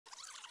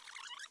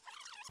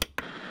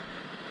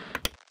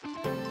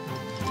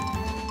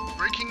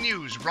breaking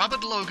news.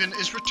 Robert Logan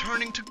is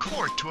returning to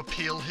court to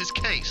appeal his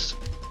case.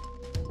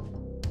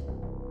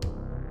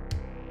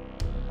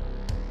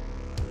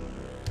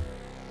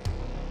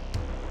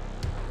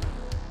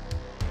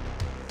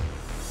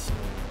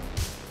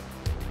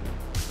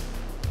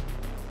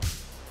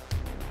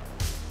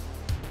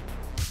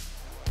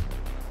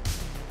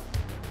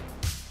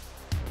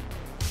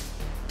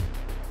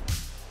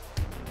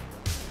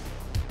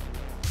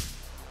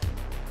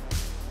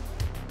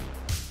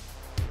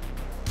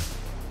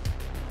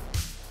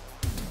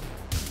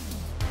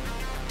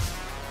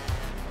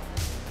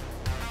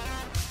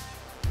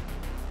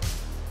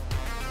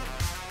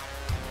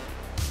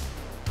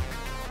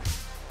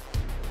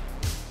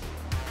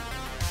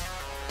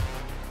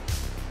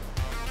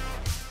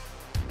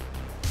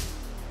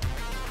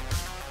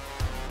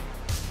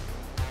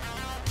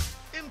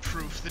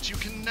 Proof that you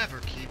can never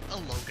keep a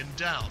Logan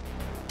down.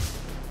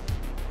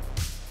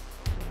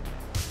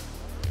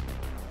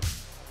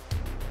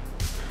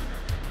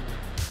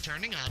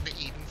 Turning on the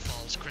Eden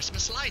Falls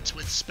Christmas lights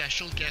with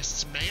special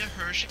guests Maya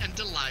Hirsch and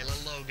Delilah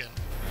Logan.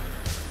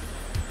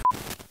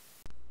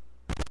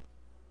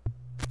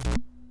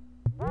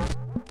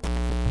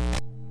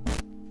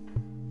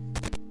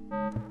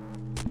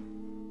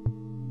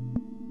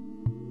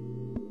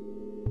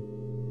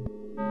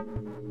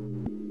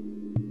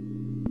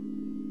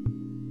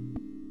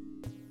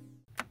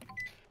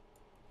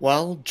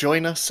 Well,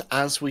 join us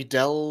as we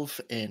delve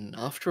in,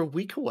 after a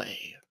week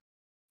away,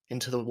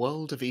 into the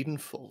world of Eden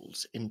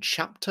Falls in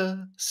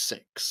Chapter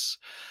 6,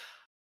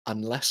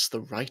 Unless the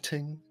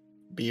Writing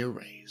Be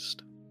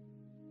Erased.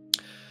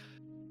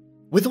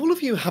 With all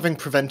of you having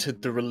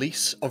prevented the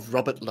release of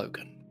Robert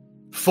Logan,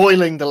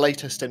 foiling the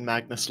latest in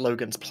Magnus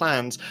Logan's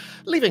plans,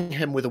 leaving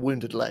him with a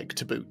wounded leg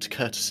to boot,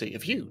 courtesy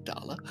of you,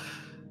 Darla,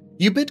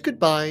 you bid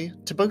goodbye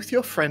to both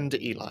your friend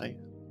Eli,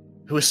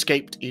 who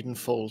escaped Eden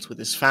Falls with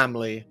his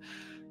family,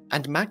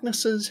 and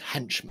Magnus's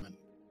henchman,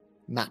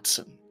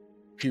 Matson,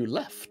 who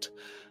left,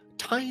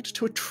 tied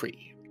to a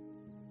tree.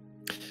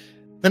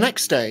 The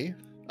next day,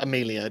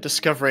 Amelia,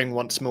 discovering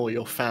once more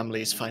your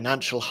family's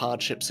financial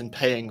hardships in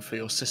paying for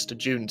your sister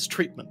June's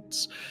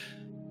treatments,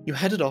 you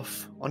headed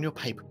off on your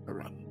paper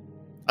run,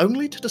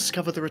 only to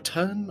discover the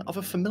return of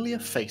a familiar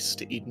face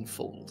to Eden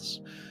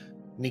Falls,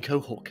 Nico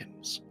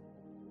Hawkins.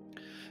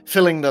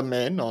 Filling them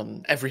in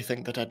on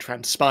everything that had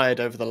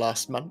transpired over the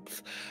last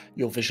month,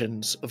 your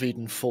visions of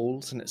Eden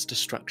Falls and its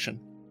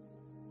destruction,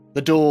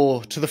 the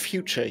door to the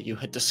future you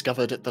had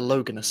discovered at the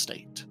Logan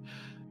estate,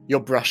 your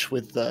brush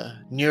with the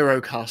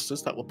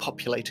neurocasters that were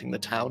populating the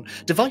town,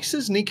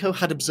 devices Nico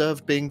had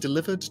observed being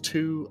delivered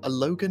to a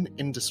Logan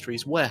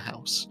Industries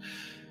warehouse,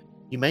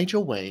 you made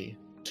your way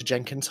to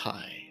Jenkins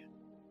High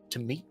to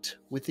meet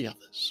with the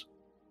others.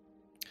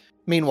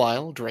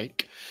 Meanwhile,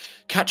 Drake,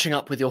 catching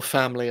up with your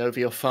family over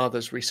your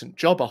father's recent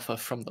job offer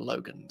from the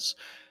Logans,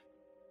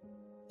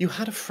 you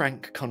had a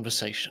frank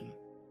conversation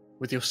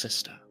with your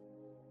sister,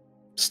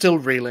 still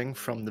reeling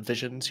from the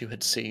visions you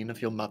had seen of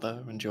your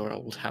mother and your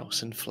old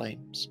house in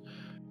flames.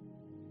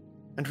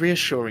 And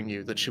reassuring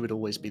you that she would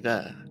always be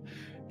there,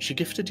 she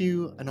gifted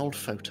you an old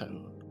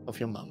photo of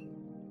your mum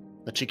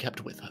that she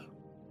kept with her.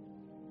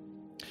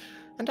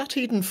 And at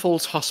Eden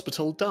Falls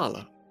Hospital,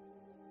 Darla,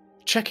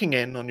 checking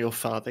in on your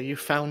father, you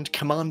found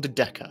Commander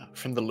Decker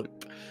from the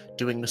Loop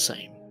doing the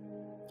same,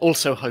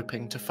 also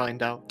hoping to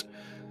find out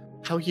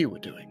how you were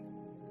doing.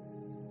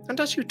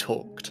 And as you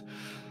talked,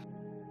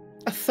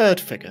 a third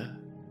figure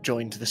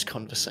joined this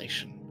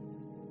conversation.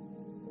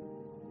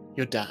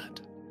 Your dad,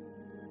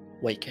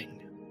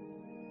 waking,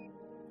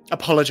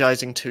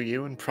 apologizing to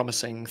you and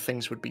promising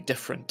things would be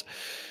different.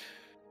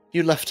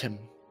 You left him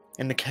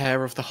in the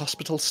care of the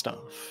hospital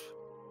staff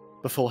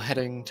before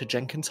heading to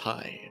Jenkins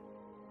High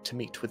to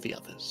meet with the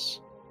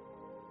others.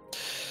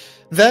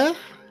 There,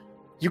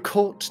 you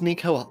caught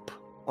Nico up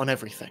on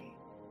everything,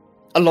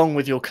 along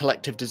with your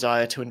collective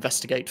desire to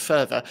investigate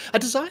further, a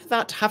desire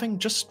that, having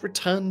just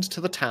returned to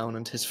the town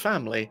and his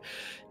family,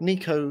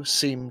 Nico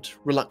seemed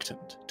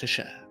reluctant to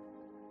share.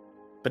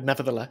 But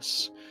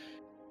nevertheless,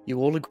 you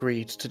all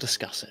agreed to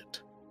discuss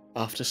it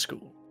after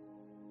school.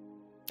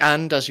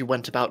 And as you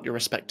went about your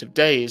respective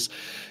days,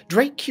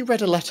 Drake, you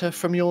read a letter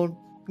from your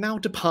now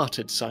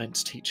departed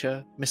science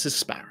teacher, Mrs.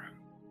 Sparrow,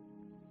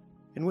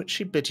 in which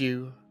she bid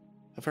you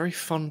a very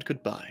fond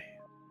goodbye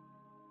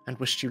and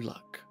wished you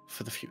luck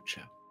for the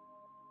future.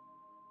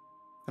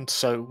 And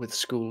so, with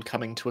school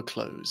coming to a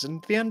close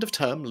and the end of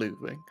term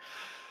looming,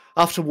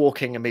 after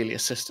walking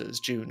Amelia's sister's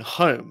June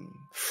home,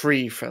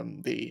 free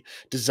from the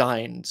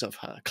designs of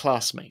her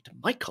classmate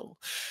Michael,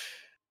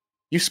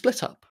 you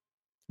split up.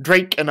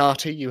 Drake and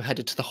Artie, you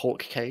headed to the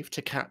Hawk Cave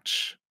to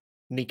catch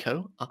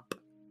Nico up,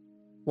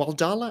 while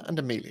Darla and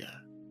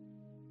Amelia,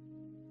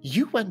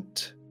 you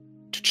went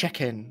to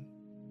check in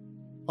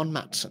on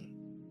Matson.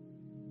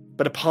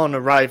 But upon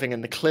arriving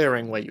in the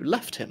clearing where you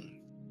left him,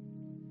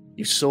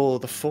 you saw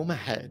the former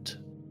head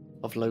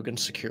of Logan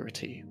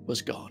Security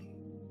was gone.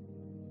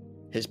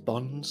 His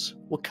bonds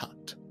were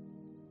cut,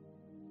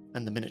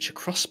 and the miniature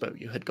crossbow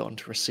you had gone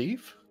to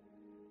receive,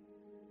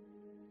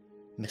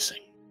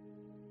 missing.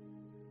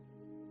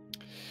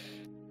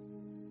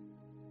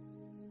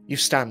 You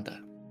stand there,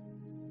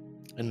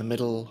 in the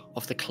middle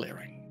of the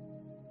clearing.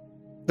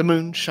 The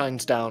moon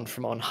shines down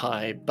from on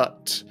high,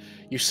 but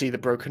you see the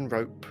broken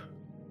rope.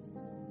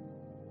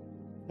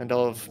 And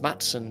of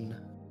Matson,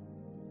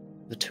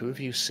 the two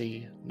of you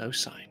see no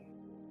sign.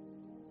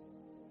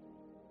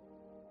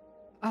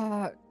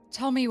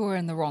 Tell me we're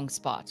in the wrong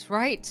spot,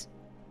 right?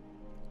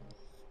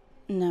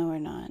 No, we're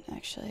not,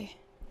 actually.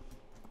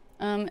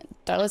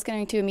 Darla's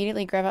going to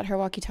immediately grab out her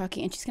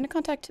walkie-talkie, and she's going to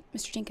contact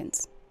Mr.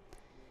 Jenkins.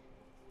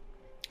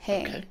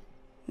 Hey, Okay.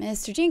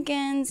 Mr.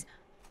 Jenkins.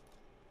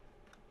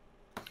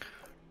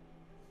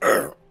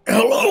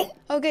 Hello?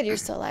 Oh, good, you're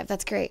still alive.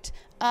 That's great.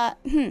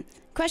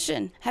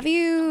 Question. Have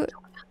you...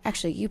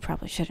 Actually, you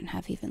probably shouldn't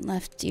have even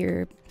left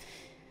your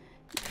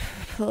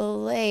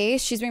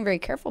place. She's being very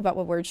careful about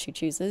what words she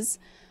chooses.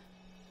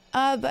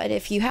 But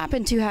if you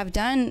happen to have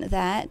done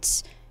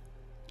that,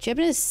 do you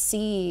happen to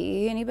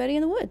see anybody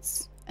in the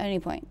woods at any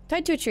point?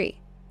 Tied to a tree.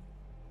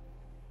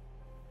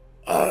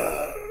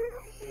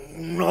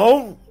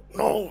 No.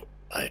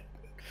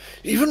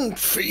 Even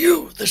for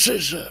you, this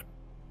is a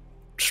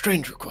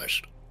strange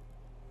request.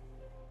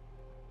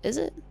 Is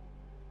it?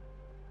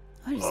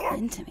 What has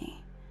been to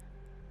me?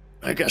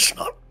 I guess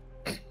not.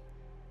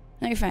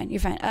 No, you're fine.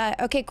 You're fine.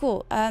 Okay,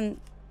 cool. All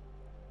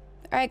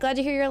right, glad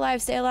to hear you're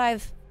alive. Stay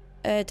alive.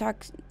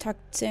 Talk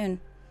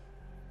soon.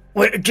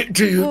 Wait,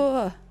 do you...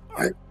 Whoa.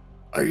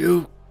 Are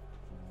you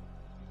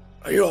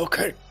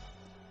okay?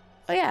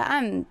 Oh yeah,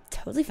 I'm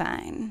totally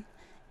fine.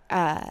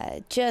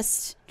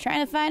 Just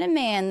trying to find a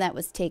man that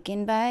was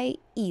taken by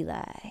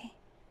Eli.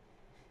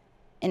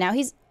 And now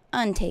he's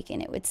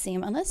untaken, it would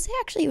seem. Unless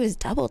he was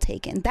double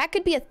taken. That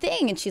could be a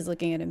thing. And she's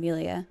looking at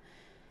Amelia.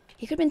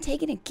 He could have been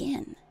taken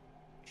again.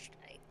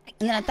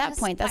 And then at that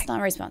point, that's not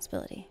a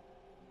responsibility.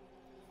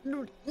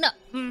 No.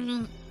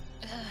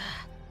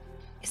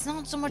 It's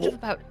not so much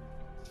about...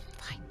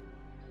 Fine.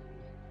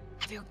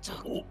 Have you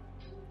talked?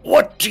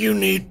 What do you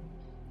need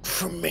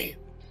from me?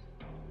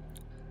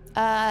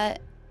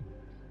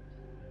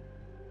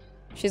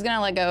 She's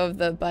gonna let go of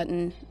the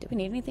button. Do we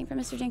need anything from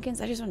Mr.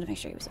 Jenkins? I just wanted to make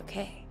sure he was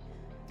okay.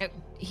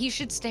 He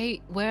should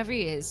stay wherever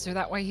he is, so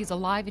that way he's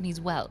alive and he's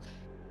well.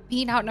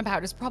 Being out and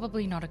about is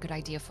probably not a good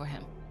idea for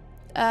him.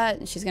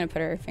 She's gonna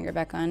put her finger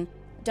back on.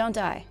 Don't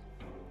die.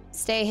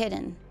 Stay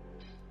hidden.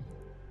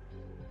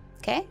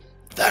 Okay?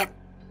 That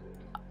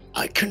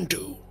I can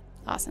do.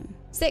 Awesome.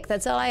 Sick,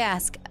 that's all I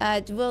ask.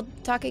 We'll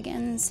talk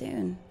again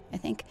soon, I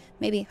think.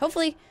 Maybe.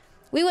 Hopefully.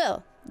 We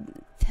will.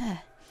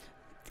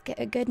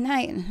 Good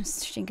night,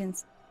 Mr.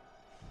 Jenkins.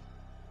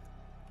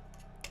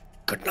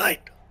 Good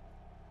night,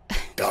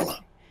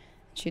 Darla.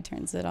 She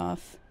turns it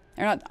off.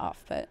 Or not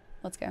off, but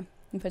let's go.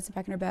 And puts it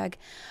back in her bag.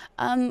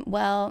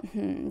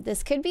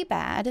 This could be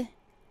bad.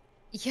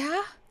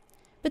 Yeah?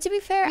 But to be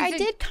fair, I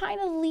did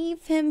kind of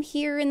leave him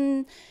here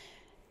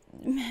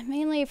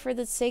mainly for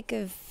the sake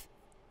of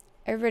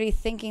everybody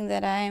thinking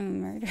that I'm a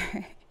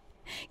murderer.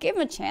 Gave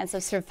him a chance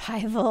of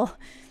survival.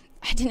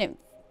 I didn't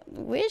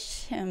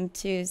wish him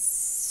to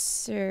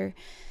surprise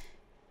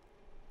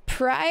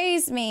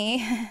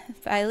me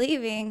by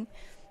leaving,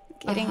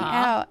 getting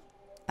out.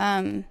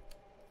 I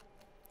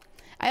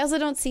also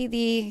don't see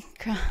the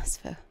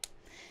crossbow.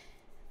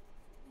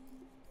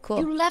 Cool.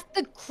 You left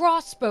the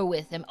crossbow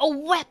with him. A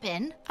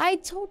weapon? I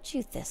told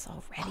you this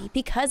already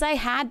because I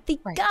had the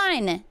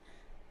gun.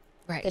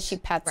 Right. That she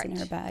pats in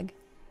her bag.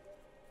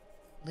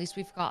 At least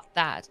we've got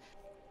that.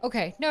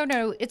 Okay,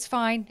 no, it's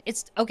fine.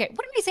 It's okay.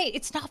 What did I say?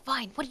 It's not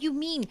fine. What do you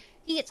mean?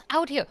 He is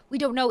out here. We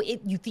don't know.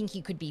 You think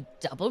he could be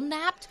double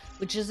napped,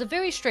 which is a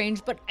very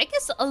strange, but I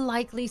guess a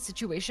likely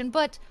situation.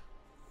 But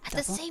at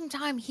the same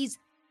time, he's,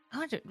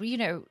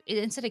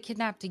 instead of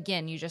kidnapped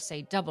again, you just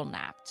say double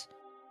napped.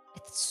 I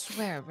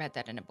swear I read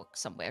that in a book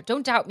somewhere.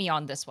 Don't doubt me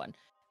on this one.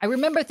 I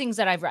remember things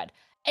that I've read.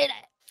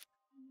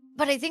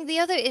 But I think the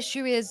other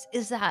issue is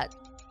that,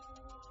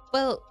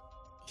 well,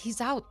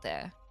 he's out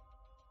there,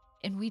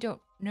 and we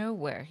don't know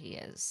where he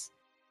is.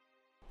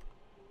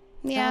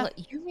 Yeah. Bella,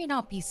 you may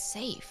not be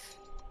safe.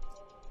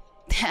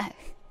 To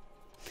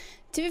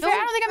be fair, I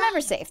don't think I'm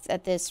ever safe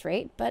at this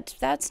rate, but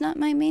that's not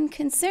my main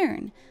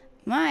concern.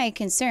 My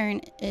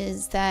concern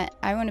is that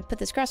I want to put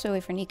this crossbow away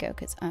for Nico,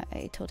 because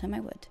I told him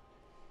I would.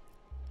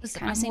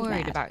 Listen, I'm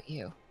worried about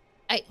you.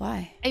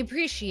 Why? I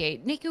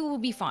appreciate. Nico will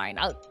be fine.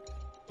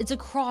 It's a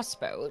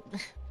crossbow.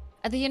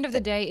 At the end of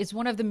the day, it's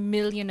one of the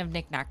million of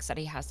knickknacks that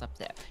he has up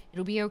there.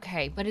 It'll be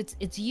okay, but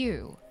it's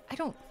you. I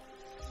don't...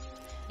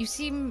 You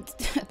seem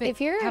a bit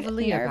if you're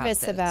cavalier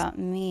nervous about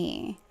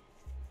me,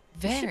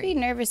 you should be Very.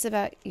 nervous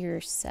about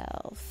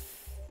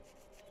yourself.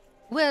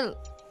 Well...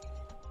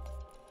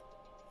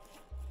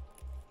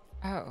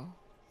 Oh.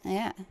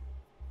 Yeah.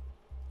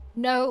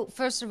 No,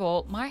 first of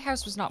all, my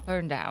house was not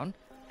burned down.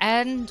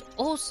 And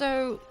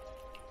also...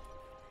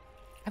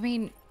 I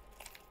mean,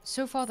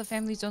 so far the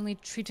family's only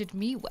treated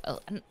me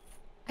well, and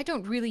I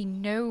don't really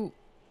know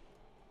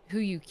who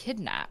you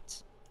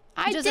kidnapped.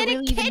 I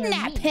didn't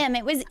kidnap him.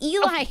 It was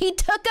Eli. He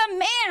took a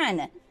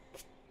man.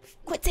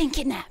 Quit saying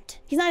kidnapped.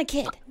 He's not a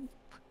kid.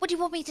 What do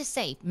you want me to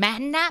say?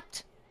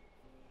 Man-napped?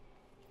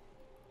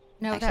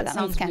 No, Actually, that that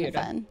one's sounds kind of weirder.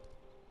 fun.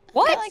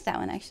 What? I like that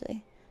one,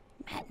 actually.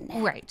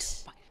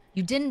 Right.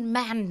 You didn't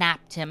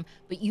man-napped him,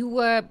 but you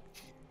were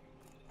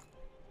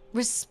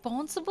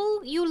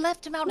responsible? You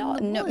left him out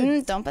in the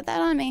woods. Don't put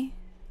that on me.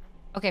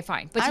 Okay,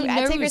 fine. But he I knows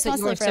take that you're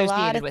responsibility for a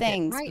lot associated of with it,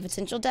 things. right?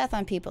 Potential death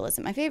on people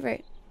isn't my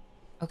favorite.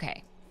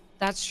 Okay,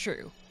 that's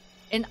true.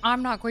 And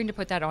I'm not going to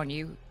put that on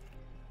you.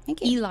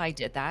 Thank you. Eli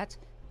did that.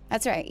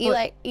 That's right.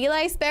 But-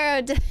 Eli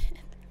Sparrow did.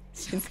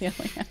 She's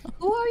yelling out.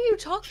 Who are you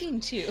talking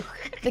to?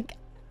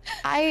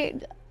 I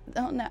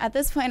don't know. At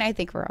this point, I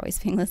think we're always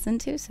being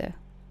listened to, so.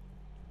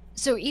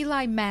 So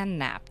Eli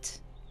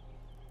man-napped.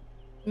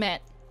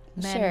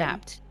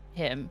 Man-napped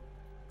him.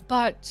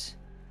 But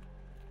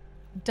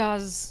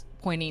does,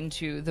 pointing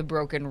to the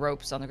broken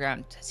ropes on the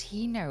ground, does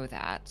he know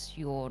that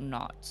you're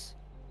not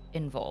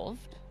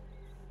involved?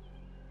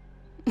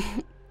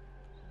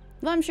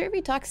 Well, I'm sure if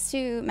he talks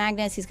to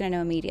Magnus, he's going to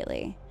know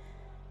immediately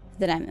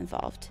that I'm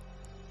involved.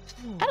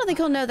 I don't think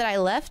he'll know that I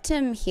left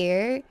him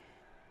here.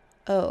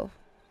 Oh.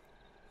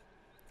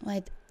 Well,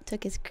 I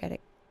took his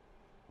credit.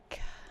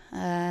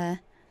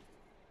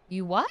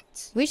 You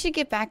what? We should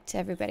get back to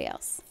everybody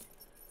else.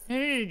 No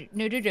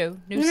No, secret.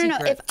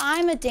 If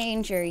I'm a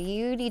danger,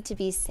 you need to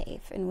be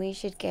safe, and we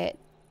should get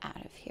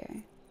out of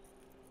here.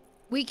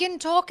 We can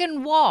talk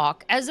and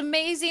walk. As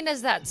amazing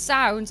as that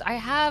sounds, I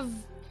can't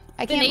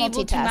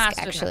able to multitask,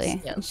 master that actually.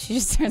 skill. She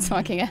just starts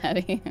walking ahead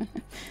of you.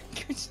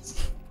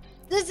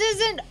 This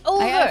isn't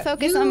over. I gotta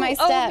focus on my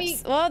owe me-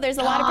 steps. Whoa, there's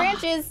a lot of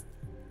branches.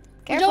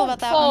 Careful Don't about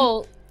that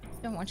fall. one.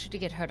 Don't want you to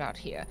get hurt out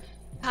here.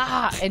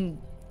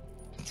 And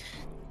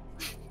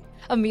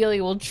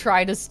Amelia will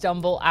try to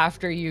stumble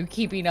after you,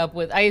 keeping up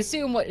with, I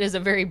assume, what is a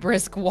very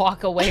brisk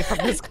walk away from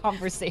this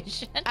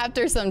conversation.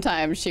 After some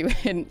time, she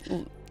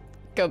would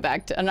go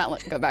back to,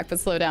 not go back, but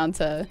slow down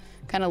to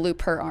kind of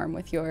loop her arm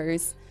with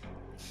yours.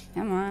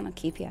 Come on, I'll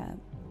keep you up.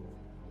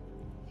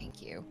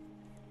 Thank you.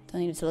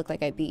 Don't need it to look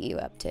like I beat you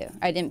up, too.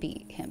 I didn't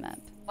beat him up.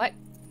 What?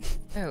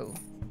 Oh.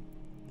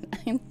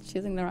 I'm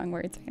choosing the wrong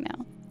words right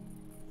now.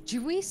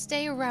 Do we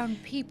stay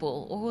around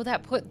people, or will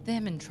that put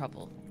them in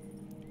trouble?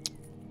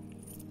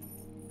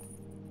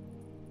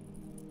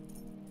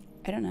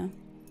 I don't know.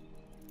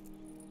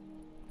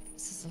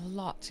 This is a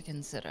lot to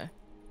consider.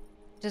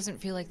 Doesn't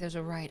feel like there's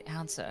a right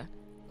answer.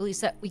 At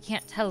least that we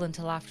can't tell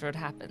until after it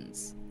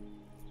happens.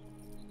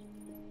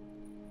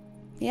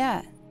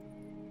 Yeah.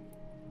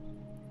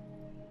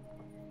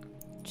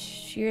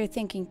 You're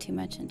thinking too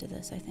much into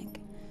this, I think.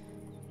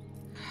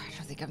 I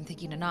don't think I'm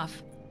thinking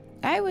enough.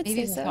 I would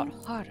Maybe say it's so.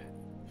 got harder.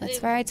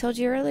 That's why I told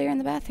you earlier in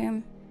the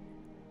bathroom.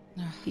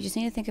 You just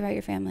need to think about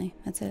your family.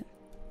 That's it.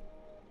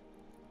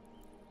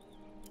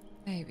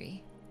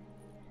 Maybe.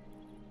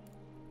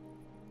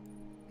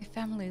 My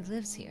family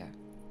lives here.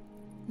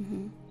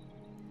 Mm-hmm.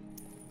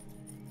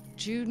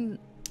 June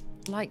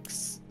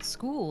likes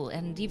school,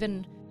 and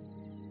even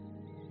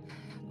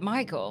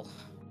Michael.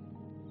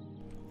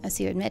 As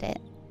you admit it.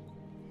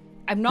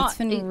 I'm not. It's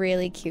been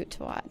really cute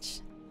to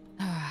watch.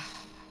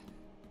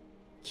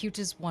 Cute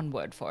is one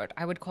word for it.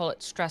 I would call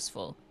it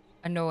stressful,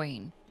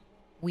 annoying,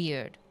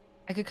 weird.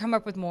 I could come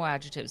up with more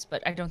adjectives,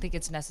 but I don't think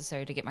it's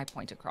necessary to get my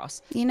point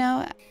across. You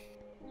know,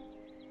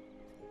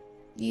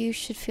 you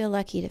should feel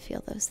lucky to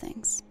feel those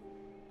things.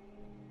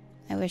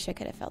 I wish I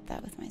could have felt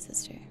that with my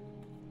sister.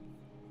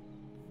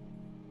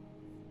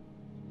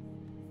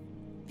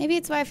 Maybe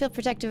it's why I feel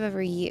protective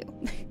over you.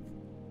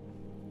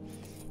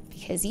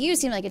 Because you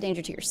seem like a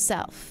danger to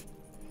yourself.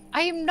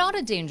 I am not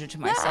a danger to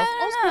myself.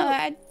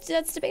 No,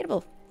 that's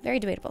debatable. Very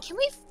debatable. Can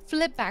we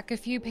flip back a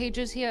few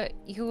pages here?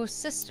 Your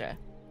sister.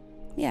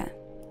 Yeah.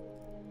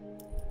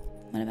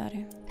 What about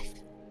her?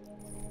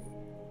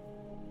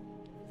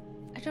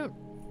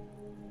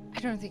 I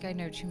don't think I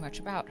know too much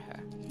about her.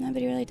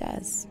 Nobody really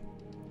does.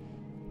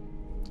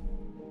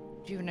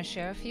 Do you want to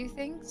share a few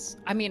things?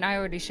 I mean, I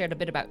already shared a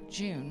bit about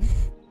June.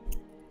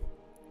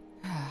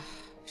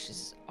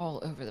 She's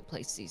all over the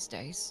place these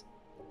days.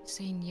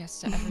 Saying yes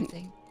to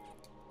everything.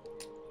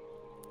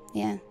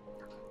 Yeah.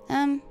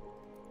 I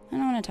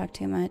don't want to talk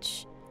too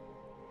much.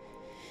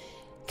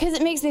 Because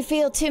it makes me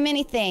feel too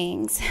many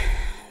things.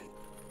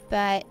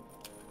 But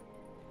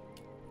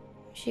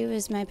she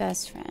was my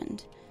best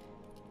friend.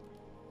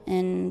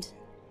 And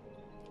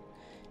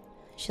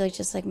she looked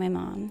just like my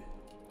mom.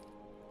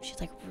 She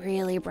had like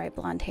really bright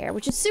blonde hair,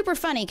 which is super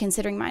funny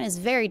considering mine is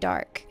very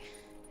dark.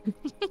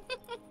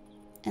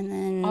 And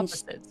then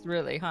Opposites,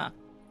 really, huh?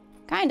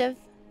 kind of,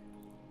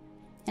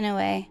 in a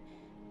way.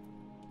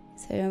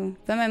 So,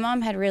 but my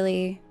mom had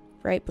really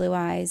bright blue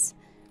eyes,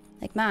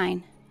 like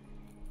mine.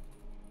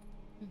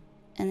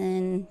 And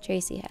then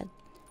Tracy had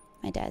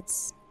my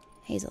dad's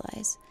hazel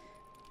eyes.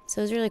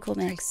 So it was a really cool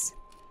mix.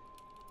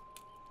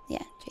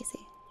 Yeah, Tracy.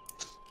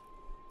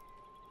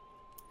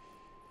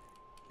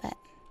 But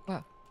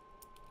Well,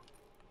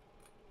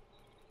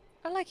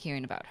 I like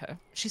hearing about her.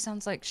 She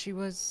sounds like she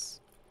was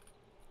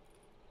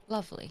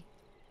lovely.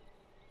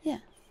 yeah,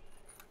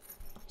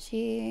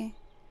 she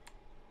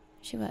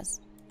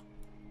was.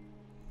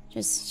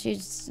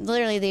 She's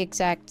literally the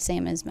exact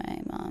same as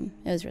my mom.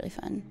 It was really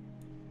fun.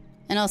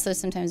 And also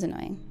sometimes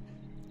annoying.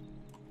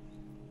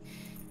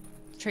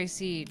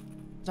 Tracy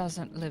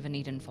doesn't live in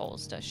Eden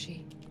Falls, does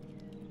she?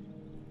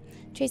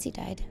 Tracy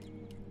died.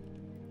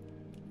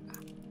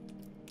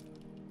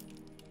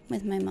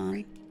 With my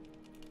mom.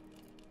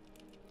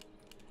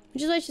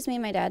 Which is why it's just me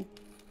and my dad.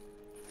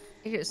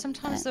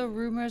 Sometimes there are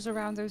rumors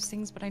around those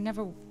things, but I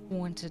never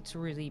wanted to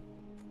really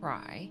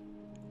pry.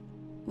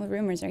 What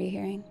rumors are you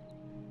hearing?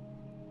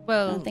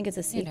 Well, I don't think it's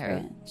a secret.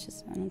 You know, It's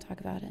just, I don't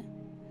talk about it.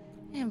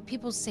 and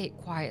people say it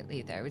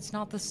quietly, though. It's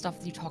not the stuff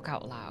that you talk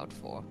out loud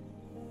for.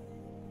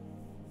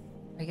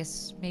 I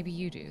guess maybe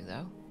you do,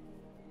 though.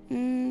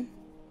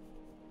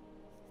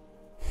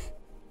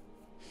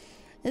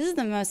 This is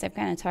the most I've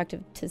kind of talked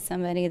to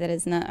somebody that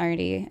is not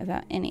already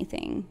about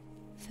anything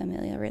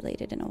familial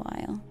related in a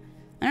while.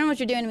 I don't know what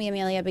you're doing to me,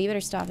 Amelia, but you better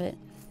stop it.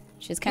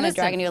 She's kind of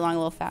dragging you along a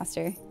little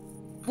faster.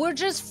 We're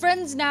just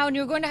friends now, and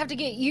you're going to have to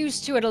get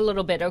used to it a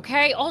little bit,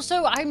 okay?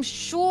 Also, I'm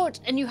short,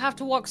 and you have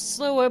to walk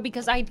slower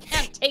because I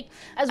can't take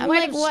as I'm wide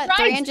like, of what,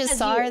 strides 3 inches as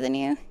taller you. than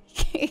you?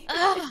 It'd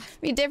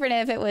be different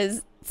if it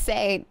was,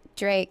 say,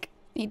 Drake.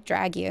 He'd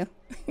drag you.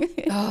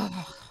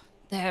 Oh,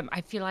 damn,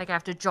 I feel like I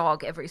have to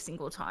jog every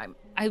single time.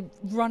 I'm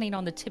running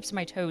on the tips of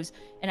my toes,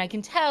 and I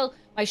can tell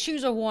my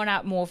shoes are worn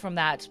out more from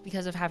that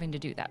because of having to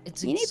do that.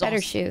 It's You need exhausting.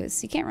 better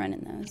shoes. You can't run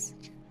in those.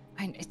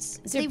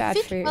 They bad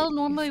fit for well your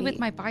normally with feet?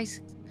 my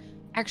bicycle.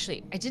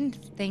 Actually, I didn't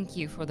thank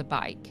you for the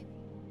bike.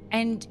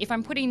 And if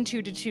I'm putting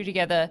 2 to 2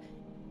 together,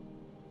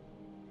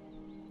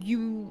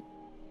 you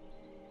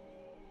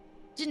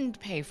didn't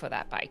pay for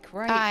that bike,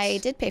 right? I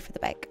did pay for the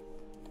bike.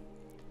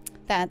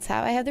 That's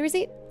how I have the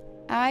receipt.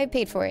 I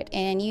paid for it,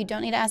 and you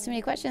don't need to ask too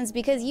many questions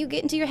because you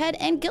get into your head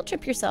and guilt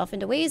trip yourself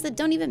into ways that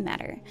don't even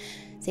matter.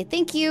 Say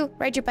thank you,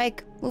 ride your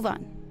bike, move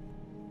on.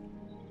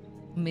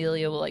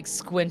 Amelia will like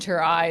squint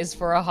her eyes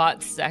for a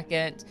hot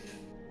second,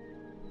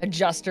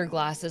 adjust her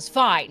glasses.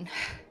 Fine.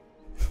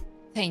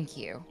 Thank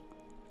you.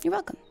 You're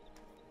welcome.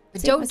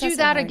 But See, don't was do so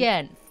that hard?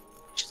 again.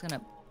 She's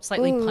gonna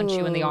slightly punch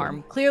you in the Ooh.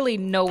 arm. Clearly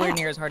nowhere Ah.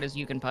 near as hard as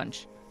you can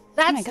punch. Oh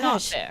That's my not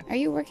gosh, fair. are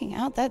you working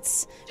out?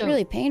 That's Don't.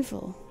 really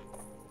painful.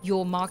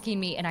 You're mocking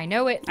me, and I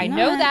know it. I I'm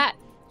know not. that.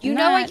 You I'm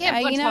know I not.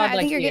 can't punch you know, hard I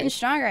think like you're you. getting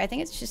stronger. I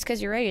think it's just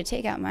because you're ready to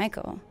take out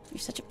Michael. You're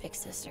such a big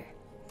sister.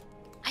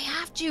 I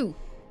have to.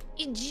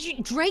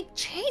 Drake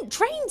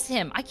trains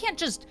him. I can't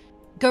just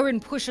go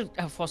and push a...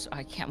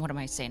 I can't. What am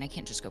I saying? I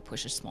can't just go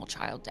push a small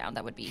child down.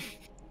 That would be...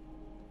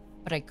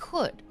 But I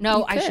could. No,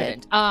 You I could.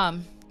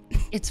 shouldn't.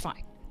 It's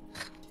fine.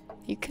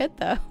 You could,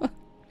 though.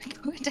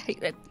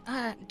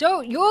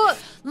 Don't.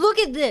 Look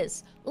at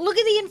this. Look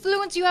at the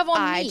influence you have on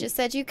me. I just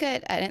said you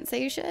could. I didn't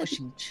say you should.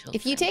 Pushing children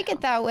If you take down.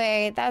 it that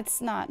way, that's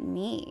not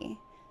me.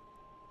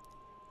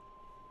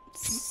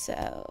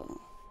 So,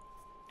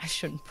 I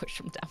shouldn't push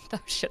him down, though,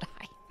 should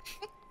I?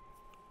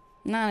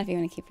 not if you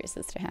want to keep your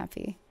sister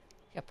happy.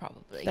 Yeah,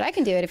 probably. But I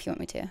can do it if you want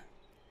me to. You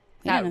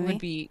that don't know would me.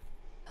 be...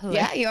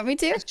 Yeah, you want me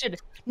to? I should.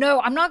 No,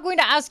 I'm not going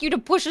to ask you to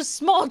push a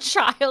small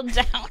child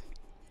down.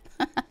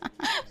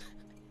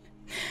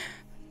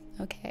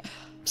 Okay.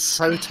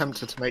 So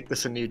tempted to make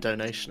this a new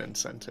donation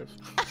incentive.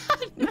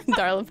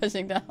 Darla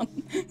pushing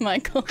down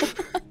Michael. Come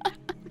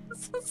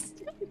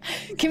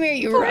here,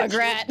 you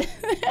rugrat.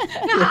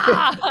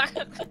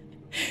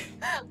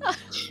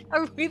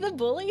 Are we the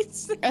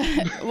bullies?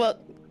 Well,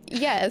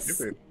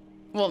 yes.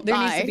 Well, There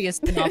needs to be a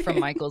spin-off from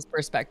Michael's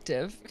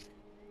perspective.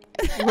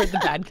 We're the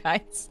bad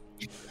guys.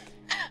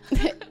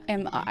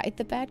 Am I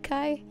the bad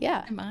guy?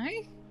 Yeah. Am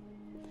I?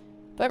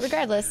 But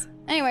regardless,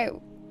 anyway,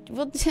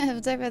 we'll talk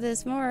about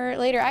this more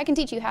later. I can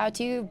teach you how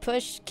to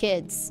push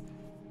kids.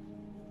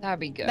 That'd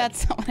be good.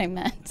 That's not what I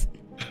meant.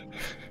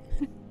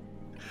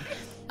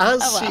 As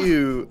Oh, well.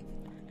 you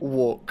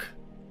walk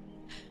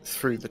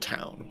through the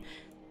town,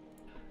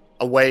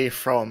 away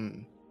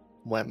from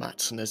where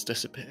Matson has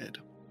disappeared,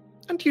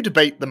 and you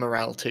debate the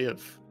morality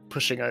of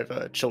pushing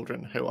over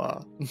children who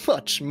are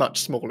much, much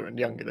smaller and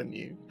younger than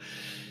you,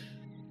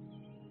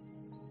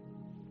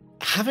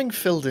 having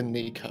filled in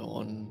Nico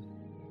on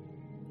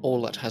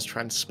all that has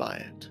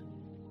transpired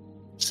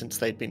since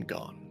they'd been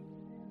gone,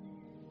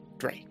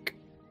 Drake,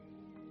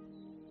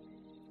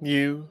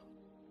 you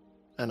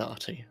and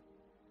Artie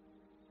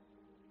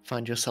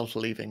find yourself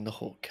leaving the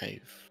Hawk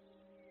Cave,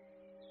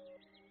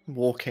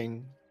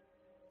 walking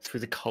through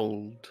the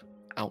cold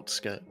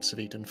outskirts of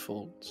Eden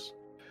Falls,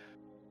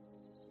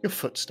 your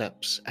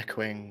footsteps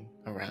echoing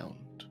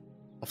around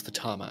off the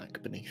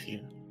tarmac beneath you.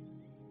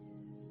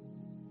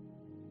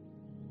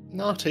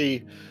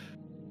 Artie,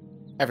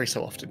 every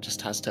so often,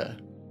 just has to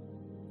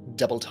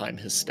double time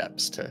his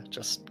steps to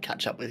just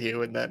catch up with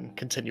you and then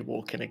continue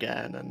walking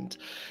again, and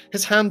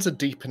his hands are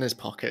deep in his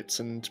pockets,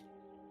 and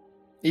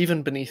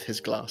even beneath his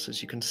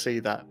glasses you can see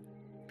that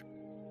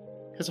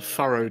he has a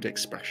furrowed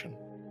expression,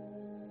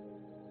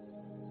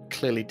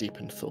 clearly deep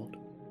in thought.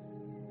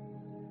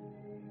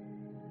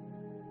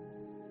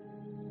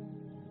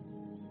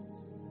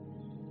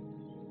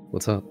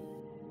 What's up?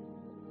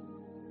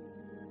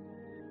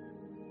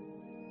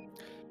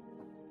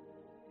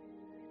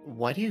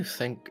 Why do you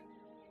think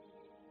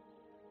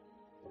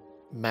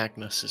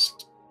Magnus is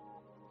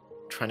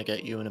trying to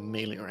get you and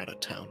Amelia out of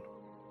town?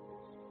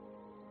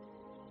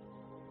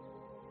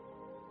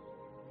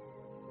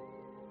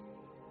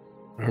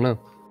 I don't know.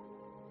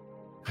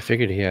 I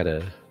figured he had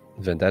a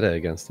vendetta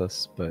against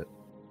us, but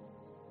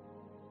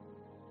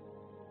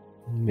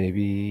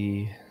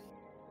maybe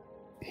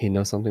he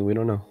knows something we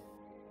don't know.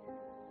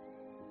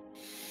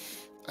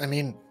 I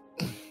mean,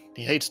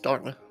 he hates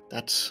Darla.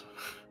 That's,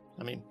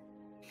 I mean,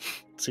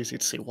 it's easy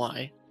to see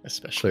why,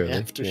 especially Clearly,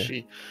 after yeah.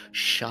 she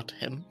shot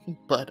him.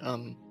 But,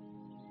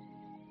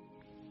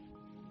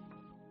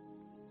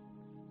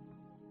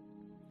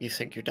 you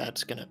think your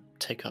dad's gonna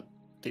take up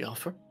the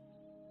offer?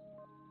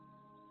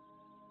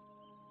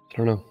 I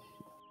don't know.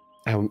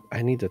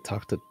 I need to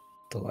talk to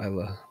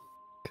Delilah,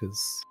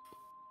 because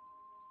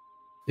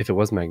if it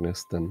was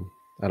Magnus, then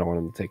I don't want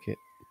him to take it.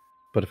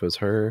 But if it was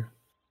her,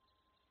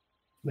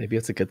 maybe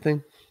it's a good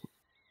thing.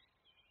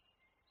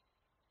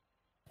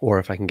 Or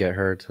if I can get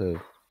her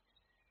to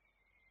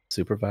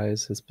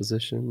supervise his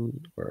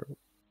position, or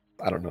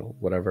I don't know,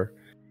 whatever.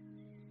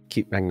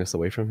 Keep Magnus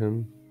away from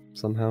him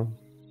somehow.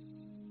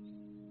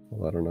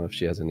 Well, I don't know if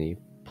she has any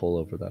pull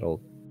over that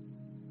old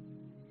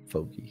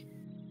fogey.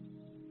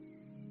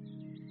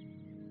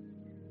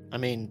 I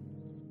mean,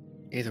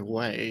 either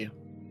way,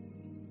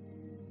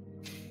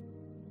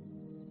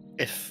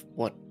 if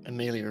what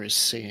Amelia is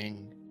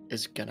seeing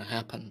is gonna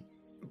happen,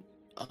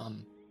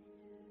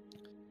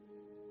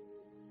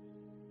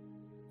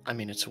 I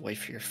mean, it's a way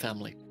for your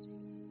family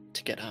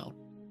to get out.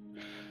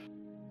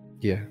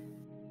 Yeah,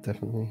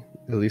 definitely.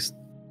 At least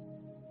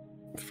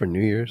for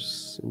New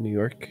Year's in New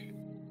York.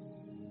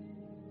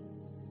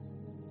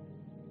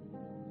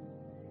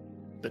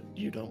 But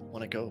you don't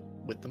want to go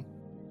with them?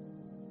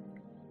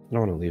 I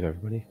don't want to leave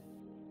everybody.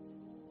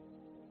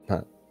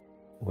 Not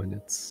when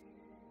it's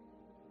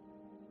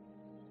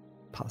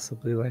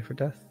possibly life or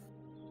death.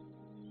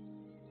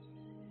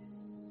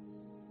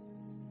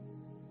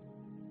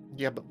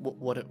 Yeah, but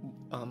what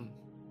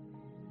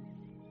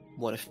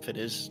if it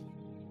is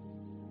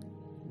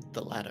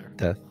the latter?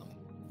 Death.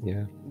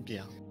 Yeah.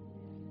 Yeah.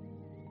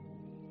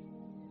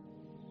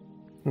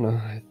 I don't know.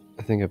 I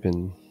think I've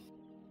been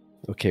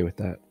okay with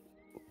that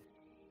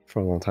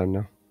for a long time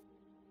now.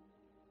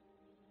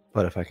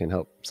 But if I can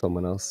help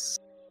someone else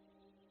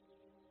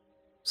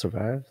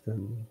survive,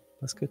 then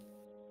that's good.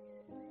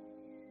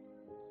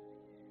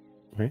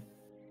 Right?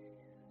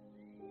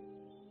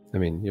 I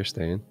mean, you're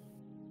staying.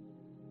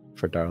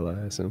 For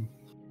Darla, I assume.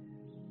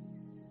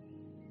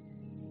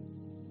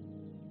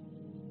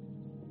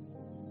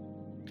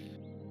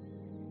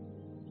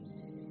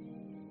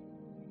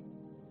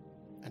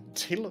 And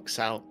he looks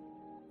out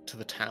to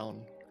the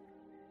town.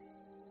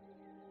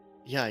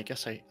 Yeah, I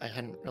guess I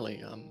hadn't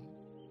really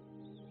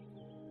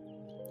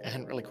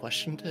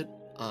questioned it.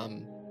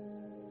 I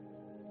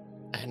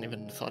hadn't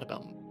even thought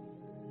about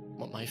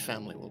what my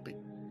family will be.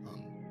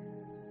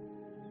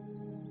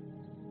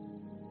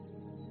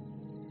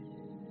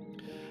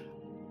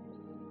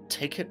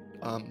 Take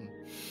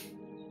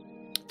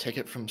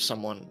it from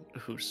someone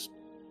who's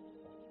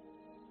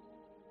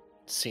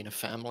seen a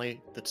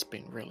family that's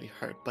been really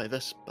hurt by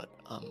this, but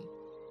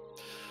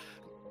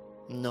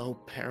no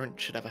parent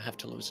should ever have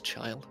to lose a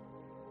child.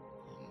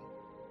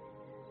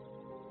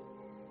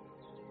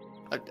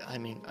 I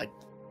mean,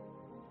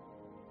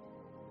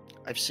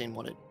 I've seen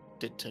what it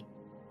did to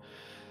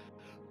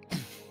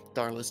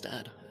Darla's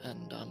dad,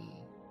 and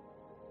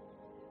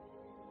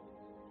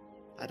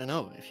I don't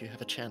know, if you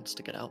have a chance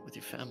to get out with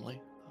your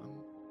family.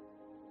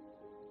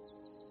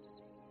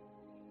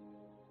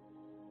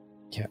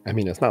 Yeah, I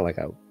mean, it's not like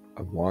I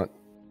want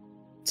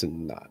to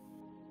not.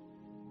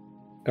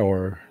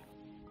 Or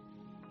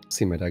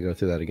see my dad go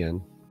through that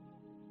again.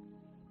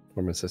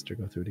 Or my sister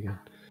go through it again.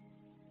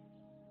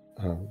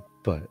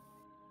 But,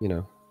 you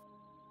know.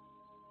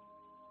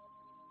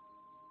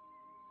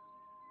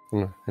 I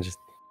don't know, I just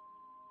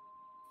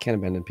can't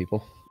abandon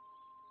people.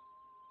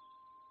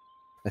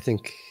 I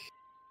think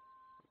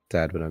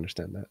Dad would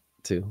understand that,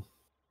 too.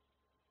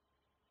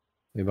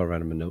 Maybe I'll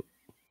write him a note.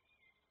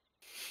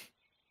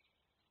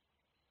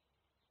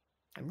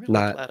 I'm really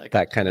Not glad I got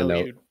that to kind of know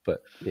note, you.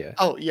 but yeah.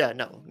 Oh, yeah,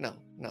 no,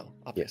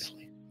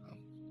 obviously.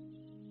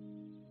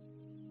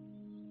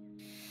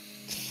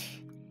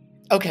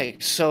 Okay,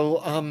 so,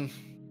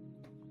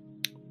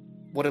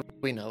 what do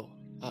we know?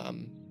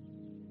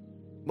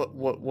 What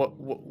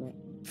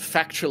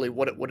factually,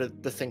 what are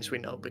the things we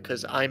know?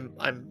 Because I'm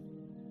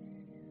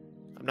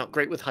not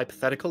great with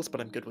hypotheticals, but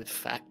I'm good with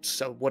facts.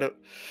 So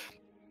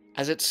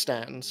as it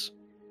stands,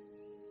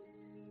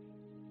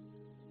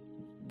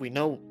 we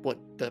know what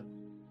the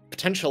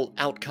potential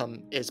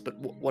outcome is, but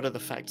what are the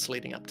facts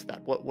leading up to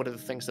that? What are the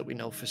things that we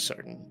know for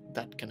certain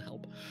that can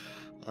help?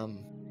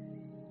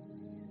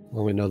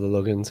 Well, we know the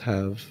Logans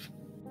have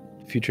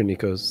future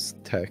Nico's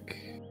tech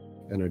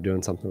and are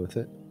doing something with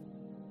it.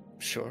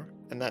 Sure,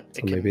 and that So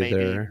it can maybe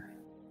they're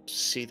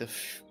see the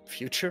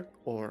future,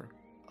 or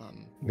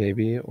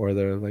maybe, or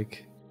they're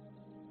like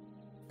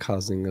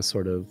causing a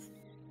sort of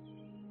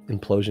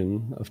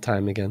implosion of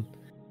time again,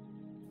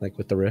 like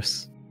with the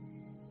rifts.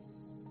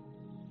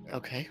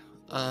 Okay.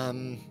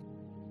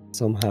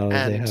 Somehow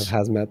they And- have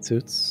hazmat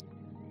suits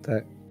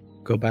that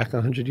go back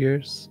 100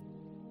 years.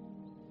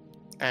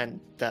 and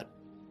that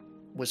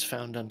was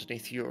found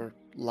underneath your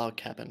log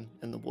cabin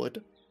in the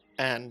wood.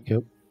 And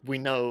Yep. we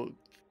know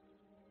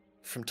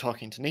from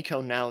talking to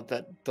Nico now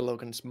that the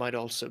Logans might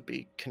also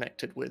be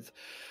connected with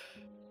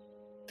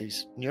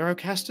these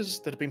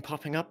neurocasters that have been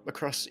popping up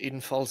across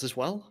Eden Falls as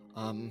well.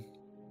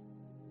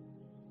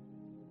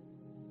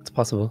 It's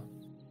possible.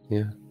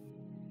 Yeah.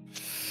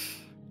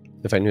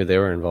 If I knew they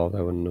were involved,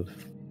 I wouldn't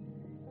have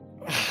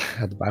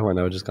had to buy one.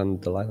 I would have just gone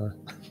to Delilah.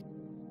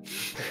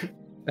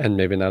 And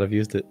maybe not have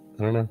used it.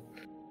 I don't know.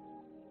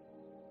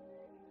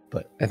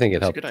 But I think it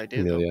It's a helped good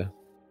idea, Amelia.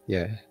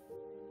 Yeah.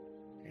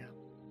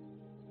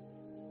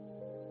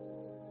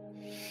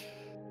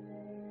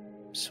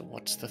 So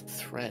what's the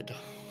thread?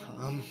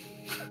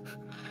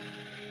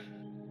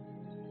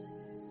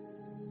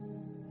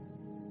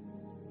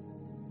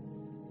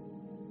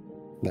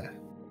 Nah.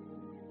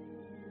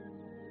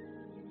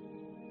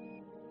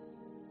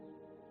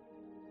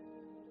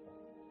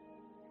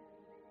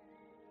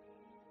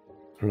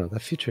 I don't know.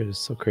 That future is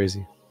so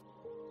crazy.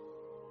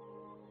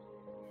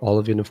 All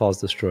of Eden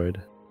Falls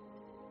destroyed.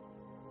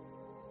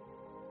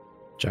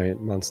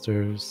 Giant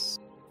monsters,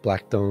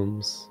 black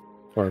domes,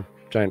 or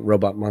giant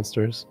robot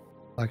monsters,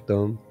 black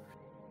dome.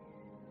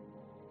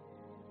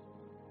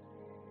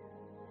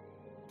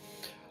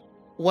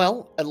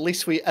 Well, at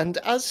least and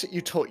as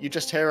you talk, you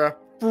just hear a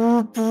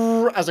brr,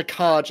 brr, as a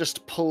car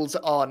just pulls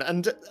on,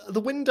 and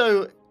the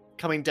window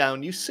coming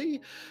down, you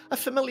see a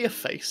familiar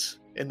face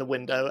in the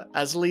window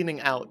as leaning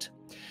out.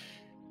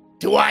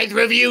 Do either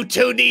of you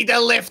two need a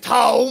lift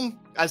home?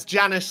 As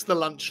Janice, the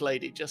lunch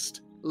lady,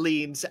 just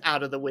leans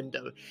out of the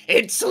window.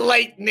 It's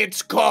late and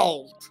it's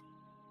cold.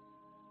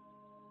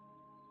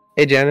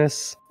 Hey,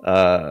 Janice.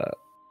 Oh,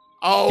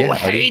 Yeah,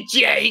 hey, buddy.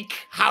 Jake.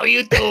 How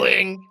you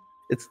doing?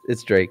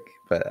 It's Drake,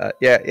 but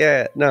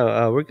yeah.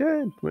 No, we're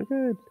good. We're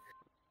good.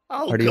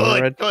 Oh, Party on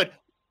good, red? good.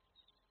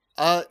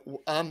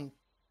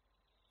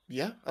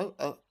 Yeah.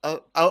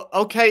 Oh,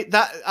 okay.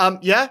 That,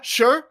 yeah,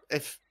 sure.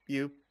 If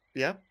you,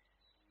 yeah.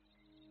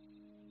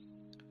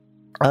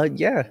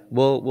 Yeah.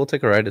 We'll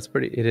take a ride.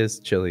 It is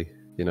chilly,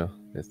 you know.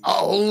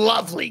 Oh,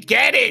 lovely.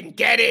 Get in.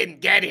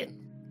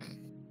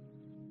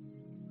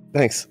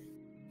 Thanks.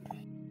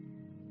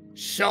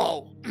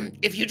 So,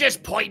 if you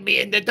just point me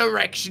in the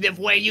direction of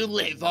where you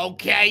live,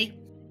 okay?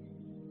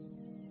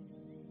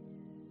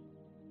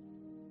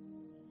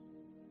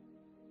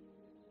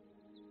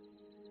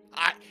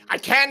 I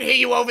can't hear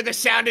you over the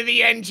sound of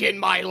the engine,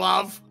 my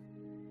love.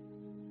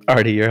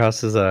 Artie, your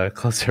house is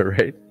closer,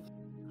 right?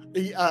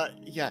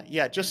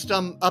 Yeah. Just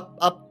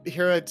up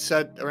here. It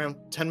said around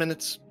 10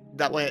 minutes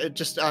that way.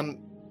 Just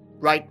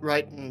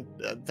right, and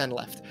then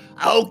left.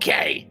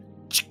 Okay.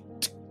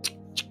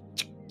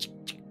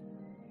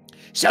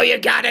 So you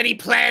got any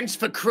plans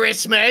for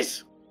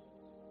Christmas?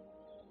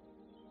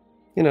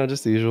 You know,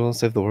 just the usual.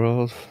 Save the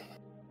world.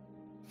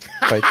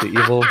 Fight the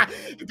evil.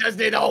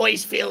 Doesn't it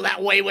always feel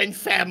that way when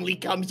family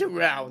comes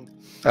around?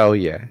 Oh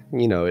yeah,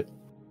 you know it.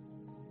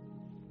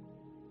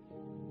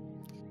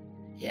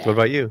 Yeah. What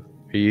about you?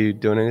 Are you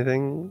doing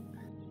anything?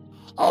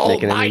 Oh,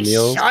 Making my any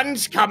meals?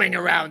 son's coming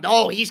around.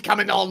 Oh, he's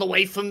coming all the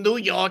way from New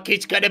York.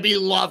 It's gonna be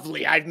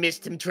lovely. I've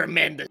missed him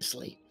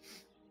tremendously.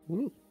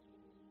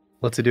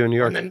 What's he do in New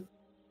York?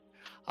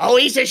 Oh,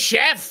 he's a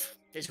chef.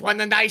 It's one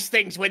of the nice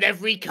things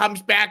whenever he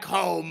comes back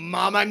home.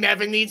 Mama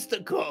never needs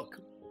to cook.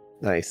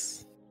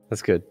 Nice.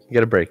 That's good. You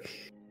got a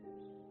break.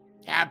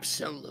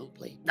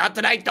 Absolutely. Not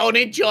that I don't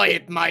enjoy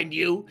it, mind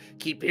you.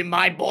 Keeping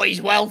my boys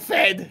well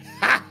fed.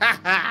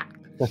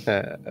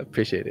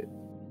 Appreciate it.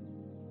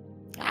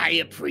 I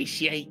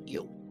appreciate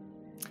you.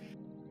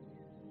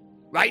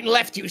 Right and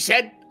left, you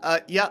said?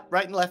 Yeah,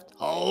 right and left.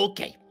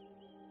 Okay.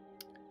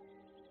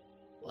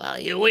 Well,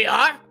 here we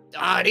are,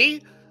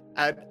 Artie.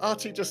 And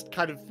Artie just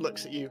kind of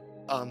looks at you.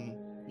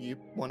 You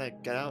want to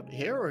get out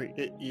here, or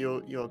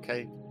you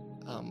okay?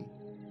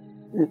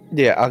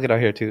 Yeah, I'll get out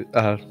here too.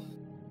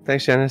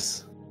 Thanks,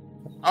 Janice.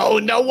 Oh,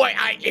 no way.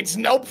 It's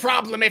no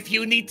problem if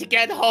you need to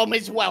get home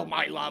as well,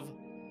 my love.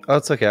 Oh,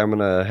 it's okay. I'm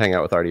gonna hang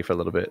out with Artie for a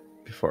little bit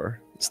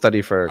before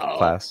study for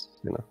class.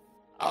 You know.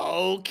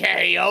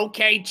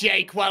 Okay,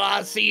 Jake. Well,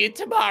 I'll see you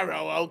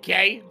tomorrow.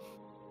 Okay.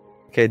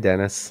 Okay,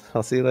 Dennis.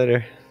 I'll see you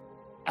later.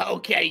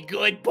 Okay,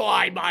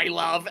 goodbye, my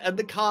love. And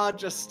the car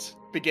just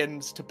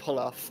begins to pull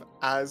off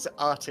as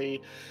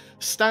Artie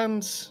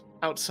stands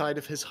outside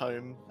of his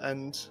home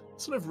and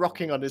sort of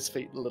rocking on his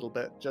feet a little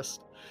bit.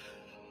 Just,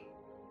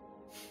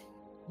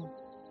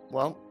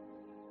 well,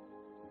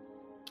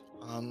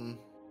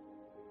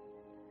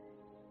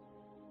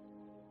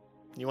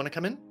 you want to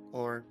come in,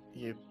 or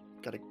you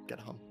gotta get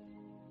home?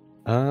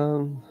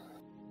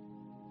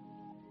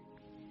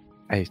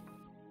 I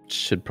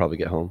should probably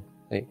get home.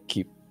 I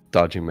keep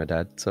dodging my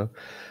dad,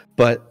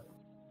 but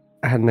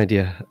I had an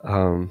idea.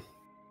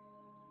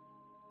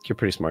 You're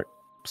pretty smart,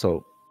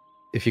 so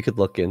if you could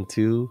look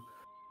into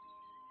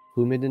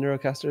who made the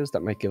neurocasters,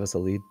 that might give us a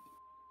lead.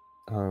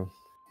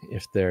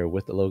 If they're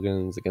with the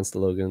Logans, against the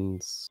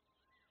Logans,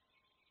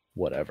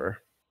 whatever.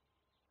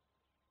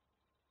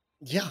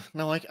 Yeah,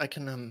 no, I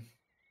can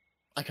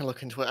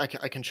look into it.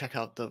 I can check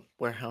out the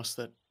warehouse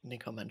that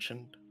Nico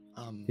mentioned.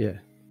 Yeah.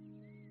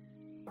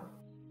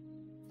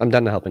 I'm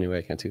down to help any way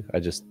I can too. I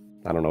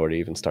don't know where to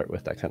even start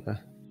with that kind of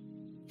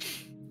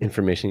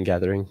information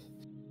gathering.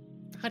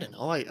 I don't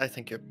know. I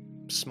think you're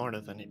smarter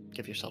than you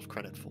give yourself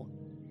credit for.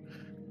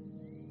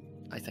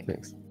 I think.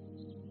 Thanks.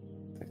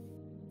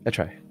 I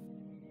try.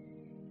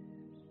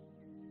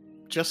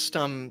 Just,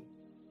 the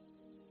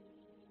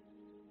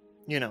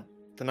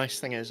nice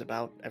thing is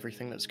about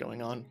everything that's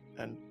going on,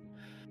 and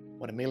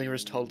what Amelia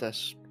has told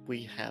us,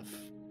 we have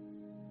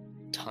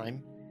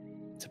time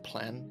to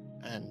plan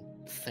and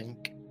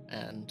think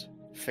and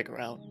figure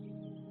out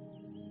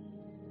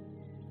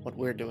what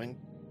we're doing.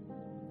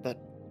 But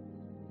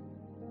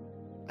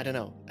I don't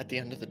know, at the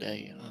end of the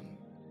day,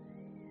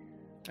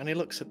 and he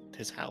looks at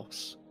his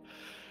house.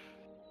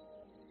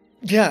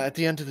 Yeah, at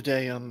the end of the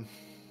day,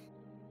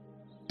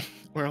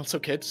 we're also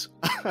kids.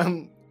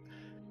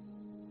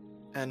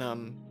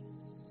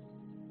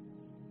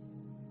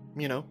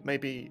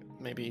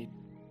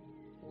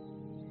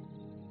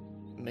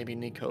 Maybe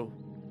Nico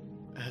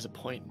has a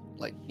point.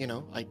 Like,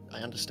 I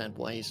understand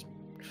why he's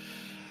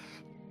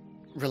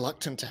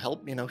reluctant to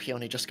help. He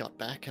only just got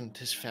back and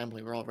his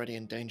family were already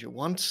in danger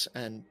once,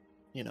 and,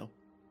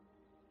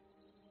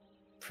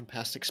 from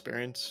past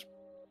experience,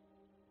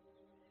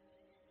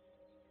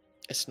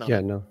 it's not... Yeah,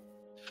 no.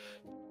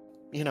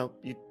 You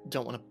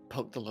don't want to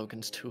poke the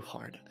Logans too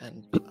hard,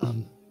 and,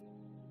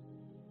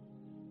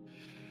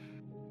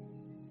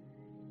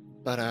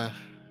 but,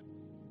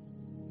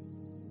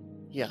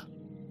 yeah.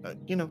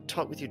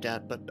 Talk with your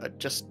dad, but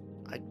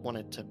I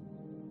wanted to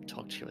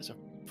talk to you as a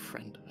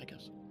friend, I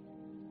guess.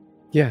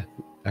 Yeah,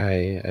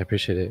 I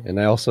appreciate it. And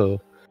I also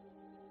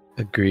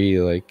agree,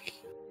 like,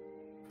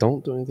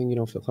 don't do anything you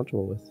don't feel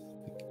comfortable with.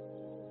 Like,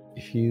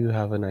 if you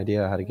have an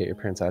idea how to get your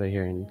parents out of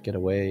here and get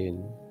away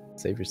and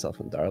save yourself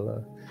and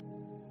Darla,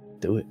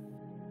 do it.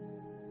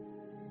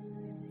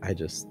 I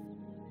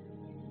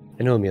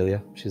know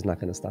Amelia. She's not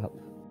going to stop.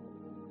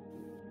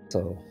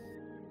 So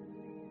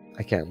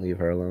I can't leave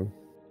her alone.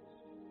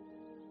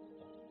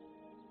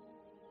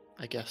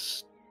 I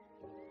guess...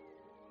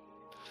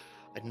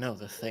 I know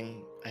the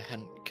thing I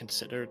hadn't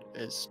considered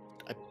is,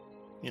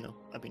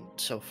 I've been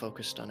so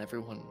focused on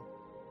everyone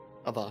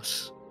of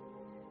us.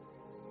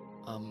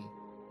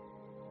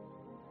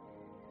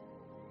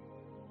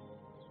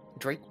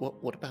 Drake,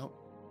 what about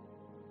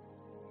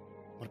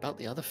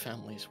the other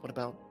families? What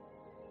about,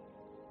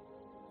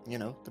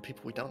 the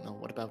people we don't know?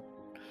 What about...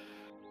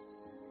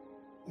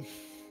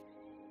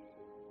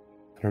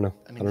 I don't know.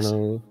 I I don't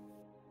know.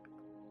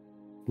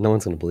 No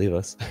one's going to believe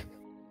us.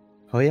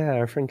 Oh yeah,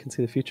 our friend can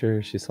see the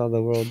future. She saw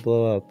the world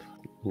blow up.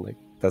 Like,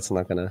 that's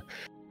not going to...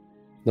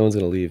 No one's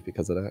going to leave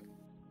because of that.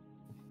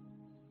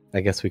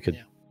 I guess we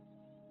could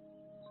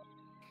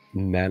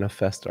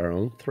manifest our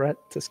own threat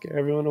to scare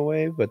everyone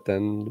away, but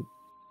then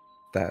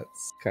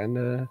that's kind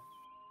of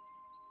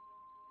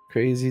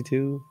crazy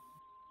too.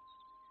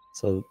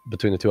 So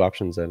between the two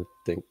options, I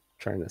think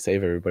trying to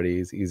save everybody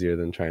is easier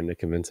than trying to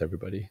convince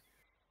everybody.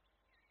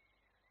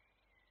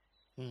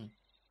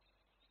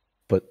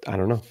 But I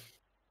don't know.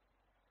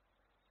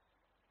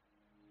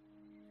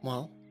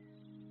 Well,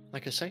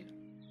 like I say,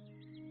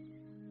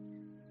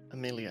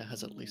 Amelia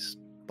has at least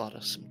bought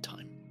us some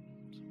time.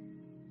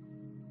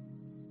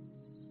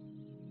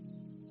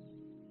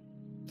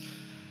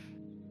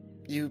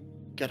 You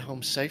get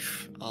home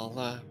safe.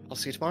 I'll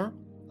see you tomorrow.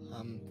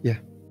 Yeah.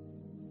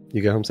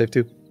 You get home safe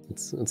too?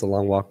 It's a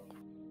long walk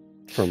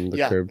from the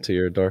curb to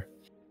your door.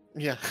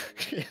 Yeah.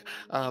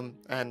 And,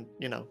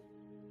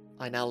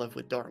 I now live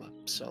with Darla,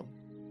 so...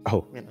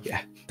 Oh,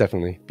 yeah,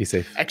 definitely. Be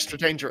safe. Extra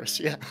dangerous,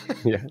 yeah.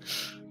 Yeah.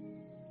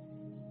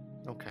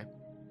 Okay.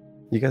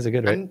 You guys are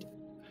good, right? And,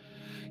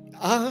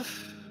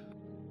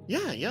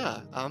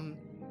 yeah.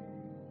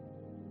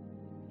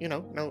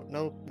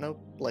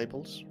 No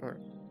labels or,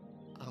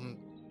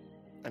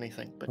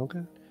 anything, but...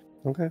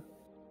 Okay.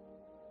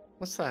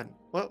 What's that?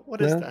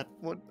 What is that?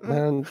 What?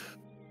 Man,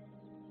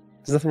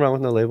 there's nothing wrong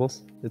with no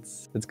labels.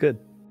 It's good.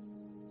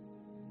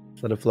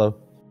 Let it flow.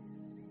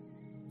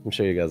 I'm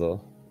sure you guys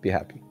will be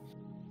happy.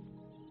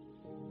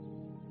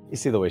 You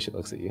see the way she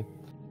looks at you.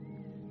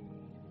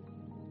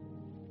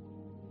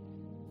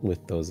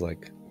 With those,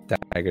 like,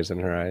 daggers in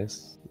her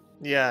eyes.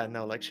 Yeah,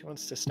 no, like she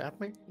wants to stab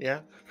me?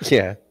 Yeah.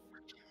 Yeah.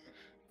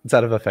 It's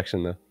out of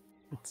affection, though.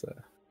 It's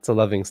a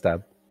loving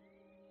stab.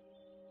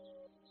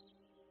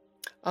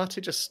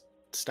 Artie just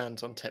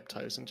stands on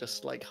tiptoes and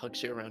just, like,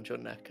 hugs you around your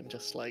neck and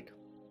just, like...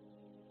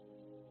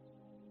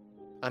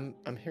 I'm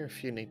here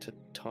if you need to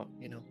talk,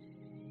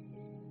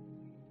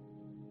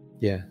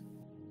 Yeah.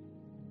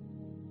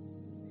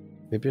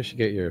 Maybe I should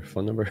get your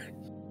phone number.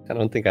 I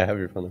don't think I have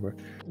your phone number.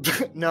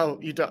 No,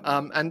 you don't.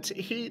 And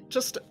he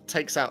just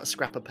takes out a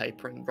scrap of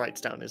paper and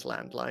writes down his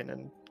landline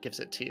and gives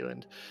it to you.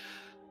 And,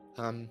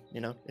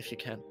 if you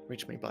can,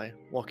 reach me by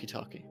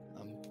walkie-talkie.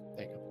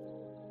 There you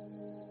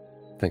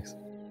go. Thanks.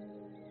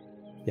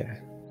 Yeah.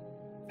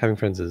 Having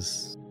friends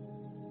is...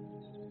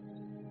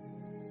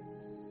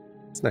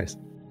 It's nice.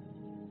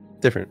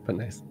 Different, but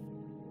nice.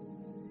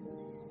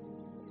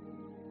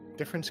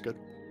 Different's good.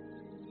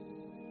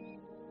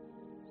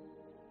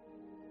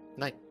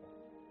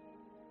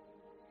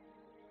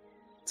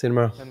 See you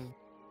tomorrow. And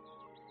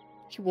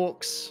he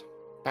walks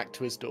back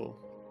to his door.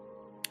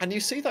 And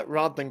you see that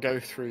rather than go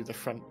through the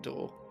front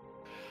door,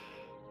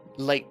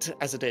 late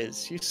as it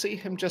is, you see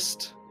him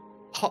just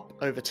hop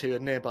over to a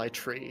nearby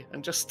tree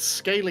and just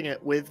scaling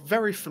it with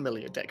very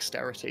familiar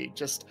dexterity,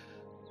 just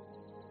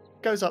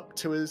goes up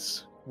to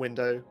his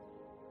window,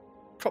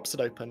 props it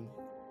open,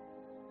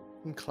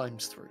 and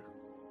climbs through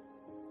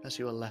as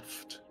you are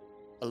left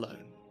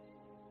alone.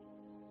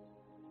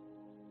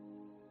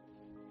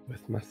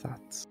 With my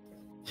thoughts.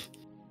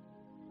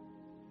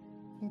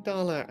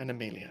 Darla and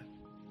Amelia,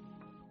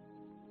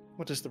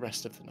 what does the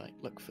rest of the night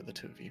look for the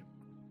two of you?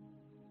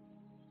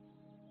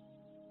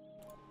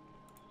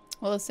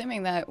 Well,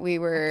 assuming that we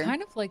were... I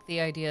kind of like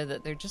the idea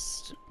that they're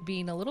just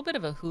being a little bit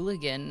of a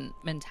hooligan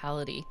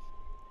mentality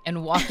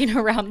and walking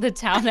around the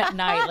town at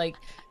night. Like,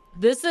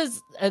 this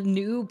is a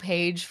new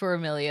page for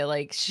Amelia.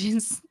 Like,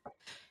 she's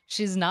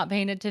not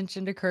paying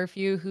attention to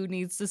curfew, who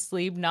needs to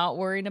sleep, not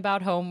worrying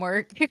about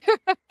homework.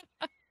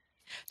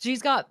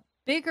 She's got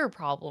bigger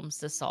problems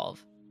to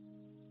solve.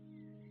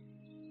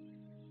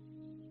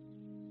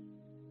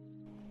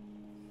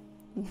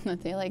 I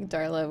feel like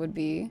Darla would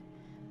be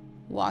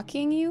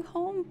walking you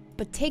home,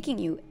 but taking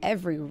you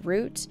every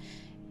route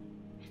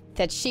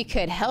that she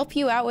could help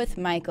you out with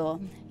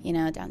Michael. You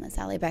know, down this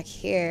alley back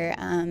here.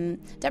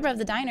 Deborah of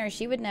the diner,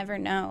 she would never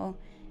know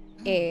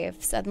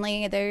if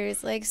suddenly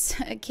there's like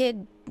a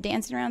kid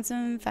dancing around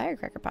some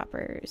firecracker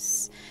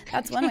poppers.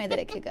 That's one way that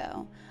it could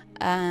go.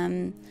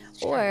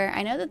 Or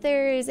I know that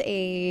there's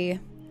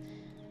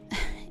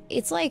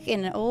it's like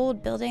an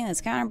old building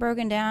that's kind of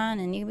broken down,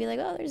 and you can be like,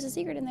 oh, there's a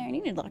secret in there, and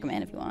you can lock them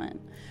in if you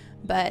want.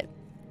 But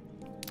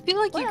I feel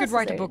like you could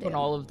write a book on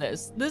all of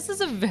this. This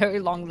is a very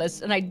long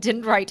list, and I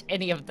didn't write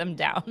any of them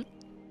down.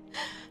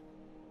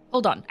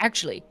 Hold on,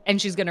 actually. And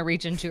she's going to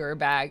reach into her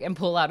bag and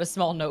pull out a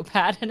small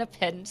notepad and a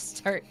pen to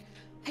start.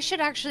 I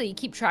should actually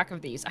keep track of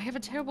these. I have a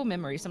terrible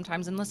memory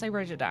sometimes unless I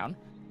write it down.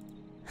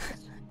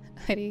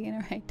 What are you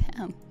going to write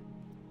down?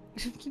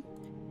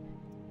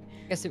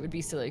 Guess it would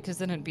be silly, because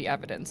then it'd be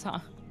evidence, huh?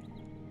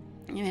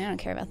 I mean, I don't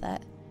care about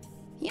that.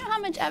 You know how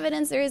much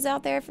evidence there is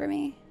out there for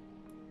me?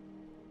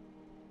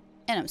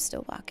 And I'm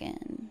still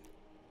walking.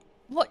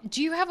 What?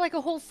 Do you have like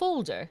a whole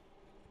folder?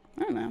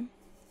 I don't know.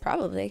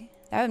 Probably.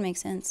 That would make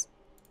sense.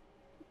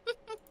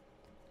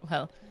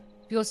 Well,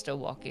 you're still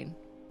walking.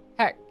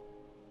 Heck,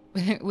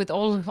 with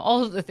all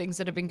of the things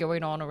that have been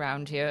going on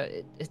around here,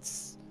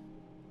 it's,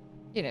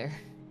 you know,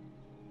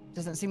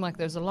 doesn't seem like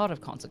there's a lot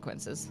of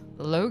consequences.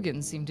 The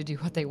Logans seem to do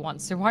what they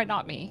want, so why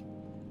not me?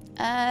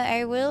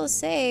 I will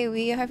say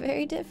we are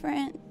very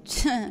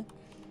different.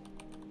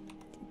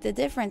 The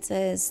difference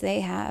is they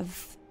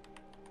have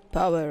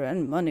power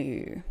and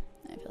money.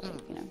 I feel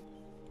like, you know.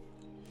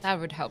 That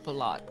would help a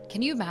lot.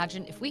 Can you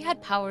imagine if we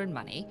had power and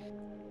money?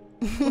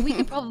 We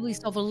could probably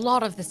solve a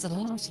lot of this a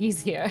lot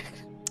easier.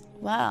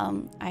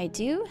 Well, I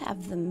do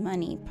have the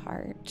money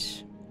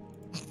part.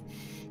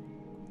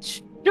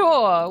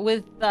 Sure,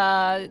 with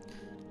a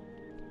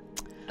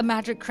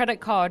magic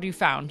credit card you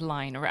found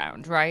lying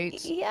around,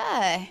 right?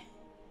 Yeah.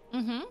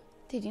 Mm-hmm.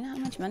 Dude, you know how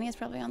much money is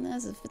probably on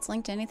this? If it's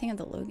linked to anything at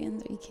the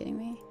Logans, are you kidding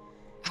me?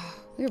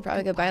 We could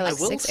probably go buy like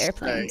 6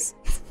 airplanes.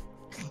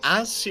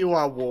 As you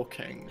are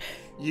walking,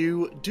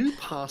 you do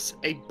pass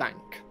a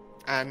bank,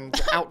 and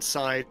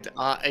outside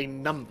are a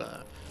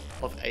number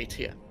of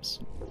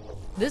ATMs.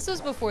 This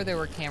was before there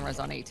were cameras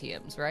on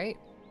ATMs, right?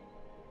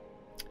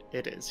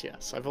 It is,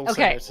 yes. I've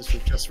also noticed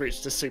we've just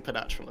reached a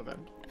supernatural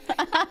event.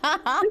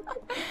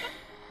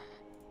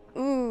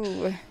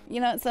 Ooh,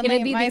 you know,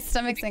 suddenly my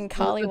stomach's in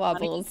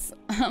collywobbles.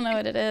 I don't know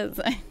what it is.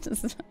 I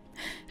just,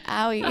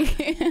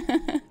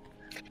 owie.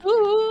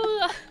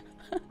 Ooh.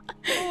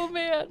 Oh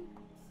man.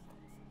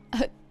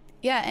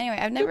 Yeah. Anyway,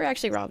 I've never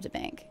actually robbed a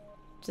bank.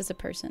 Just a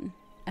person,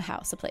 a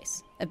house, a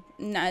place.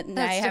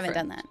 I haven't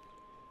done that.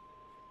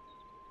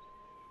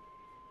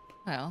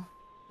 Well,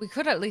 we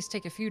could at least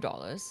take a few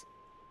dollars.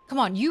 Come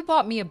on, you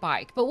bought me a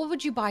bike, but what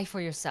would you buy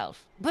for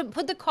yourself?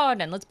 Put the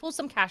card in. Let's pull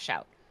some cash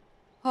out.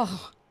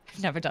 Oh,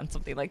 I've never done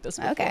something like this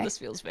before. Okay. This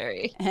feels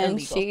very And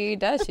illegal. she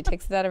does. She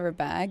takes it out of her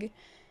bag,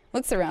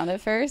 looks around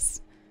it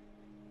first,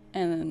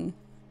 and then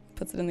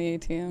puts it in the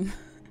ATM.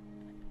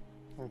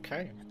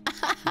 Okay.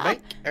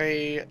 Make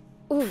a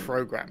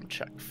program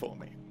check for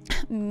me.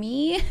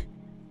 Me?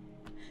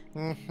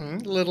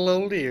 Little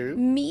old you.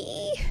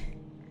 Me?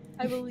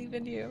 I believe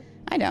in you.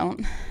 I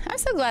don't. I'm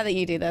so glad that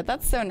you do that.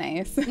 That's so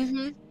nice.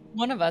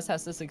 One of us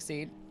has to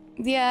succeed.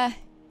 Yeah.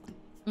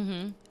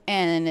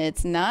 And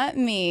it's not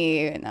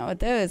me. Not with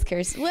those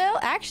curses. Well,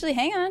 actually,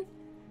 hang on.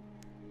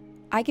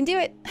 I can do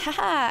it.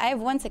 Haha, I have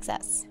 1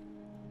 success.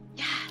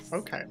 Yes.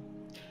 Okay.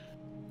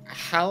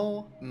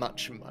 How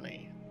much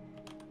money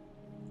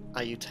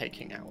are you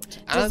taking out?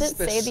 Does As it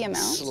say this the amount?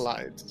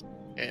 Slides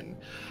in.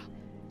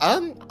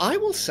 I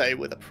will say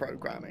with a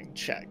programming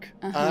check.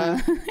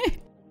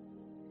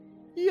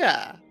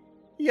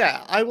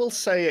 Yeah, I will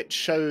say it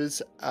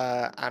shows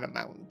an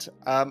amount.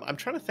 I'm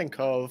trying to think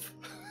of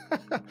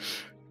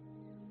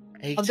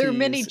Of their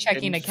many 80s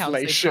checking accounts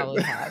they inflation.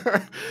 probably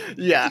have.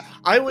 Yeah,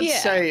 I would Yeah.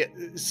 say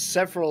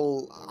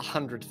several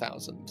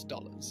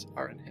 $100,000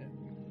 are in here.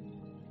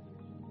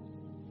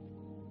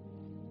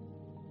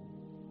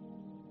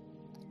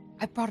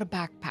 I brought a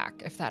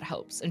backpack, if that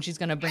helps. And she's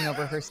going to bring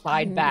over her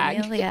side bag.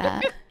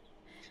 Amelia.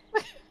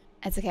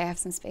 It's okay, I have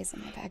some space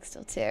in my bag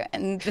still too.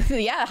 And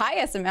yeah,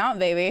 highest amount,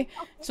 baby.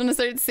 Just want to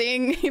start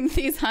seeing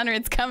these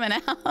hundreds coming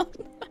out.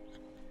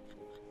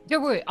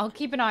 Don't worry, I'll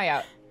keep an eye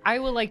out. I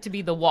would like to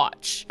be the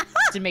watch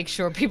to make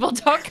sure people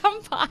don't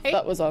come by.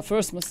 That was our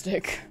first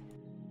mistake.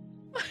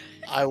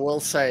 I will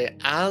say,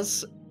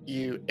 as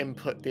you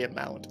input the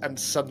amount and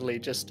suddenly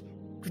just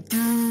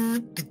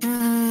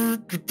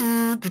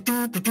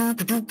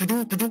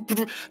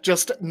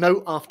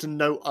note after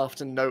note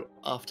after note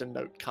after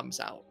note comes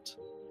out.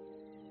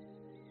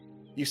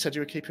 You said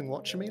you were keeping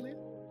watch, Amelia?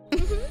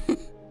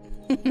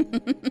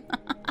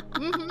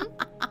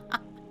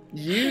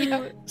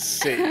 You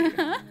see,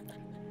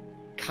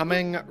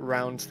 coming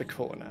round the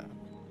corner,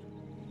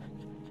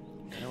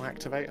 now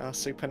activate our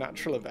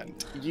supernatural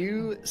event.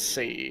 You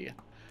see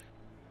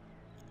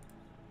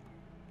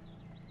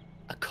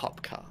a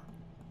cop car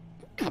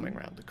coming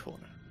round the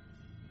corner.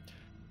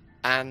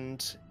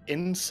 And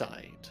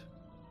inside,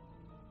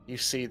 you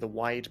see the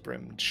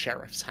wide-brimmed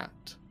sheriff's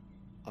hat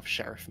of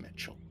Sheriff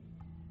Mitchell.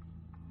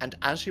 And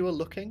as you are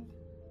looking,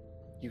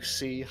 you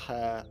see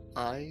her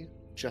eye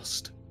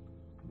just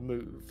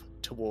move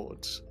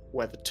towards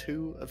where the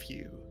two of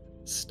you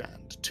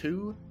stand.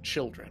 Two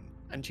children,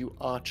 and you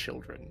are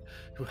children,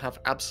 who have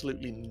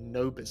absolutely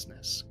no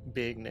business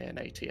being near an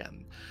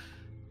ATM.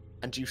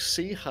 And you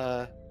see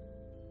her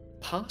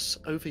pass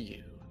over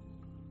you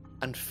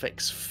and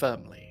fix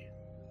firmly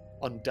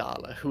on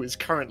Darla, who is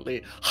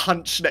currently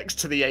hunched next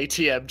to the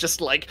ATM,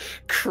 just like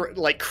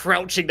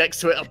crouching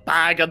next to it, a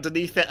bag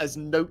underneath it, as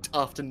note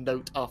after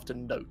note after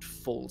note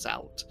falls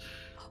out.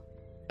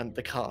 And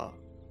the car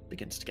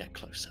begins to get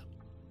closer.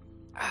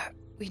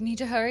 We need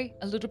to hurry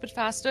a little bit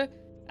faster.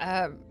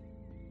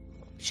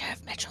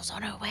 Sheriff Mitchell's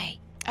on her way.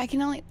 I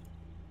can only...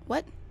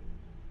 What?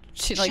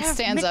 She like Sheriff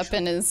stands up Mitchell.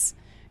 and is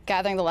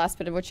gathering the last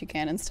bit of what she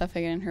can and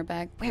stuffing it in her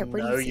bag. Where do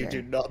No, you see you her?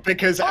 do not,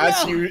 because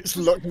as you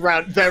look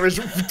around, there is,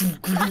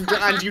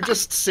 and you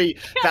just see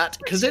that,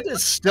 because it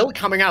is still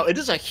coming out, it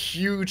is a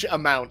huge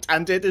amount,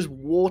 and it is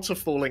water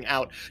falling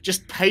out,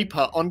 just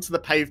paper onto the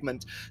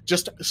pavement,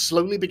 just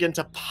slowly begin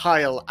to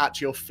pile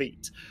at your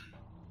feet.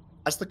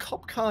 As the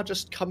cop car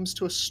just comes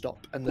to a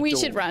stop, and the We door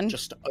should run.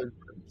 just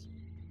opens.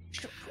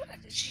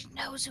 She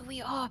knows who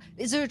we are.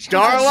 Is there a chance?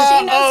 Darla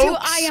She knows who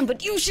Oaks! I am,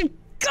 but you should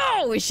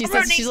go! She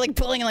says she's like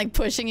pulling and like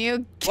pushing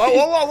you.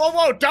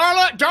 Whoa,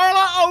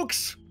 Darla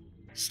Oaks!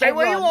 Stay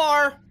where you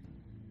are!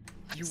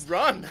 You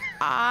run!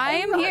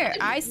 I'm here.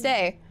 I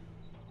stay.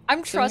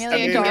 I'm trusting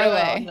Amelia, get Darla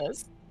away. on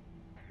this.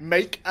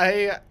 Make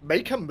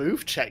a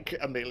move check,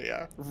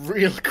 Amelia,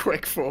 real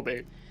quick for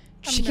me.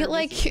 Does she get nervous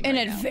like even an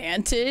right now.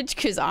 advantage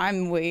because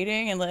I'm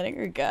waiting and letting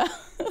her go?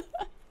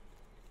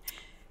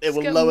 It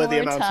will got lower the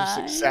more amount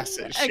time. of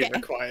successes she Okay.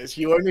 requires.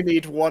 You only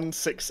need one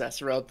success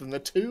rather than the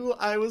two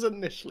I was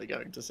initially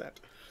going to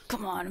set.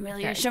 Come on,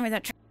 Amelia, Okay. show me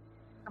that.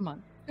 Come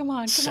on. Come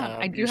on. Sam,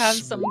 I do you have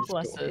some smooth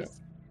pluses. boy.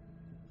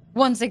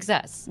 One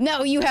success.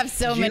 No, you have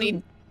so You-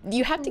 many.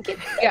 You have to get.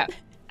 Yeah.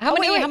 How Oh,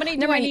 many? wait, How many do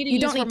never I mind, need to you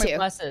use don't for need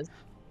my to. pluses?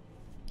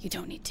 You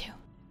don't need to.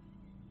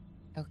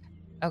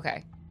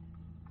 Okay.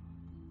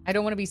 I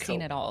don't want to be seen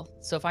Cool. at all.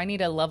 So if I need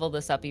to level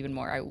this up even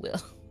more, I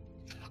will.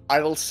 I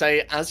will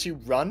say, as you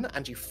run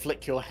and you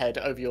flick your head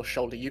over your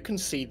shoulder, you can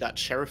see that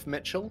Sheriff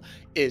Mitchell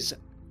is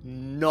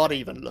not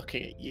even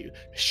looking at you.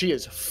 She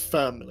is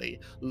firmly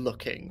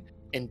looking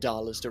in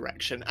Darla's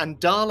direction. And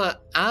Darla,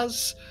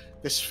 as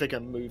this figure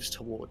moves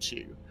towards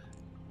you,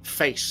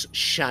 face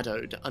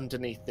shadowed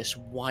underneath this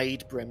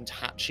wide-brimmed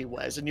hat she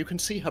wears, and you can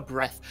see her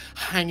breath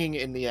hanging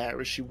in the air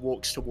as she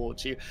walks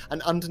towards you,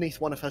 and underneath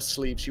one of her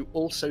sleeves you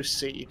also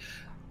see,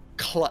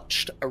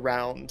 clutched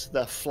around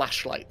the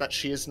flashlight that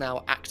she is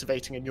now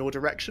activating in your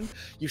direction,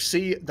 you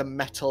see the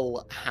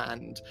metal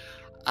hand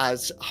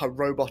as her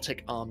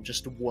robotic arm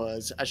just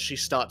whirs as she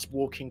starts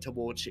walking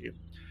towards you.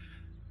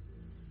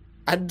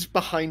 And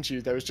behind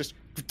you, there is just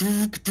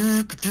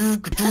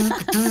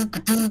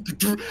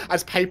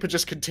as paper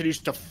just continues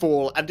to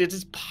fall, and it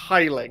is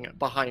piling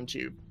behind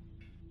you.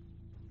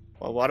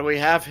 Well, what do we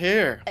have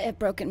here? A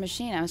broken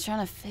machine. I was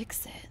trying to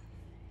fix it.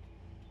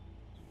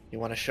 You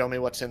want to show me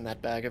what's in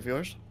that bag of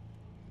yours?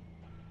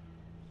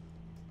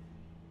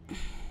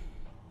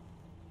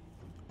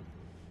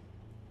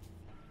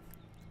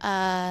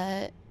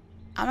 I'm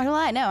not gonna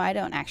lie. No, I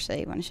don't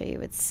actually want to show you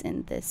what's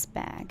in this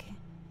bag.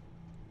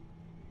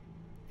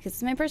 Because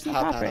it's my personal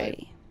How about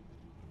property.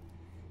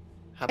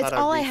 How It's about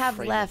all I have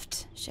reframe it?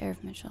 left,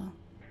 Sheriff Mitchell.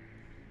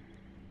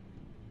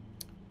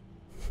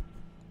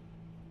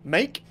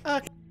 Make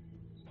a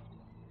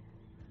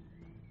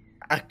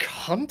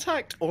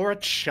contact or a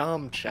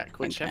charm check,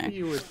 whichever Okay.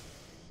 you would.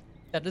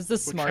 That is the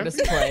Whichever- smartest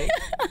play.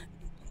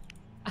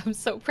 I'm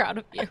so proud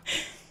of you.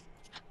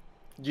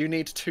 You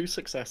need 2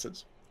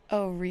 successes.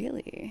 Oh,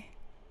 really?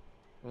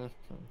 Mhm.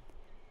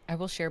 I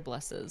will share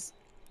blesses.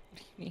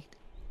 What do you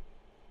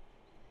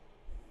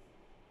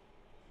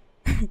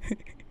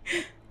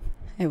need?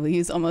 I will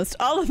use almost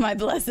all of my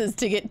blesses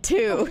to get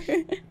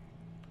 2.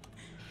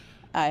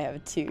 I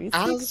have 2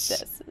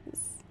 successes.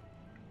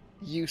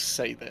 You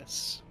say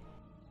this.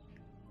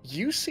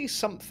 You see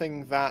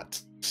something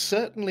that,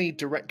 certainly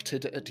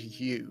directed at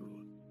you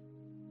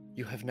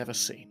have never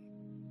seen.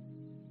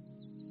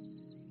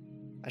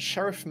 As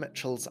Sheriff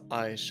Mitchell's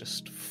eyes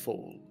just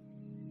fall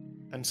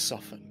and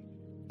soften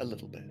a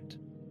little bit,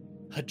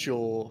 her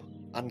jaw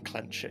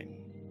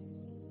unclenching,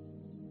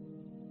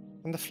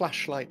 and the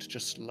flashlight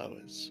just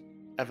lowers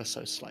ever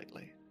so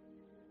slightly.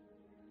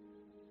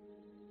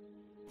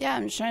 Yeah,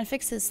 I'm just trying to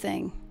fix this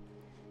thing.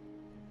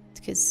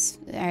 Because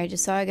I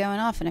just saw it going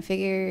off and I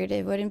figured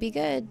it wouldn't be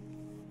good.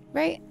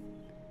 Right?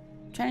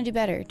 I'm trying to do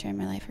better, turn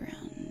my life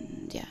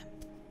around. Yeah.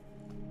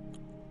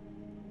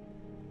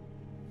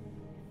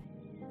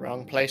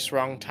 Wrong place,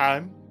 wrong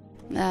time?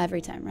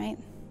 Every time, right?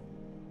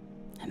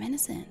 I'm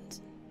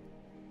innocent.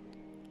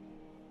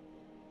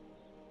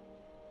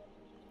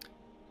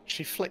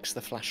 She flicks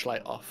the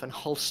flashlight off and,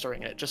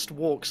 holstering it, just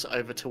walks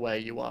over to where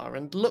you are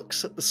and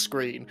looks at the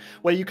screen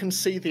where you can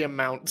see the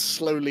amount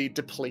slowly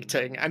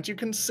depleting, and you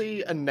can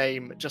see a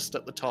name just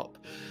at the top,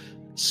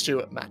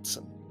 Stuart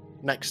Matson,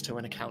 next to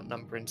an account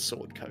number in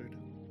sword code.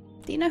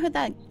 Do you know who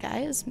that guy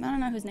is? I don't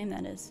know whose name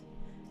that is.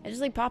 It just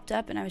like popped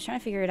up and I was trying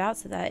to figure it out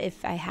so that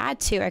if I had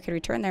to, I could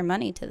return their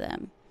money to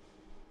them.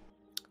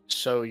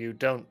 So you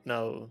don't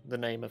know the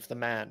name of the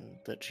man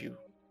that you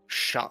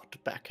shot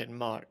back in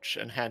March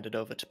and handed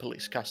over to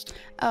police custody?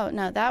 Oh,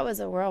 no, that was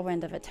a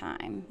whirlwind of a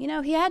time. You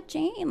know, he had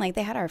Jane. Like,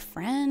 they had our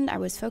friend. I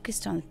was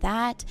focused on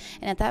that.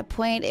 And at that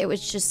point, it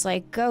was just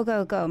like, go,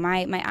 go, go.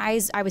 My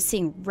eyes, I was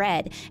seeing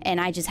red,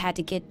 and I just had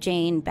to get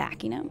Jane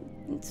back, you know?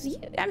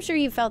 I'm sure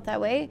you felt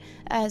that way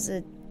as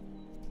a...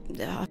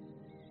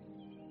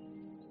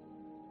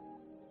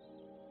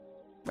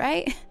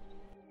 right?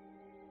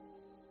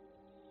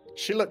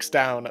 She looks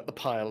down at the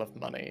pile of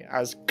money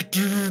as...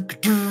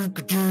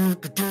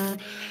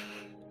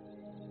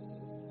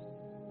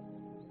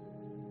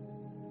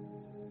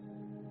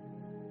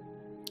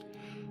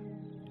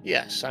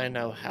 Yes, I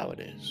know how it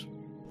is.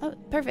 Oh,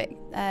 perfect. You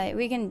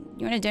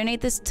want to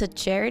donate this to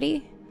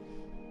charity?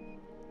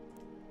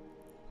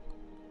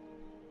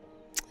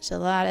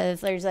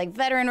 There's like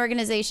veteran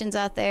organizations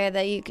out there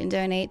that you can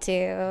donate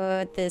to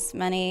with this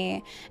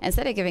money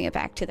instead of giving it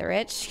back to the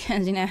rich,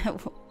 because, you know,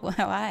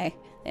 why?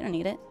 They don't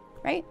need it,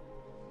 right?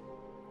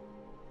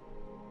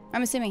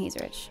 I'm assuming he's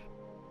rich.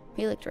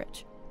 He looked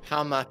rich.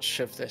 How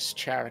much of this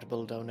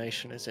charitable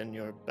donation is in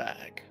your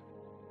bag,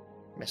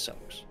 Miss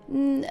Oaks?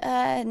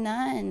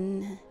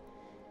 None.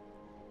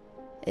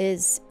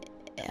 Is,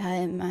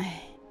 I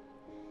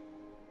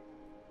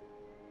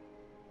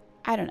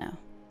don't know.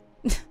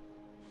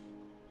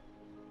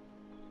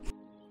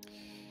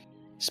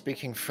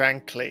 Speaking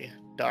frankly,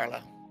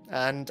 Darla,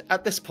 and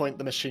at this point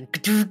the machine...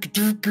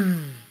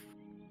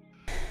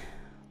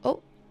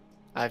 Oh.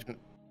 I've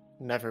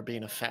never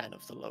been a fan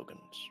of the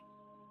Logans,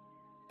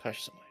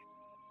 personally.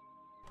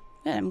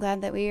 Good, I'm glad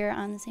that we are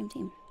on the same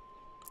team.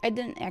 I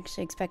didn't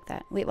actually expect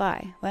that. Wait,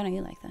 why? Why don't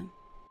you like them?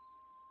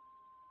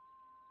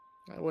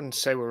 I wouldn't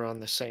say we're on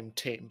the same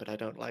team, but I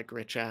don't like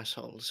rich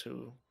assholes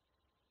who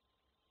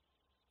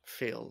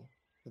feel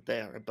that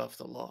they are above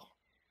the law.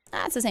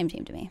 It's the same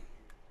team to me.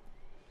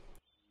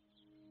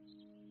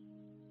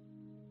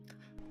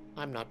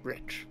 I'm not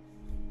rich.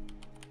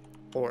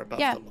 Or above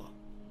Yeah. the law.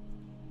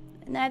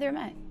 Neither am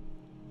I.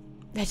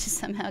 I just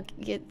somehow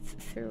get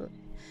through.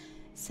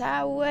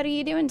 So, what are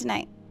you doing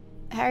tonight?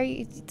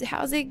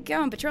 How's it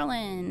going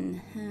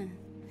patrolling?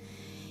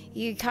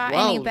 You caught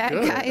any bad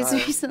guys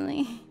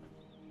recently?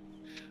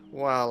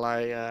 Well,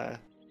 I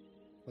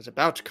was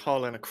about to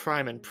call in a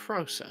crime in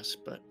process,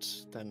 but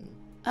then...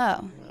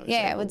 Oh,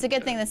 yeah, well, it's a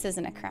good thing this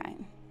isn't a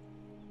crime.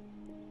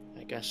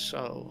 I guess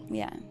so.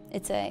 Yeah,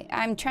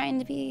 I'm trying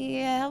to be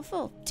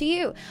helpful to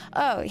you.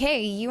 Oh,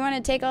 hey, you want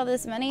to take all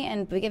this money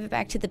and we give it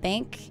back to the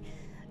bank?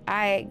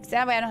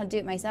 That way I don't have to do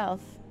it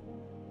myself.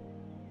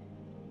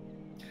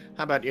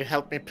 How about you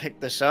help me pick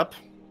this up?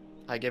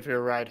 I give you a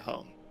ride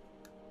home,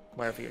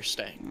 wherever you're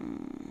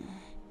staying.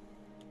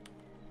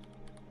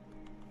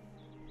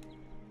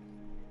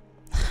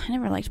 I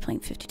never liked playing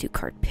 52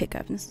 card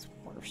pickup, and this is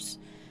worse.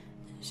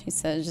 She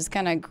says, just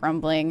kind of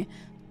grumbling,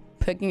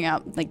 taking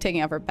out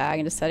her bag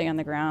and just setting on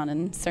the ground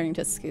and starting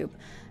to scoop.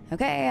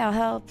 Okay, I'll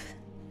help.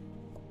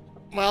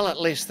 Well, at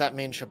least that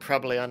means you're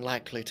probably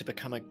unlikely to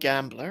become a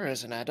gambler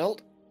as an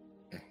adult.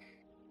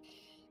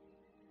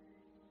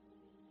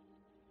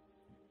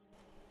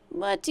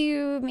 What do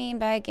you mean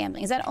by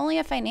gambling? Is that only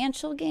a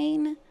financial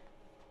gain?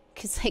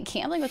 Because, like,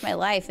 gambling with my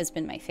life has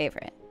been my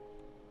favorite.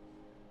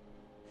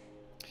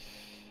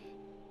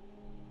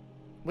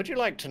 Would you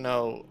like to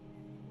know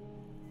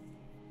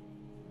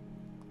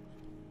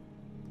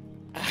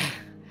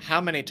how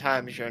many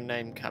times your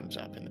name comes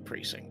up in the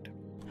precinct?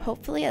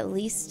 Hopefully at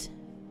least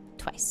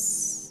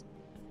twice.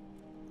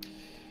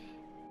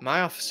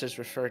 My officers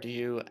refer to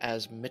you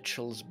as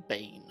Mitchell's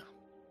Bane.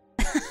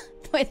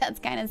 Wait, that's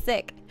kind of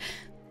sick.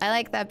 I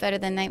like that better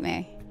than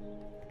nightmare.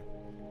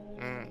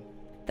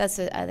 That's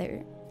what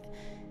other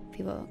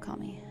people call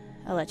me,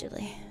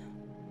 allegedly.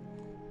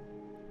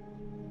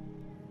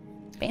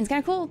 Bane's kind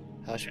of cool.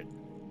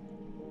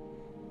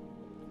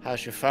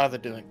 How's your father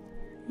doing?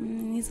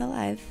 He's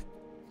alive.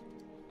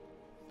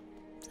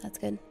 So that's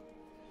good.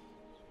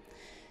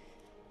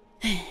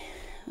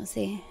 We'll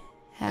see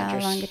how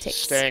long it takes.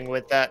 Staying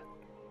with that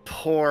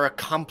poor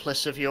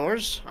accomplice of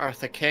yours,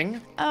 Arthur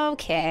King?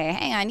 Okay,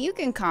 hang on. You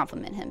can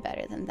compliment him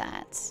better than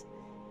that.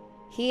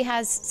 He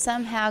has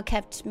somehow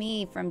kept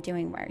me from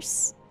doing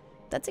worse.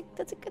 That's a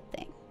good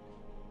thing.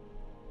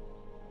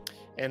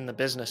 In the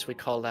business, we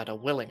call that a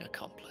willing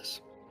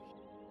accomplice.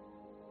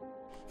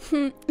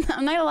 I'm not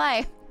gonna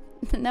lie.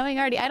 Knowing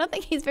Artie, I don't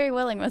think he's very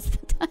willing most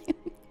of the time.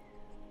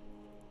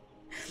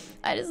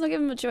 I just don't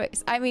give him a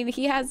choice. I mean,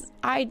 he has...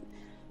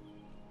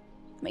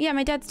 Yeah,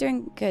 my dad's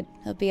doing good.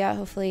 He'll be out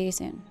hopefully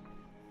soon.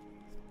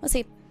 We'll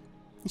see.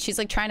 She's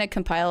like trying to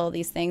compile all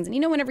these things. And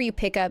you know, whenever you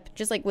pick up,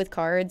 just like with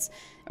cards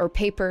or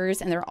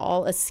papers, and they're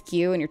all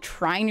askew and you're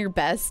trying your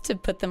best to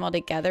put them all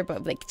together,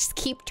 but like just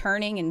keep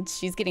turning, and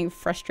she's getting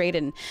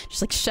frustrated and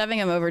just like shoving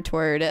him over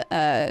toward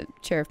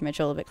Sheriff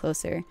Mitchell a bit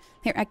closer.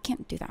 Here, I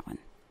can't do that one.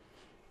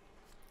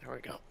 There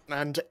we go.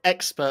 And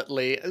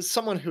expertly, as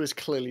someone who has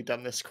clearly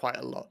done this quite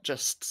a lot,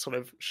 just sort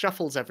of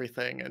shuffles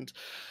everything and...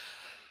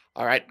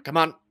 All right, come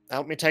on.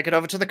 Help me take it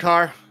over to the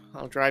car.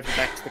 I'll drive you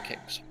back to the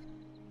Kings.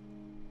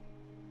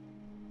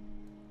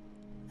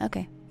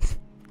 Okay.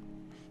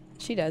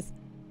 She does.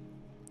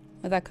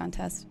 Without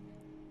contest.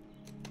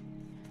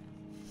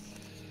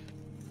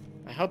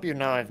 I hope you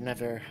know I've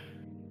never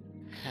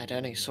had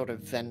any sort of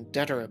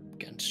vendetta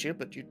against you,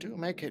 but you do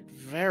make it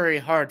very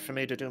hard for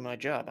me to do my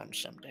job on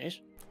some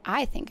days.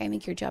 I think I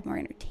make your job more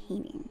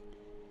entertaining.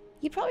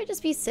 You'd probably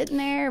just be sitting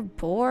there,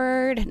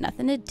 bored,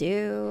 nothing to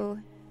do.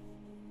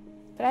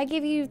 But I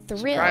give you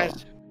thrill.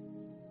 Surprised?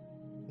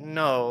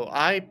 No,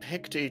 I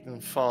picked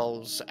Eden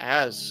Falls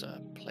as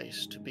a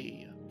place to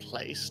be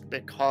placed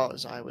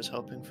because I was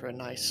hoping for a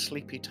nice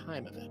sleepy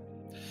time of it.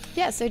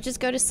 Yeah, so just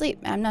go to sleep.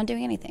 I'm not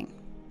doing anything.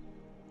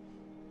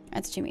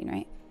 That's what you mean,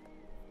 right?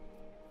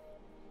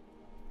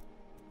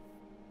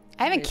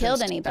 I haven't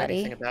killed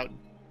anybody. About...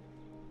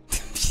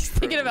 She's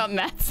thinking about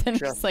Madsen,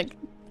 just like,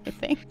 I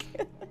think.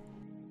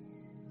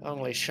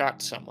 Only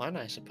shot someone,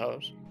 I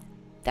suppose.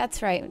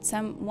 That's right.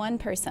 One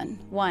person.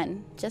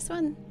 One. Just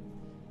one.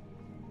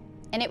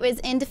 And it was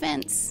in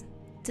defense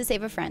to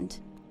save a friend.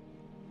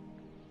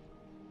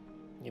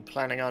 You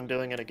planning on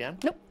doing it again?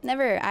 Nope,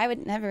 never. I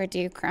would never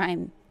do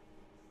crime.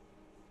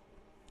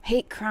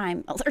 Hate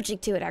crime. Allergic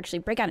to it, actually.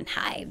 Break out in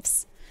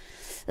hives.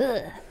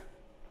 Ugh.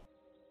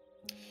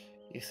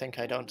 You think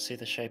I don't see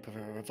the shape of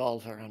a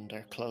revolver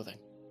under clothing?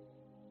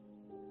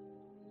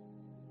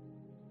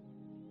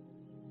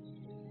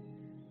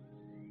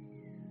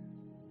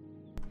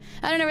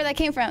 I don't know where that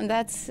came from.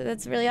 That's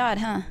really odd,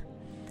 huh?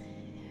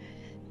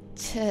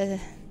 I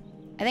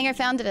think I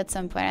found it at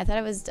some point. I thought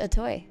it was a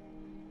toy.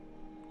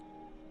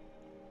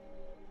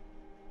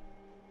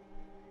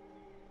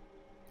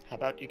 How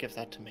about you give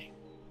that to me?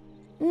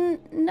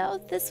 No,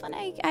 this one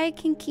I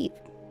can keep.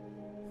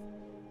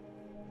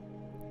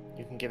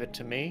 You can give it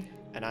to me,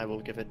 and I will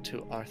give it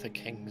to Arthur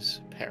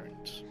King's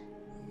parents.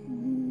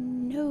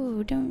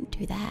 No, don't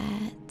do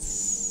that.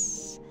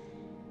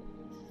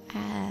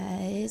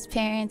 His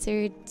parents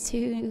are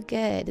too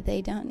good.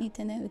 They don't need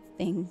to know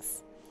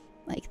things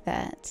like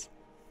that.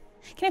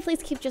 Can I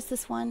please keep just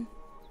this one?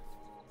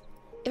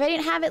 If I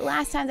didn't have it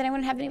last time, then I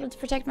wouldn't have been able to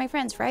protect my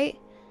friends, right?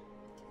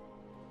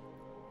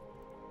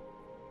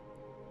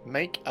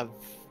 Make a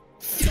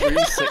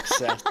 3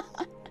 success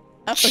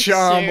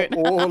charm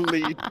or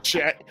lead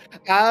check.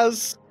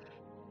 As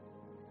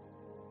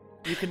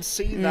you can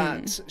see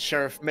that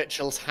Sheriff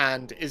Mitchell's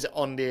hand is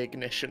on the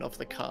ignition of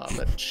the car,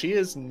 but she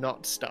is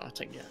not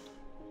starting yet.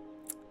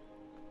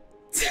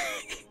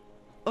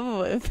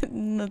 Oh,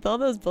 with all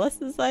those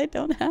blessings I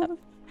don't have.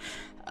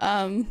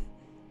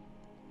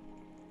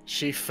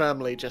 She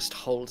firmly just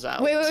holds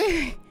out.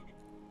 Wait.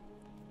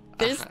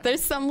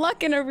 There's some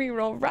luck in a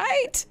reroll,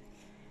 right?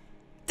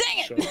 Dang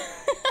it! Sure.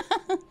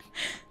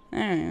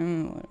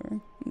 Whatever.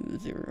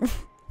 0.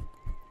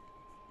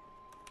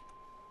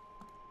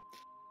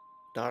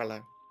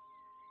 Darla,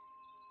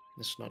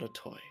 it's not a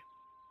toy.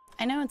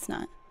 I know it's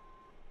not.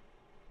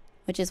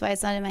 Which is why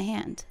it's not in my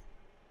hand.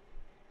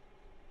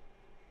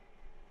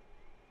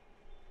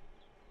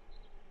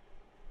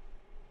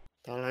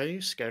 Darla, are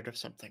you scared of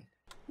something?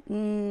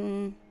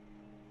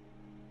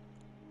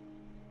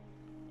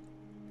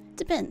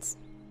 Depends.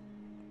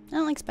 I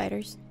don't like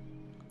spiders.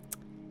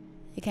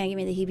 They kind of give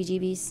me the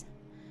heebie-jeebies.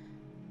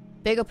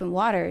 Big open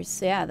waters,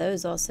 so yeah,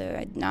 those also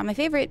are not my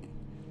favorite.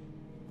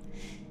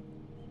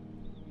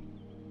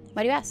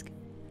 Why do you ask?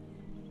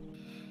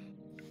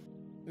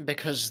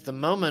 Because the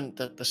moment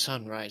that the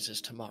sun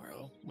rises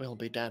tomorrow, we'll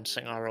be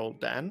dancing our old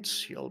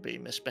dance. You'll be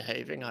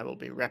misbehaving. I will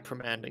be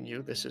reprimanding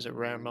you. This is a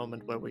rare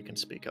moment where we can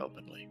speak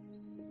openly.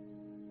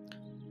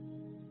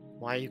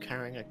 Why are you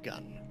carrying a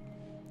gun?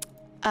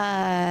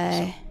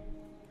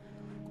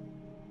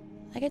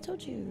 Like I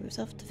told you,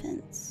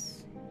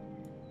 self-defense.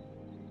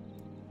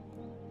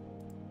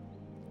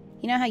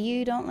 You know how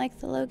you don't like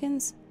the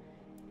Logans?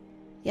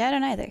 Yeah, I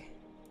don't either.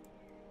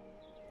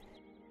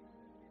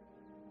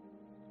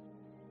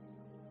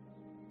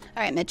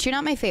 Alright, Mitch, you're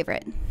not my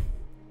favorite.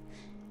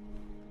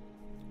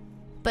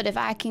 But if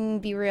I can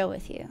be real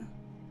with you.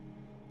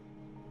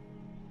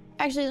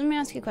 Actually, let me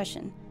ask you a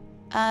question.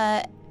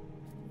 What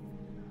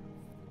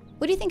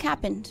do you think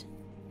happened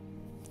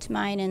to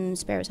mine and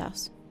Sparrow's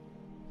house?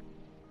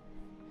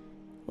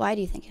 Why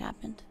do you think it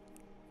happened?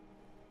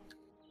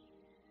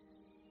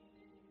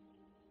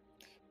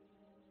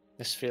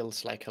 This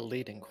feels like a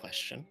leading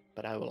question,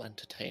 but I will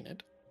entertain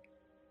it.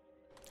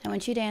 I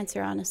want you to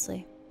answer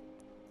honestly.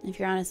 If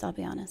you're honest, I'll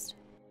be honest.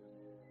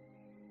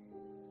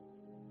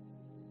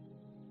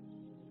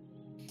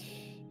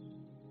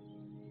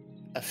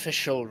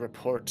 Official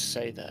reports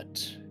say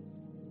that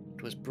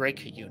it was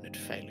breaker unit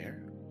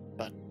failure,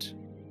 but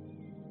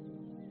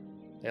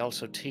they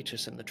also teach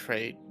us in the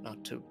trade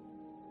not to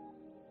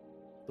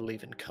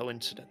believe in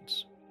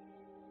coincidence.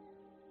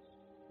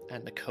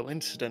 And the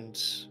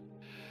coincidence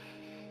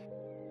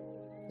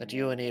that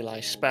you and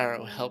Eli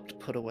Sparrow helped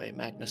put away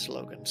Magnus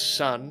Logan's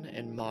son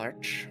in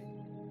March,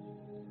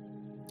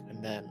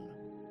 and then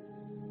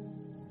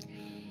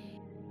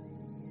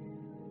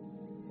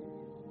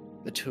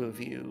the two of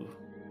you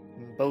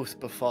both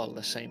befall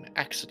the same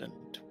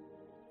accident.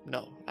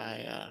 No,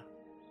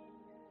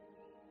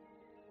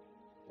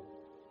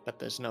 but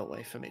there's no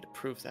way for me to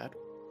prove that,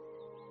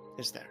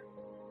 is there?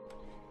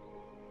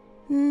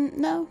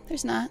 No,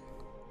 there's not.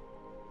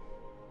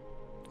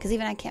 Because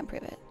even I can't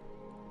prove it.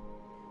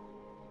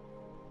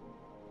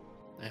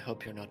 I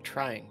hope you're not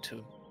trying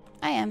to.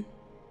 I am.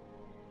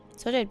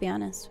 So did I, to be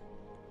honest.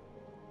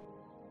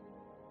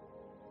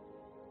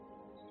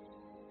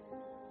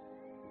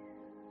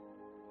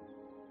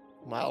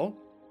 Well,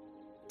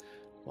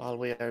 while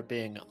we are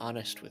being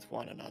honest with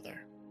one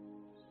another,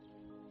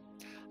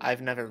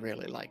 I've never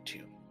really liked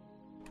you.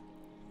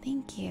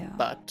 Thank you.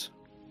 But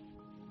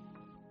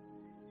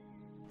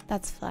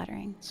that's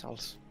flattering. it's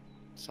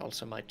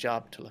also my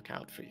job to look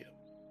out for you.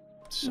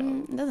 So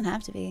It doesn't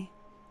have to be.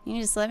 You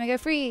can just let me go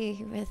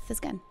free with this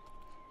gun.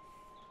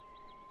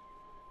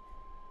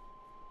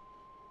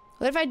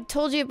 What if I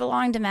told you it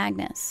belonged to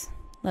Magnus,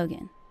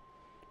 Logan?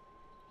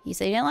 You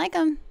said you didn't like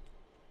him.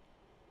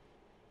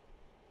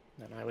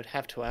 then I would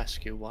have to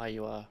ask you why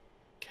you are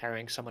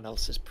carrying someone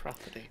else's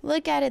property.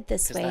 Look at it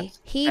this 'Cause way. that's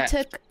He theft.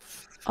 took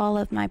all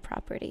of my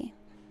property.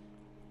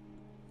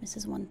 This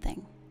is one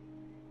thing.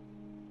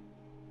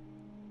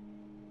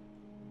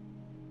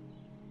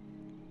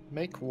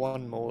 Make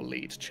one more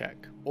lead check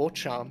or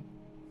charm.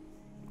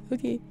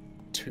 Okay.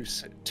 Two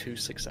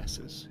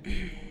successes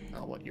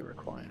are what you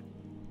require.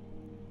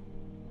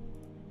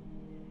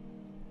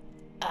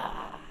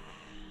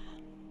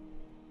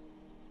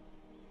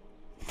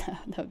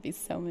 That would be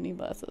so many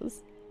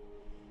blesses.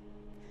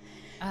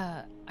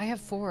 I have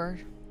 4.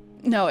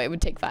 No, it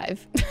would take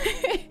 5.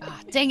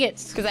 Dang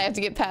it. Because I have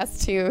to get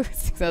past 2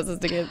 successes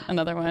to get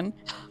another one.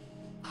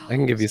 I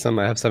can give you some.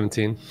 I have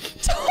 17.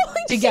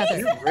 Together.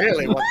 You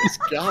really want this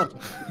gun?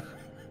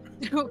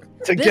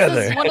 Together.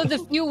 This is one of the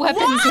few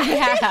weapons we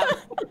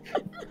have.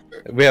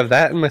 We have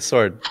that and my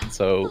sword.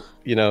 So,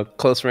 you know,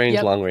 close range,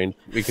 Yep. long range.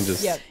 We can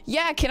just... Yep.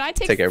 Yeah, can I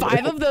take Take 5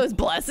 everything. of those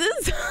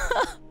blesses?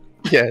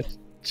 Yeah,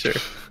 sure.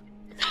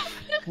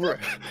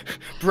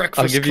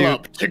 Breakfast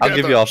Club. I'll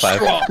give you all 5.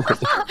 Strong.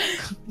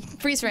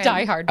 Freeze frame.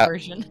 Die Hard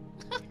version.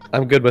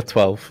 I'm good with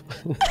 12.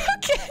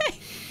 Okay.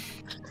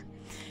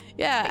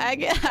 Yeah,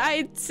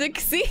 I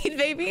succeed,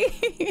 baby.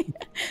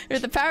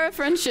 With the power of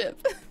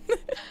friendship.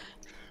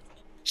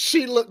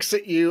 She looks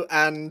at you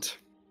and,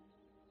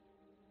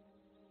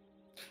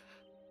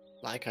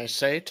 like I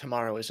say,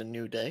 tomorrow is a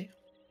new day.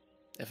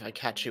 If I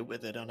catch you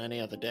with it on any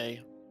other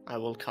day, I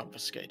will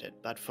confiscate it.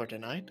 But for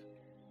tonight,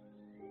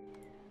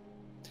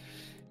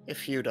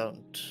 if you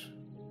don't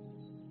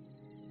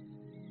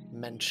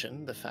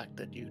mention the fact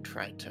that you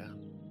tried to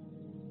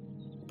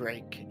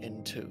break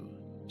into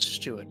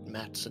Stuart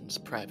Matson's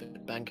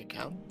private bank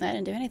account, I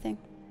didn't do anything.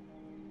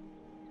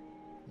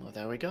 well,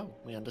 there we go.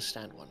 We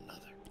understand one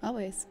another.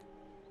 Always.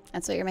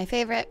 That's why you're my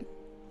favorite.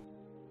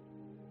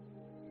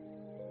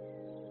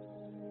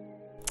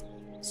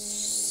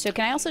 So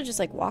can I also just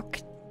like walk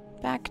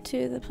back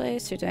to the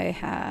place, or do I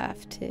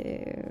have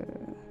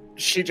to?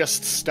 She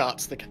just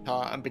starts the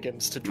car and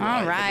begins to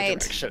drive Alright. in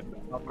the direction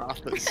of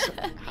Arthur's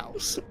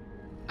house.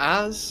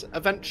 As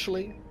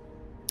eventually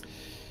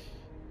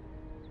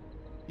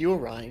you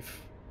arrive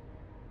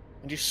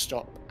and you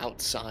stop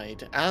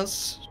outside.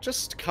 As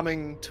just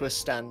coming to a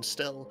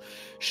standstill,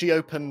 she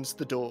opens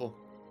the door.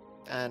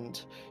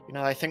 And, you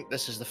know, I think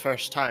this is the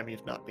first time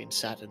you've not been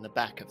sat in the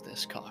back of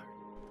this car.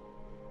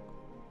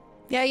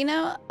 Yeah, you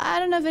know, I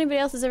don't know if anybody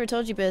else has ever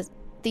told you, but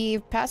the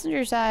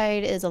passenger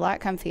side is a lot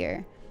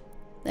comfier.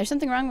 There's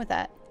something wrong with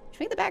that. You should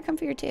make the back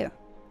comfier too.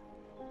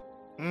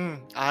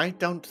 I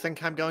don't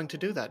think I'm going to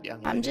do that, young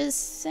lady. I'm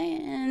just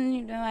saying,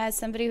 you know, as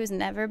somebody who's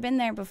never been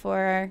there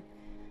before,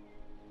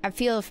 I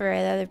feel for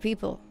other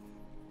people.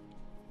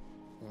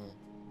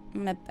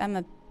 I'm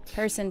a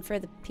person for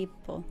the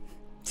people.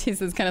 She's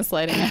just kind of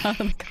sliding out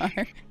of the car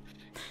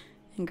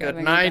and grabbing Good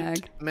her night,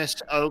 bag. Miss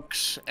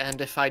Oakes. And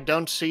if I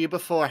don't see you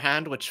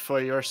beforehand, which for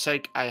your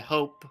sake I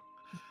hope,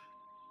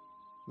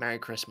 Merry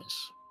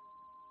Christmas.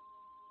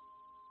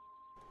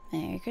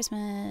 Merry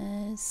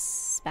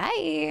Christmas.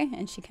 Bye.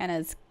 And she kind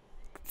of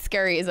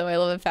scurries away a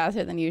little bit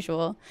faster than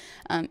usual,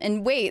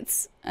 and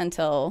waits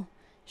until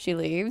she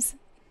leaves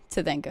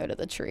to then go to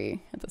the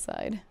tree at the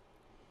side.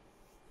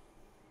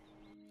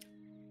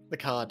 The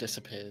car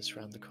disappears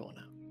round the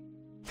corner.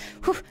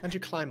 Whew. And you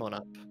climb on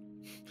up,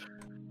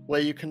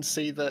 where you can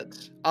see that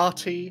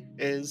Artie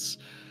is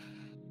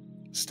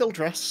still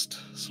dressed,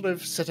 sort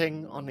of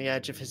sitting on the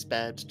edge of his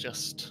bed,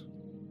 just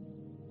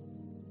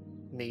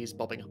knees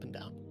bobbing up and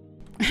down.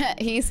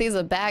 He sees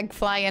a bag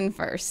fly in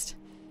first.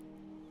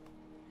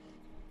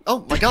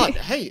 Oh my god,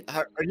 hey,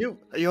 are you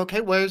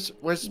okay? Where's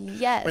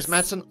Yes. Where's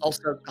Madsen?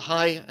 Also,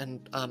 hi,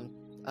 and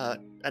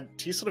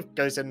he sort of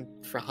goes in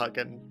for a hug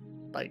and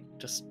like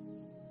just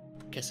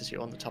kisses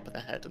you on the top of the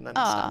head and then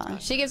stands Aw,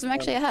 back. she gives him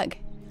actually a hug.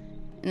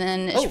 And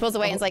then she pulls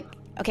away and is like,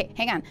 okay,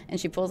 hang on. And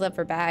she pulls up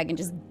her bag and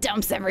just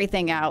dumps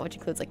everything out, which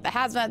includes like the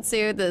hazmat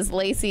suit, this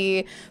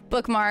lacy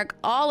bookmark,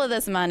 all of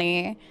this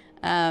money,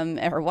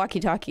 her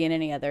walkie-talkie and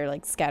any other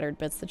like scattered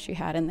bits that she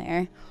had in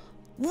there.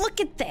 Look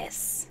at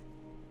this.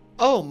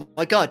 Oh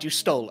my god, you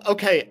stole.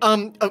 Okay,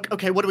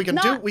 okay, what are we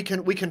gonna do? We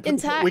can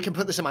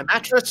put this in my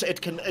mattress.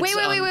 It can. It's,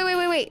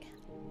 Wait.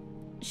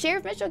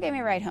 Sheriff Mitchell gave me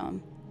a ride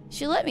home.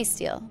 She let me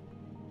steal.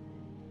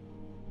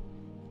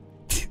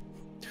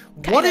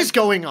 What is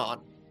going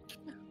on?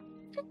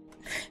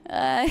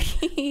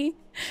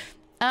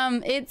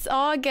 It's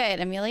all good.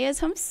 Amelia's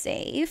home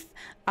safe.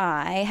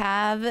 I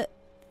have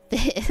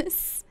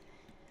this.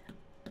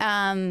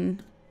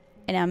 And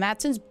now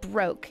Matson's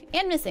broke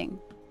and missing.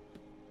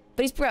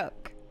 But he's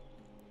broke.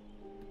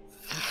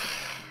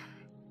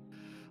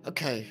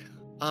 Okay.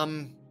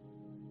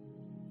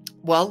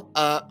 Well,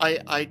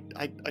 I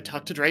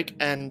talked to Drake,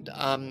 and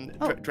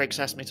Drake's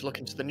asked me to look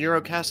into the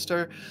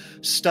Neurocaster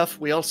stuff.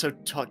 We also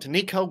talked to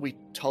Nico. We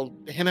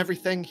told him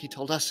everything. He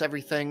told us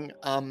everything.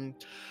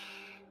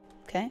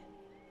 Okay.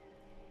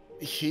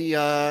 He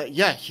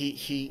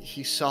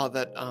saw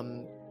that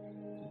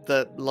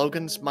the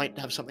Logans might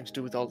have something to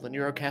do with all the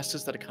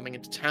Neurocasters that are coming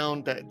into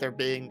town. That they're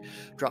being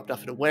dropped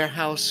off at a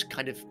warehouse,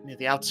 kind of near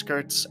the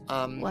outskirts.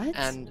 What?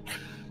 And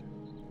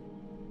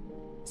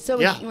so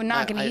yeah, we're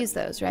not going to use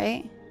those,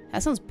 right?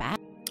 That sounds bad.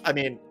 I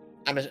mean,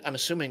 I'm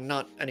assuming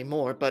not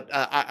anymore, but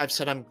I've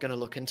said I'm gonna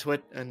look into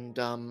it, and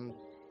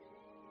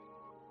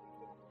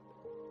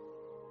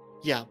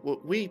yeah,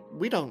 we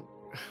don't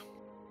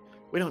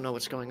know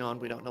what's going on.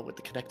 We don't know what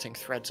the connecting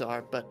threads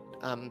are, but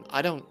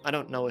I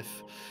don't know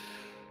if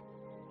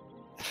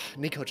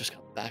Nico just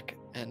got back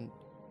and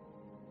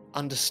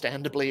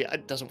understandably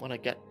doesn't want to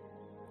get,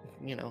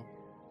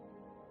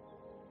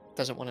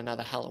 doesn't want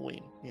another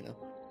Halloween,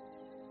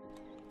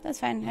 That's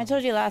fine. I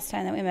told you last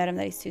time that we met him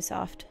that he's too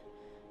soft.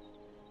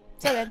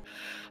 So good.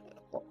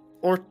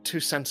 Or too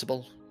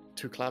sensible,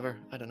 too clever.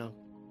 I don't know.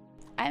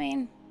 I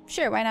mean,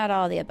 sure, why not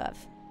all of the above?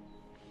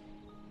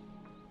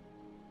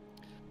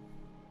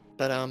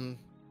 But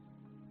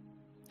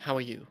how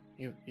are you?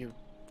 You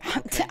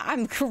okay?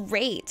 I'm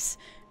great.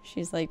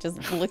 She's like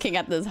just looking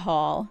at this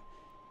hall.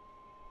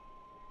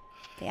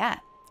 But yeah.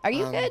 Are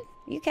you good?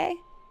 You okay?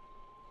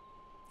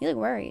 You look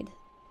worried.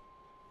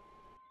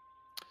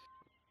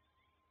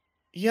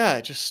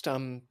 Yeah, just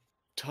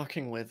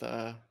talking with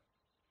I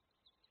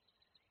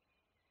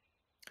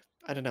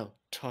don't know,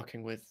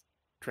 talking with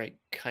Drake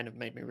kind of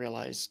made me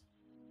realize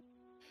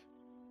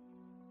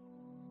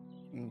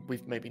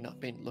we've maybe not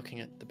been looking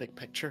at the big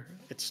picture.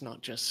 It's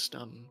not just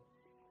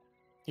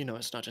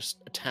it's not just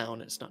a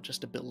town, it's not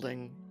just a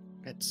building,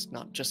 it's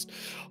not just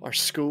our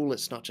school,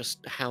 it's not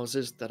just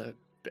houses that are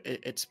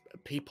it's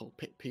people.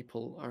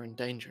 People are in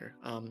danger.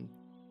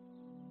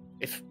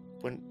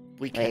 When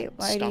we can't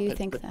why stop do you it,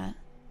 think but, that?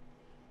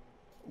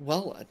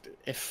 well,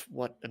 if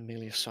what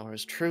Amelia saw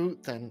is true,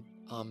 then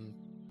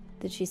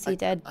Did she see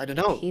dead I don't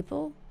know.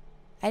 people?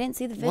 I didn't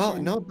see the vision. Well,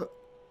 no, but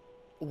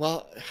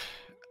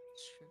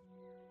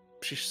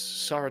she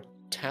saw a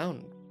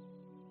town.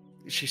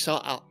 She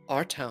saw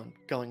our town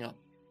going up.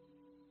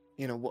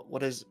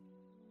 What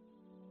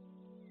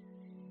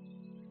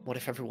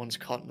if everyone's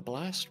caught in the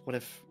blast? What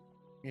if,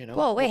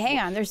 Whoa, wait, hang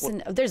on. There's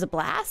a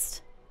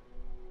blast?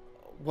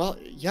 Well,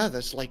 yeah,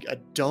 there's like a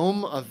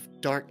dome of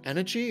dark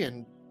energy,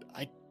 and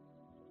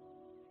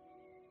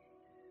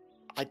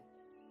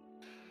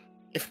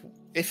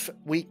if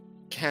we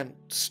can't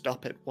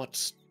stop it,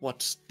 what's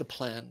the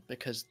plan?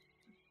 Because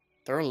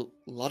there are a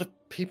lot of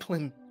people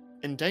in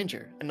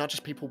danger, and not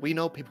just people we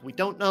know, people we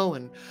don't know.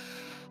 And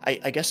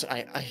I guess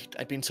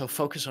I'd been so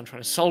focused on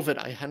trying to solve it,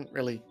 I hadn't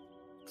really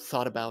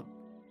thought about.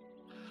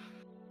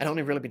 I'd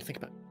only really been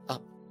thinking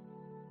about.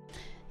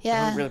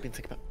 Yeah. I'd only really been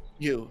thinking about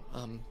you.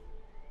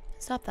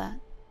 Stop that.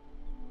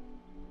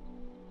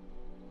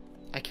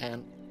 I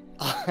can't.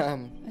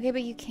 Okay,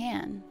 but you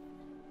can.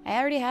 I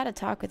already had a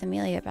talk with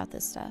Amelia about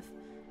this stuff.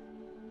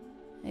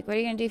 Like, what are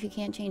you gonna do if you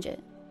can't change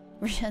it?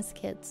 We're just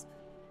kids.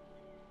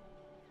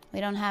 We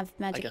don't have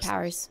magic guess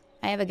powers.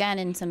 I have a gun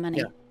and some money.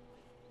 Yeah.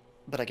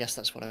 But I guess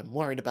that's what I'm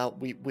worried about.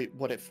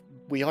 What if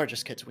we are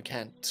just kids? We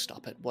can't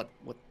stop it. What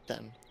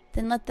then?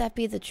 Then let that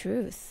be the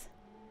truth.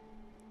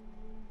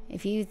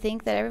 If you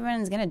think that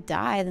everyone's gonna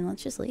die, then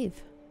let's just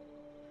leave.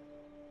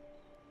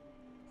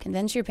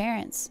 Convince your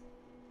parents.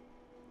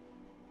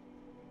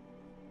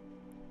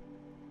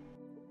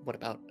 What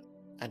about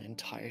an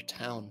entire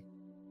town,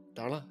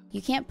 Darla?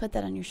 You can't put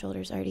that on your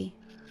shoulders, Artie.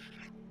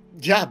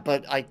 Yeah,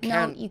 but I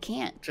can't. No, you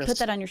can't just put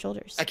that on your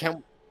shoulders. I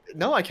can't.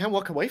 No, I can't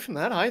walk away from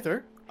that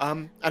either.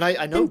 And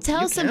I know. Then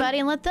tell you somebody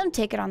can. and let them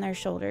take it on their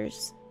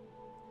shoulders.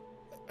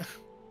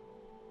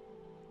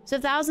 So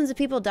if thousands of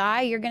people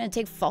die, you're gonna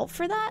take fault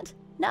for that?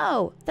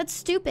 No, that's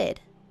stupid.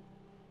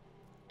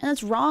 And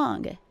that's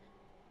wrong.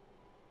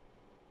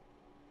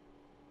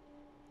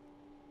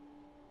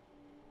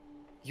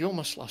 You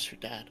almost lost your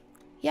dad.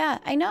 Yeah,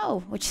 I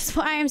know, which is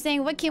why I'm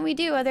saying, what can we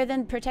do other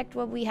than protect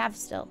what we have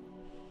still?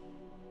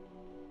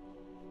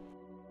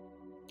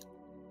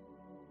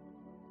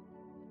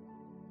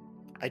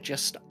 I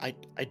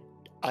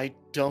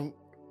don't.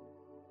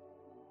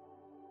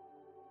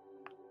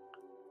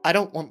 I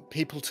don't want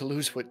people to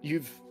lose what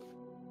you've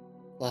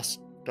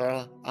lost,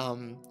 Darla,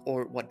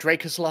 or what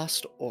Drake has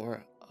lost,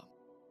 or,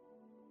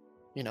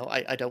 you know,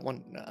 I don't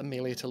want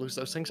Amelia to lose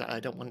those things. I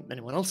don't want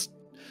anyone else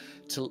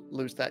to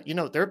lose that. You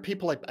know, there are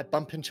people I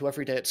bump into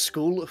every day at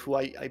school who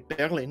I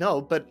barely know,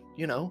 but,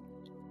 you know.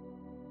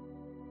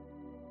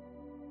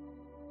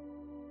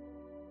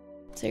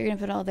 So you're gonna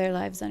put all their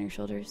lives on your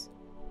shoulders?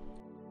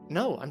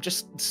 No, I'm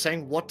just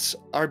saying, what's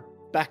our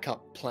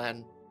backup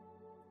plan?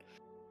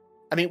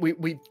 I mean,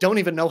 we don't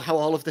even know how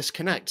all of this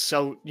connects,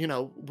 so, you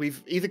know,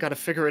 we've either got to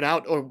figure it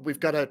out or we've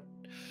got to...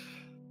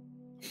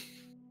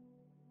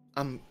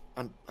 I'm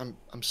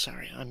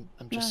sorry. I'm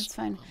just... No, it's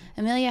fine.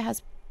 Amelia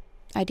has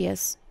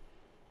ideas.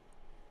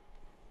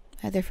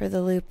 Either for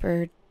the loop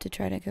or to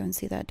try to go and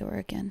see that door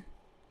again.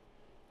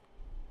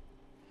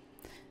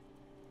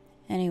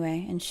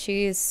 Anyway, and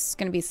she's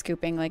gonna be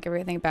scooping like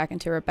everything back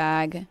into her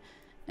bag.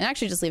 And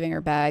actually just leaving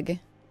her bag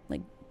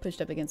like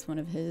pushed up against one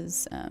of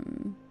his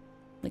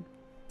like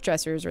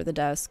dressers or the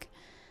desk.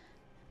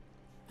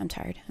 I'm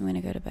tired. I'm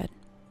gonna go to bed.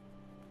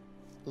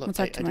 Look, We'll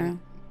talk tomorrow.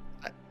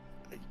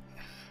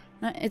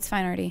 It's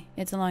fine, Artie.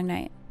 It's a long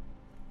night.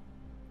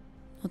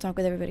 We'll talk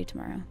with everybody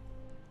tomorrow.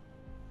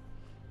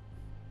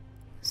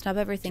 Stop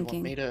overthinking. Do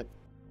you want me to...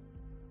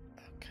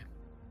 Okay.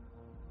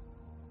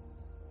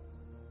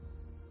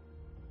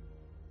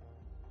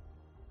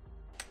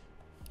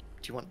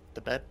 Do you want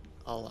the bed?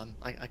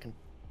 I can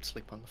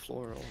sleep on the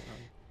floor or...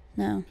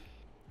 No.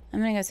 I'm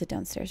gonna go sit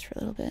downstairs for a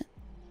little bit.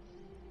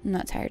 I'm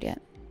not tired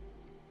yet.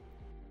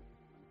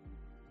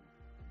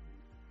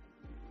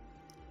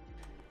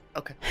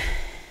 Okay.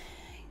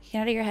 Get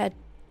out of your head.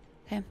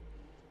 Okay.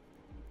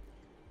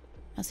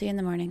 I'll see you in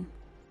the morning.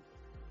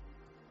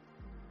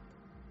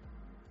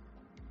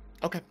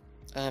 Okay.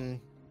 Okay,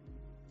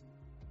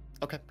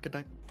 good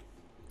night.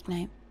 Good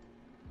night.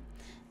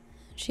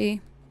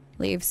 She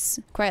leaves,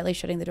 quietly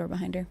shutting the door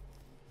behind her.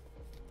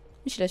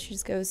 She does. She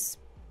just goes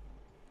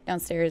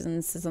downstairs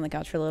and sits on the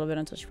couch for a little bit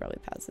until she probably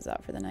passes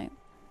out for the night.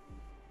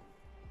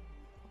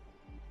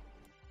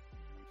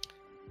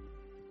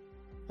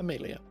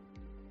 Amelia.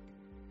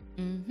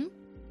 Mm-hmm.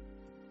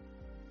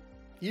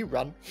 You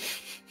run.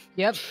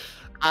 Yep.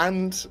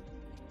 And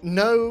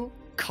no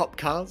cop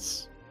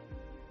cars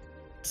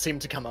seem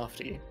to come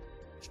after you.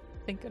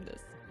 Thank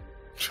goodness.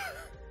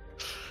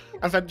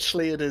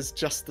 Eventually it is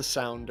just the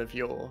sound of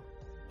your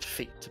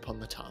feet upon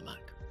the tarmac.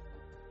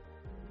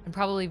 And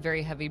probably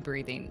very heavy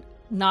breathing.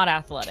 Not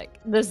athletic.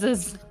 This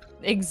is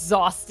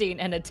exhausting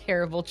and a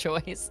terrible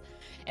choice.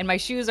 And my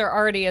shoes are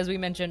already, as we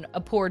mentioned,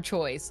 a poor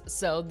choice.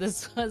 So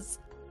this was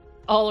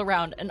all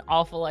around an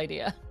awful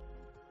idea.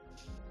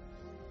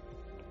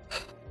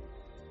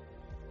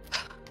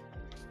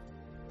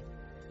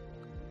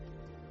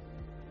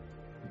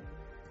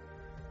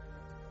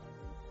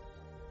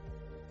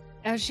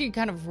 As she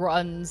kind of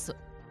runs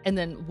and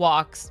then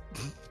walks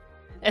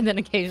and then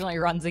occasionally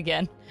runs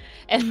again.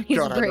 And he's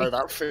God, I know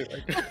that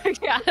feeling.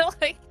 Yeah,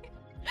 like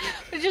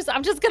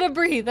I'm just gonna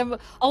breathe.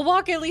 I'll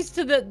walk at least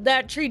to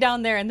that tree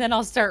down there and then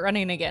I'll start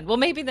running again. Well,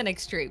 maybe the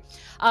next tree.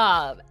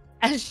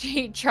 As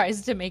she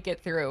tries to make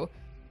it through.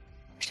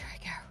 Where should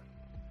I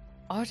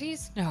go?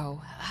 Audie's? No.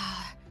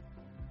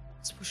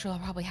 Suppose she'll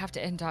probably have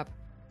to end up.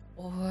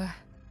 Or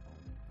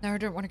no, I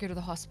don't want to go to the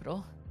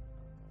hospital.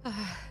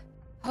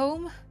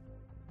 Home?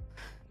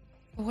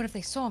 Well, what if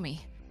they saw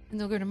me and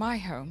they'll go to my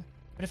home?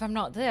 But if I'm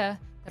not there,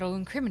 that'll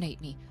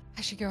incriminate me.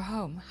 I should go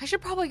home. I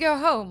should probably go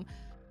home.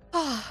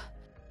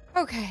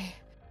 Okay.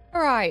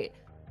 All right.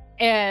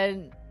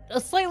 And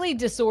slightly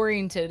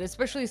disoriented,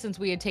 especially since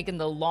we had taken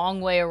the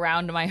long way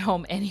around to my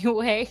home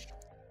anyway.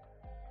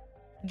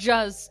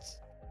 Just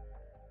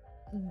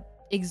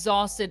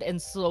exhausted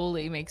and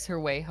slowly makes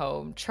her way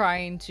home,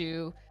 trying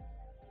to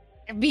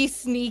be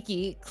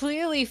sneaky,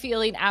 clearly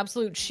feeling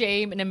absolute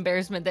shame and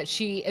embarrassment that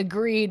she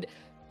agreed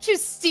to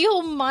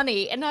steal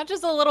money, and not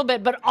just a little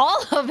bit, but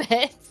all of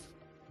it.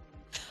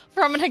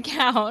 from an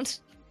account.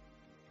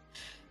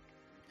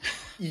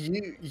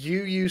 You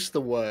use the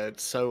word,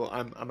 so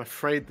I'm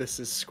afraid this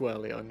is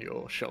squarely on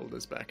your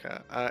shoulders,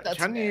 Becca. That's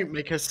Can you fair.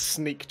 make a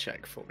sneak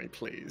check for me,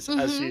 please,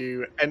 as Mhm.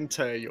 you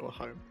enter your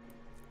home?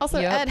 Also,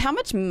 Yep. Ed, how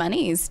much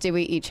monies do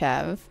we each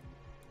have?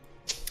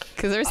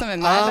 Because there's some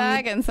in my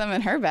bag and some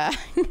in her bag.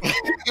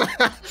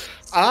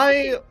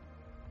 I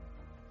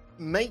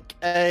make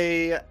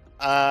a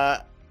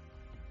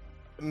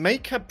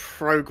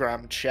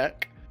program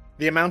check.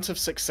 The amount of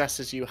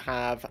successes you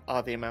have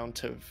are the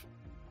amount of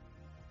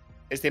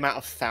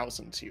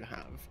thousands you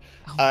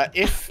have.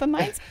 If But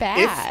mine's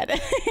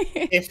bad.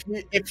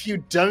 if you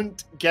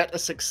don't get a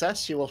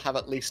success, you will have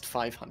at least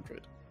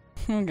 500.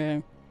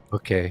 Okay.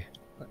 Okay.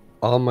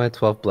 All my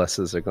 12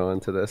 blesses are going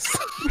to this.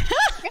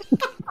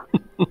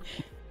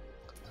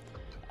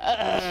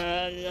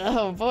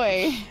 Oh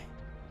boy.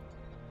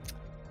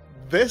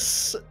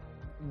 This,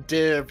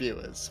 dear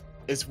viewers,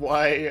 is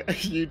why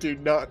you do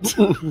not.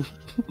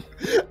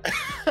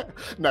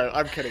 No,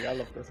 I'm kidding. I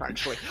love this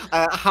actually.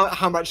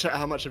 How much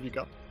have you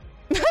got?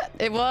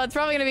 Well, it's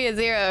probably gonna be a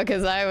 0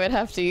 because I would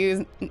have to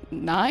use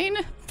 9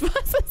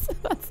 buses.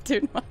 That's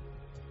too much.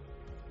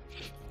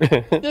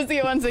 Just to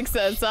get 1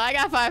 success. So I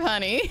got 5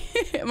 honey.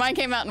 Mine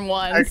came out in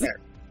 1s.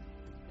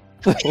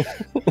 Okay.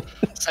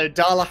 So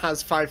Darla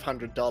has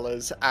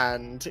 $500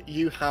 and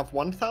you have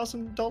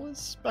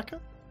 $1,000,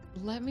 Becca?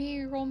 Let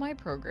me roll my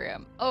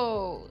program.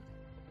 Oh,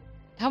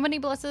 how many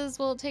blesses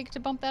will it take to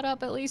bump that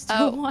up at least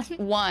to 1?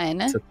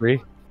 1. It's a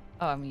 3.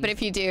 Oh, I mean, But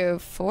if you do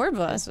 4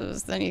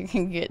 blesses, then you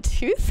can get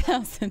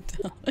 $2,000.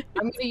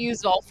 I'm gonna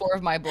use all 4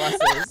 of my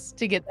blesses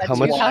to get that How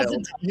much-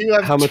 $2,000. You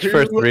have How much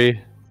for a 3?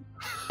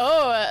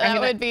 Oh, that gonna-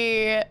 would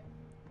be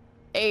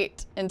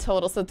 8 in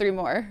total, so 3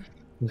 more.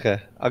 Okay,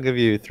 I'll give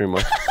you 3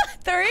 more.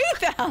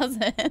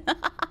 3,000.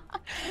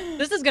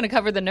 This is gonna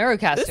cover the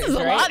neurocasters, This is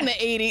a right? lot in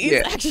the 80s,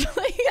 Yeah.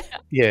 actually.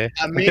 Yeah,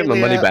 I get my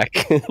money Amelia- back.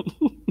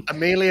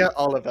 Amelia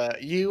Oliver,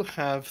 you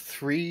have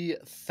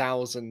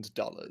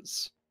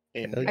 $3,000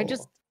 in I your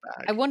just- bag.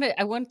 I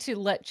want to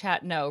let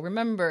chat know.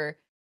 Remember,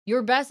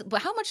 your best.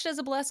 But how much does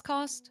a bless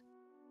cost?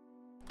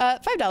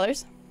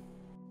 $5.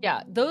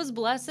 Yeah, those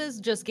blesses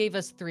just gave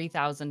us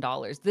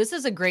 $3,000. This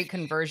is a great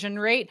conversion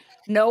rate.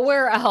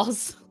 Nowhere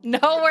else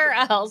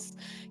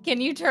can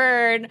you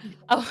turn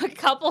a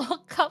couple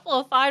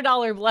of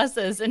 $5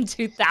 blesses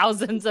into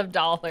thousands of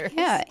dollars.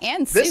 Yeah,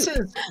 and This soup.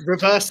 is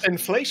reverse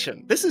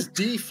inflation. This is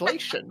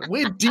deflation.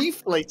 We're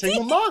deflating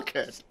the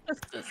market.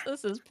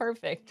 This is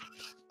perfect.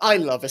 I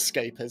love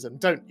escapism,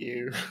 don't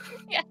you?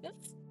 Yes.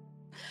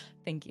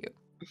 Thank you.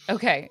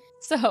 Okay,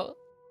 so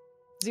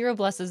 0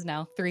 blesses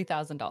now,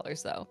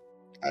 $3,000 though.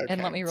 Okay,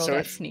 And let me roll so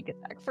that sneak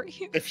attack for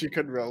you. if you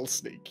could roll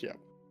sneak, yeah.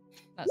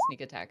 Not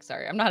sneak attack,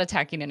 sorry. I'm not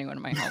attacking anyone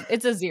in my home.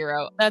 It's a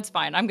 0. That's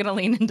fine. I'm gonna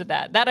lean into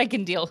that. That I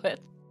can deal with.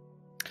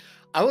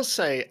 I will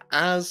say,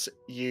 as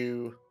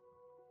you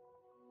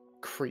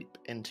creep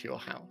into your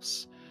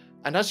house,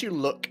 and as you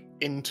look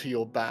into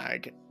your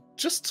bag,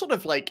 just sort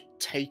of like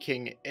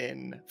taking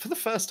in, for the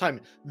first time,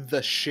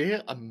 the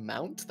sheer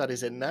amount that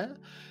is in there,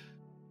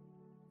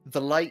 the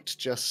light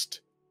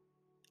just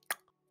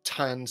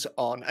turns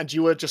on, and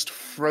you are just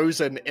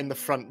frozen in the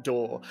front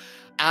door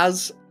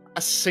as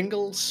a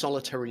single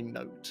solitary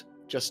note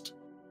just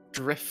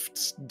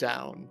drifts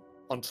down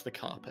onto the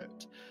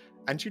carpet,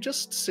 and you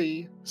just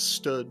see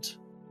stood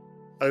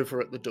over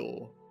at the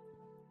door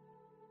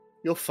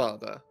your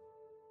father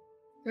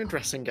in a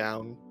dressing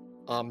gown,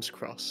 arms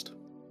crossed.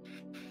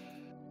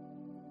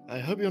 I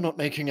hope you're not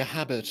making a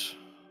habit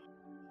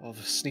of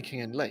sneaking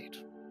in late.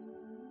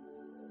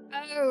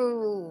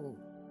 Oh.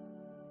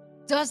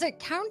 Does it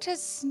count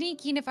as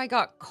sneaking if I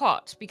got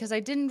caught? Because I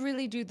didn't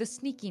really do the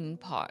sneaking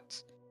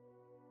part.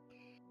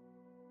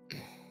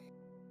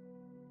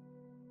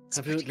 It's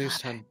Have you pretty at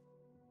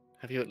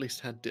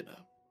least clever. had dinner?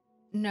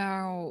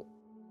 No.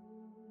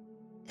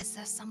 Is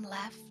there some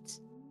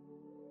left?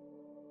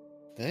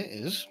 There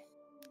is.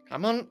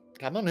 Come on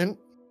in.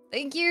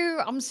 Thank you.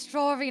 I'm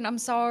starving. I'm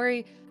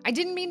sorry. I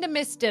didn't mean to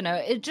miss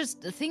dinner. It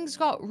just, things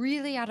got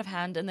really out of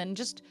hand. And then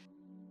just,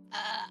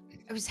 I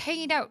was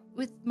hanging out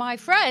with my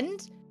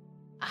friend,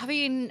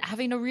 having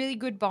a really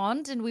good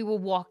bond. And we were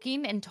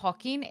walking and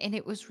talking. And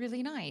it was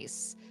really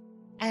nice.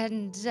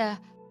 And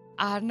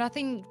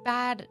nothing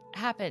bad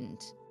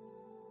happened.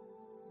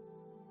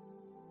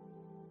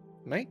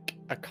 Make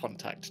a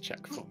contact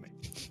check for me.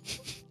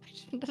 I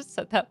shouldn't have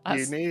said that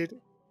last.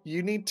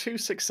 You need 2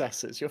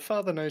 successes. Your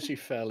father knows you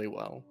fairly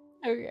well.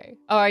 Okay.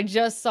 Oh, I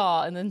just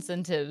saw in the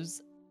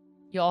incentives,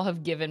 y'all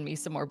have given me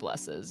some more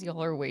blesses.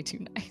 Y'all are way too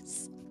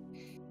nice.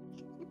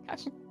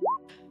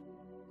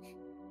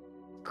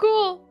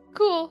 Cool.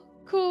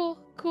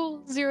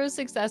 0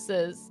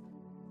 successes.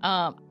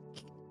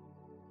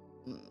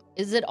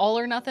 Is it all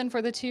or nothing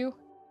for the 2?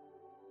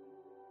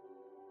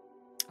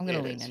 I'm gonna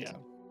It lean is, into yeah. it.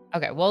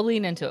 Okay, we'll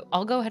lean into it.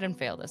 I'll go ahead and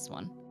fail this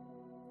one.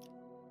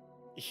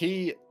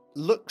 He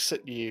looks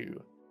at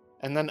you,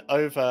 and then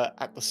over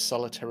at the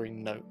solitary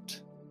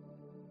note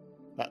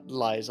that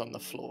lies on the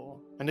floor.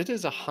 And it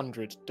is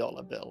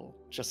 $100 bill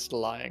just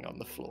lying on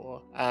the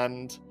floor.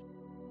 And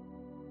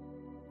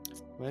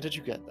Where did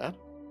you get that?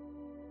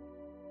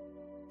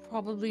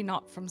 Probably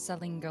not from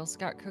selling Girl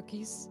Scout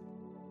cookies.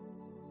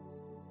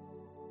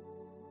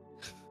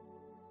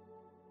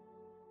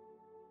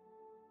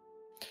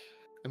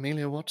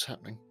 Amelia, what's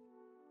happening?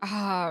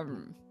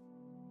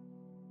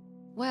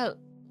 Well,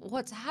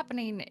 what's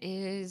happening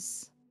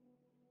is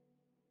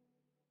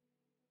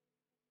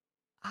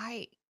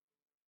I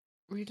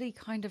really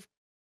kind of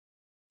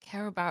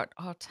care about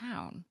our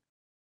town.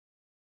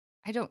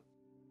 I don't.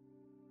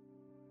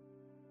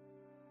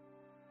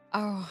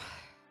 Oh.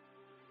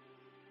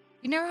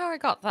 You know how I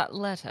got that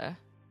letter?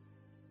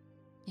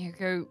 You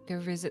know, go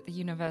visit the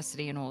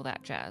university and all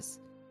that jazz.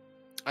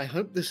 I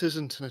hope this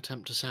isn't an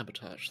attempt to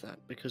sabotage that,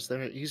 because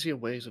there are easier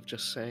ways of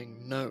just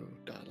saying no,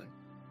 darling.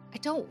 I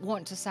don't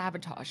want to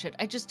sabotage it.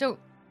 I just don't.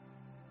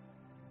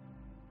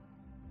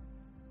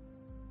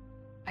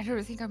 I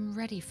don't think I'm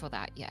ready for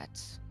that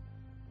yet.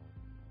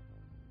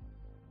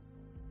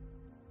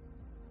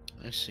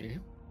 I see.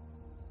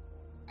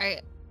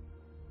 I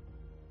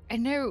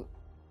know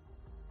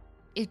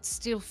it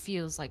still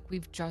feels like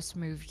we've just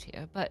moved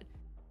here, but it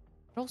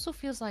also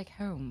feels like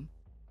home.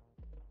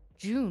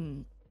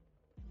 June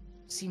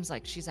seems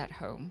like she's at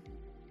home.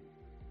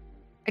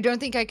 I don't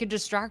think I could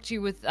distract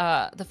you with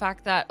the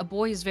fact that a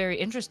boy is very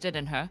interested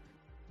in her.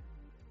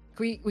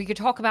 We could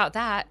talk about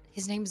that.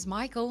 His name's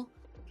Michael.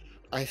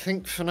 I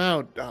think for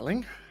now,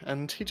 darling.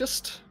 And he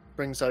just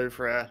brings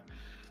over a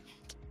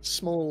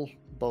small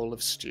bowl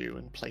of stew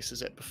and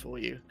places it before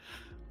you.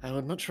 I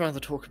would much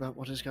rather talk about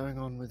what is going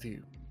on with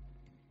you.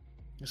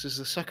 This is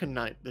the second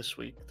night this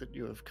week that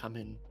you have come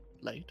in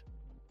late.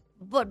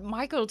 But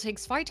Michael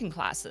takes fighting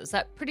classes.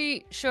 That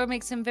pretty sure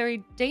makes him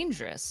very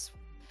dangerous.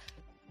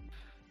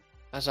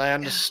 As I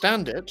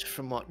understand it,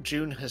 from what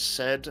June has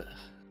said,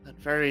 that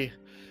very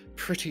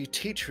pretty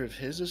teacher of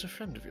his is a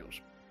friend of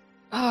yours.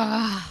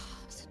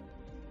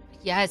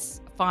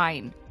 Yes,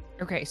 fine.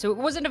 Okay, so it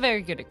wasn't a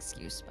very good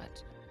excuse,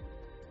 but...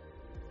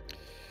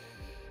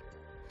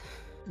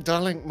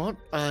 Darling, what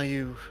are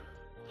you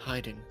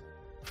hiding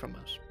from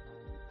us?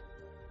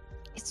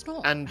 It's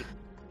not... And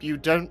you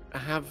don't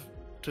have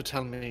to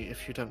tell me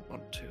if you don't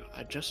want to.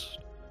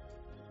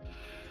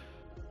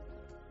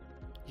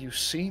 You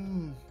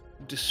seem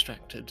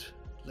distracted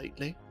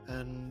lately,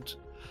 and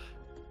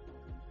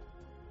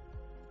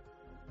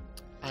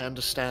I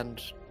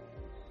understand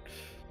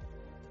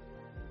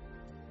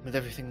with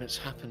everything that's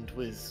happened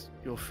with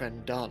your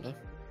friend Darla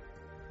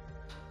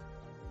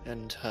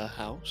and her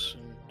house,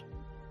 and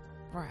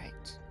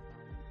Right.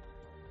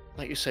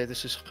 like you say,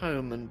 this is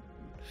home, and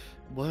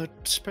word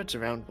spreads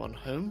around one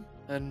home,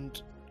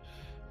 and,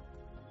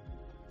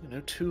 you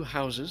know, 2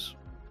 houses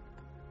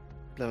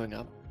blowing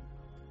up.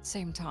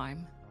 Same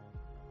time.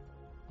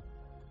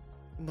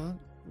 Well,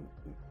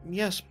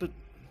 yes, but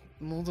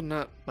more than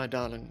that, my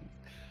darling.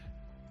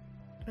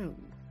 You know,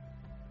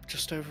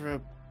 just over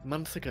a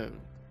month ago,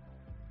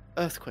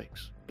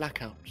 earthquakes,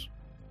 blackouts.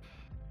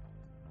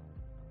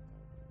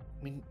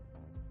 I mean,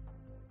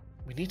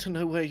 we need to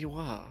know where you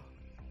are.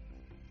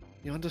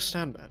 You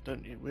understand that,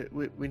 don't you?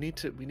 We need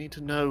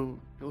to know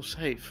you're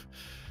safe.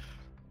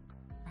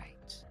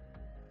 Right.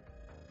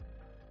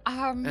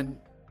 And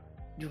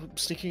you're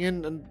sneaking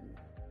in, and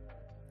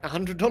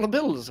 $100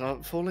 bills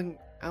are falling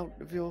out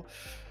of your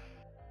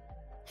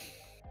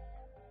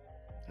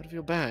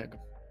bag.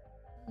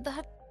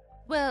 That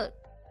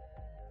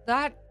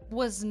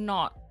was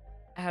not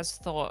as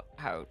thought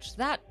out.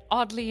 That,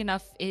 oddly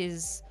enough,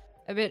 is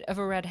a bit of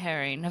a red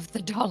herring of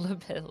the dollar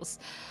bills.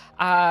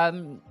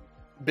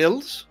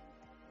 Bills?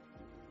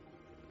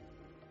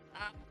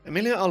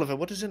 Amelia Oliver,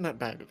 what is in that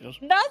bag of yours?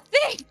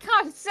 Nothing!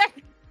 I'm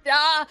sorry.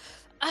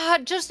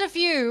 Just a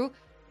few.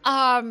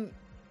 A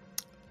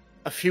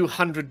few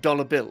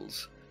 $100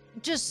 bills.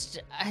 Just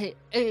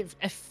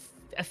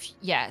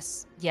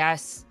yes.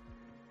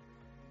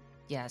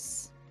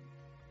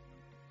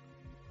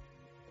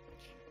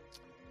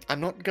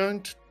 I'm not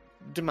going to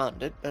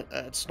demand it.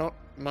 It's not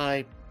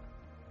my...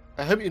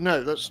 I hope you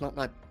know that's not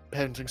my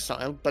parenting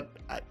style, but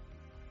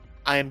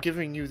I am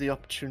giving you the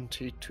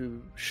opportunity to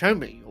show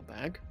me your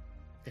bag,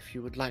 if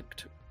you would like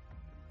to.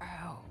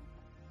 Oh.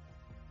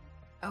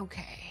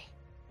 Okay.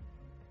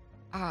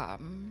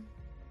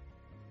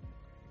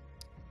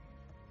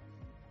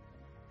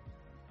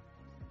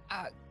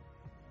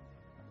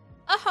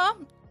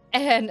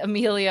 And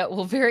Amelia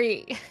will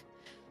very,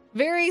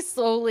 very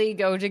slowly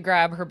go to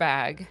grab her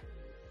bag.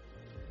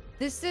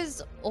 This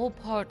is all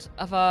part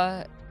of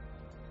a...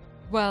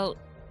 Well,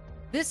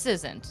 this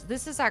isn't.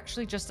 This is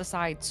actually just a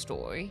side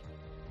story.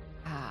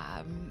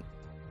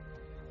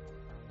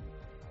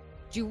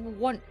 Do you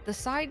want the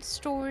side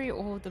story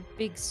or the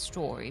big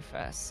story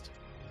first?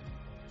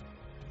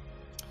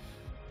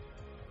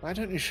 Why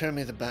don't you show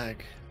me the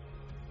bag,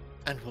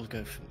 and we'll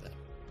go from there.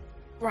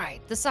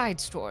 Right, the side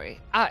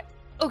story.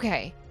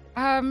 Okay.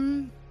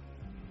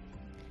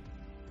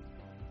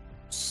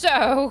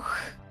 So,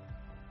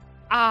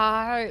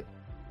 I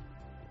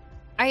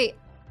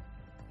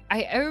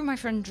owe my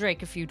friend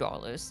Drake a few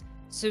dollars.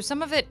 So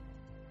some of it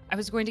I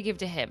was going to give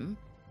to him,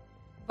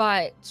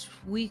 But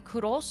we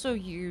could also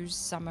use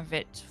some of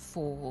it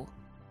for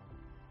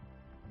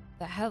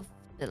the health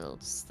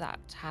bills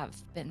that have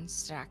been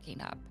stacking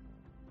up,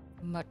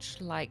 much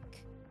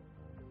like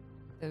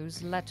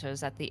those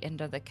letters at the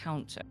end of the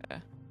counter.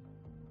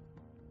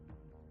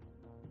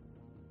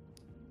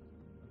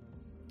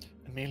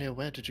 Amelia,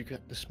 where did you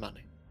get this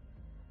money?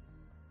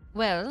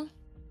 Well,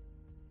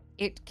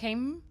 it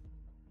came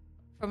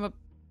from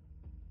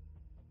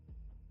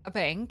a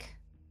bank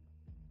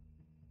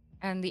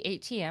and the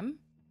ATM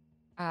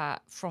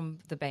from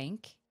the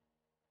bank,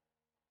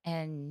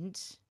 and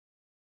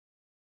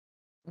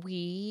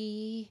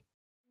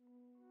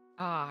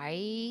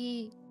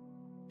I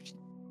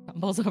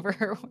stumbles over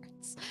her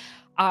words.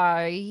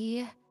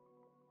 I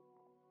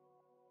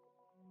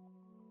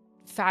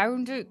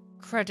found a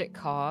credit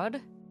card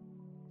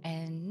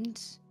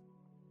and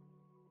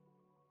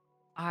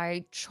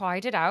I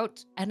tried it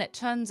out, and it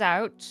turns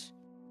out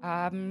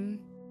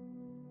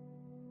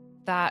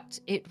that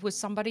it was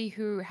somebody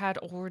who had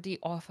already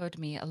offered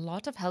me a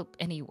lot of help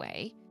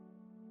anyway,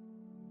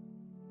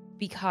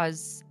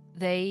 because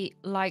they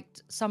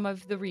liked some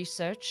of the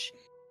research,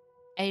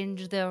 and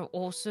they're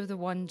also the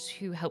ones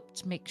who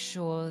helped make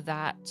sure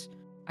that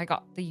I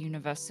got the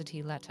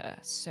university letter.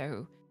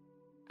 So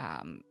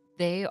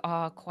they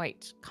are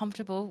quite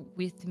comfortable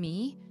with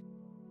me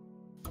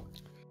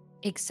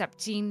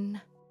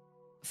accepting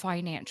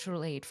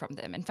financial aid from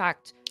them. In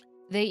fact,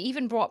 they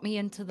even brought me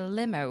into the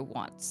limo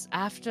once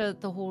after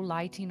the whole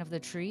lighting of the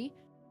tree.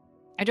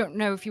 I don't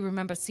know if you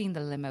remember seeing the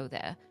limo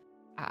there.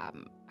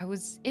 I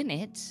was in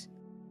it,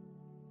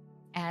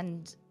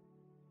 and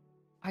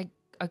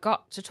I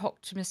got to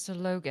talk to Mr.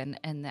 Logan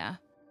in there.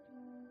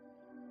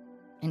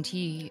 And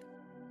he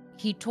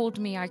told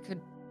me I could,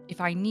 if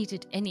I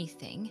needed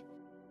anything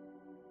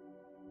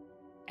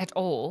at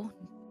all,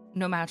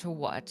 no matter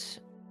what,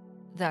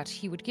 that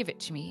he would give it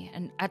to me.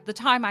 And at the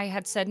time I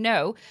had said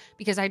no,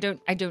 because I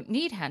don't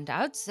need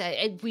handouts.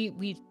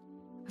 We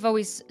have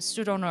always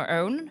stood on our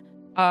own.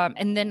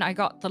 And then I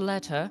got the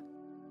letter,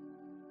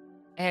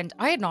 and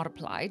I had not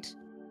applied.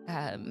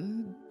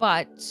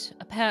 But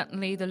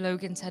apparently the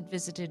Logans had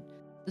visited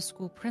the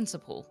school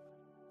principal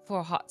for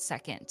a hot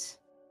second.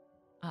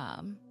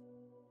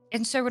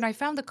 And so when I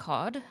found the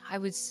card, I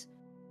was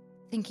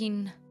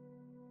thinking,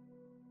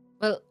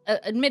 well,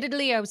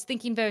 admittedly, I was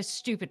thinking very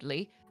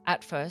stupidly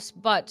at first,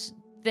 but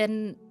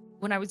then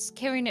when I was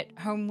carrying it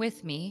home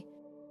with me,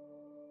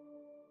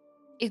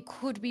 it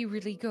could be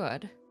really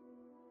good.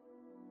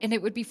 And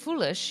it would be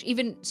foolish,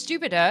 even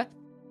stupider,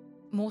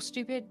 more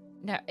stupid.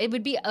 No, it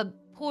would be a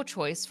poor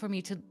choice for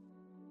me to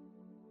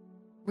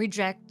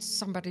reject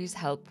somebody's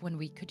help when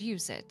we could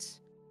use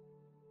it.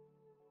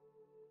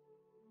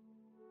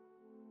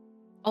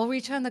 I'll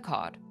return the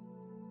card.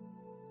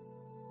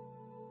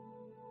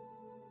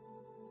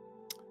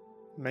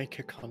 Make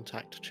a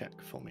contact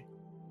check for me.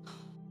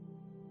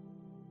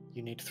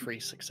 You need 3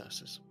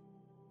 successes.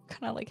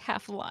 Kind of like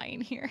half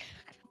lying here.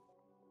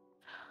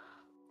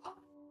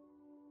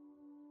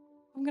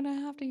 I'm gonna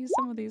have to use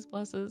some of these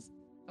pluses.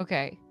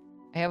 Okay,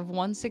 I have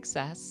 1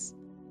 success.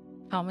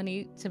 How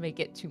many to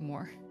make it 2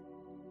 more?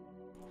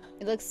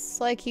 It looks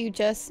like you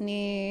just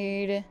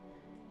need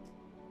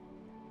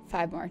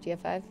 5 more. Do you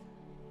have 5?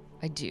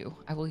 I do.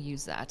 I will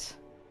use that.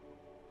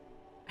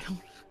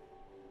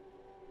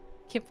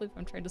 Can't believe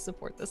I'm trying to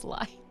support this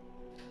lie.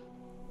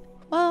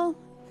 Well,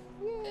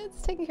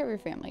 it's taking care of your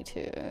family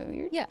too.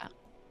 Yeah.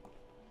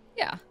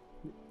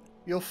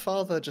 Your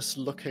father just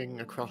looking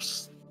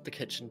across the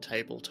kitchen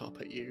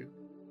tabletop at you.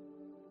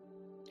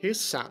 He is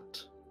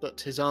sat, but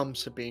his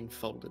arms have been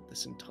folded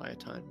this entire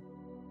time.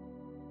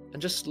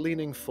 And just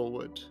leaning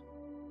forward,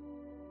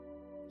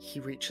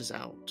 he reaches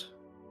out.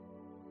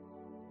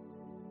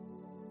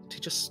 And he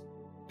just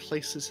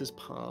places his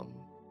palm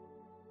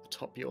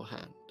atop your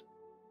hand.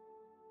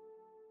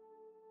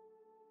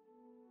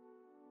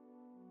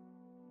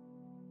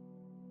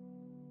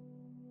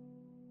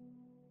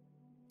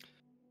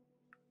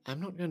 I'm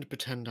not going to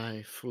pretend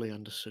I fully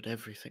understood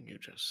everything you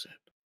just said.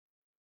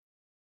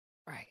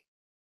 Right.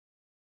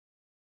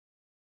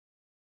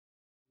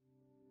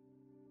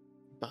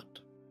 But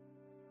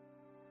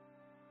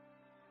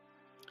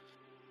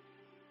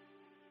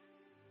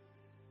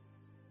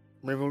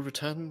we will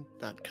return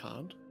that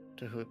card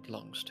to who it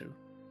belongs to.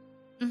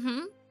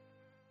 Mm-hmm.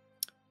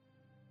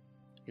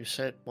 You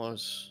said it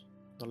was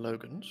the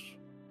Logans.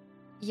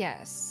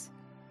 Yes.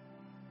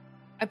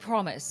 I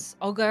promise.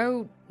 I'll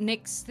go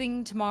next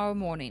thing tomorrow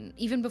morning,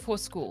 even before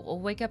school.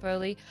 I'll wake up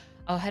early.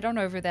 I'll head on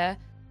over there.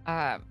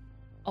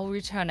 I'll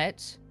return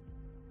it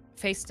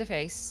face to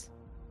face.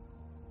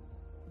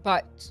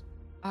 But,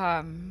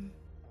 I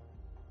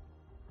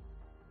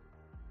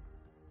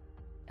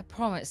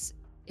promise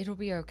it'll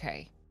be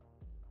okay.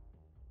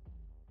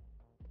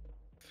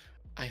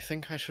 I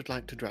think I should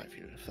like to drive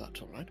you, if that's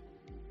all right.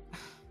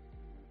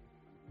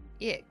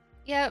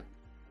 Yeah,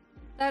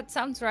 that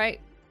sounds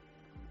right.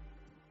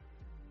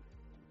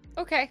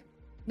 Okay.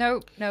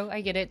 No,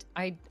 I get it.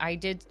 I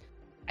did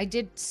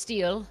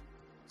steal,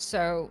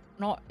 so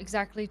not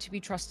exactly to be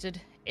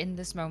trusted in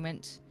this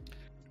moment.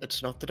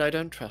 It's not that I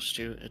don't trust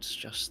you, it's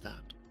just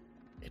that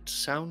it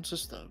sounds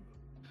as though...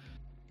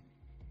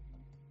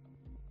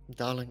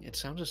 Darling, it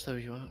sounds as though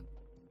you are...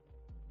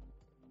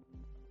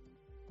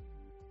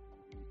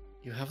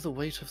 You have the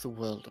weight of the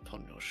world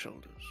upon your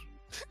shoulders.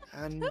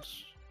 And...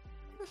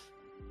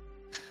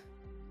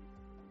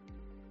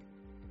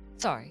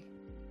 Sorry.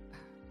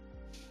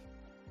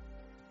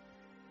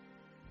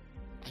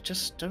 I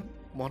just don't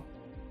want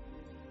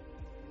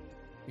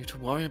you to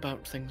worry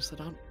about things that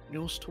aren't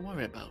yours to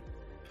worry about.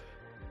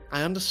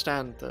 I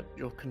understand that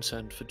you're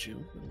concerned for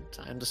June,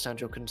 and I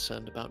understand you're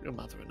concerned about your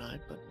mother and I,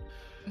 but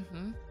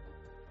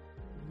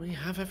we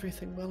have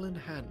everything well in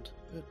hand.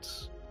 It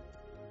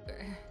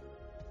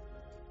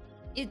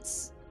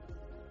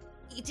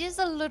is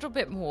a little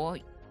bit more.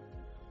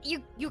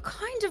 You're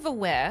kind of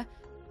aware.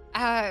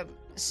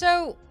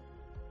 So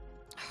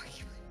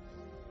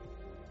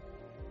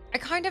I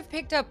kind of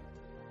picked up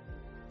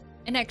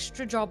an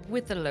extra job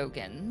with the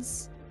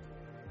Logans.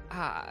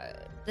 I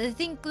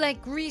think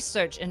like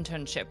research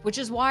internship, which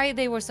is why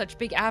they were such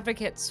big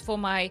advocates for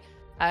my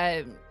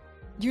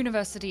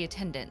university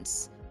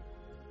attendance.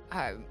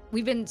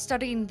 We've been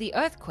studying the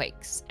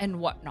earthquakes and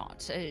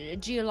whatnot,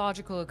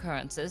 geological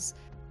occurrences.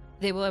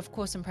 They were, of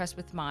course, impressed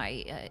with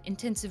my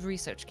intensive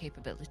research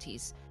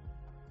capabilities.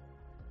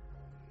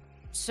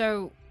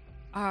 So,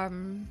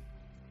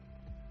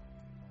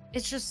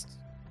 it's just...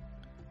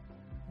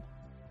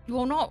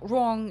 You're not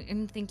wrong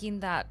in thinking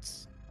that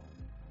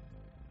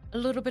a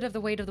little bit of the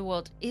weight of the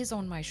world is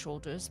on my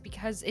shoulders,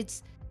 because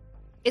it's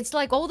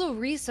like all the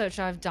research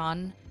I've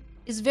done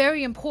is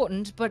very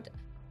important, but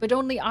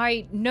only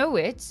I know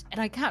it,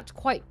 and I can't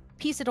quite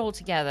piece it all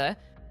together.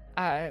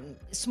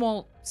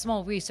 Small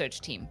research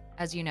team,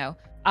 as you know.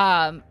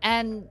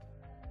 And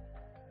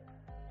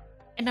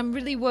I'm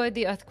really worried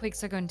the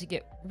earthquakes are going to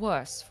get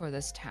worse for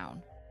this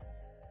town.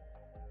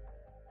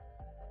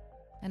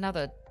 And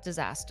other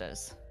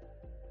disasters.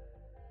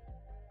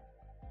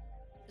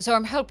 So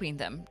I'm helping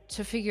them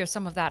to figure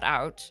some of that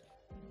out.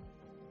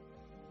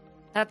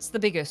 That's the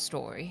bigger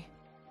story.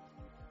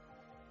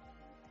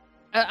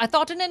 I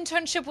thought an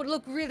internship would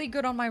look really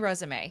good on my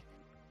resume.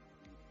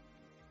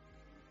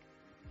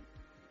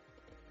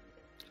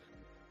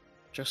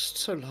 Just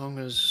so long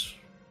as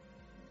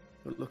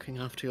you're looking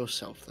after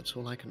yourself, that's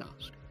all I can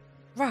ask.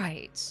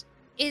 Right.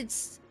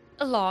 It's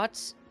a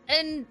lot,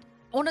 and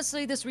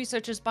honestly, this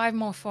research is far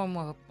more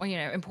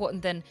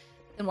important than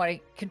what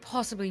I could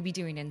possibly be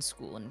doing in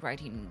school and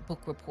writing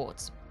book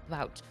reports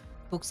about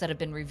books that have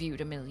been reviewed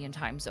 1,000,000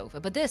 times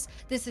over. But this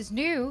is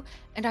new,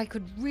 and I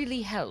could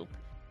really help.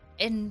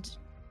 And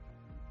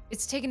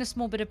it's taken a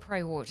small bit of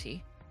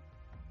priority.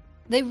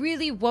 They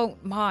really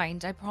won't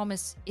mind, I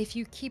promise, if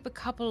you keep a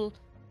couple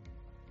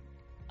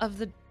of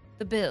the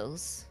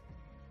bills.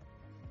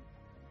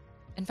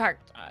 In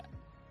fact,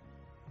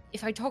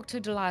 if I talk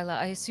to Delilah,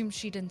 I assume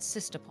she'd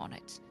insist upon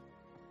it.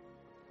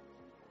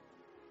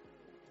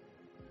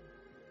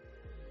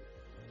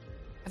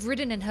 I've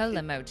ridden in her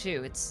limo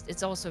too.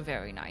 It's also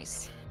very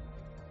nice.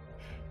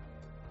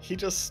 He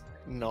just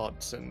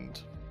nods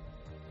and...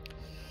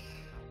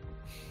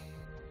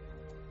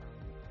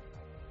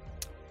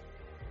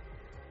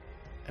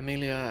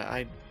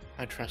 Amelia,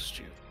 I trust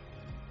you.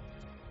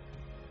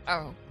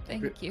 Oh,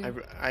 thank you.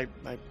 I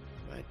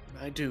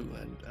do,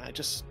 and I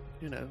just,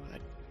 I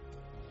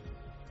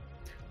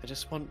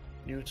just want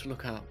you to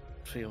look out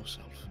for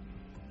yourself.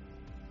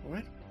 All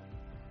right?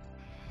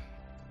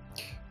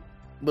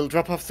 We'll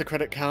drop off the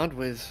credit card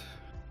with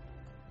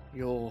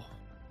your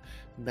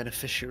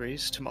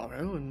beneficiaries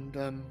tomorrow, and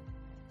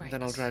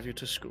then I'll drive you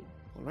to school.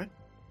 All right?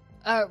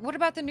 What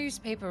about the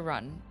newspaper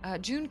run?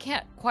 June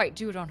can't quite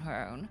do it on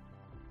her own.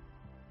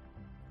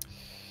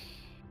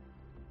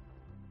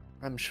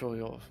 I'm sure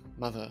your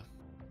mother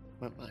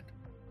won't mind.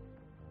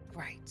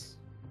 Right.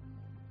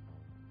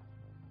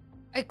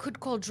 I could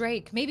call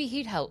Drake. Maybe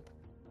he'd help.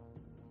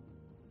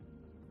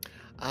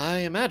 I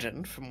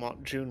imagine, from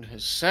what June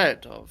has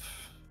said of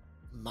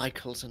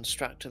Michael's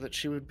instructor, that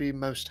she would be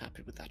most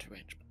happy with that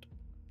arrangement.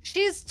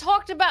 She's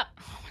talked about...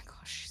 Oh my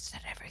gosh, she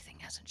said everything,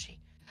 hasn't she?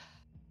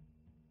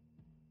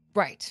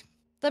 Right.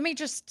 Let me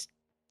just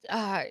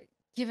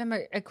give him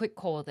a quick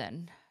call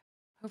then.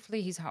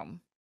 Hopefully he's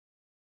home.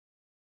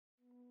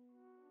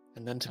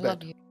 And then to I bed.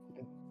 love you.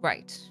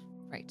 Right.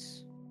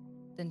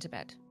 Then to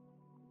bed.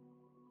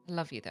 I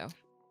love you, though.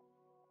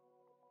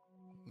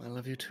 I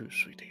love you too,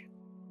 sweetie.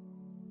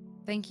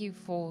 Thank you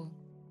for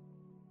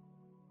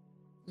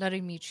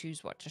letting me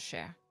choose what to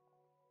share.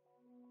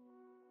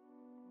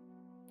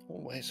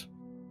 Always.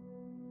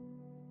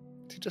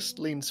 He just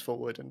leans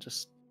forward and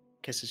just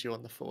kisses you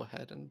on the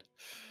forehead, and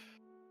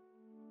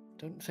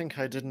don't think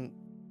I didn't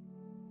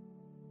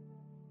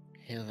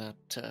hear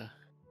that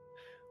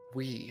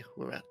we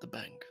were at the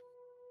bank.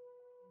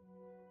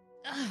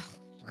 Ugh.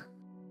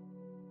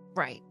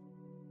 Right.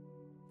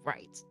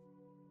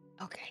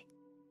 Okay.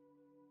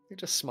 He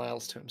just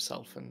smiles to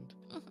himself and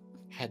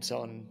heads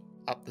on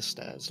up the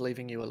stairs,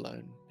 leaving you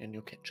alone in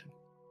your kitchen.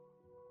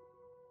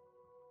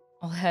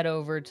 I'll head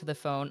over to the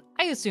phone.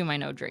 I assume I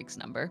know Drake's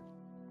number.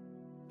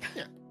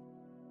 Yeah.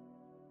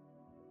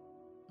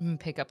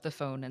 pick up the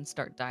phone and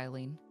start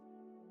dialing.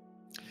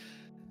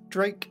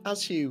 Drake,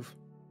 as you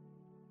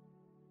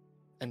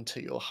enter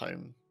your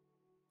home,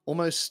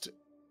 almost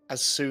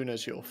as soon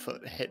as your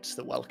foot hits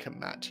the welcome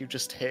mat, you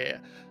just hear,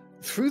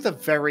 through the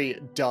very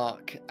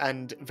dark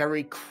and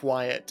very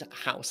quiet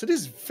house, it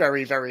is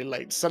very, very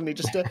late, suddenly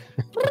just a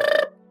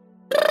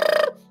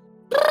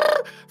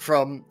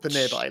from the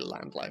nearby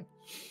landline.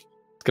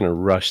 It's gonna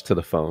rush to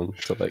the phone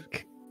to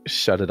like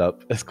shut it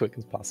up as quick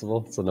as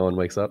possible so no one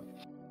wakes up.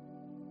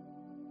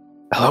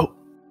 Hello?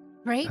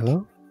 Drake?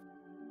 Hello?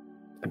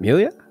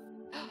 Amelia?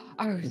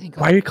 Oh, thank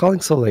God. Why are you calling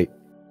so late?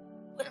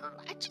 Well,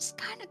 I just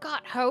kind of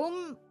got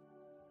home.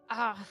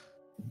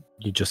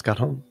 You just got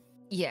home?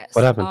 Yes.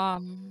 What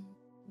happened?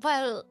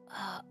 Well,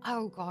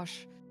 oh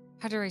gosh.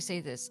 How do I say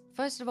this?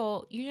 First of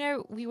all,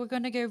 we were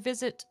going to go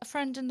visit a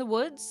friend in the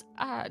woods,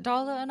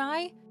 Darla and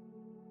I.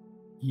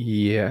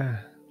 Yeah.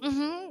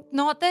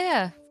 Not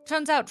there.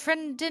 Turns out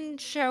friend didn't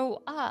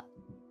show up.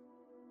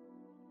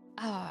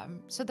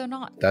 So they're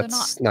not.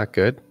 That's not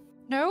good.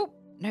 No,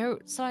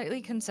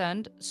 slightly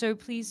concerned. So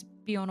please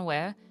be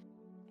unaware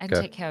and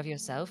Okay. take care of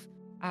yourself.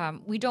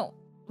 We don't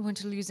want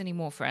to lose any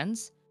more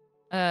friends.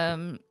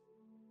 And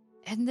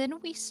then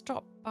we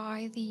stopped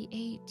by the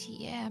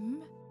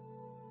ATM.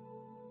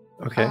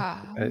 Okay.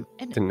 I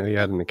didn't know you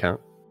had an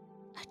account.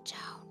 I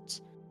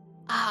don't.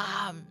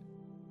 I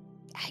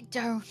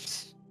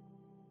don't.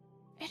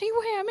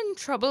 Anyway, I'm in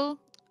trouble.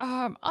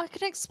 I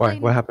can Why?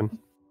 explain. What happened?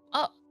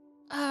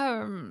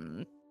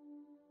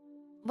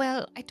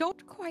 Well, I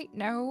don't quite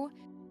know.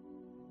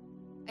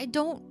 I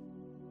don't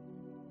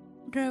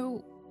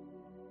know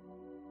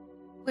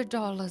where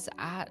Darla's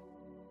at.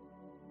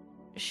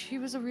 She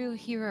was a real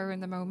hero in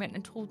the moment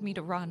and told me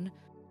to run.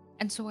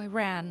 And so I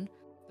ran,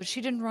 but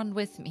she didn't run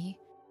with me.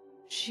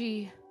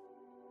 She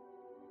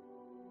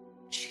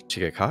Did she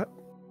get caught?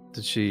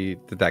 Did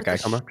that guy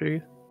come after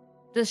you?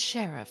 The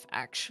sheriff,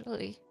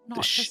 actually.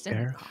 Not just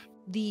sheriff?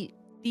 the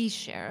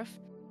sheriff.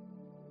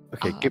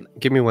 Okay,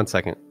 give me 1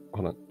 second.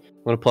 Hold on.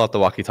 I'm gonna pull out the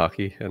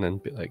walkie-talkie and then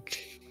be like,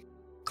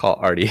 call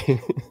Artie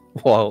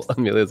while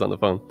Amelia's on the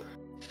phone.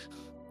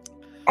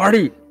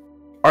 Artie,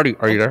 are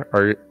you there?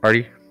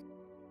 Artie?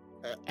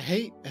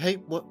 Hey,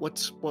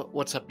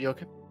 what's up? You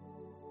okay?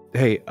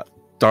 Hey,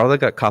 Darla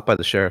got caught by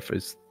the sheriff.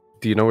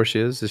 Do you know where she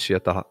is? Is she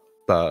at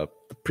the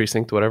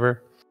precinct,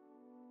 whatever?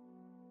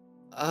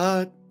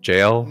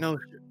 Jail? No,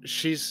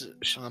 she's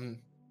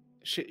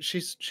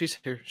she's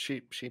here.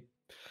 She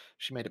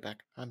made it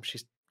back.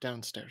 She's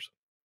downstairs.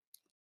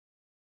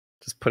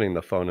 Just putting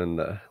the phone and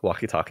the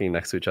walkie-talkie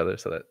next to each other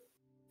so that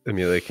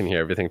Amelia can hear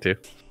everything too.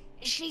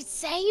 Is she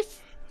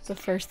safe? It's the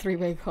first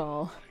three-way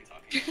call.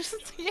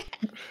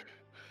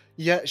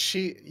 Yeah,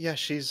 she's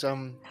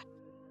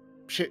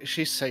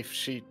safe.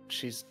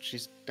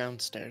 She's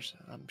downstairs.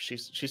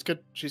 She's good.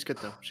 She's good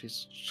though.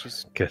 She's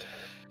Good.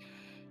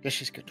 Yeah,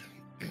 she's good.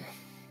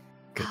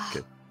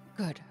 Good.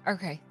 Good.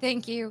 Okay.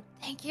 Thank you.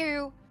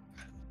 No,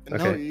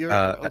 Okay, you're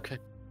okay.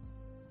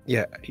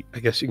 Yeah, I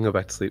guess you can go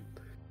back to sleep.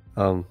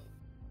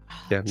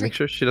 Yeah, make Drake,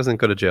 sure she doesn't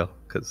go to jail,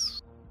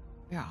 because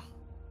Yeah.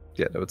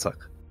 that would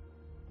suck.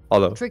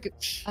 Although, Drake,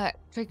 Yeah,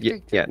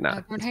 Drake.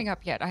 nah. Don't hang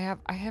up yet. I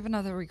have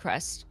another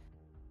request.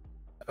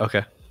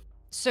 okay,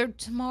 So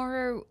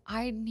tomorrow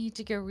I need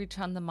to go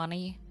return the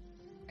money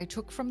I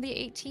took from the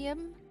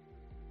ATM.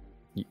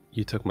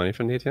 you took money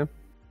from the ATM?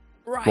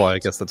 Right. Well, I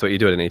guess that's what you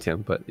do at an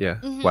ATM, but yeah.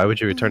 Mhm, Why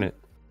would you return it?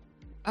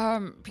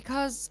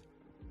 Because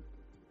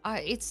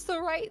it's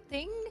the right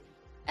thing,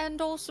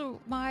 and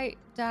also my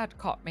dad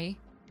caught me.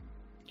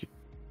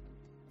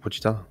 What'd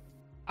you tell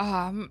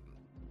him?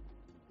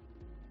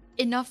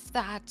 Enough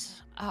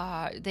that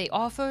they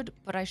offered,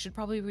 but I should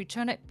probably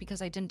return it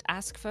because I didn't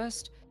ask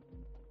first.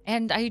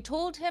 And I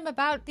told him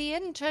about the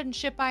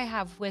internship I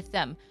have with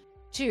them,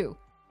 too.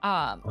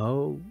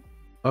 Oh,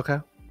 okay.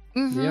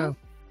 Yeah.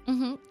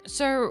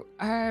 So,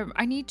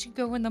 I need to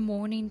go in the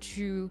morning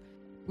to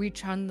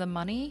return the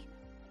money.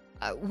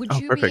 Would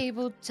you perfect. be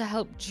able to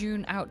help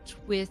June out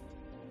with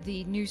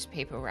the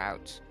newspaper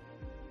route?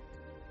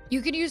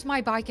 You can use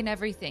my bike and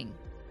everything.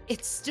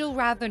 It's still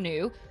rather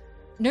new.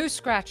 No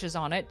scratches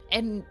on it.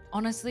 And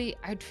honestly,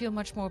 I'd feel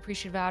much more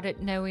appreciative about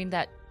it knowing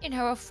that,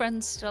 a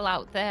friend's still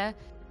out there.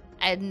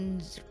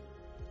 And,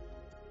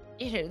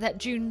 that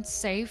June's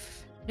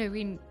safe,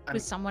 knowing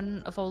with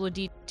someone of all the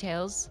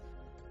details.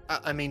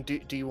 I mean, do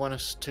you want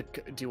us to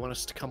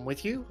come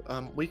with you?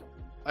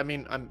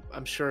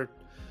 I'm sure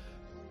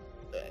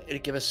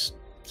it'd give us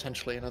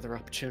potentially another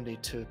opportunity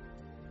to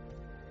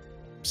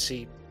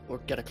see or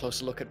get a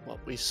closer look at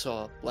what we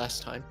saw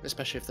last time,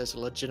 especially if there's a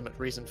legitimate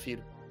reason for you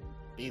to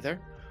be there.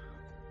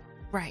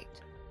 Right.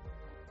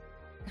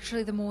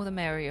 Actually, the more the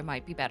merrier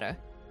might be better.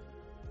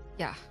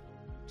 Yeah.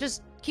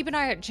 Just keep an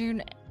eye out,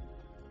 June.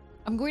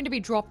 I'm going to be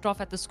dropped off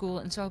at the school,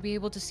 and so I'll be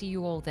able to see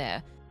you all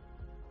there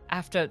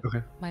after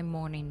my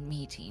morning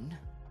meeting.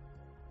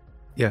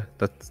 Yeah,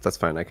 that's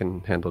fine. I can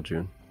handle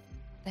June.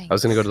 Thanks. I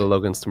was gonna go to the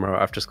Logans tomorrow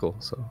after school,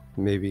 so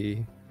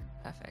maybe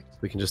Perfect.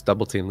 we can just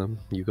double team them.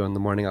 You go in the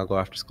morning, I'll go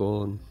after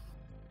school, and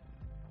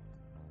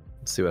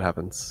see what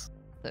happens.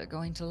 They're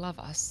going to love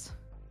us.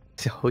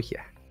 Oh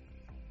yeah.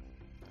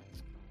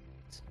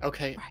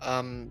 Okay,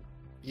 Right.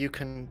 you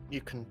can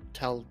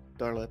tell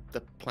Darla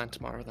the plan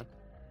tomorrow then.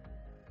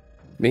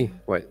 Me?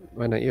 Why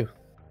not you?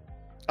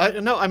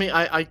 No, I mean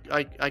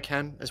I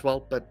can as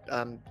well, but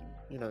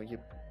you know,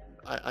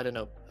 I don't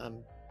know,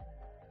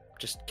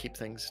 just keep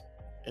things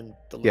in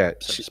the loop, Yeah,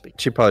 so to speak.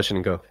 she probably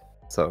shouldn't go.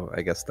 So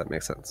I guess that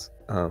makes sense.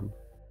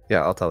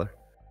 Yeah, I'll tell her.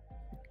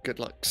 Good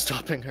luck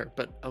stopping her,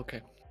 but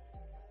okay.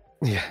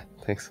 Yeah,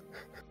 thanks.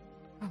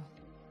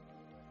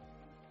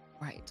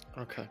 Right.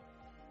 Okay.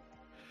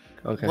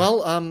 Okay.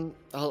 Well,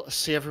 I'll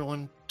see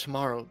everyone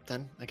tomorrow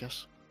then, I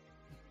guess.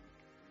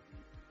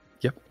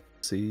 Yep.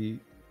 See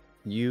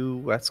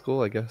you at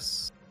school, I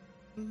guess.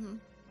 Mm-hmm.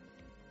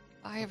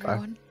 Bye, Bye.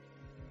 everyone.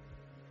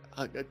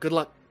 Good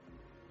luck.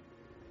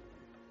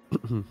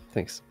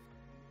 Thanks.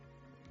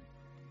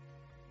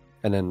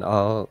 And then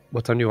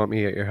what time do you want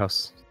me at your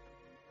house?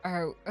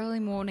 Oh,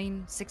 early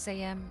morning, 6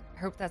 a.m.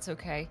 Hope that's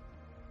okay.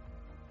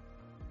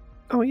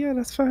 Oh yeah,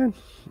 that's fine.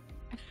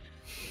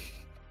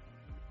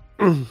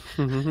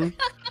 Mhm.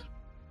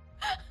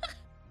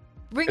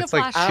 Bring It's a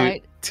like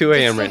flashlight. 2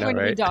 a.m. just right now, when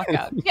we right? dock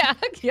out. Yeah.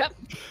 Yep.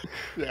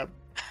 Yeah.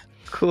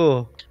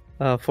 Cool.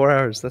 4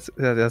 hours. That's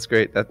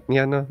great.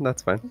 No,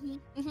 that's fine.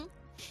 Mm-hmm. Mm-hmm.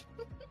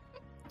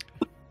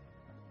 Rick,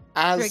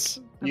 As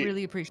I you,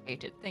 really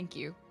appreciate it. Thank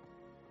you.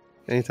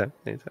 Anytime.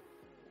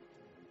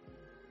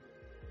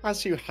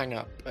 as you hang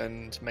up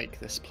and make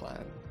this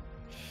plan,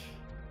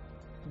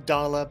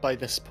 Darla, by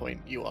this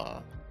point you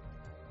are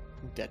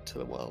dead to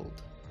the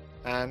world.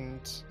 And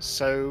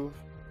so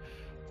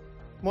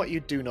what you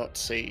do not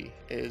see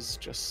is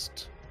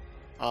just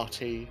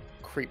Artie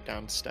creep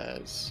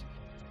downstairs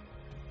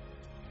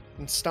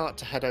and start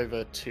to head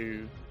over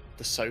to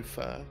the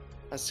sofa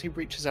as he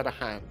reaches out a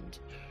hand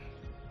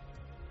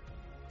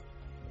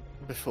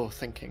before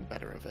thinking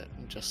better of it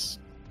and just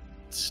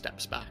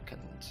steps back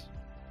and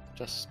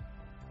just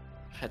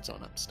heads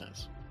on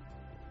upstairs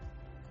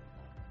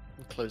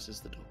and closes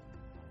the door.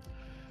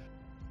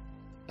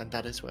 And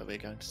that is where we're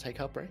going to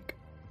take our break.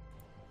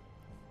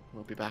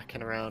 We'll be back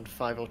in around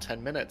 5 or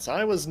 10 minutes.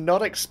 I was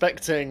not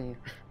expecting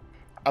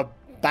a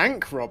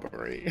bank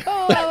robbery.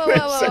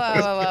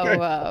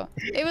 Whoa.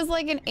 It was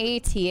like an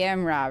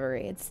ATM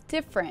robbery. It's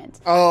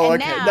different. Oh,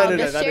 and okay. now No, the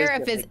that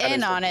sheriff is different. That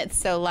in on different. it,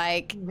 so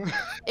like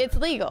it's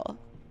legal.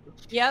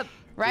 Yep.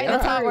 Right? Yeah.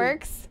 That's how it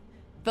works.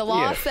 The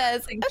law Yeah.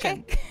 says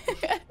okay.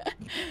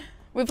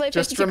 We play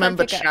Just 52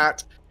 remember, card pickup.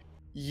 chat,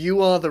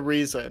 you are the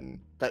reason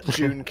that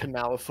June can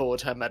now afford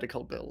her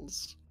medical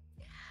bills.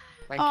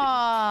 Thank you.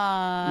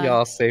 Aww.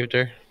 Y'all saved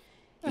her.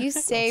 You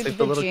saved saved the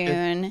the little kid.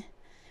 June.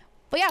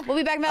 But yeah, we'll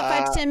be back in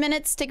about 5 to 10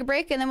 minutes, take a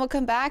break, and then we'll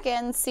come back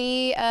and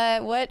see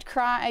what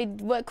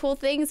cool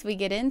things we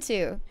get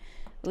into.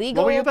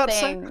 Legal What were you about to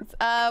say? things.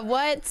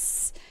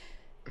 What's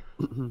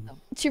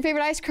your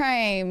favorite ice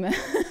cream?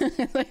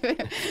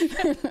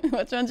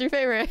 Which one's your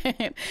favorite?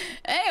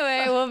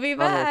 Anyway, we'll be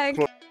back.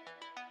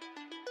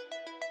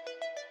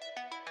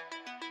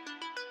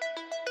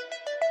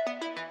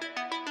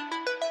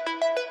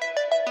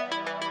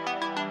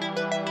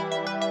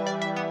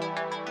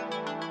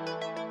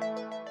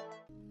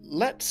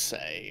 Let's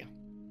say...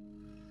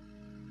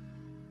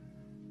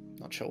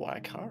 Not sure why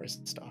a car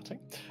isn't starting.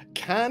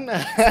 Can...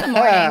 It's the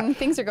morning.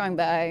 Things are going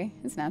by.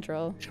 It's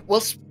natural.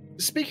 Well,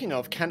 speaking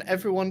of, can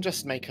everyone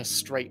just make a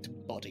straight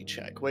body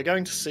check? We're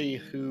going to see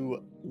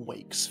who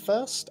wakes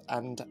first,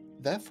 and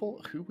therefore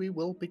who we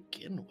will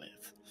begin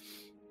with.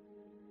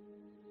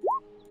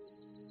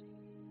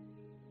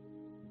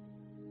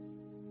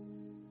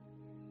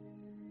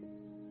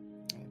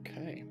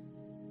 Okay.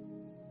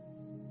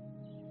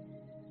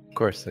 Of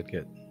course, I'd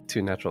get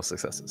 2 natural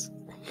successes.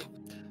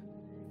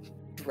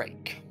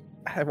 Drake.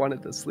 I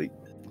wanted to sleep.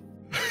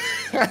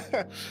 You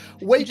just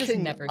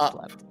Waking never up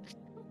slept.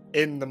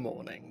 in the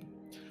morning.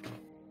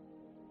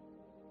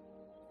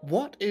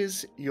 What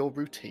is your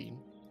routine,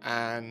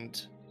 and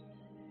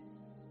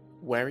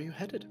where are you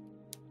headed?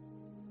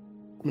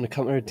 I'm gonna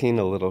cut my routine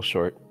a little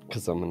short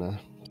because I'm gonna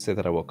say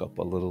that I woke up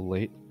a little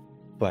late,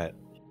 but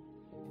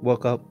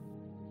woke up,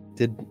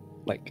 did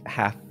like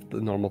half the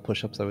normal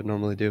push-ups I would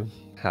normally do,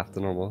 half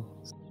the normal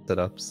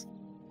sit-ups,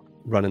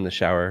 run in the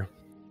shower,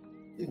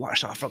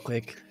 wash off real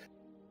quick,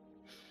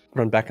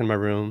 run back in my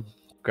room,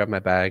 grab my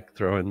bag,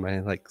 throw in my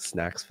like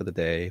snacks for the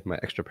day, my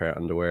extra pair of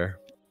underwear,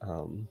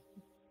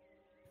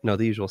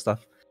 the usual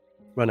stuff.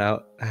 Run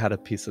out. I had a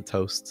piece of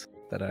toast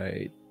that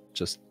I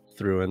just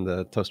threw in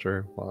the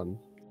toaster while I'm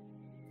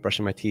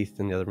brushing my teeth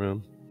in the other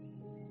room.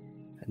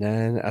 And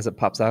then as it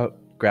pops out,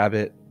 grab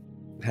it,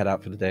 head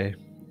out for the day.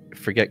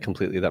 Forget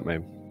completely that my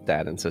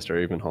dad and sister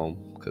are even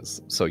home because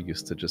I'm so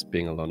used to just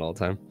being alone all the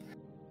time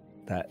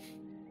that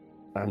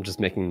I'm just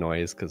making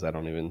noise because I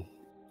don't even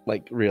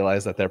like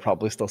realize that they're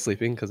probably still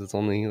sleeping because it's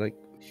only like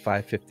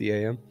 5:50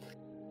 a.m.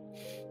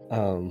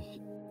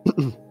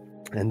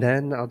 And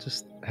then I'll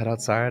just head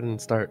outside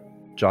and start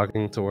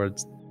jogging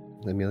towards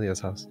Amelia's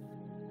house.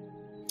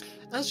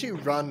 As you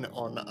run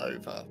on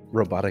over,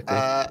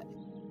 Robotically.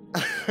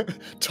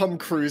 Tom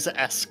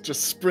Cruise-esque,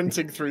 just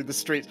sprinting through the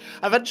streets.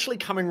 Eventually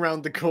coming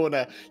round the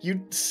corner,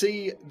 you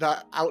see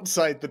that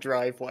outside the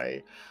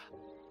driveway,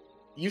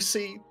 you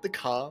see the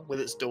car with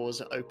its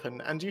doors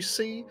open, and you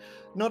see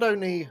not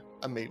only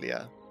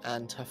Amelia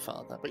and her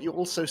father, but you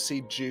also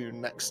see June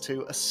next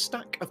to a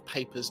stack of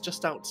papers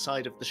just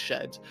outside of the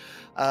shed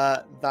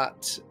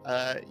that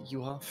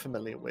you are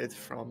familiar with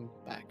from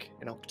back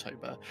in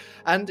October.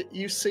 And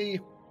you see,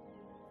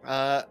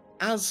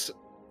 as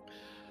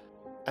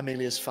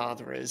Amelia's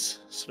father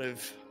is sort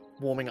of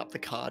warming up the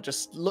car,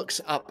 just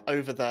looks up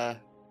over the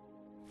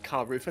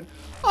car roof and,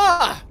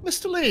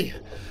 Mr. Lee,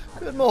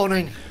 good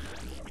morning.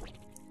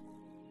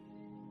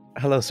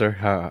 Hello,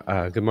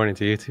 sir. Good morning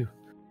to you too.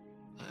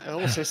 I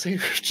also see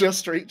we've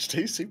just reached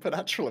 2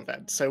 supernatural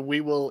events, so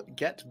we will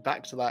get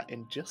back to that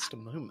in just a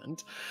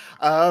moment.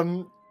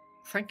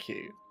 Thank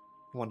you,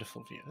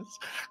 wonderful viewers.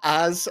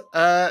 As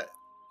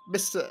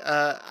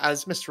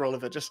Mr.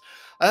 Oliver, just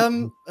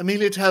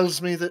Amelia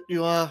tells me that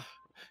you are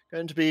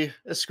going to be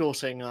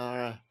escorting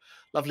our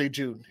lovely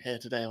June here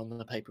today on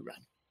the paper run.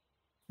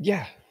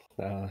 Yeah,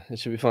 it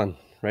should be fun,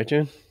 right,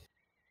 June?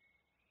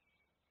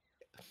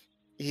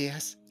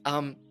 Yes.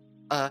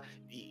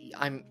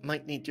 I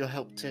might need your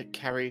help to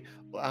carry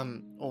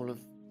all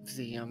of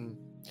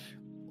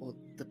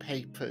the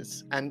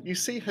papers. And you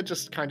see her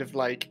just kind of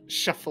like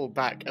shuffle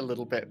back a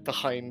little bit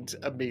behind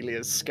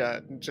Amelia's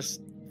skirt and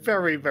just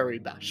very, very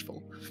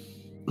bashful.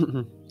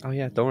 Oh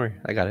yeah, don't worry,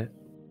 I got it.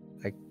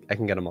 I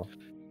can get them all.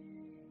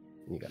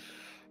 You got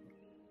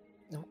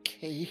it.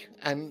 Okay.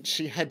 And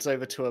she heads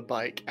over to her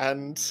bike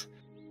and...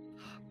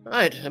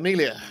 Right,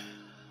 Amelia.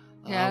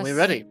 Are we Yes.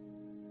 ready?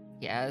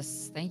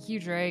 Yes, thank you,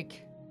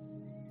 Drake.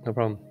 No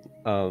problem.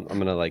 I'm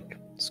gonna like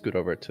scoot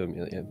over to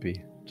Amelia and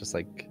be just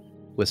like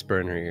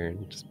whisper in her ear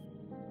and just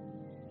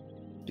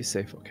be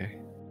safe, okay?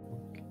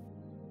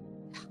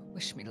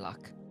 Wish me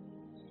luck.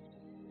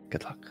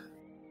 Good luck.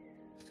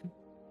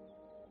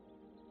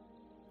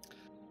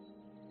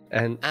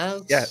 And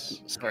yeah,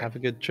 Sorry. have a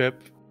good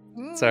trip.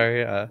 Mm.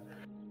 Sorry.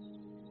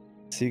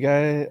 See you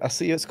guys. I'll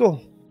see you at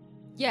school.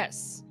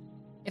 Yes.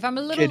 If I'm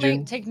a little Okay, June.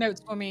 late, take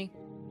notes for me.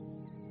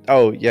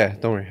 Oh yeah,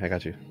 don't worry, I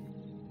got you.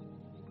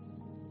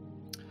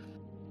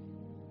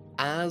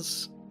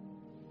 As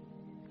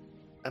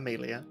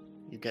Amelia,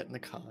 you get in the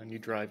car and you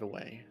drive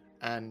away,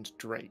 and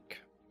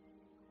Drake,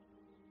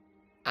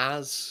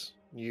 as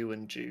you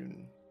and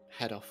June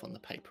head off on the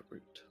paper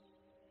route,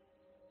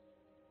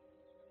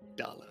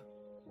 Darla.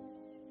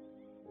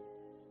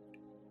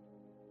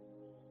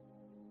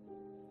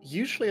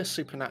 Usually a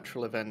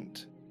supernatural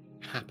event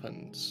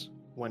happens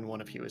when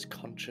one of you is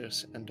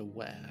conscious and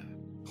aware.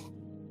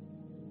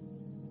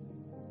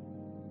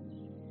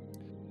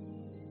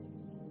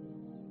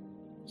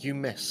 You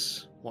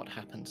miss what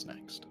happens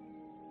next.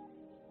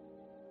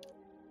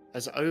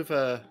 As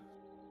over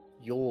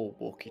your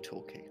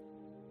walkie-talkie,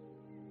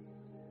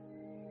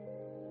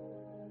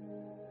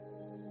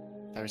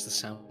 there is the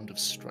sound of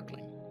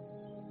struggling.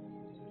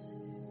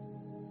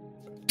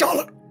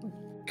 Darla!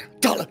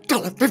 Darla!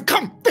 Darla! They've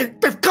come!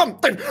 They've come!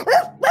 They've come!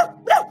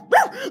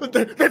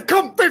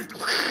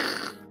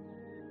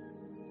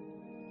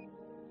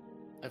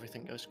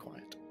 Everything goes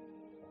quiet.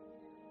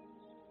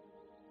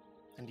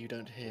 And you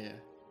don't hear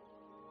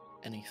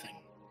anything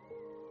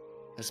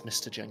as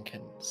Mr.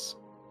 Jenkins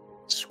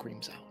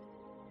screams out.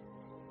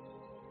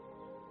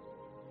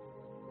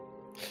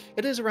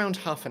 It is around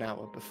half an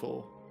hour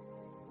before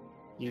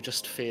you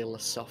just feel a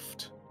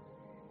soft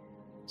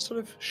sort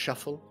of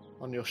shuffle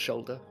on your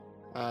shoulder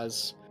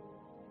as,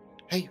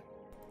 hey,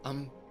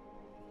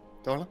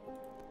 Darla?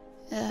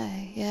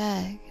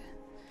 Yeah.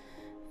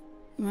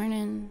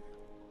 Morning.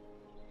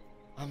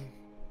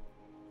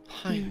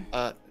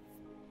 Hi,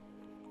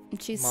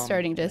 She's Mom,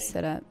 starting to May.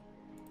 sit up.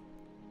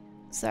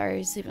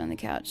 Sorry, sleeping on the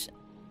couch.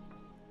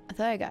 I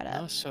thought I got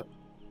up.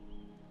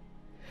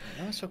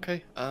 No, it's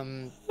okay.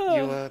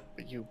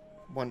 You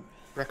want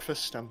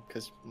breakfast?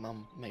 Because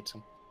Mom made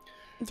some.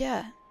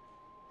 Yeah.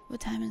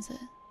 What time is it?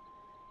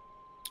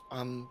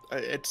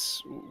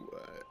 It's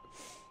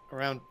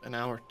around an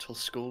hour till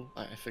school.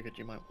 I figured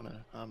you might want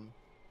to, I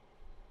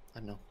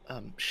don't know,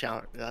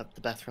 shower. The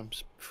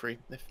bathroom's free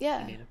if you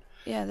need it.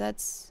 Yeah,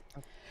 that's...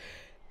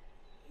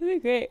 That'd be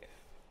great.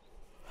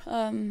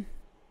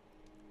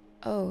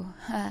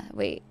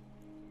 Wait.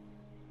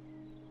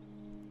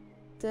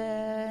 Do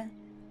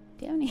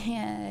you have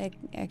any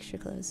extra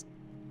clothes?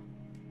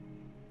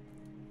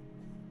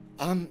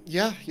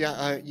 Yeah,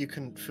 you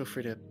can feel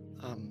free to,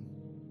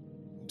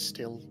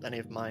 steal any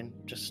of mine.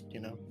 Just,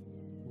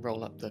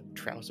 roll up the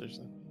trousers.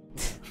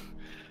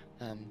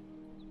 But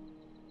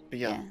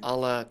yeah,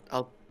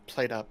 I'll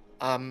play it up.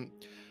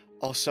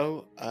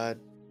 Also,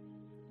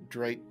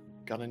 Drake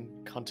got in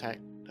contact,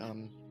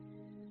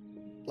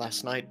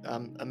 last night.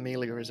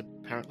 Amelia is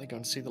apparently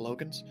going to see the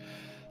Logans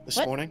this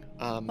morning.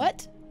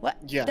 What?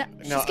 Yeah.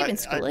 She's skipping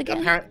school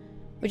again?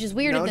 Which is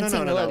weirder than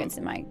seeing the Logans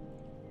in my...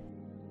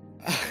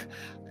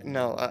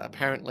 No,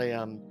 apparently,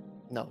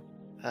 no.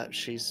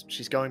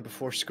 She's going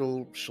before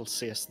school. She'll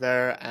see us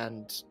there,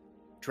 and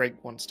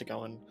Drake wants to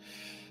go and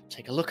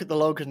take a look at the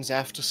Logans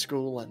after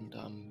school, and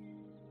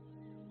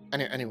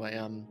anyway,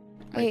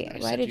 Wait, I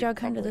why said did you y'all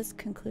come to probably- this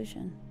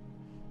conclusion?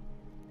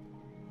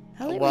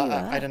 How late Well, were you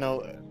I up? don't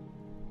know.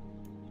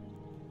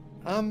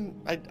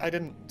 I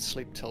didn't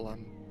sleep till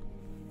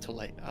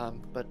late.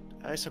 But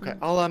it's okay.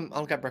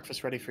 I'll get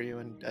breakfast ready for you,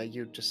 and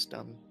you just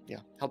yeah,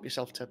 help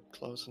yourself to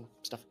clothes and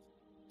stuff.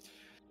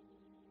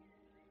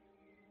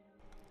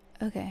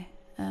 Okay.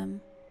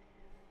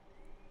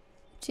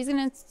 She's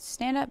gonna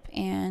stand up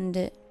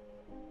and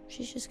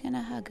she's just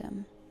gonna hug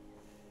him.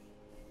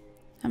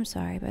 I'm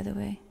sorry, by the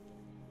way.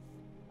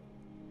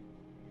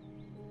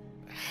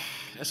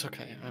 It's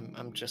okay.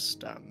 I'm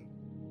just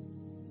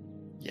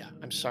yeah,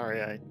 I'm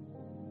sorry I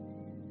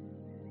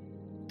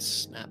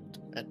snapped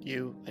at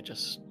you. I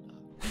just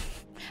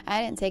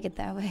I didn't take it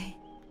that way.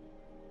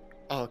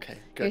 Oh, okay.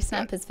 Good. Your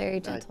snap is very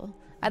gentle.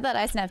 I thought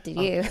I snapped at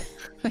you,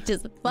 which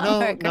is a lot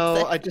more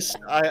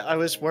aggressive. No, I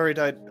was worried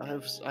I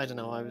don't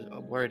know, I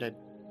was worried I'd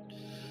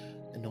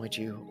annoyed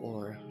you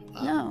or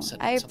No, said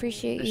I something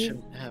appreciate I you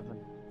shouldn't have.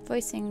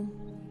 voicing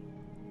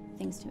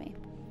things to me.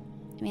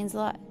 It means a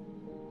lot.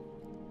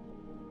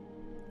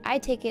 I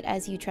take it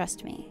as you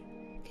trust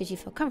me because you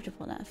feel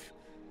comfortable enough.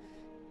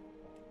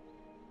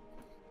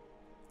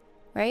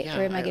 Right? Yeah,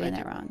 or am I I getting do.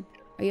 that wrong?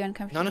 Are you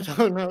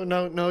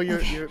uncomfortable? No, you're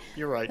Okay.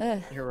 you're right.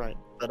 Ugh. You're right.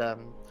 But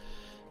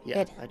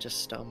yeah, Good. I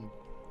just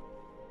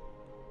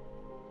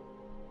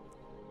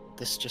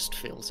this just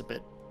feels a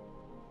bit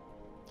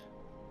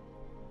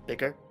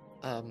bigger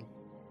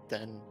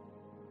than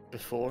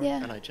before,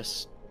 Yeah. and I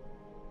just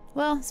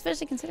Well,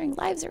 especially considering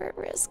lives are at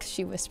risk.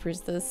 She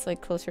whispers this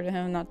like closer to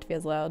him, not to be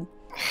as loud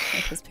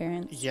with his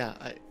parents. yeah,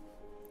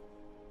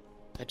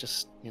 I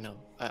just, you know,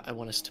 I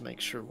want us to make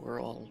sure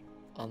we're all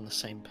on the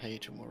same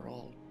page and we're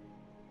all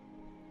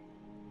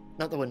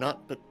not that we're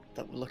not, but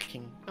that we're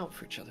looking out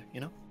for each other, you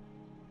know?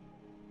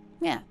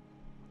 Yeah.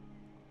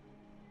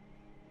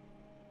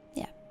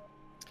 Yeah.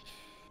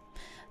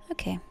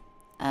 Okay.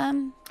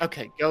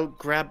 Okay, go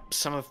grab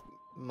some of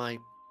my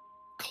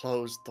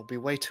clothes. They'll be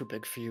way too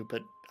big for you,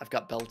 but I've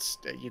got belts.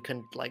 You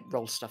can like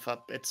roll stuff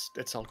up. It's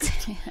all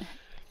good.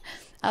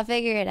 I'll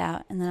figure it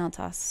out and then I'll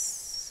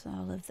toss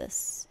all of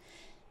this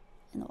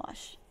in the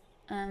wash.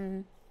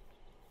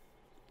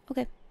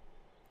 Okay.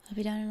 I'll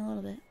be down in a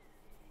little bit.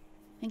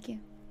 Thank you.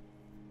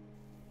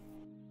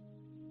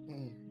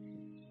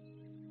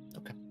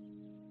 Okay.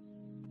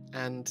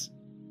 And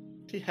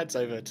he heads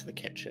over to the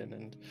kitchen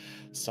and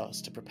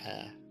starts to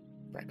prepare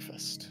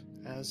breakfast.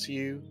 As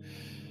you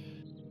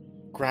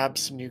grab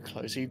some new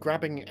clothes, are you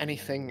grabbing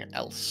anything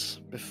else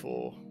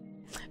before?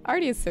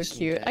 Artie is so Some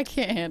cute. I bed.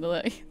 can't handle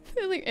it.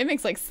 It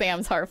makes like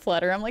Sam's heart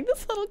flutter. I'm like,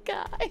 this little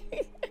guy.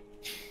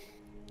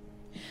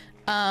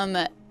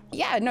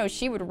 Yeah, no,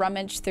 she would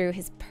rummage through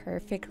his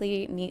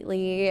perfectly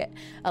neatly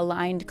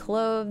aligned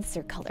clothes.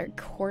 They're color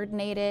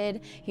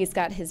coordinated. He's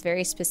got his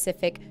very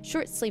specific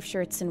short sleeve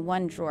shirts in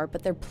one drawer,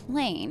 but they're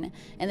plain.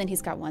 And then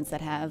he's got ones that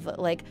have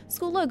like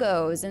school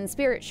logos and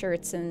spirit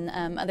shirts and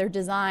other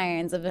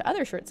designs of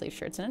other short sleeve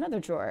shirts in another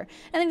drawer.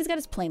 And then he's got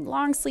his plain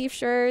long sleeve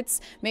shirts,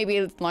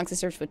 maybe long sleeve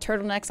shirts with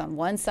turtlenecks on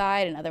one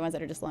side and other ones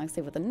that are just long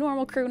sleeve with a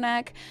normal crew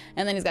neck.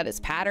 And then he's got his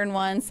pattern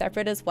ones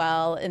separate as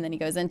well. And then he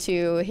goes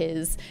into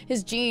his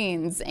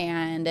jeans,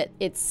 and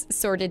it's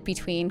sorted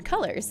between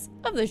colors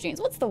of those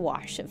jeans. What's the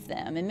wash of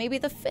them, and maybe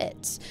the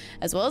fit,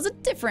 as well as a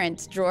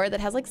different drawer that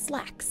has like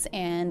slacks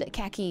and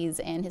khakis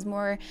and his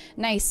more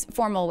nice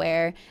formal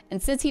wear.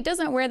 And since he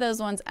doesn't wear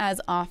those ones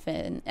as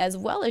often, as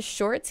well as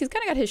shorts, he's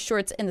kind of got his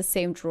shorts in the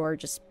same drawer,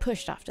 just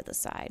pushed off to the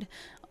side.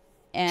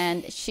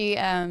 And she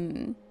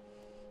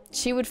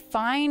would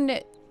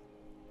find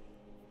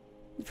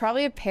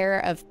probably a pair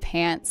of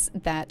pants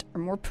that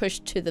are more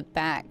pushed to the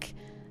back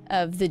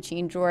of the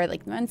jean drawer,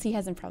 like ones he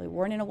hasn't probably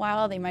worn in a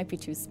while. They might be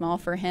too small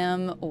for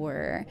him,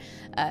 or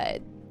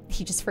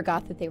he just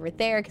forgot that they were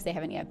there because they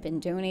haven't yet been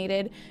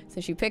donated.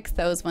 So she picks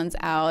those ones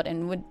out,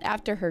 and would,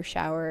 after her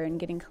shower and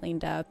getting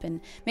cleaned up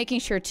and making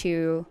sure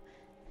to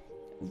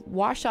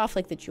wash off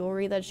like the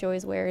jewelry that she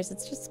always wears.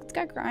 It's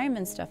got grime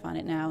and stuff on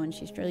it now, and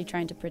she's really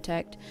trying to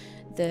protect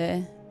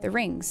the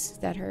rings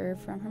that are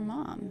from her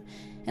mom,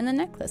 and the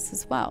necklace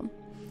as well.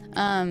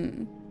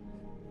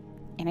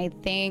 And I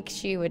think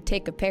she would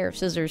take a pair of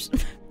scissors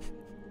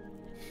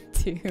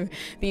to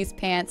these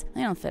pants.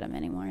 They don't fit him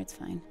anymore. It's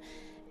fine.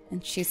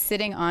 And she's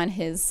sitting on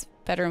his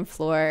bedroom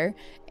floor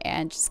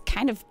and just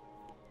kind of,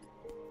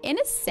 in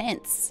a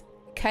sense,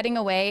 cutting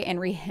away and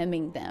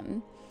rehemming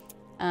them.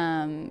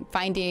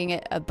 Finding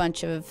a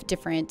bunch of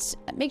different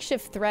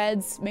makeshift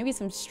threads, maybe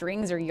some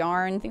strings or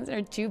yarn, things that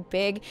are too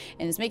big,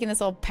 and is making this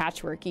all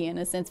patchworky in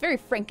a sense. Very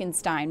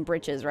Frankenstein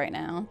breeches right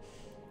now.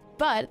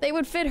 But they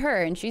would fit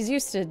her, and she's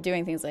used to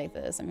doing things like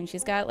this. I mean,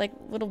 she's got like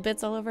little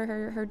bits all over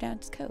her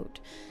dad's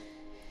coat.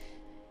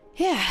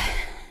 Yeah,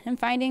 and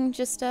finding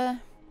just a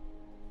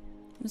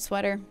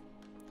sweater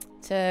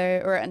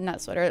or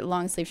not sweater,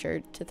 long sleeve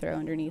shirt to throw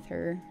underneath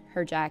her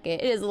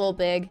jacket. It is a little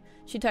big.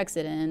 She tucks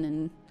it in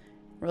and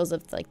rolls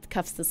up like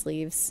cuffs the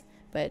sleeves,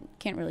 but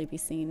can't really be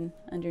seen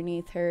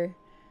underneath her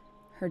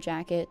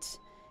jacket.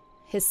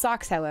 His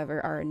socks,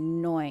 however, are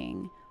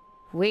annoying.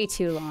 Way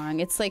too long.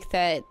 It's like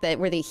that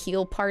where the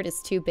heel part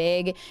is too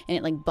big and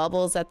it like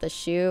bubbles at the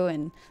shoe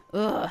and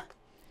ugh.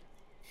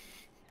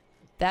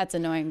 That's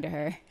annoying to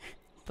her,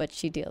 but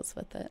she deals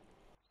with it.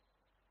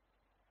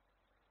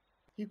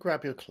 You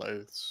grab your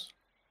clothes.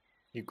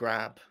 You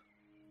grab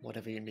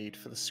whatever you need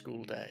for the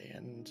school day,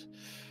 and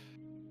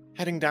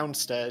heading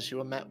downstairs, you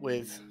are met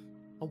with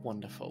a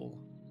wonderful,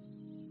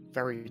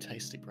 very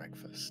tasty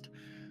breakfast,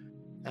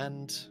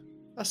 and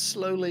a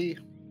slowly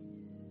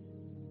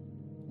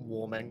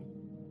warming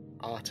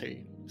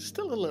Artie,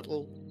 still a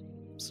little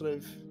sort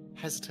of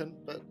hesitant,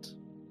 but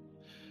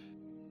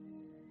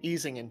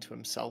easing into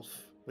himself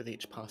with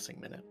each passing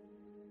minute.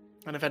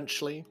 And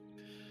eventually,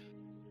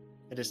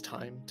 it is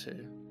time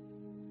to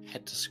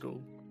head to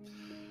school.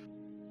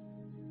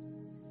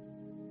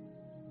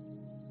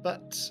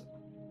 But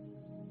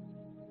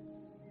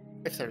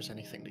if there is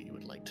anything that you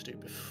would like to do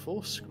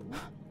before school...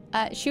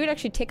 She would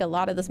actually take a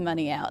lot of this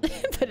money out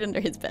and put it under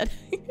his bed.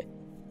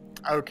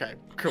 Okay,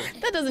 cool.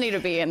 That doesn't need to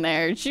be in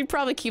there. She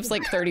probably keeps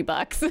like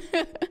 $30.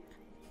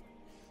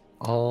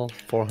 All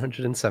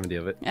 470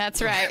 of it.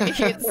 That's right.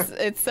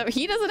 It's so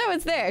he doesn't know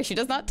it's there. She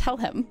does not tell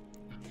him.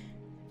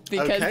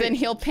 Because then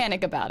he'll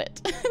panic about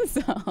it.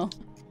 So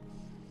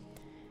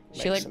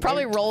she like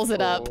probably rolls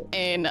it up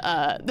in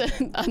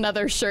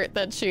another shirt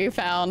that she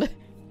found.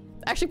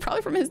 Actually,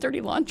 probably from his dirty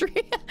laundry.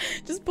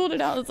 Just pulled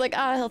it out. It's like,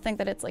 he'll think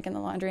that it's like in the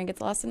laundry and gets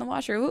lost in the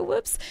washer. Ooh,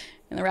 whoops.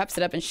 And then wraps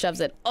it up and shoves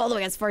it all the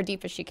way as far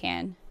deep as she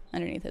can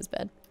underneath his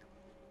bed.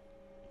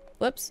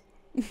 Whoops.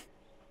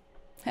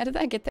 How did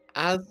that get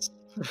there?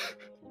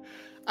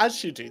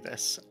 As you do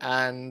this,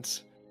 and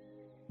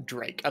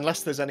Drake,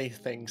 unless there's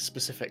anything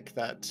specific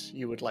that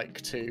you would like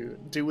to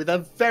do with a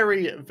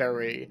very,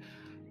 very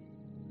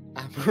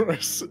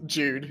amorous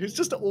June, who's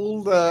just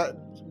all the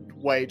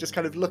way just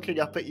kind of looking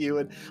up at you,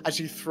 and as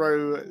you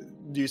throw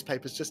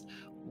newspapers, just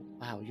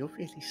wow, you're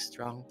really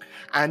strong,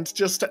 and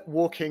just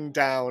walking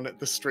down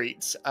the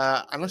streets,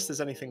 unless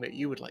there's anything that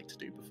you would like to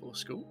do before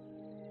school.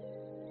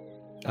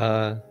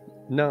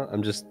 No,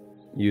 I'm just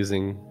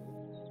using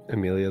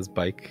Amelia's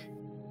bike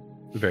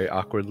very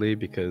awkwardly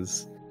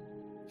because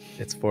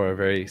it's for a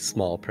very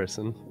small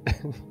person.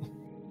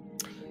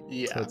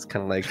 Yeah, so it's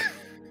kind of like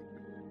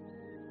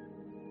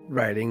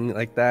riding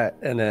like that,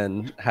 and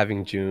then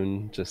having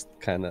June just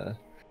kind of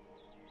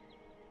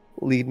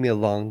lead me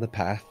along the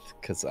path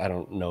because I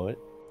don't know it.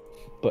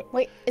 But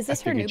wait, is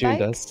this her new June bike?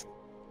 Does.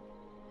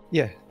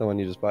 Yeah, the one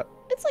you just bought.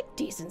 It's like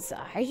decent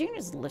size. You can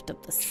just lift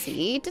up the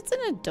seat. It's an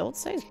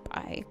adult-sized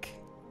bike.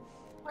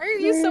 Why are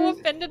you so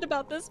offended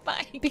about this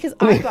bike? Because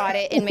I bought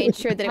it and made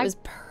sure that it was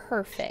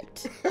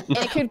perfect. And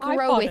it could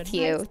grow with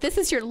you. Nice. This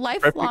is your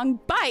lifelong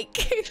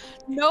bike.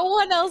 No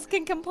one else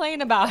can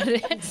complain about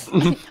it.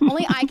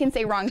 Only I can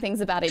say wrong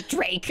things about it,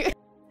 Drake.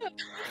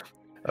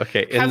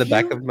 Okay, in the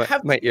back of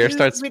my ear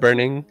starts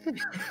burning.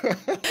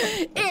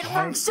 It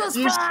works just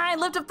fine.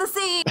 Lift up the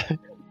seat.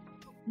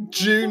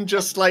 June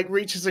just like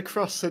reaches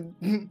across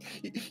and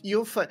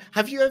you're fine.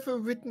 Have you ever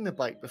ridden a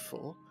bike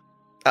before?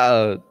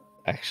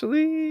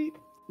 Actually,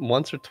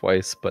 once or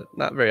twice, but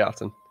not very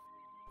often.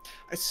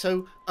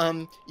 So,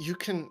 you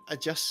can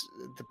adjust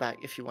the back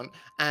if you want,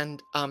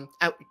 and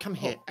come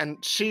here. And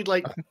she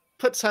like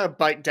puts her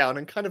bike down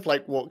and kind of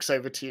like walks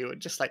over to you and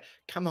just like,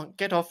 come on,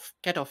 get off,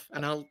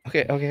 and I'll.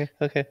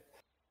 Okay.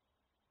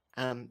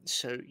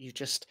 So you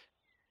just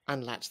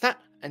unlatch that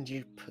and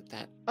you put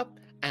that up,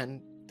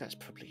 and that's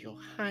probably your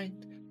height.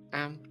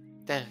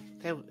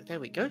 There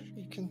we go.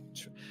 You can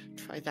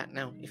try that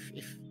now if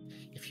you.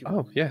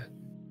 Oh yeah,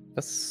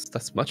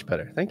 that's much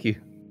better. Thank you.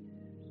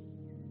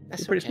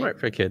 That's You're pretty smart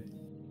for a kid.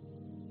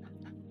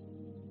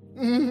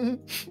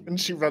 And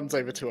she runs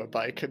over to her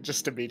bike and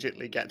just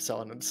immediately gets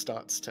on and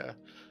starts to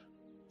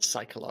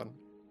cycle on.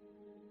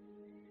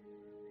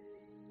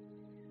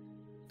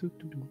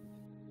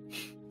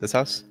 This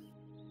house?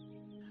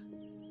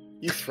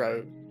 You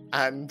throw,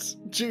 and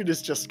June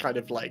is just kind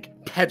of like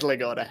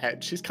pedaling on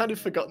ahead. She's kind of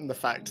forgotten the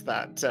fact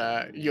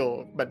that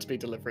you're meant to be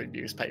delivering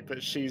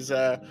newspapers. She's,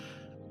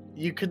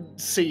 you can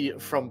see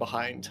from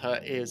behind,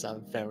 her ears are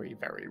very,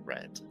 very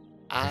red.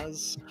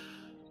 As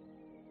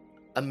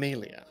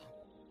Amelia.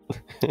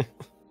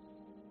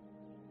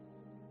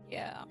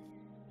 Yeah.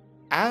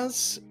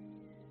 As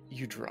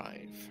you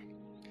drive,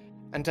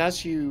 and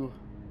as you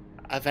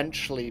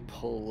eventually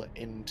pull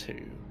into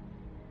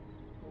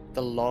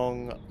the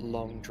long,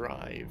 long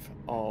drive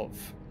of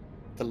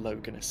the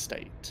Logan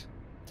estate,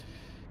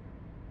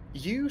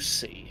 you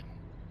see,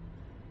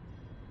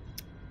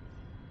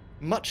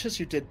 much as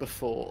you did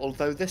before,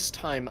 although this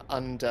time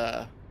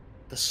under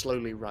the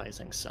slowly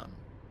rising sun,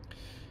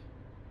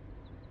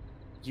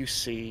 you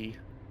see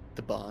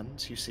the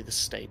barns, you see the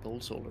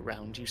stables all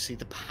around, you see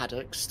the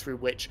paddocks through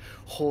which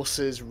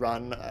horses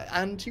run,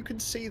 and you can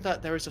see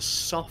that there is a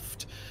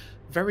soft,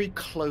 very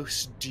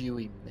close,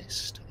 dewy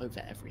mist over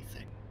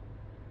everything.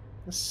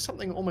 There's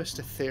something almost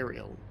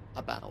ethereal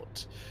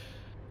about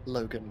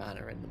Logan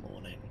Manor in the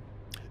morning.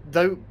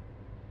 Though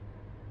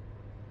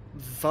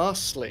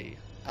vastly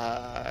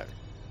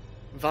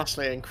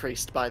vastly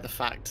increased by the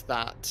fact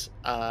that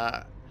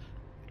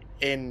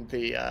in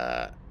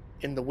the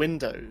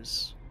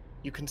windows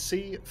you can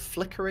see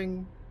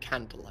flickering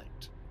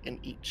candlelight in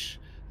each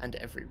and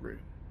every room.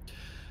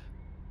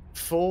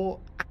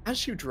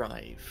 As you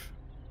drive,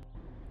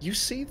 you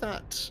see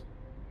that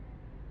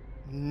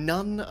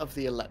none of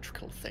the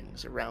electrical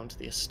things around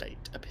the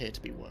estate appear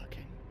to be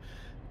working.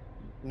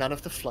 None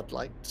of the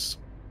floodlights.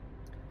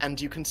 And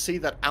you can see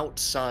that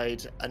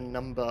outside a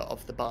number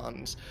of the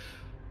barns,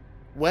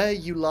 where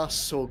you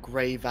last saw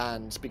grey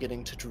vans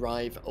beginning to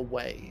drive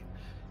away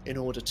in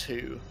order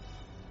to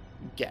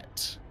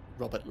get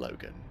Robert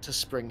Logan, to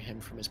spring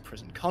him from his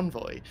prison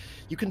convoy,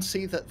 you can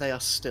see that they are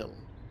still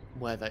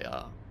where they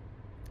are.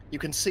 You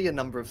can see a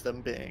number of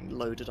them being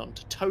loaded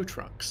onto tow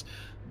trucks,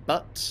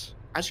 but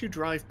as you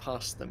drive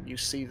past them, you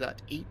see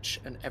that each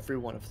and every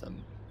one of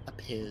them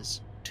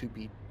appears to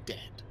be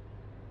dead.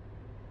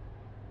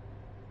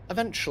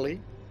 Eventually,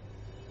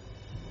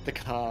 the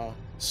car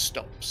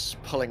stops,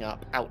 pulling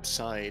up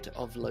outside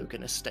of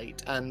Logan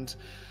Estate, and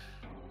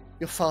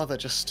your father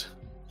just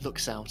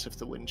looks out of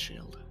the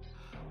windshield.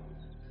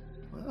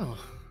 Well,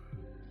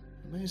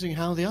 amazing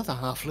how the other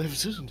half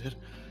lives, isn't it?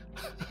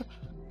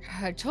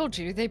 I told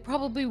you, they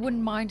probably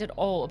wouldn't mind at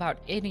all about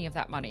any of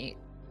that money,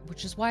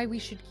 which is why we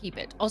should keep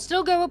it. I'll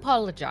still go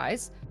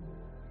apologize.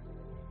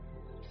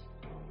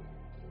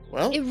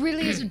 Well, It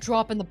really is a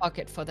drop in the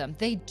bucket for them.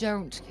 They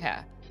don't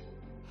care.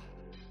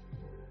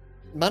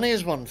 money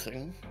is one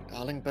thing,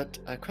 darling, but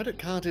a credit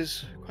card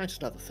is quite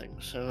another thing.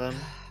 So,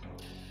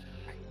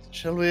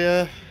 shall we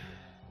go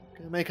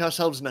make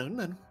ourselves known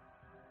then?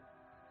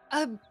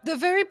 They're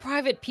very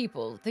private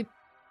people. They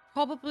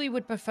probably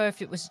would prefer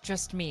if it was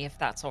just me, if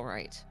that's all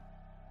right.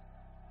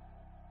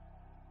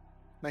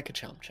 Make a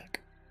charm check.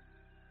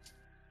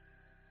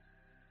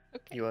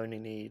 Okay. You only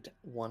need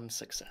one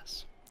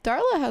success.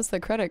 Darla has the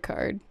credit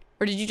card.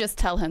 Or did you just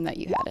tell him that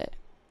you had it?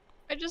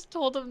 I just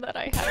told him that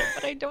I had it,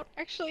 but I don't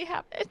actually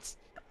have it.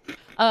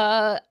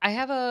 I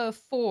have a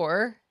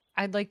 4.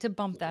 I'd like to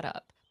bump that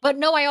up. But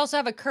no, I also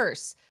have a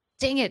curse.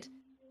 Dang it.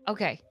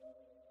 Okay.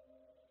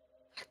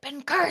 I've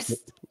been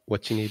cursed.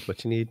 What you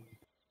need?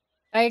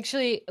 I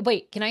actually,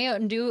 wait, can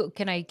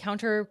I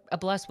counter a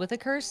bless with a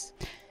curse?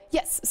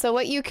 Yes. So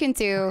what you can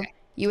do, Okay.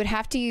 you would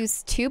have to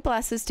use 2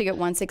 blesses to get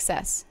 1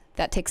 success.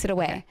 That takes it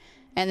away. Okay.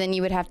 And then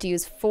you would have to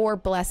use 4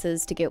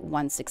 blesses to get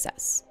 1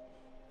 success,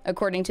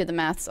 according to the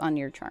maths on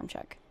your charm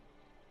check.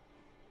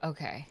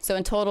 Okay. So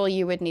in total,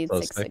 you would need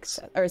So 6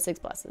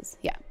 blesses.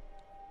 Yeah.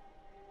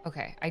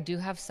 Okay, I do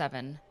have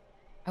 7.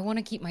 I want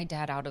to keep my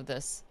dad out of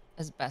this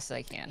as best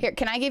I can. Here,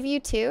 can I give you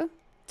 2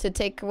 to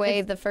take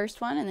away the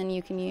first one, and then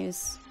you can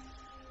use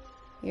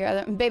your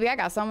other? Baby, I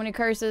got so many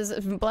curses.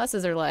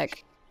 Blesses are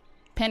like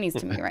pennies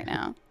to me right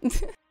now.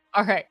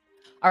 All right.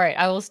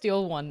 I will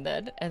steal 1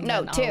 then. And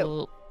No, then 2.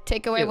 I'll...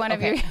 Take away 2, one of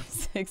okay. your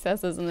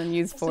successes, and then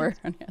use 4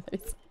 on the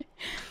others.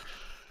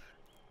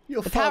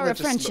 Your The father power of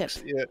just friendship. looks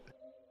at you.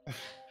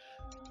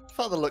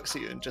 Father looks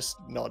at you and just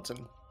nods and...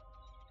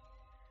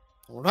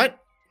 All right,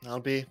 I'll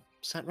be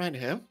sat right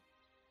here.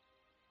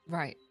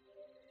 Right.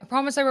 I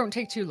promise I won't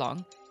take too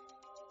long.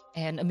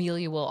 And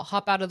Amelia will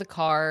hop out of the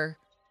car,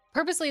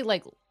 purposely,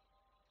 like,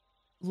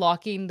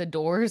 locking the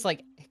doors,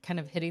 like, kind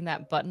of hitting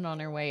that button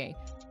on her way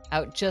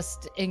out,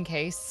 just in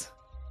case.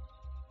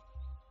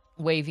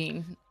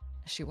 Waving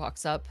as she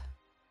walks up.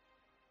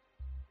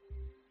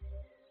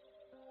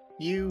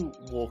 You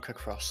walk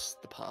across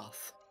the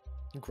path,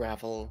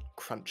 gravel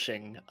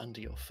crunching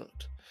under your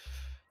foot.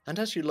 And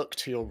as you look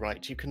to your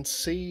right, you can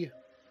see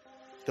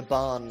the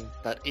barn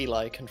that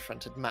Eli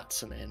confronted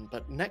Matson in,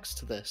 but next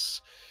to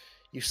this,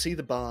 you see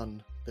the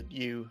barn that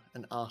you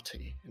and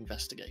Artie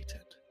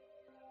investigated.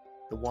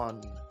 The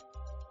one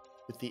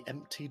with the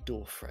empty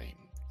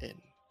doorframe in,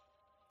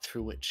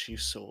 through which you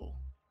saw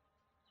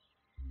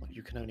what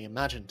you can only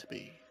imagine to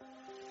be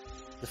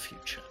the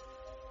future.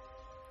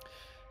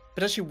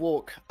 But as you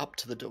walk up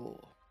to the door,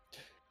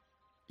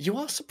 you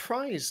are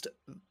surprised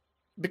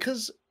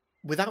because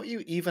without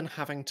you even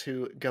having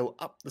to go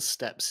up the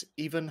steps,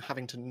 even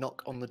having to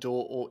knock on the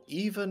door or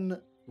even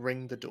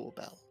ring the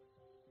doorbell,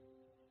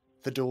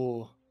 the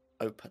door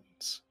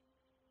opens.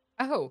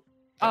 Oh.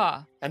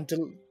 And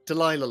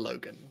Delilah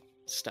Logan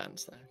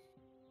stands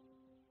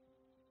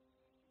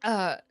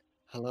there.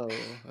 Hello,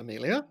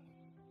 Amelia.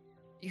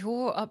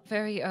 You're up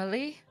very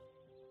early?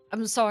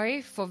 I'm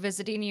sorry for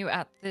visiting you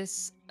at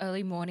this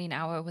early morning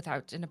hour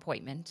without an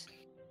appointment.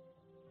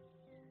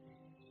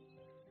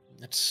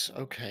 It's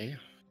okay,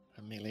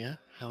 Amelia.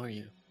 How are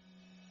you?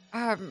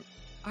 I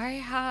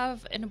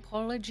have an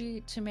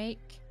apology to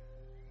make.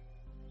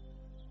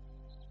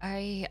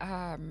 I,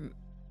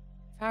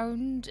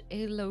 found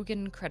a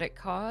Logan credit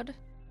card,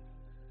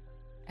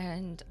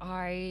 and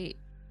I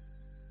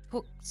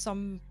took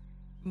some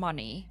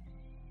money.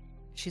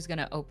 She's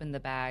gonna open the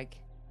bag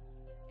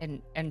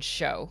and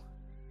show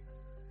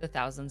the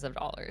thousands of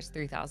dollars,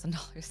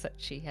 $3,000 that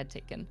she had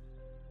taken.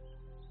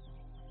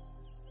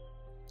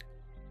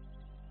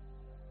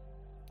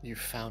 You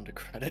found a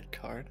credit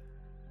card?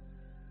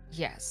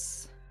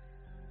 Yes.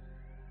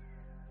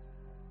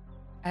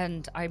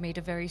 and I made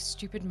a very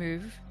stupid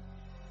move.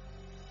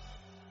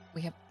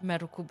 We have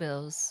medical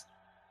bills,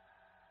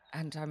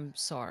 and I'm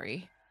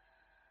sorry.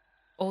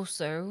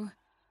 Also,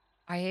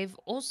 I have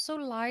also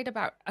lied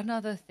about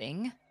another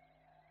thing.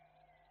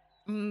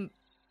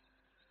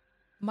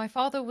 My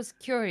father was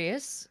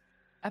curious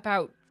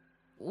about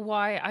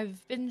why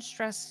I've been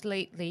stressed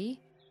lately,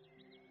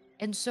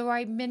 and so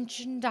I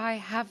mentioned I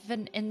have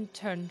an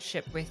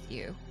internship with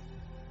you.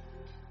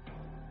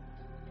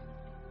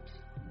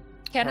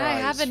 Can I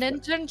have an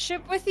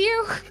internship with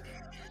you?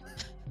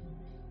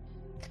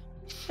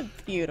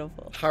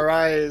 Beautiful. Her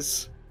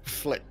eyes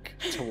flick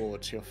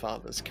towards your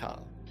father's car.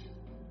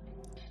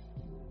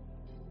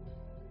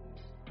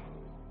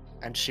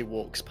 And she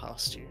walks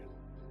past you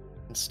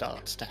and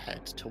starts to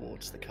head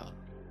towards the car.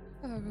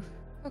 Oh,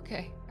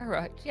 okay. All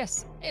right.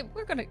 Yes. Hey,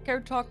 we're gonna go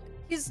talk.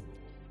 He's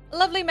a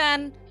lovely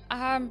man.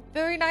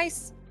 Very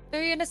nice,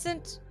 very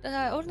innocent.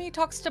 Only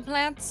talks to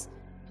plants.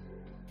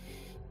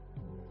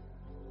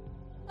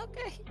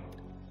 Okay.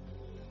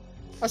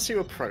 As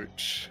you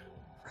approach,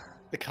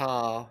 the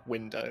car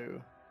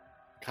window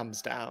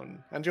comes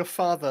down, and your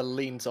father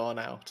leans on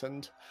out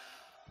and...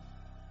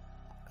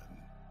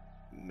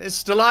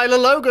 Miss Delilah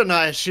Logan,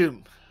 I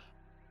assume.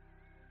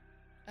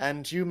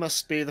 And you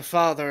must be the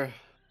father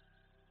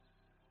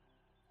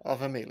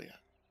of Amelia.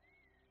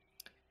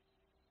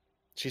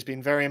 She's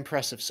been very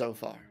impressive so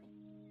far.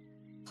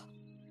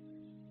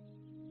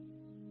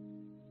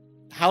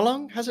 How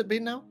long has it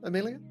been now,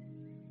 Amelia?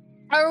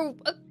 Oh,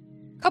 a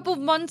couple of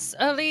months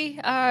early.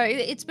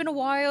 It's been a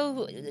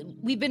while.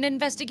 We've been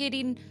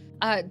investigating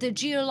the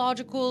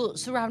geological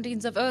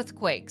surroundings of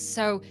earthquakes,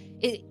 so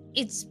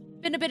it's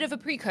been a bit of a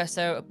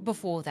precursor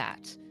before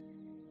that.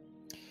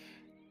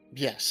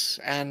 Yes,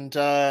 and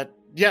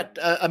yet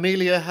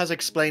Amelia has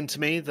explained to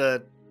me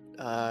that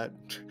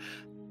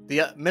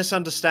the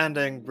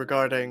misunderstanding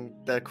regarding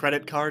the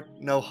credit card,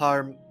 no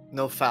harm,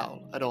 no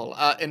foul at all.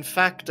 In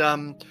fact,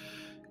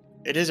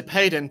 it is a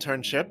paid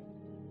internship,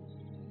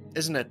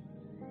 isn't it,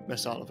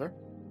 Miss Oliver?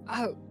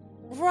 Oh,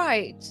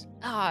 right.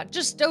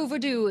 Just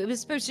overdue. It was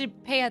supposed to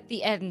pay at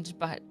the end,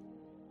 but...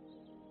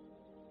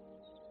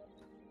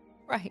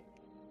 Right.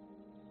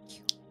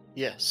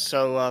 Yes,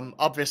 so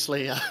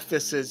obviously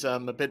this is a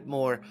bit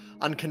more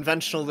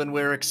unconventional than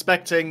we were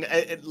expecting.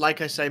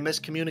 Like I say,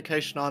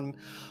 miscommunication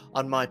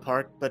on my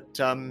part, but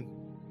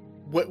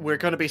we're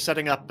going to be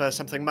setting up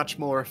something much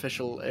more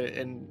official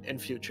in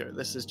future.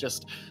 This is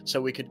just so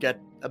we could get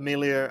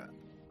Amelia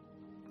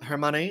her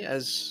money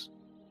as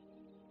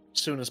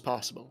soon as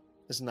possible.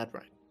 Isn't that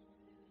right?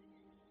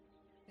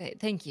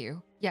 Thank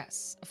you.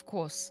 Yes, of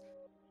course.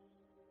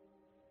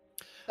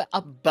 But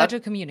I'll better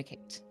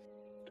communicate.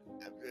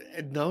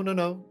 No,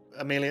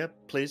 Amelia,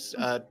 please.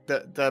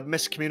 The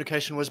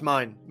miscommunication was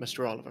mine,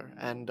 Mr. Oliver,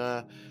 and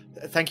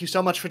thank you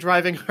so much for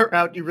driving her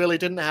out. You really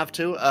didn't have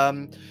to.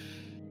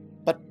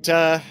 But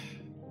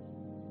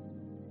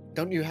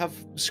don't you have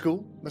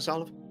school, Miss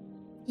Oliver?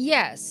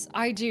 Yes,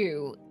 I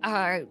do.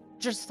 I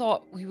just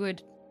thought we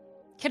would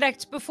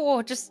connect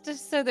before, just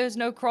so there's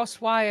no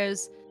cross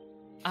wires.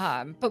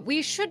 But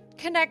we should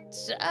connect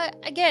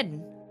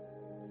again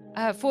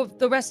for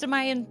the rest of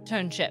my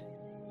internship.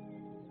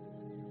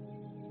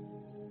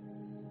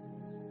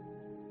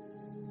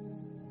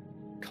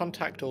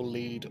 Contact or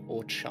lead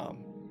or charm,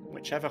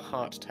 whichever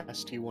heart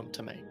test you want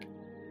to make.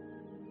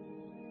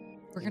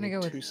 We're gonna go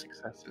with 2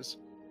 successes.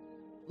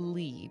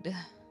 lead.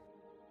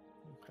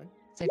 Okay.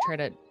 So I try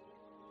to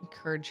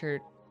encourage her.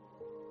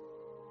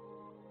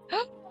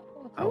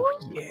 Oh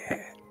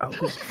yeah. Oh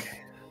yeah.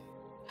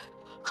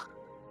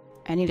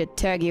 I need to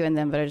tag you in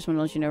them, but I just want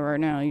to let you know right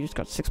now, you just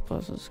got 6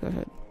 pluses. Go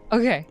ahead.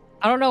 Okay.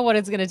 I don't know what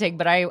it's gonna take,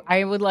 but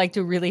I would like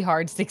to really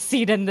hard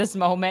succeed in this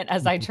moment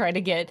as I try to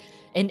get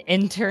an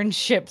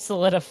internship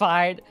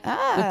solidified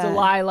with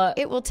Delilah.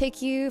 It will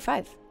take you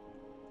 5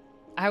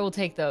 I will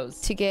take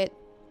those. to get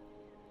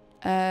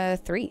 3.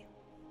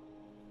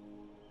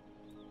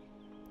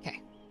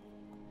 Okay.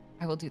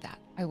 I will do that.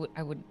 I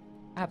would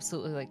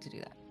absolutely like to do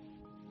that.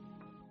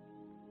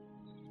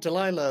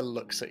 Delilah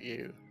looks at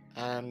you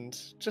and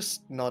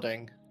just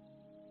nodding.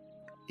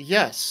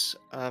 Yes,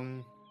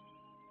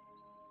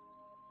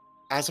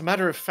 as a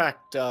matter of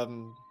fact,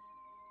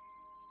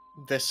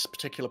 this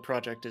particular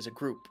project is a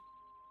group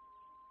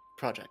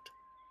project,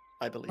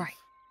 I believe. Right.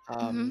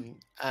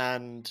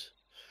 And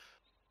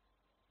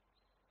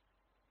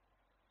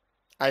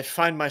I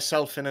find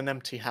myself in an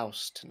empty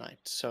house tonight,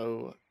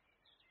 so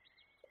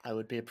I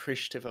would be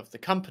appreciative of the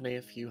company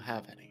if you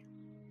have any.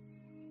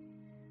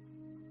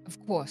 Of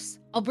course.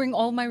 I'll bring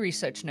all my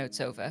research notes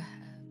over.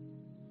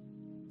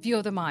 Few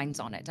other minds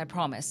on it, I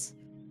promise.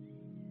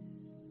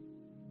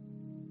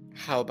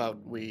 How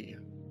about we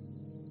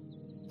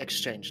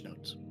exchange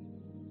notes?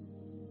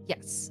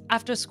 Yes,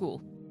 after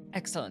school.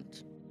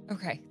 Excellent.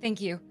 Okay,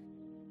 thank you.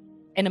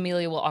 And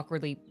Amelia will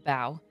awkwardly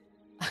bow.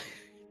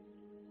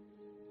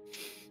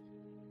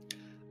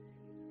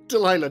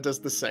 Delilah does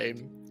the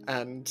same,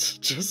 and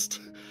just,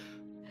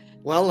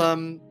 well,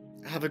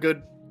 have a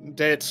good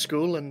day at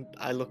school, and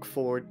I look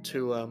forward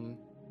to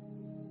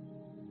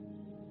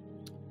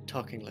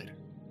talking later.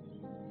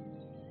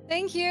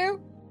 Thank you.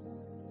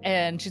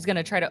 And she's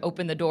gonna try to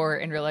open the door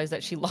and realize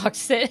that she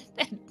locks it.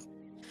 And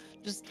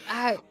just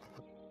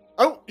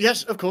Oh,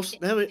 yes, of course.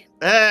 There we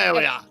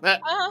are. There.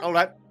 All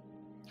right.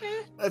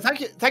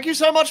 Thank you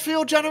so much for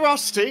your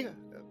generosity.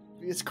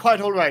 It's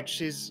quite all right.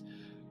 She's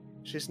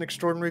an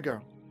extraordinary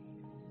girl.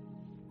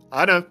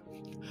 I know.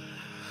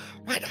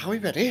 Right, are we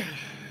ready?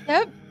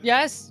 Yep.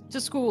 Yes, to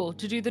school,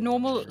 to do the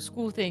normal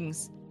school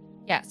things.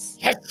 Yes.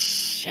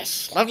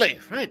 Yes, lovely.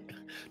 Right,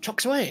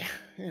 chocks away.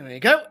 Here we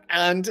go.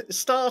 And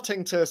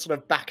starting to sort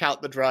of back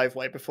out the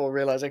driveway before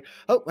realizing,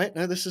 oh, wait,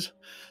 no, this is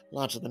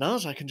larger than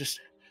ours. I can just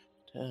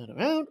turn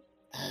around.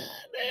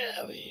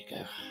 There we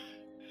go.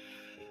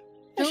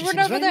 Don't run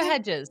over the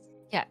hedges.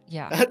 Yeah.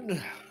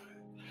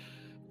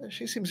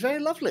 She seems very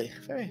lovely.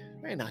 Very,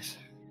 very nice.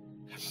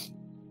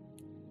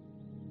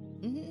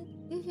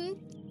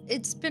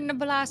 It's been a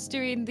blast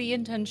doing the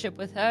internship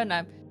with her, and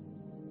I'm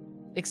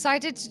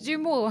excited to do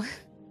more.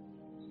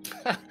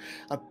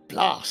 A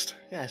blast.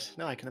 Yes,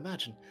 no, I can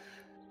imagine.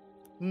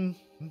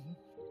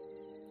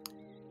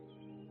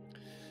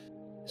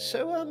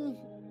 So,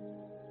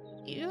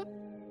 Yeah.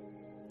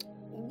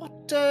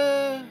 what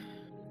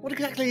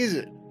exactly is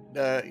it?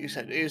 You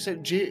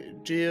said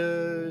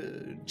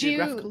geographical?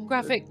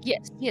 Geographic,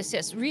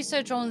 yes.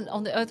 Research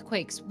on the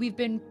earthquakes. We've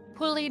been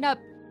pulling up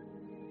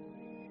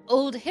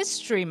old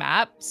history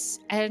maps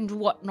and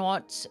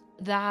whatnot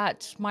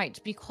that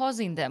might be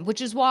causing them,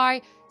 which is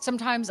why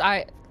sometimes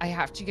I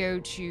have to go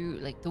to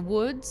like the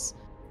woods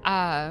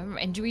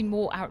and doing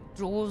more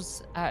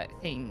outdoors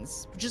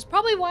things, which is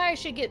probably why I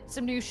should get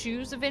some new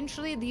shoes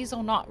eventually. These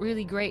are not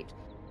really great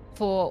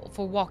for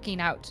walking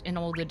out in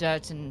all the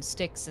dirt and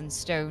sticks and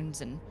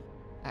stones and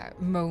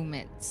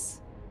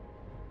moments.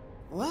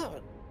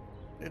 Well,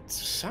 it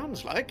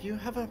sounds like you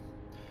have a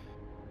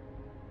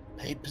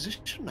paid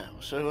position now,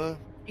 so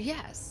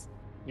Yes.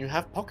 you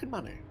have pocket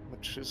money,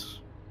 which is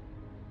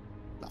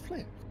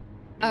lovely.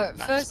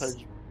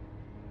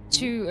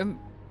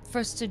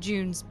 First to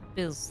June's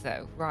bills,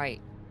 though, right?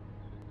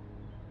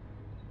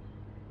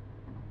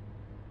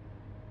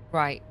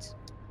 Right.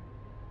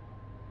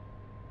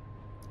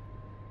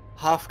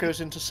 Half goes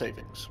into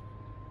savings.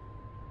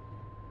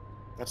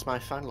 That's my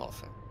final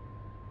offer.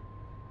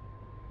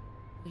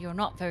 You're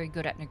not very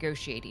good at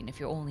negotiating if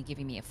you're only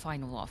giving me a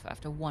final offer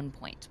after 1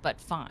 point, but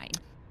fine.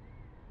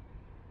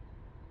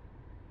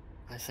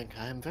 I think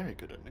I am very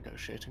good at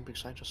negotiating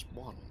because I just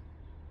won.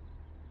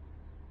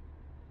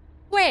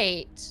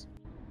 Wait.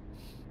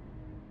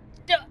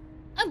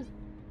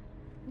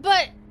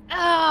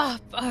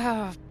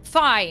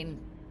 Fine.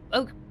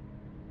 Okay.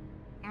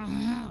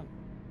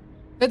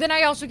 But then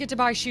I also get to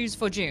buy shoes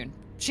for June.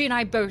 She and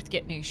I both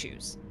get new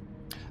shoes.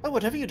 Oh,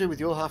 whatever you do with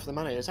your half of the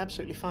money is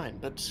absolutely fine,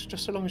 but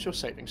just so long as you're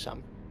saving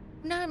some.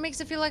 No, it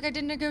makes it feel like I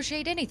didn't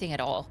negotiate anything at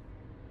all.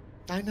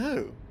 I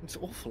know. It's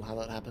awful how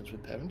that happens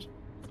with parents.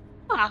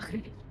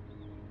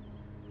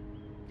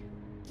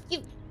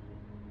 You're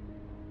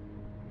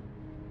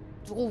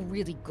all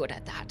really good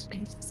at that.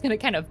 I'm just gonna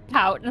kind of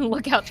pout and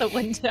look out the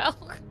window.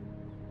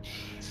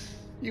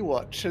 You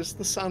watch as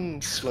the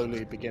sun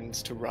slowly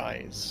begins to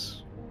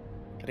rise,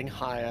 getting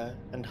higher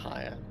and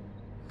higher,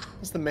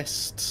 as the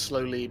mist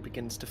slowly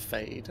begins to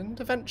fade,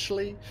 and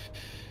eventually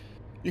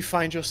you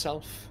find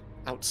yourself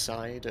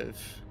outside of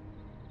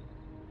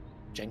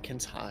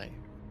Jenkins High.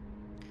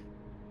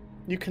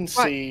 You can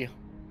see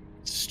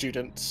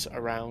students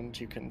around,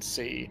 you can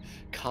see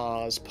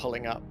cars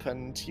pulling up,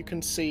 and you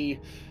can see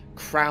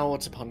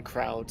crowds upon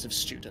crowds of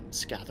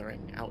students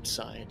gathering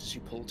outside as you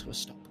pull to a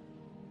stop.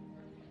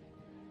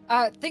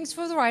 Thanks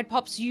for the ride,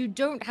 Pops. You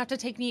don't have to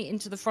take me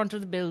into the front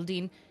of the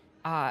building.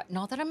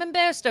 Not that I'm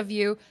embarrassed of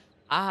you.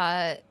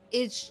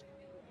 It's...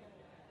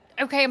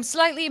 Okay, I'm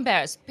slightly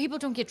embarrassed. People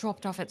don't get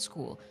dropped off at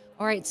school.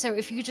 Alright, so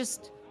if you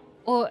just...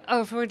 Or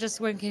if we're just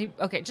going to...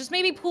 Okay, just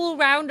maybe pull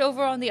around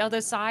over on the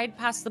other side,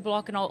 past the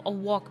block, and I'll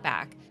walk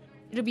back.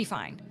 It'll be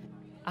fine.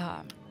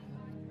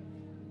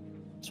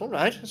 It's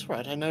alright,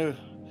 I know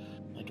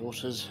my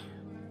daughter's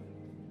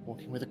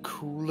walking with a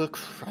cooler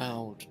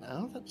crowd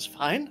now. That's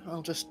fine.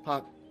 I'll just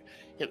park...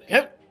 Here we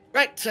go.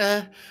 Right,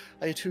 are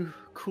you too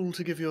cool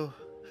to give your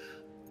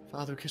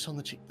father a kiss on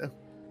the cheek, though?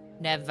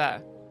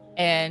 Never.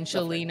 And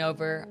she'll Lovely. lean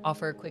over,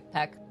 offer a quick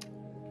peck.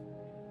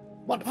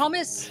 Wonderful.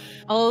 Promise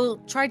I'll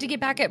try to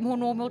get back at more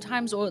normal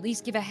times, or at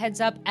least give a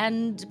heads up,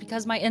 and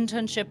because my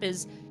internship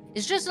is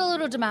just a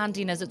little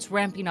demanding as it's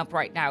ramping up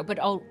right now, but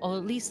I'll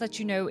at least let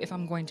you know if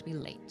I'm going to be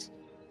late.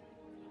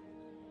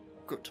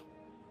 Good.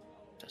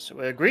 So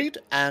we're agreed,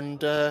 and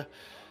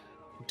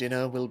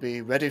dinner will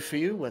be ready for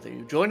you, whether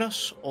you join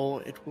us,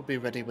 or it will be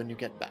ready when you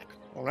get back.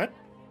 All right?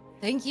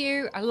 Thank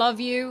you. I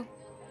love you.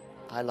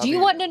 I love Do you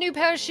want a new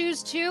pair of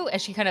shoes too?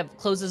 As she kind of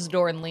closes the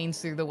door and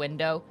leans through the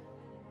window.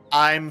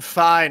 I'm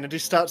fine, and he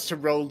starts to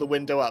roll the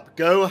window up.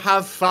 Go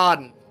have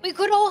fun. We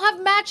could all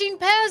have matching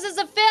pairs as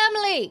a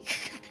family.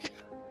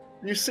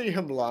 You see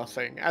him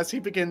laughing as he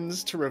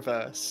begins to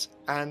reverse,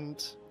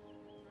 and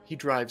he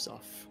drives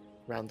off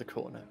round the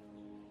corner.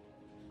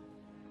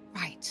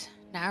 Right.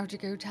 Now to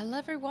go tell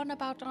everyone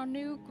about our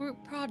new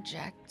group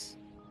project.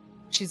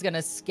 She's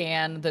gonna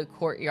scan the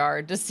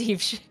courtyard to see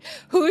if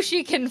who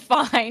she can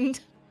find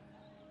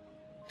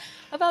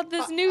about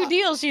this new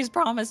deal she's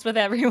promised with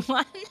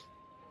everyone.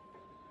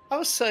 I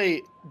would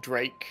say,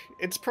 Drake,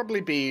 it's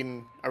probably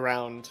been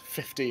around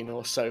 15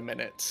 or so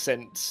minutes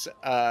since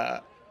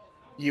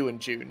you and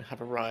June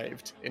have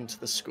arrived into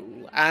the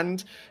school,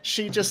 and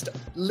she just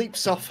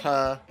leaps off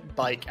her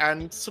bike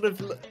and sort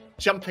of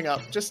jumping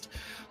up, just,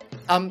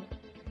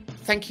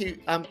 thank you.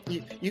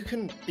 You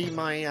can be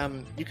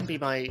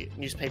my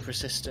newspaper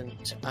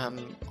assistant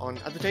on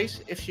other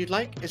days if you'd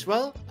like as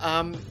well,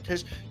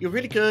 because you're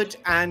really good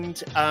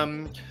and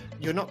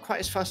you're not quite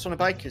as fast on a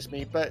bike as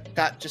me, but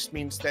that just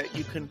means that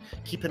you can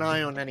keep an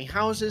eye on any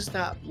houses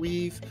that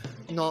we've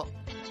not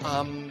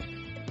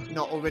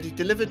already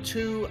delivered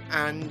to,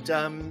 and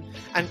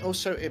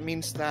also it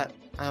means that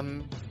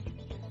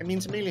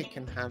Amelia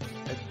can have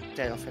a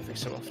day off every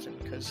so often,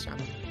 because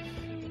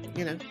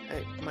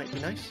it might be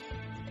nice.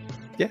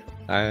 Yeah,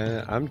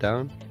 I'm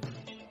down.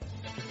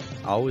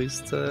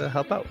 Always to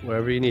help out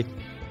wherever you need.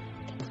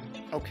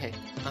 Okay.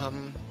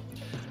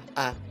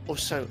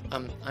 Also,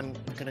 I'm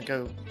gonna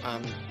go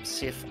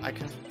see if I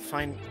can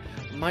find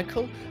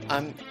Michael.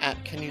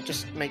 Can you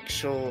just make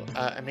sure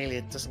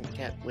Amelia doesn't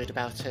get weird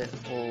about it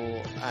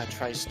or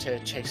tries to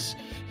chase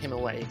him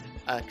away?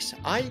 'Cause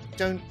I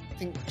don't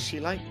think she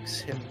likes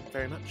him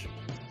very much.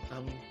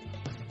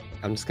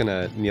 I'm just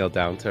gonna kneel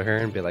down to her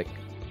and be like,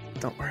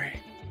 "Don't worry,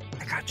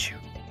 I got you."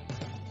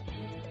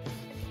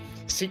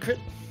 Secret?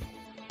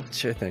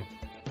 Sure thing.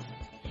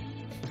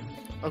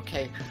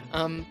 Okay.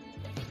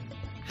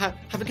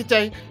 Have a good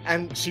day.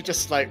 And she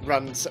just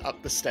runs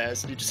up the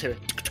stairs, and you just hear it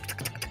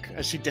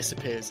as she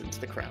disappears into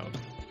the crowd.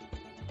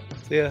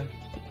 See ya.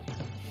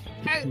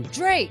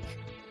 Drake!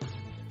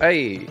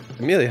 Hey,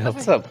 Amelia,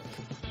 what's up?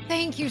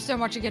 Thank you so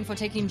much again for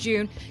taking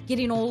June,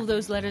 getting all of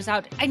those letters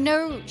out. I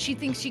know she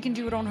thinks she can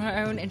do it on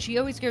her own, and she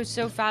always goes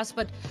so fast,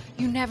 but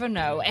you never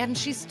know. And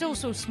she's still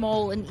so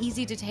small and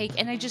easy to take,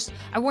 and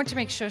I want to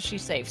make sure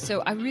she's safe.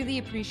 So I really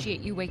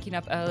appreciate you waking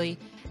up early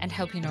and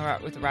helping her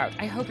out with the route.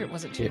 I hope it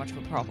wasn't too much of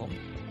a problem.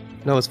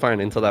 No, it's fine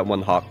until that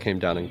one hawk came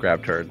down and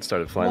grabbed her and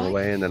started flying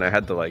away, and then I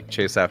had to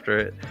chase after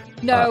it.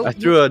 No, I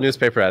threw a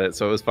newspaper at it,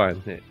 so it was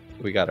fine.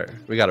 We got her.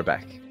 We got her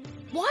back.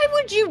 Why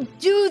would you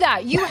do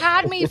that? You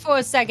had me for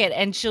a second,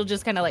 and she'll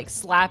just kind of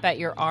slap at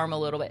your arm a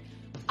little bit.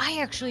 I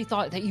actually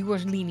thought that you were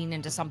leaning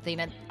into something,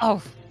 and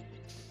How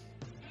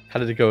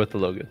did it go with the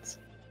Logans?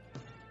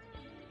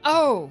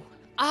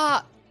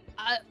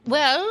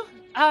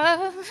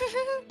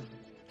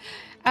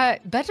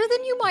 Better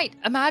than you might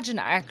imagine,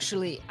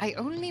 actually. I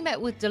only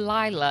met with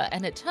Delilah,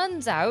 and it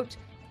turns out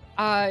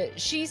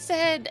she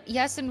said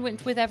yes and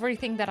went with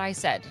everything that I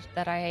said,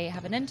 that I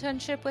have an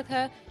internship with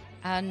her,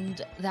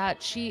 and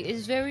that she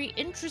is very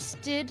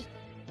interested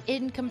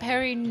in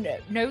comparing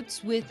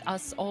notes with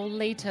us all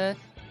later,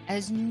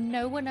 as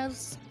no one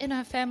else in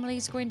her family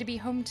is going to be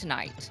home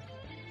tonight.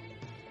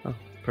 Oh,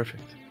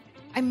 perfect.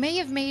 I may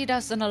have made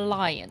us an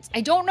alliance. I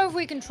don't know if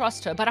we can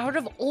trust her, but out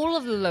of all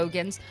of the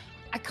Logans,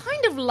 I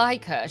kind of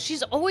like her.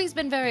 She's always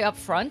been very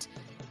upfront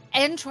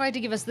and tried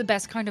to give us the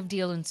best kind of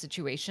deal in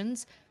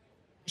situations.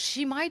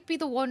 She might be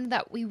the one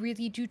that we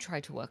really do try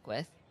to work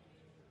with.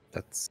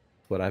 That's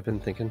what I've been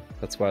thinking.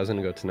 That's why I was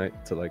gonna go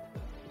tonight, to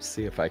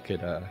see if I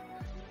could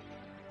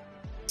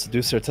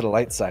seduce her to the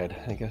light side,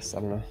 I guess. I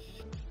don't know.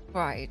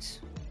 Right.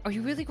 Are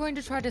you really going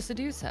to try to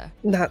seduce her?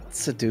 Not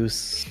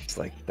seduce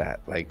like that.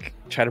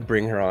 Try to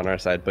bring her on our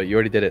side, but you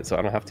already did it, so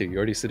I don't have to. You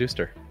already seduced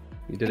her.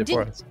 You did it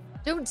for us.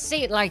 Don't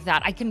say it like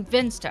that. I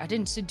convinced her. I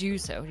didn't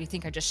seduce her. Do you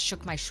think I just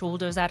shook my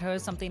shoulders at her or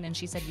something and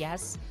she said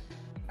yes?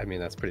 I mean,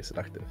 that's pretty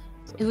seductive.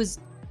 So. It was...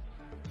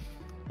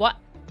 What?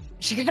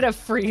 She kind of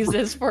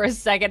freezes for a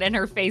second and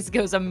her face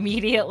goes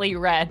immediately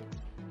red.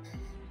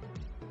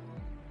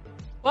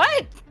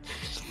 What?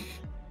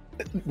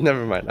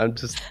 Never mind. I'm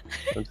just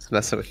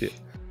messing with you.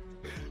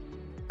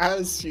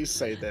 As you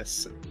say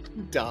this,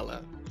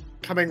 Darla,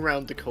 coming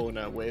round the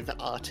corner with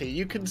Artie,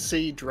 you can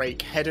see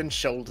Drake head and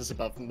shoulders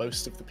above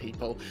most of the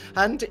people,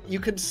 and you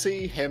can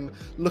see him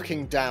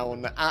looking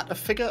down at a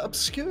figure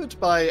obscured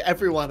by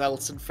everyone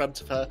else in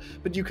front of her,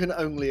 but you can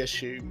only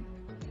assume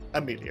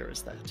Amelia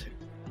is there too.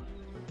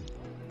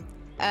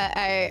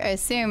 I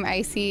assume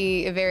I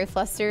see a very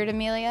flustered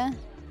Amelia.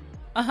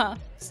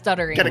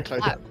 Stuttering. Getting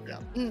closer,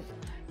 yeah.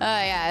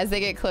 Yeah, as they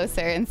get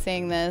closer and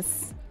saying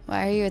this.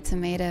 Why are you a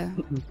tomato?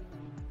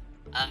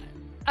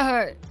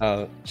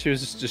 She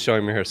was just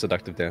showing me her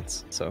seductive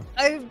dance, so.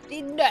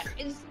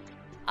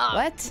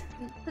 What?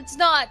 It's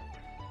not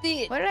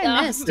the... What did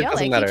I miss? Do y'all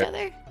like matter. each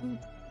other?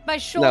 My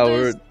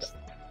shoulders... No,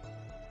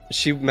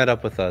 she met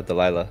up with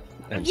Delilah.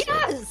 And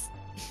yes!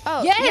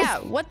 Oh, yes! Yeah,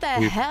 what the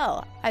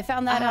hell? I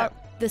found that out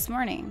this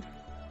morning.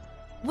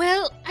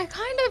 Well, I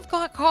kind of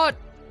got caught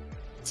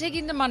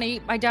taking the money,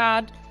 my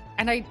dad,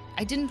 and I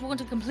didn't want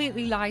to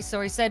completely lie,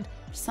 so I said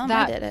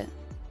Somebody did it.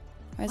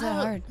 Why is that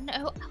hard?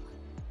 No,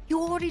 you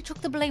already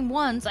took the blame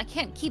once. I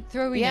can't keep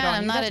throwing it on you. Yeah,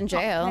 I'm not That's in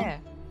jail. fair.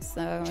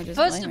 So we're just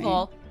First of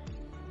all,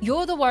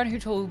 you're the one who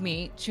told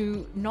me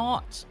to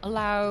not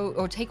allow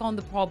or take on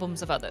the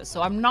problems of others.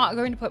 So I'm not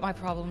going to put my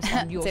problems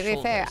on your To shoulders.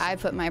 be fair, I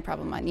put my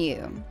problem on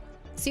you.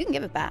 So you can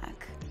give it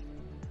back.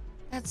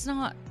 That's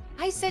not...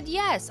 I said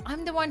yes.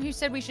 I'm the one who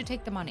said we should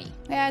take the money.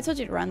 Yeah, I told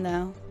you to run,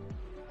 though.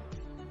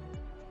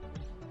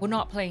 We're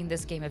not playing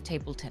this game of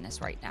table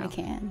tennis right now. We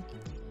can.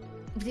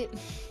 The-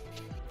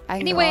 I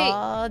can Anyway- go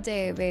all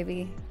day,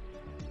 baby.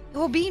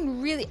 You're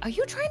being really... Are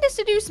you trying to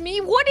seduce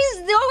me? What is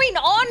going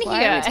on Why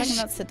here? are we talking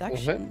about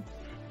seduction?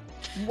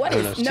 What I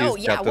don't is... know, No,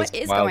 she's yeah, got what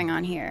this is wild- going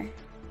on here?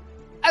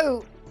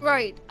 Oh,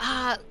 right.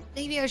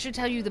 Maybe I should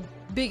tell you the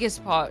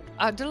biggest part.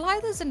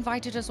 Delilah's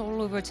invited us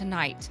all over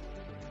tonight.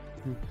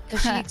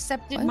 'Cause she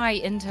accepted What? my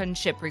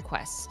internship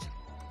request.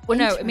 Well,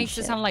 no, it makes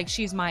it Internship? sound like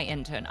she's my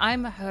intern.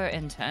 I'm her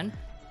intern.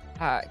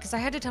 Because I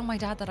had to tell my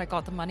dad that I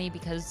got the money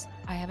because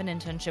I have an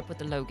internship with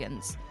the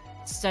Logans,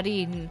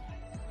 studying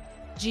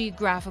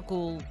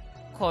geographical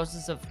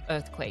causes of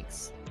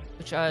earthquakes,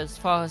 which, as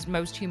far as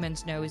most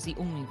humans know, is the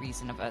only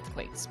reason of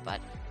earthquakes.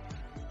 But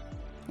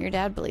Your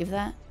dad believed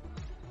that?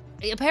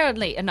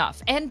 apparently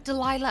enough. And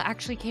Delilah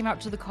actually came out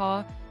to the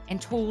car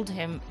and told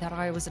him that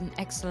I was an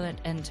excellent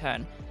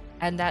intern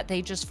and that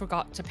they just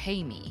forgot to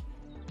pay me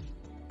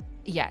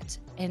yet.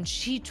 And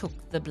she took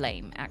the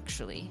blame,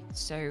 actually.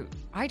 So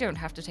I don't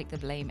have to take the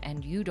blame,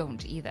 and you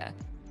don't either,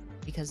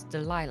 because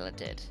Delilah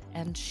did.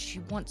 And she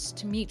wants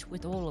to meet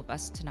with all of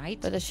us tonight.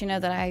 But does she know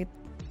that I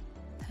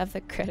have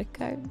the credit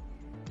card?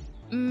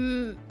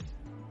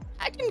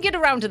 I didn't get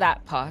around to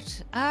that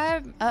part.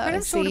 But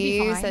I'm So sure it'll be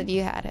you fine. said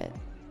you had it.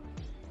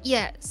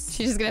 Yes.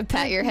 She's just gonna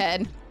pat your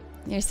head.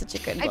 You're such a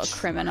good little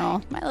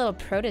criminal. My little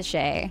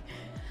protege.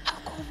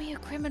 Don't call me a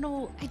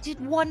criminal. I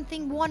did one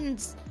thing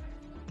once.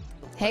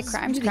 Hey, It's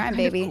crime's really crime,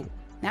 kind of baby. cool.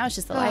 Now it's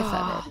just the life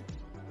of it.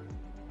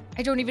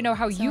 I don't even know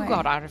how you Sorry.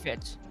 got out of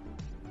it.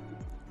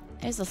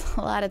 There's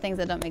a lot of things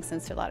that don't make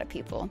sense to a lot of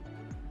people.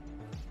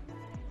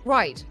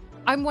 Right.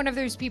 I'm one of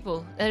those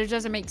people that it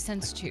doesn't make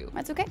sense to.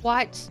 That's okay.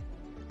 What?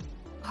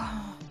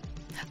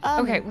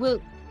 Okay,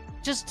 well,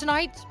 just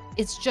tonight,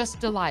 it's just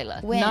Delilah.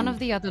 When? None of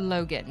the other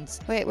Logans.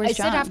 Wait, where's I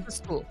John? said after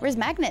school. Where's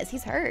Magnus?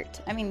 He's hurt.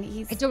 I mean,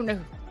 he's... I don't know.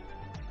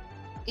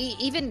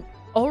 Even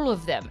all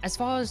of them, as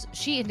far as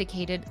she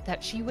indicated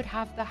that she would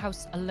have the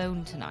house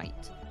alone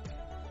tonight.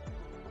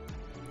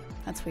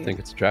 That's I weird. think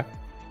it's a trap.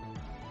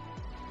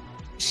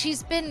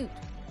 She's been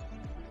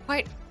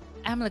quite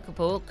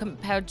amicable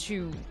compared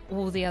to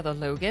all the other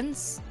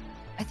Logans.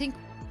 I think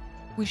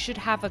we should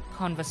have a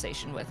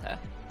conversation with her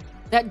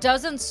that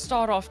doesn't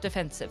start off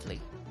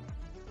defensively.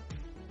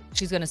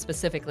 She's going to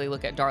specifically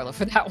look at Darla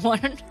for that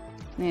one.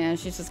 Yeah,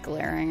 she's just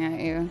glaring at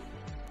you.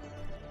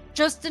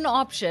 Just an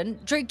option.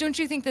 Drake, don't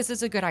you think this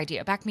is a good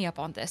idea? Back me up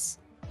on this.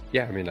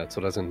 Yeah, I mean, that's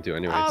what I was going to do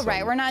anyway. All so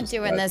right, we're not just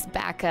doing glad- this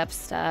backup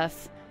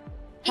stuff.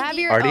 Have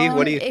your Artie, own.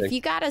 what do you If think?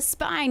 you got a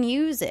spine,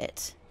 use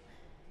it.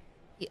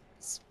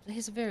 Yes, he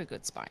has a very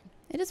good spine.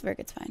 It is very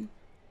good spine.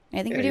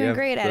 I think Yeah, you're you doing have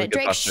great at really it. good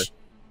Drake, posture. shh.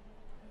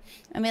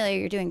 Amelia,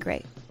 you're doing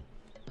great.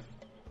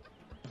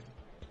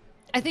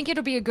 I think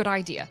it'll be a good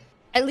idea,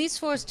 at least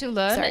for us to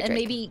learn Sorry, and Drake.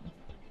 maybe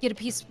get a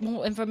piece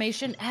more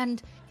information.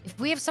 And if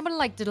we have someone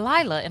like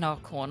Delilah in our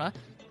corner,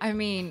 I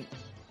mean,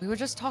 we were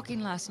just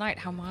talking last night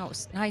how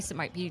nice it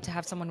might be to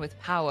have someone with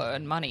power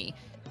and money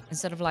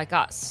instead of like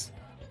us.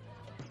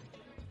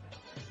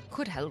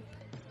 Could help.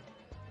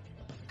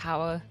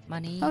 Power,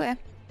 money. Okay.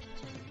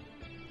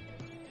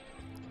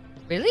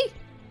 Really?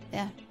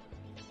 Yeah.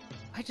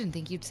 I didn't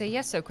think you'd say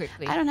yes so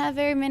quickly. I don't have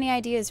very many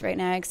ideas right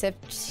now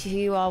except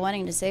you all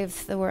wanting to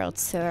save the world,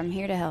 so I'm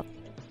here to help.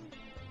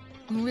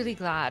 I'm really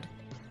glad.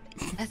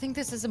 I think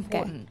this is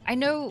important. I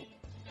know.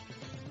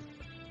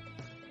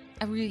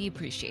 I really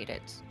appreciate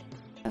it.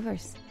 Of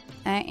course.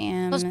 I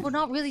am. Plus, we're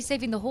not really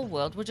saving the whole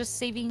world. We're just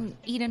saving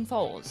Eden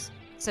Falls.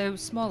 So,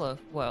 smaller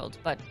world.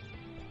 But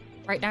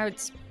right now,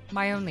 it's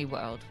my only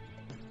world.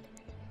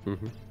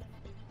 Mhm.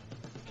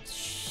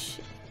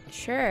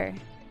 Sure.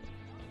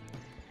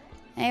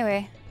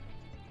 Anyway.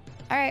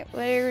 Alright,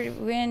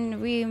 when are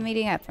we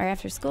meeting up? Are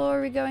after school?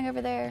 Are we going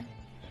over there?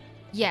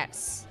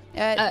 Yes.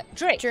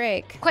 Drake.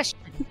 Drake. Question.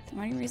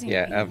 Why are you raising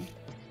Yeah, your hand?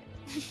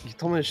 you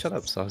told me to shut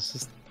up, so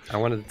I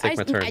wanted to take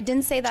my turn. I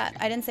didn't say that.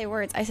 I didn't say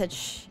words. I said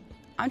shh.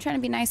 I'm trying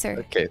to be nicer.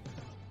 Okay.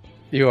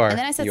 You are. And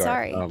then I said you are.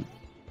 sorry.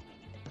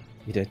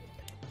 You did.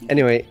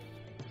 Anyway,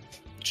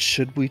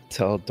 should we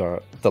tell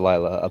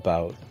Delilah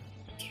about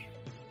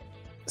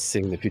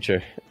seeing the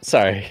future?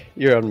 Sorry,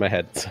 you're on my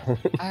head. So.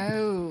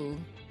 Oh,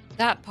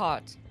 that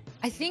part.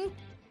 I think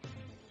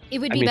it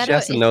would I be mean, better she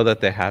has to if- know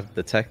that they have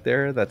the tech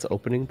there that's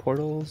opening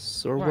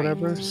portals or Right.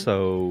 whatever.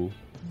 So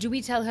Do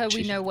we tell her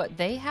we She- know what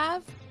they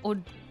have? Or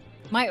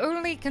my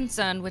only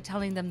concern with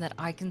telling them that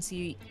I can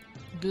see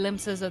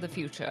glimpses of the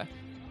future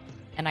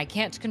and I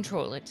can't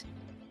control it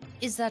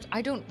is that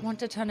I don't want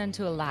to turn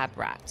into a lab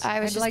rat. I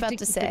was I'd just like about to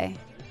keep it- say.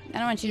 I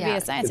don't want you to be Yeah.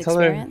 a science Tell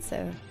her- experiment,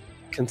 so.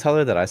 can tell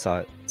her that I saw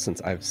it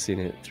since I've seen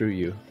it through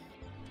you.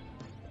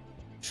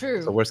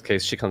 True. So worst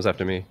case, she comes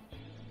after me,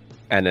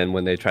 and then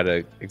when they try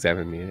to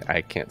examine me,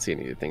 I can't see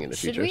anything in the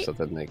Should future. we So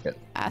then they get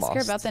Ask lost.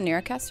 her about the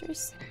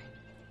Neurocasters?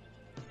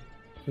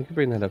 We can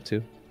bring that up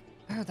too.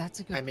 Oh, that's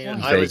a good I mean,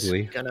 point. I was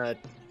Vaguely. gonna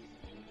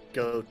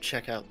go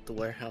check out the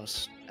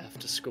warehouse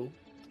after school.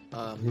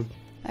 All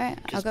right,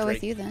 I'll Just go with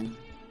break- you then.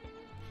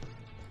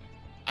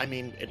 I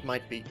mean, it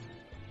might be.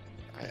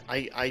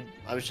 I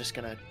was just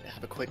gonna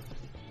have a quick,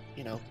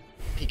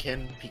 peek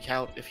in, peek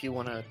out. If you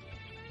wanna.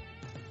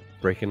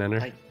 Break and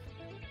enter.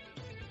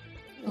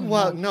 Oh,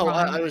 Well, no, no,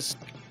 Ron. I was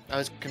gonna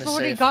I've say.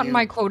 already if gotten you-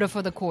 my quota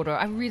for the quarter.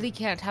 I really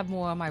can't have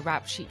more on my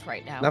rap sheet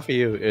right now. Not for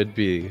you. It'd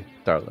be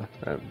Darla.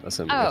 I'm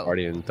assuming Oh. if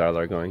Artie and Darla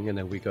are going, and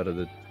then we go to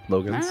the I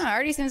Logans. don't know.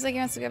 Artie seems like he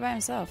wants to go by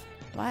himself.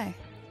 Why?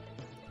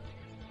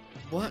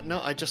 What?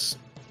 No, I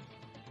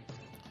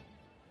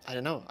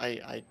don't know.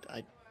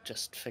 I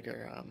just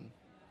figure.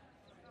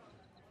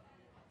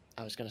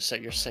 I was gonna say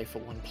you're safer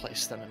one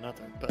place than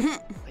another, but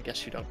I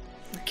guess you don't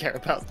care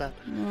about that.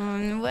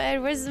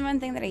 What's the one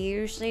thing that I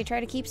usually try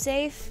to keep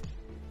safe?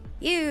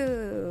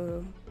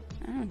 You.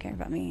 I don't care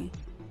about me.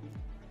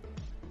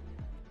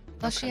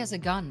 Plus, she has a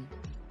gun.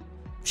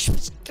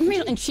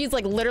 And she's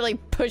like literally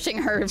pushing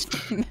her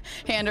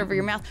hand over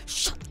your mouth.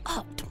 Shut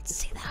up! Don't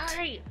say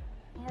that.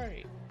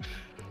 Alright.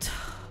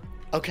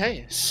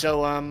 Okay,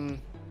 so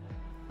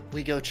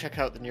we go check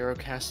out the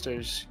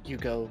Neurocasters. You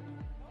go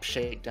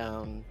shake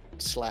down /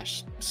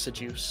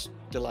 seduce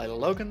Delilah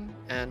Logan,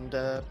 and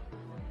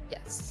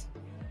Yes.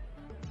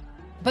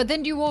 But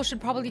then you all should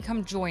probably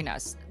come join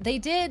us.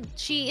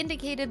 She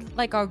indicated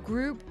like our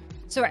group,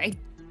 so I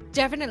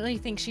definitely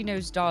think she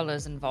knows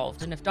Darla's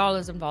involved. And if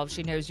Darla's involved,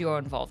 she knows you're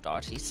involved,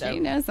 Archie. So She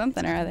knows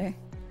something or other.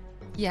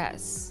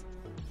 yes.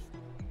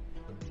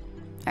 All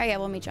right, yeah,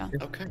 we'll meet y'all.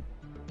 okay.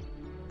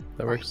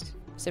 That works.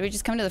 So we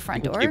just come to the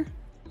front You can door. keep-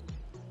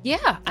 Yeah,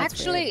 That's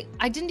actually,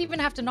 I didn't even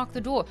have to knock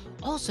the door.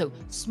 Also,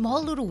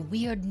 small little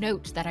weird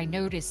note that I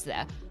noticed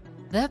there.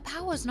 Their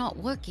power's not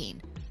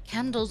working.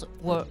 Candles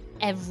were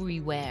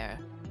everywhere.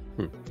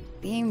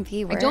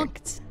 BMP worked. I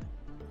don't-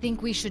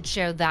 Think we should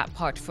share that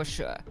part for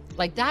sure.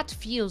 Like, that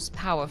feels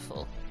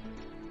powerful.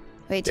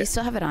 Wait, do you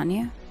still have it on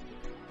you?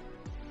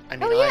 I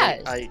mean,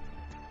 yes.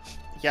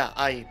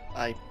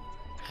 I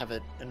have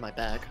it in my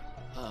bag.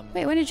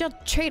 Wait, when did y'all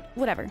trade?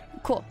 Whatever.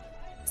 Cool.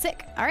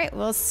 Sick. All right,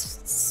 well,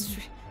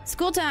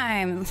 school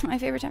time. My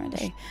favorite time of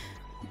day.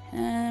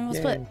 And we'll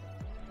split. Yay.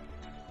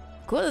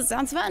 Cool, that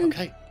sounds fun.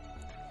 Okay.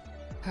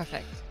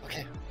 Perfect.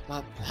 Okay.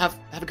 Well, have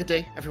a good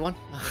day, everyone.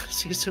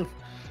 See you soon.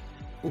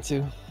 Me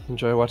too.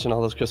 Enjoy watching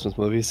all those Christmas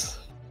movies.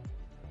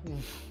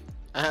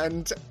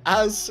 And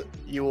as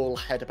you all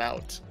head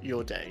about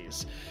your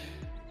days,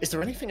 is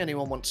there anything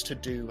anyone wants to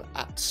do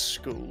at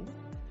school?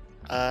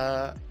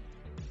 I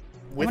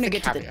With want to the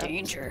get to the caveat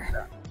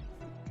danger.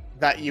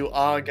 that you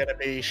are going to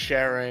be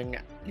sharing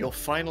your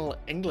final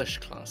English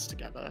class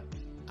together,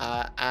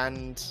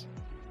 and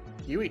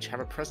you each have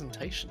a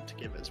presentation to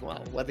give as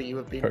well, whether you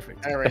have been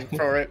Perfect. preparing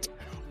for it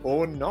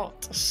or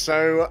not.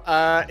 So,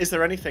 is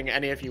there anything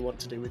any of you want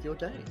to do with your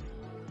day?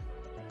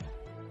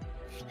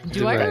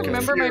 Do I Right.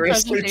 remember my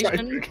Furiously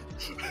presentation?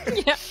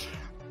 typing. Yeah.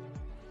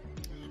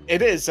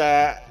 It is.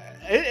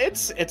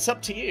 It's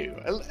up to you.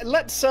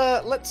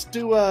 Let's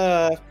do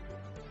a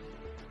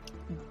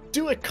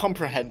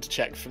comprehend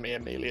check for me,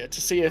 Amelia,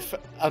 to see if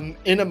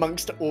in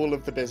amongst all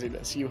of the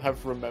busyness you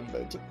have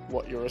remembered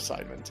what your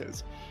assignment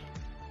is.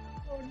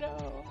 Oh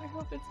no, I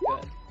hope it's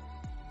good.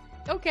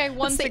 Okay,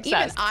 one Say,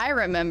 success. even I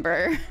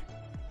remember.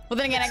 Well,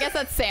 then again, I guess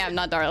that's Sam,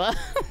 not Darla.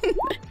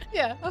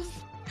 Yeah.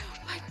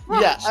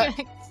 Yeah,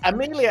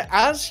 Amelia,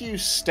 as you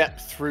step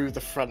through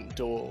the front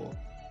door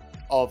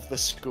of the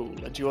school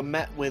and you are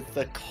met with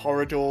the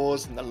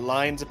corridors and the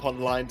lines upon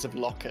lines of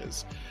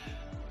lockers,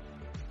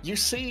 you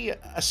see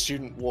a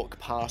student walk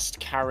past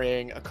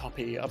carrying a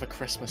copy of A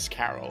Christmas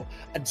Carol,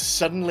 and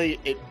suddenly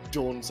it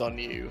dawns on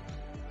you.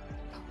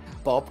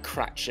 Bob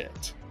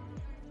Cratchit.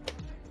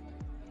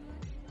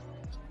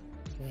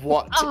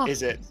 What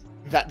is it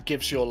that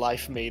gives your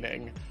life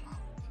meaning?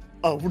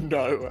 Oh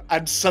no.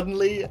 And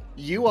suddenly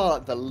you are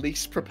the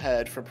least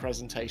prepared for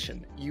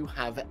presentation you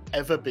have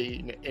ever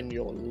been in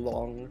your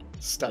long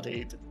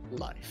studied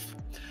life.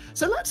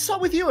 So let's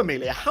start with you,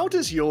 Amelia. How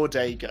does your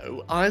day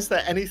go? Is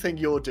there anything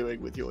you're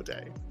doing with your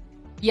day?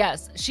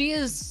 Yes, she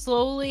is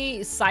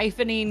slowly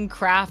siphoning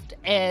craft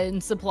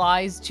and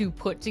supplies to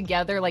put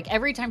together. Like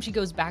every time she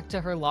goes back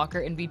to her locker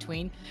in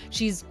between,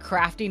 she's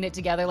crafting it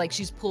together. Like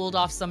she's pulled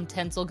off some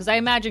tinsel, because I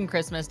imagine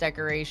Christmas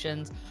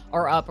decorations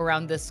are up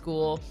around this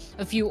school.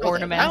 A few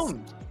ornaments.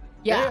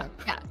 Yeah.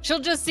 She'll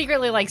just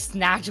secretly like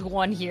snatch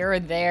one here or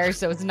there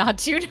so it's not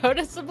too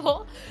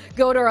noticeable.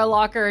 Go to her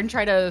locker and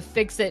try to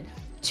fix it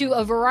to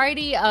a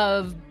variety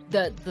of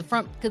the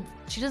front, because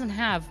she doesn't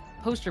have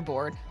poster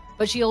board.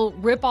 But she'll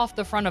rip off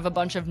the front of a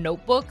bunch of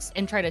notebooks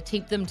and try to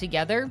tape them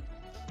together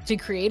to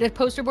create a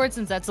poster board,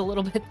 since that's a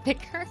little bit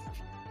thicker.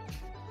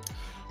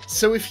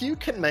 So if you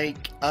can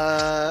make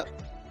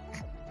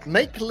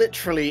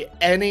literally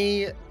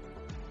any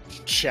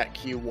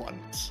check you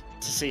want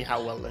to see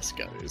how well this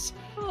goes.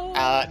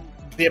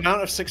 The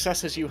amount of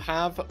successes you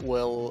have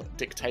will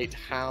dictate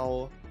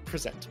how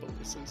presentable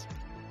this is.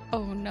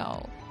 Oh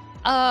no.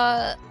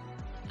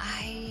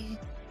 I'm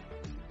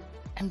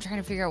trying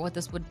to figure out what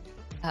this would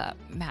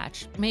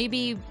match.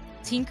 Maybe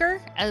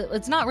Tinker?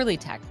 It's not really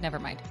tech. Never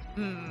mind.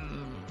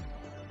 I'm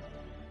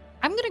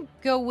gonna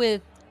go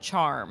with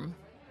Charm,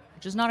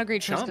 which is not a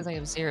great choice Charm. because I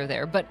have 0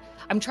 there. But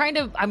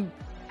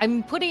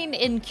I'm putting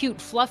in cute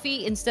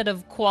fluffy instead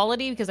of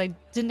quality because I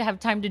didn't have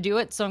time to do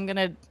it. So I'm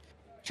gonna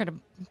try to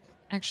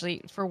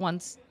actually for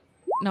once.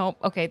 No,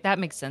 okay, that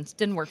makes sense.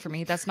 Didn't work for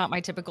me. That's not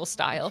my typical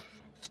style.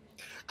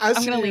 I'm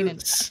gonna lean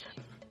into that.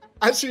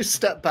 As you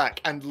step back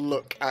and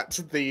look at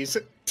these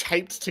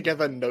taped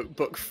together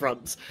notebook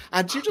fronts,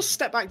 and you just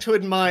step back to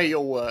admire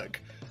your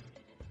work,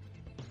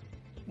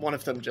 one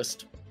of them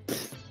just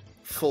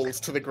falls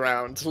to the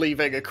ground,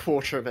 leaving a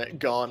quarter of it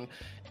gone.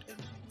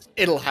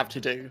 It'll have to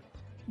do.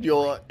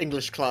 Your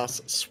English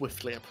class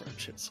swiftly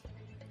approaches.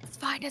 It's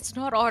fine. It's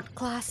not art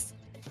class.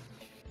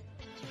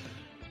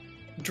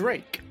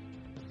 Drake,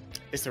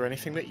 is there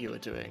anything that you are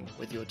doing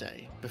with your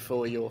day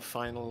before your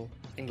final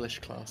English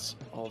class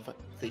of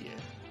the year?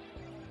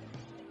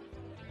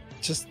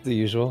 Just the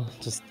usual.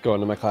 Just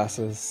going to my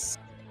classes,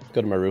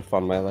 go to my roof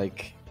on my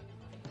like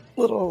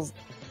little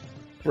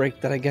break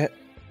that I get.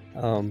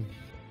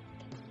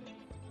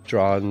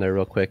 Draw in there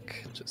real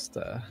quick. Just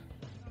a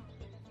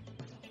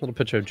little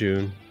picture of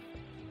June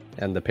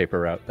and the paper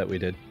route that we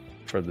did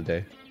for the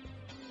day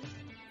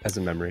as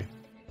a memory.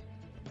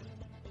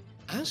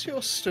 As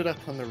you're stood up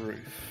on the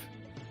roof,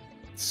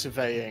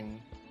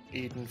 surveying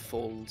Eden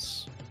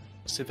Falls,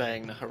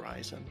 surveying the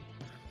horizon,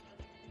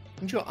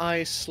 and your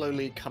eyes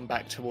slowly come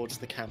back towards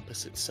the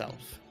campus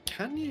itself,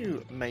 can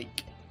you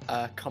make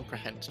a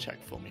comprehend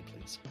check for me,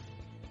 please?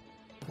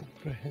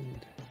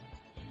 Comprehend.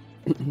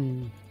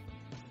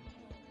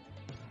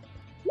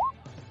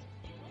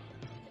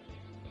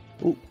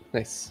 Ooh,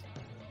 nice.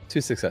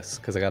 2 success,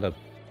 because I got a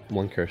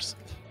 1 curse.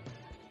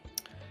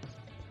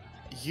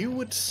 You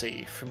would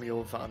see from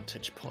your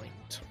vantage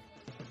point,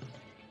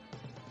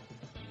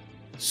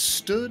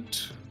 stood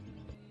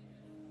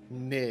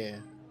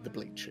near the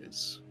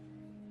bleachers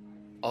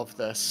of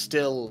the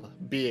still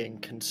being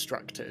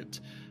constructed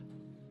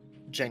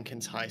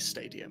Jenkins High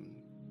Stadium,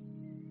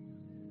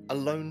 a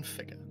lone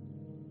figure,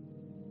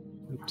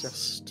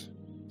 just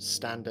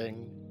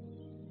standing.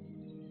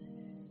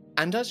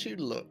 And as you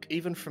look,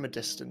 even from a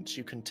distance,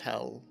 you can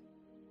tell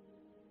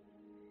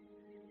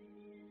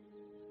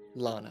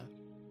Lana.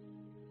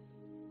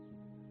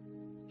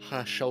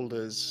 Her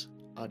shoulders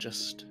are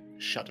just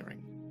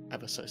shuddering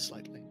ever so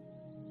slightly.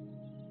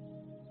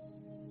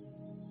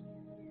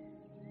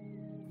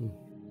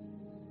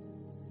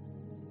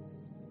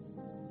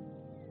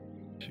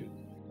 Shoot.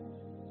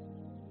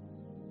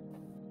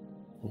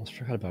 Almost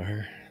forgot about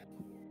her.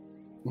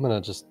 I'm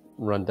gonna just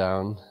run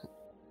down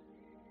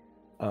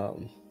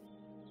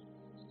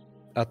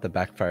out the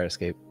back fire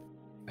escape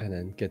and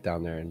then get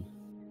down there and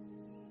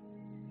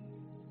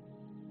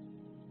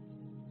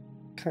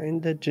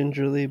kind of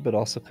gingerly but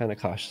also kind of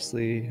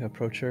cautiously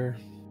approach her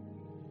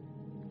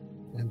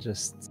and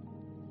just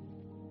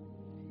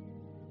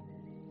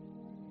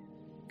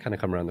kind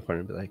of come around the corner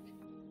and be like,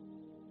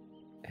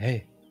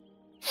 hey.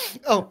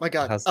 Oh my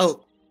god. Hi.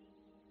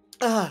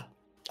 Sorry.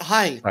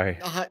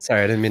 Hi.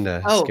 Sorry, I didn't mean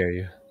to scare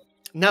you.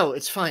 No,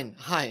 it's fine.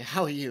 Hi,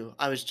 how are you?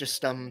 I was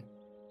just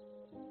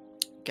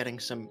getting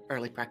some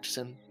early practice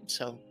in,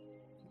 so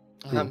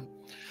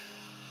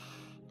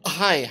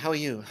hi, how are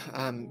you?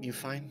 You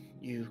fine?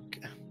 You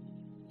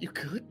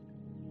good?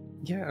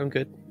 Yeah, I'm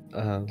good.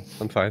 I'm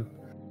fine.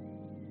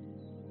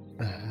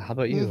 How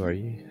about you?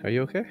 Mm-hmm. Are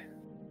you okay?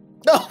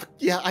 Oh,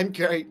 yeah, I'm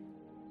great.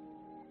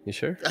 You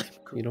sure?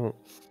 You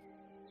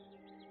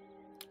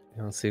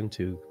don't seem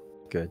too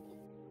good.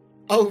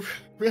 Oh,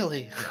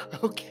 really?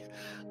 Okay.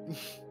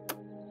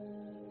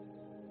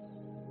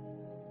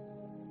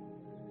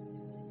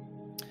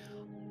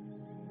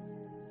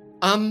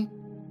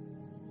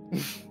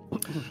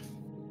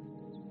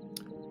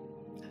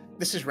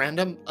 This is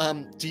random.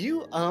 Do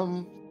you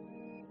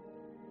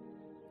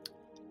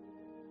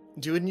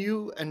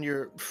and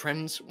your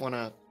friends want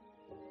to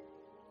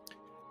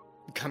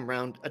come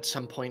around at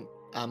some point?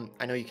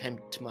 I know you came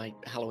to my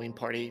Halloween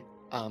party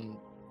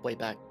way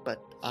back, but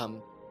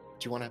do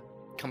you want to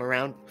come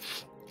around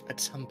at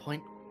some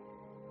point?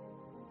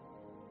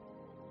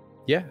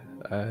 Yeah,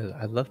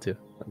 I'd love to.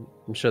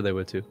 I'm sure they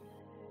would too.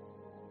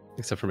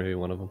 Except for maybe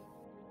one of them.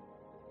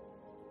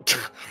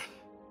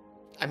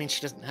 I mean,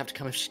 she doesn't have to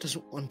come if she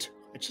doesn't want to.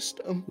 I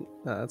just No,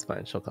 that's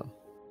fine. She'll come.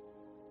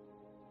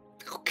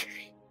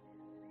 Okay.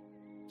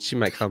 She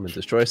might come and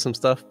destroy some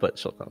stuff, but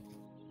she'll come.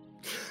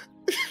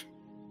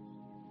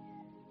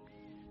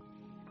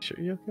 Sure,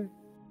 you okay?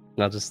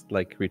 And I'll just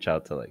like reach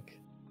out to like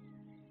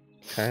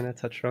kind of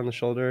touch her on the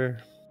shoulder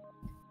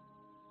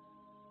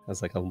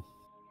as like a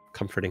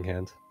comforting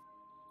hand.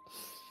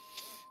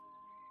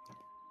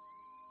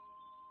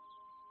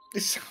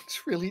 This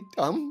sounds really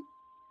dumb,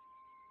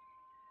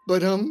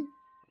 but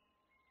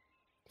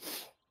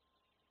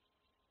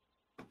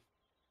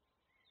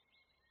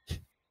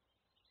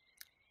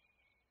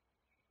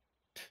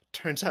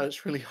turns out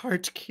it's really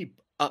hard to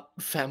keep up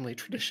family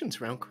traditions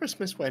around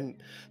Christmas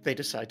when they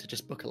decide to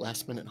just book a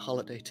last-minute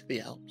holiday to the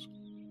Alps.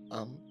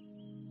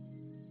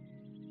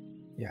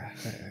 Yeah,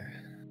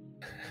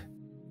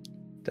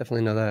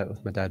 definitely know that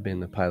with my dad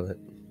being a pilot.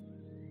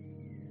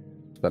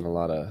 Spent a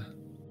lot of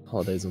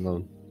holidays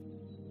alone.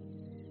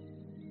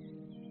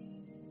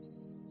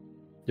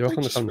 You're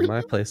welcome to come to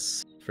my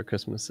place for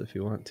Christmas if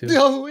you want to.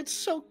 No,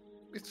 it's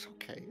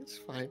okay. It's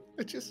fine.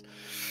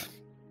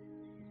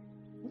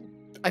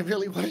 I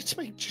really wanted to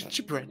make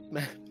gingerbread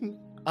man.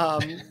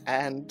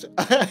 And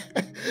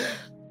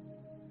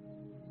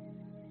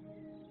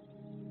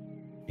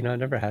You know, I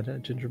never had a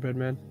gingerbread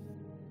man.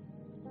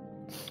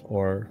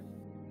 Or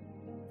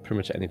pretty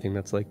much anything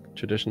that's like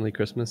traditionally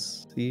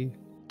Christmassy.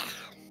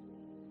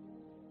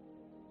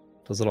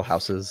 Those little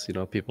houses, you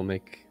know, people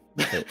make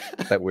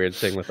that weird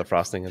thing with the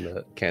frosting and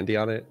the candy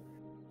on it.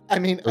 I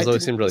mean, Those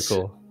always seemed really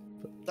cool.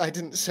 I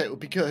didn't say it would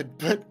be good,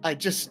 but I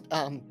just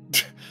I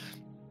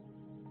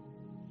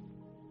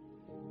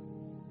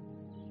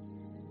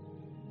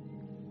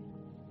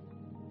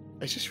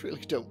just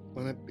really don't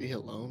want to be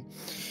alone.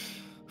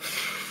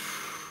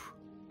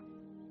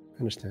 I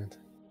understand.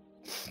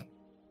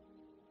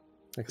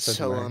 Like I said,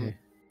 So,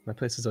 my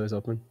place is always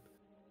open.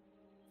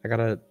 I got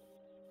a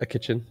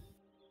kitchen.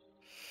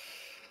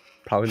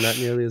 Probably not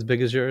nearly as big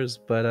as yours,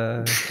 but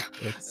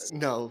it's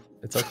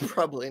open.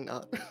 Probably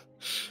not.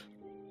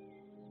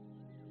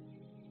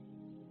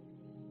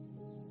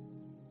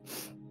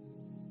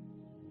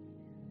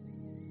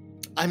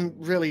 I'm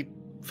really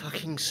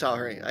fucking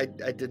sorry. I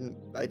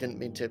didn't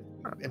mean to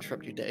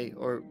interrupt your day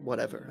or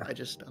whatever. I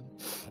just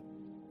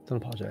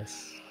Don't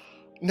apologize.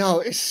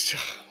 No, it's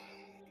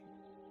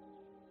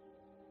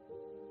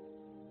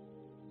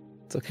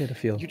okay to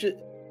feel. You just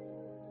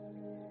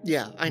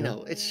Yeah, I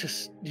know. It's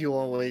just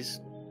all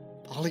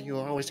of you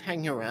are always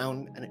hanging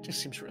around, and it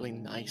just seems really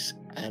nice.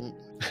 And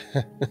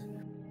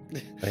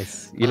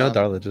nice. You know,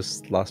 Darla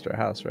just lost her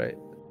house, right?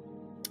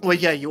 Well,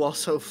 yeah. You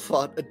also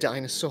fought a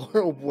dinosaur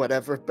or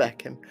whatever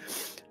back in.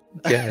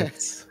 Yeah,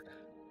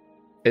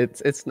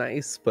 it's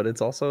nice, but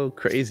it's also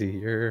crazy.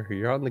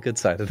 You're on the good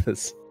side of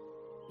this.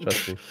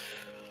 Trust me.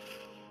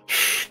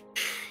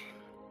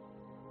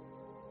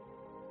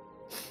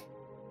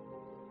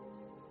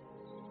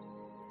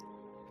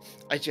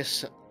 I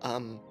just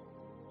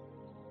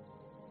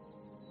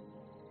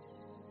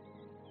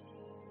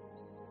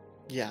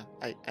yeah,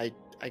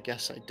 I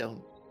guess I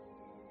don't.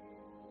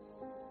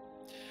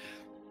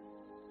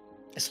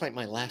 It's like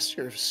my last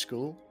year of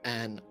school,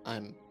 and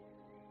I'm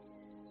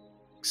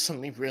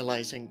suddenly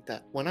realizing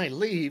that when I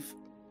leave,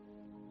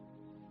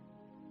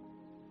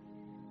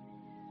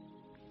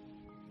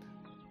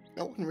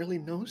 no one really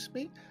knows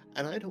me,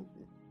 and I don't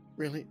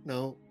really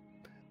know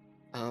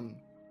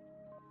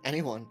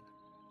anyone,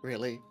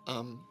 really.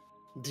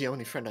 The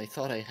only friend I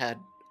thought I had,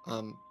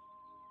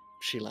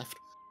 she left,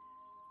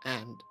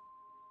 and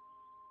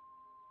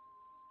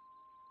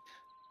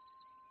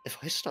if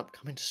I stop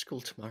coming to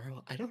school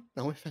tomorrow, I don't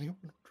know if anyone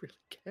would really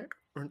care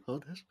or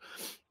notice.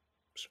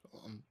 So,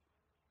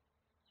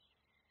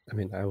 I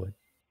mean, I would.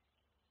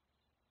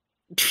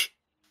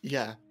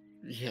 Yeah.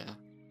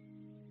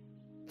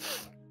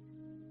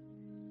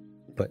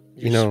 But,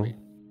 You're you know, sweet.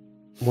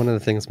 One of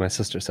the things my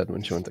sister said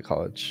when she went to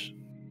college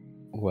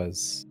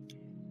was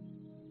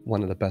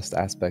one of the best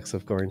aspects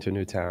of going to a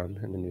new town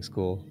and a new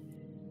school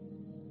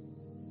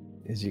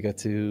is you get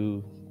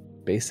to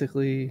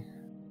basically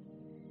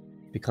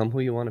become who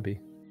you want to be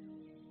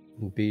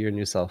your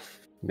new self,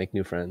 make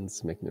new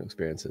friends, make new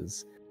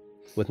experiences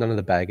with none of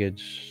the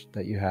baggage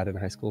that you had in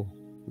high school,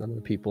 none of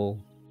the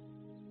people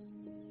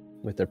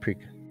with their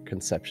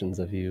preconceptions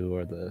of you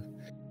or the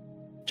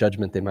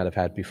judgment they might have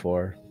had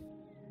before,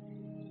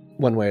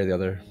 one way or the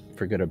other,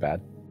 for good or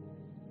bad.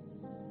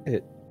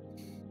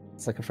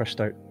 It's like a fresh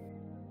start.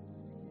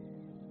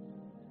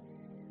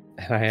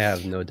 And I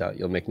have no doubt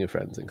you'll make new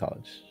friends in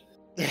college.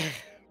 You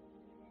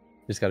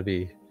just gotta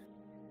be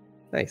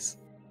nice.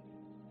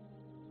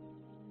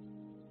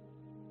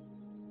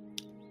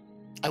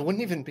 I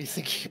wouldn't even be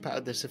thinking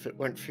about this if it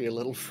weren't for your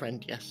little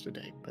friend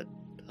yesterday, but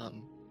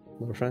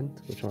Little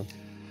friend? Which one?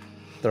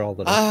 They're all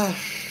little.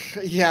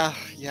 Yeah,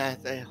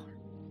 they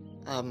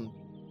are.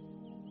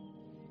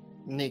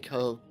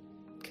 Nico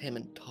came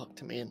and talked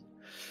to me, and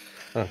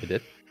Oh, he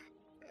did?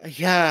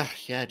 yeah,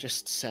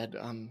 just said,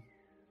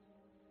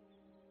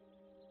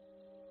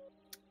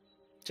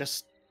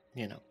 just,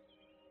 you know.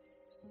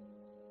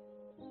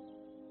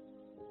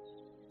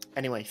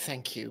 Anyway,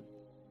 thank you.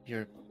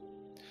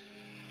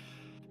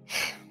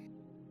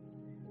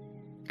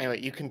 Anyway,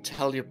 you can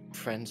tell your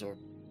friends or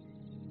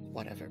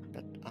whatever,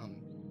 but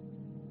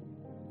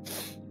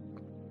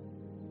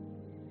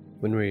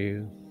When do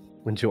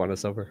you want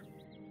us over?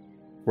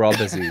 We're all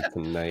busy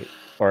tonight,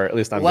 or at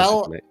least I'm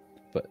Well, busy tonight.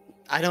 But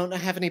I don't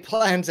have any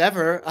plans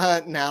ever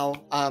now.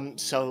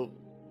 So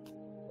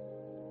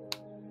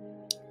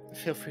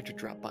feel free to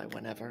drop by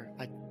whenever.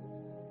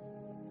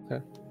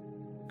 okay.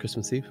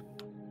 Christmas Eve?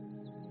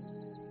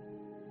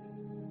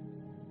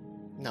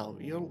 No,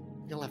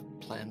 you'll have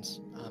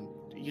plans.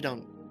 You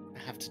don't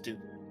have to do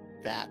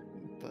that,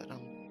 but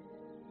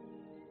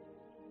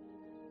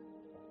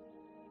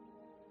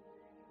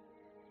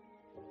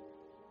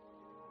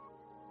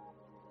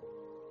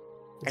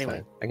It's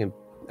Anyway. fine.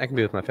 I can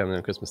be with my family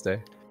on Christmas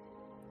Day.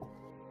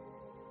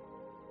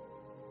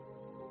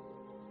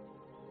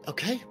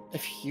 Okay,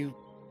 if you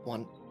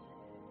want.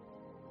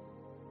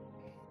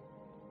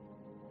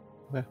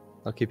 Yeah,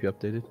 I'll keep you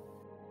updated.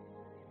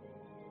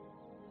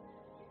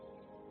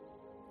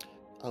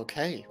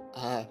 Okay,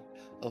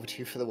 over to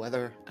you for the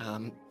weather.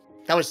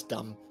 That was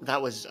dumb.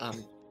 That was, oh,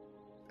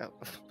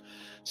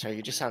 sorry,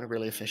 you just sounded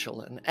really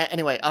official. And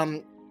anyway,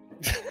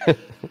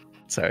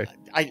 Sorry.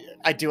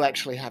 I do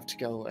actually have to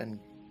go and,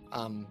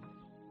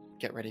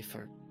 get ready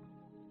for...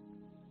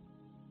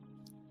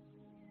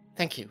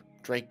 Thank you,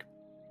 Drake.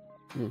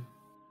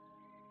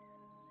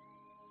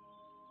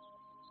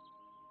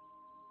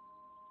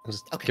 I'll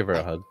just Okay, give her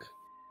a bye. hug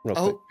real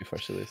quick before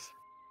she leaves.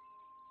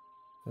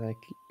 Like,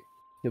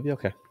 you'll be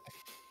okay.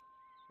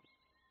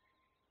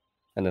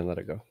 And then let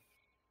it go.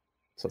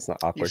 So it's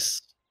not awkward.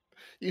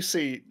 You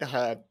see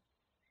her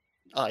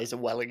eyes are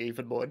welling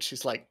even more, and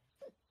she's like,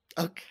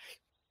 okay,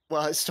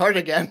 well, start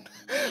again.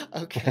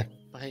 Okay,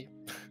 bye.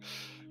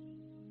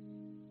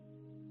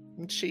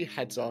 And she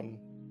heads on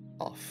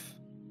off.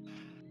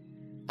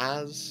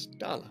 As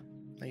Darla,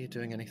 are you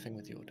doing anything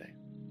with your day?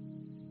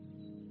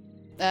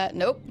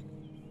 Nope.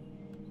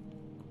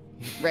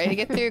 Ready to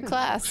get through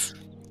class.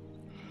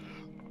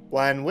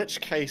 Well, in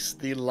which case,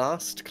 the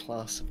last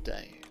class of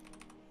day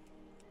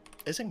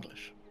is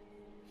English.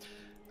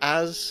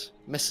 As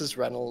Mrs.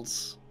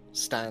 Reynolds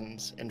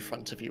stands in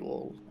front of you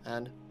all,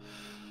 and,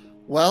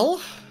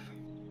 well,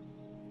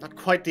 not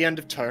quite the end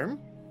of term,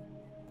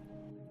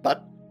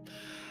 but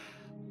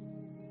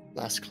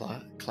last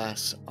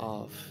class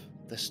of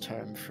this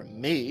term from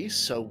me,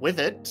 so with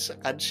it,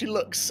 and she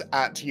looks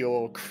at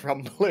your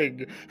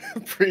crumbling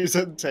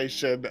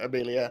presentation,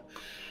 Amelia,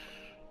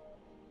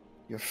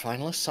 your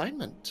final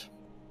assignment.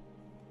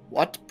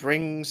 What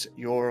brings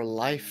your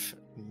life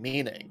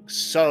meaning?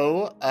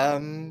 So,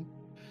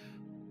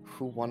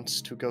 who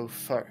wants to go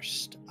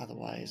first?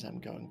 Otherwise, I'm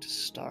going to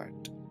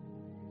start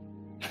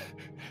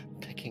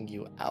picking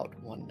you out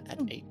one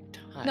at a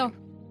time. No.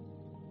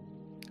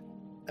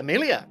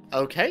 Amelia,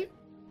 okay?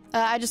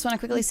 I just want to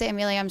quickly say,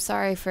 Amelia, I'm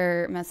sorry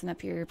for messing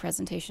up your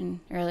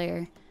presentation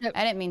earlier. Yep.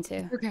 I didn't mean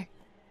to. Okay.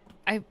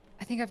 I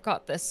think I've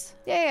got this.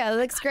 Yeah, it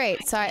looks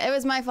great. Sorry, it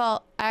was my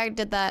fault. I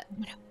did that.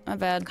 My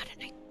bad.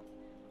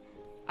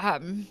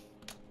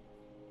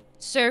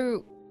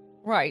 So,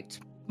 right.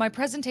 My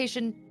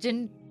presentation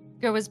didn't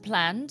go as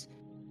planned.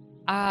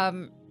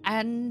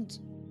 And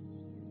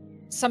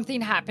something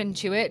happened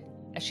to it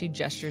as she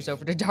gestures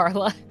over to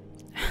Darla.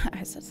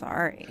 I'm so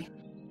sorry.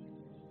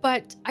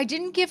 But I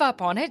didn't give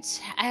up on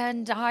it,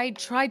 and I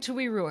tried to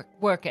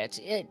rework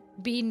it,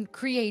 being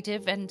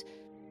creative, and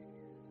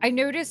I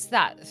noticed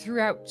that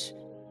throughout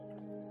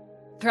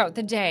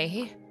the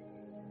day,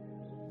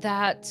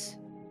 that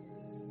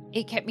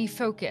it kept me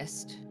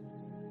focused,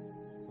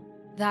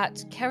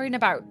 that caring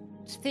about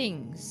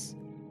things,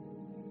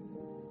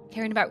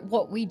 caring about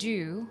what we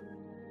do,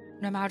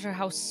 no matter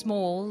how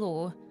small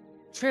or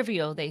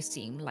trivial they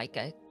seem, like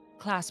a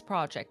class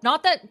project.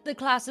 Not that the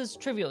class is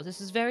trivial. This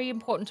is very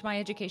important to my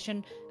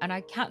education, and I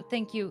can't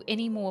thank you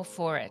any more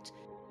for it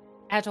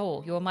at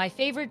all. You're my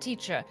favorite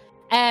teacher.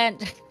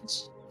 And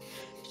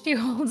she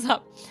holds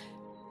up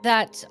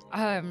that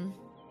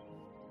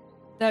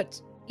that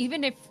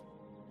even if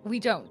we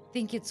don't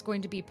think it's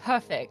going to be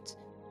perfect,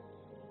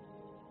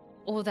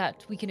 or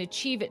that we can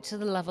achieve it to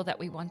the level that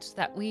we want,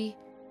 that we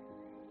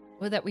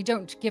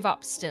don't give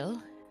up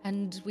still,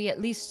 and we at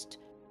least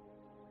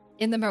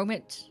in the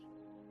moment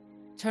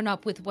turn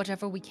up with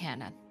whatever we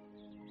can,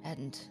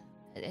 and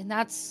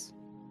that's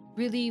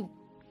really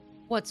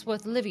what's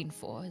worth living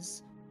for,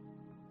 is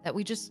that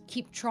we just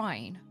keep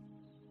trying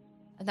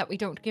and that we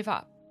don't give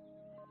up.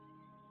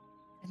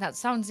 And that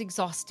sounds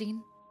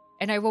exhausting,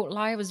 and I won't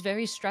lie, I was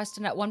very stressed,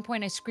 and at one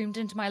point I screamed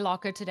into my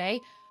locker today,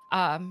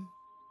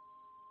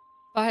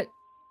 but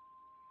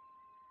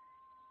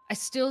I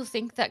still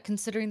think that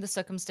considering the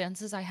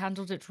circumstances, I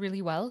handled it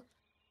really well,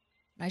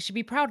 and I should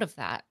be proud of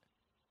that.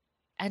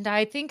 And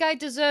I think I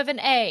deserve an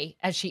A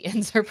as she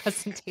ends her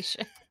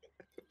presentation.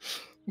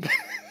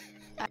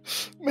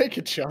 Make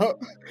a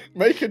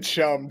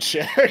charm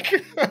check.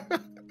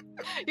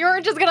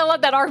 You're just gonna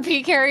let that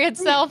RP carry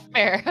itself?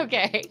 Fair,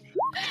 okay.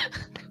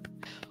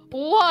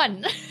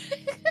 1.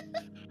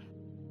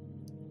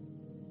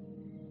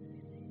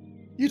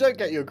 You don't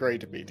get your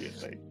grade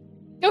immediately.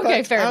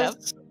 Okay, But fair enough.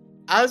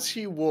 As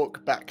you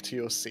walk back to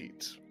your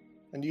seat,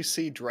 and you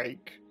see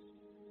Drake,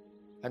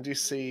 and you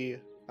see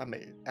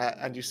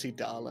and you see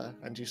Darla,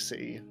 and you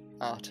see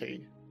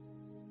Artie,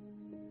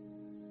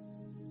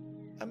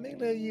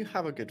 Amelia, you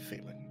have a good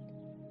feeling.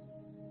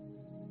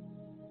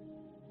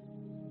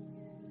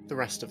 The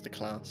rest of the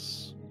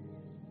class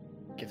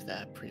give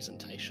their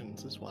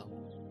presentations as well,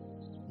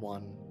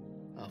 one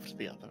after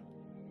the other,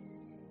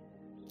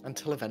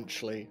 until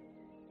eventually,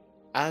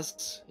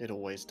 as it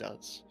always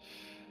does,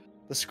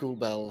 the school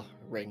bell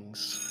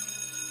rings,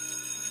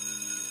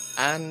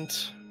 and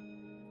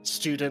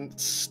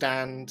students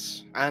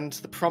stand, and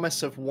the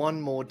promise of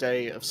one more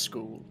day of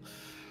school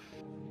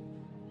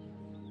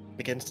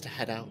begins to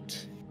head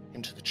out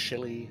into the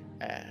chilly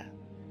air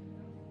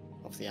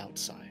of the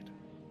outside.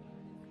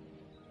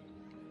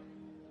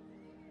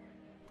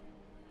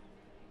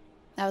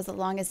 That was the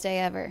longest day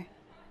ever.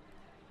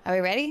 Are we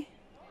ready?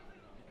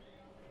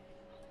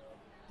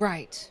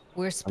 Right.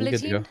 We're I'm good to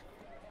splitting, go.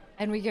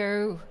 and we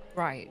go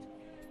right.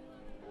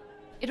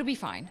 It'll be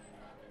fine.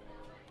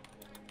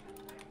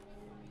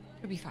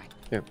 It'll be fine.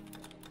 Yeah.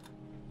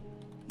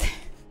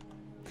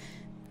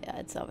 Yeah,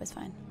 it's always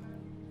fine.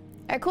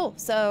 All right, cool.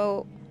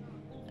 So,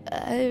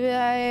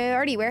 I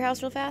already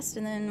warehouse real fast,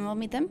 and then we'll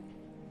meet them.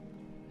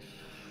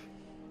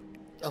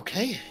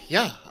 Okay,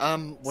 yeah.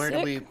 Where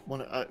do we Sick.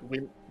 want to?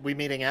 We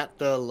meeting at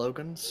the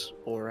Logans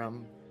or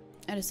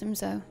I'd assume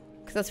so,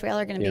 because that's where y'all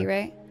are gonna be, Yeah.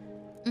 right?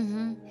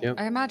 Mm-hmm. Yep.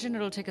 I imagine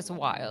it'll take us a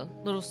while.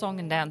 Little song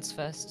and dance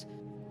first.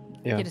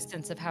 Yeah. Get a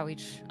sense of how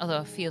each other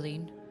are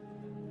feeling.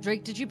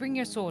 Drake, did you bring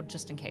your sword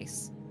just in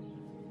case?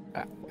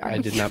 I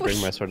did not bring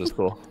my sword to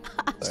school.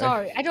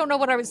 Sorry, I don't know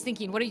what I was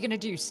thinking. What are you gonna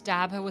do?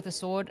 Stab her with a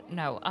sword?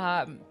 No.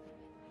 I mean,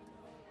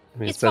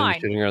 It's instead of fine.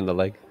 shooting her in the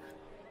leg.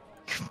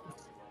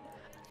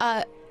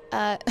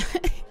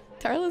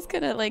 Darla's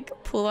gonna like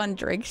pull on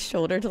Drake's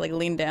shoulder to like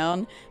lean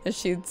down as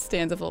she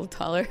stands up a little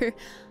taller.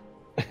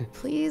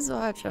 Please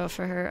watch out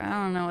for her. I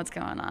don't know what's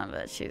going on,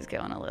 but she's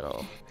going a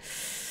little.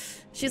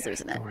 She's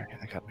losing it. Don't worry,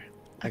 I got her.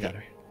 I got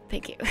her.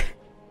 Thank you.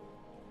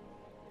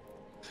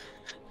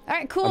 All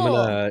right, cool. I'm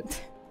gonna.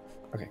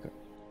 Okay, good.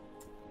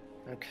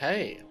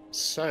 Okay,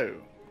 so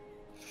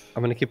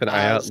I'm gonna keep an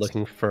eye out As-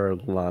 looking for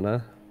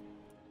Lana.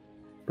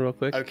 Real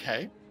quick.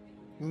 okay,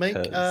 make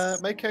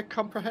 'Cause- make a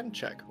comprehend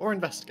check or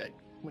investigate,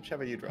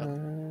 whichever you'd rather.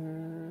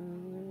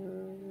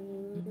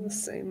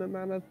 Same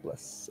amount of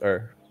bless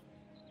or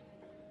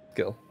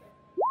skill.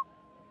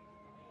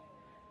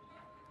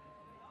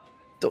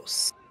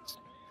 Dos.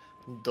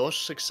 Dos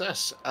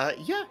success.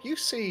 Yeah, you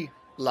see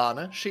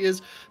Lana. She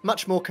is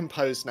much more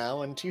composed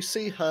now, and you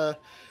see her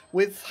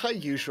with her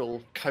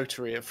usual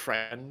coterie of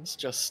friends,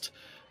 just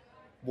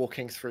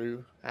walking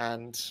through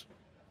and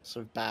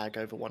sort of bag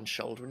over one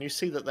shoulder. And you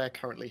see that they're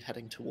currently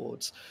heading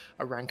towards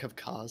a rank of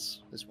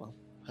cars as well,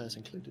 hers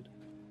included.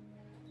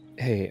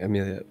 Hey,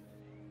 Amelia.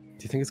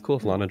 Do you think it's cool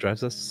if Lana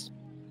drives us?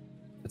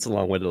 It's a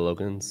long way to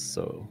Logan's,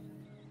 so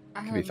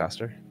it could be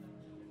faster.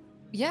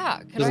 Yeah.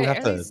 Could Doesn't I have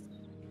at to- least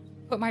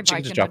put my She bike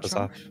can just in drop the us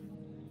trunk? off.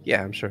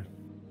 Yeah, I'm sure.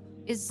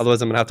 Is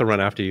Otherwise, I'm gonna have to run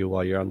after you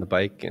while you're on the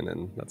bike, and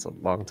then that's a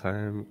long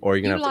time. Or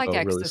you're you gonna have like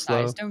to go really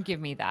exercise? slow. Don't give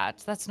me that.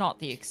 That's not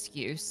the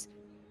excuse.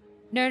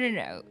 No, no,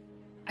 no.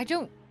 I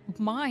don't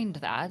mind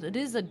that. It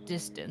is a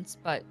distance,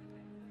 but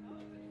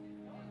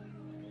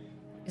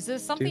is there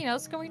something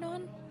else going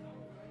on?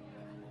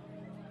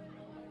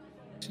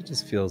 She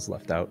just feels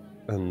left out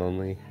and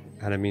lonely.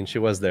 And I mean, she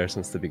was there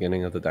since the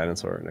beginning of the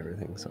dinosaur and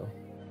everything. So,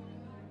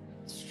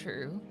 It's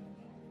true.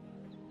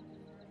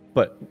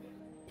 but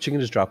she can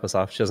just drop us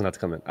off. She doesn't have to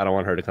come in. I don't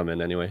want her to come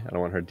in anyway. I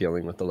don't want her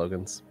dealing with the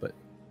Logans. But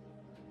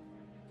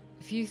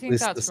If you at think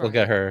least that's this will right.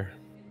 get her.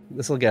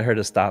 This will get her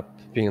to stop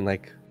being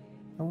like,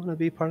 I want to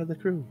be part of the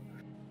crew.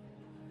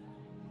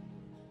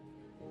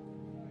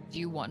 Do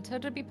you want her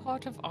to be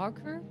part of our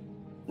crew?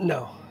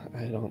 No,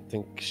 I don't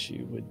think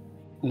she would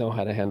know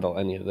how to handle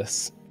any of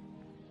this.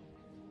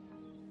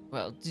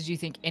 Well, did you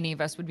think any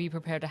of us would be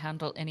prepared to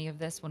handle any of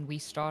this when we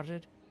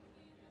started?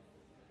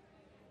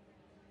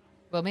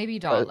 Well, maybe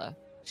Darla.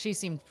 She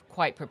seemed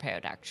quite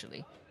prepared,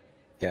 actually.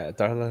 Yeah,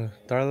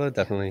 Darla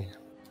definitely.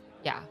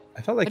 Yeah.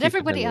 I felt like But you could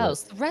everybody handle it.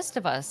 else, the rest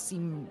of us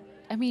seem,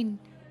 I mean,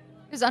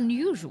 it was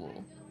unusual.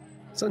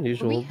 It's But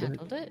unusual. we but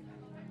handled it.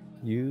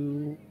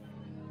 You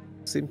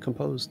seem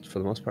composed for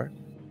the most part,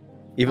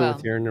 even with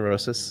Well. your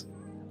neurosis.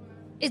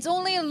 It's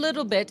only a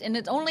little bit, and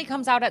it only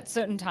comes out at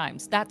certain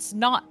times. That's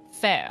not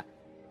fair.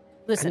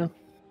 Listen, know.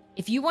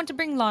 if you want to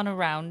bring Lana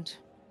around,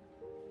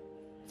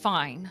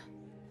 fine.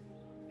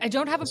 I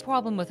don't have a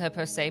problem with her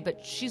per se,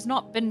 but she's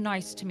not been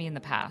nice to me in the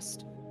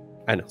past.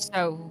 I know.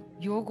 So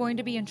you're going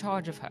to be in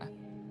charge of her.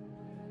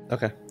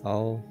 Okay,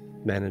 I'll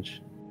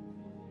manage.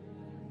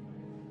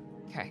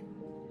 Okay.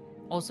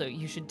 Also,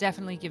 you should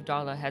definitely give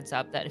Darla a heads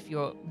up that if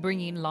you're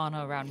bringing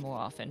Lana around more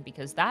often,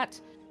 because that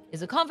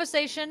is a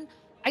conversation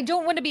I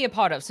don't want to be a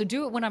part of. So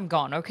do it when I'm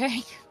gone,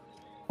 okay?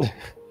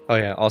 Oh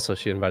yeah. Also,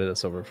 she invited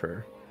us over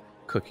for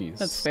cookies.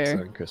 That's fair.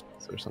 On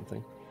Christmas or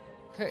something.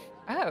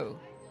 Oh.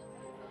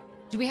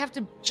 Do we have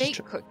to She's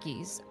bake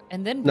cookies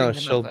and then No, bring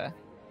them she'll- over?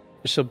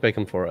 She'll bake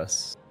them for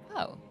us.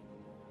 Oh.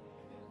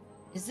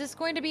 Is this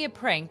going to be a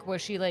prank where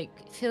she,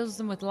 like, fills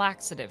them with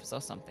laxatives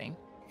or something?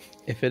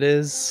 If it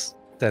is,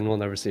 then we'll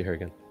never see her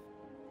again.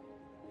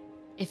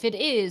 If it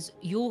is,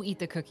 you'll eat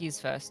the cookies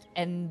first,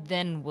 and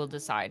then we'll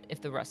decide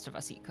if the rest of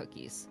us eat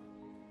cookies.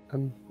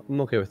 I'm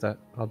okay with that.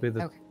 I'll be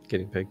the Okay.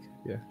 guinea pig.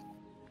 Yeah.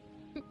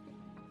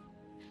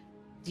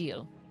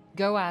 Deal.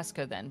 Go ask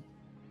her then.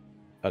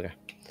 Okay.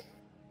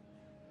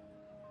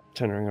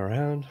 Turning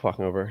around,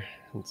 walking over,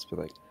 and just be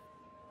like,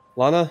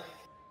 Lana,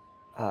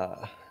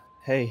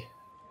 hey,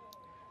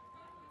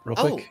 real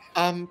quick.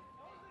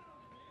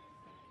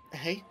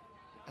 Hey,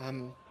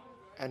 and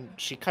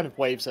she kind of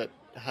waves at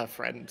her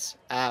friends,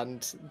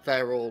 and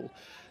they're all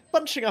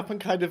bunching up and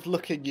kind of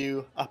looking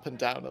you up and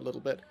down a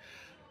little bit.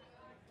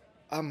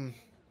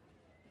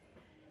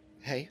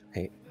 Hey.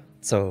 Hey,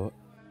 so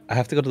I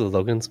have to go to the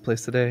Logan's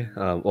place today.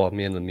 Well,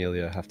 me and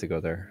Amelia have to go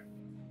there.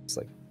 It's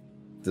like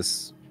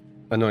this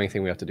annoying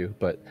thing we have to do,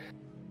 but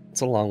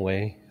it's a long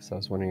way. So I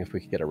was wondering if we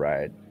could get a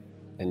ride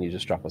and you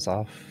just drop us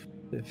off,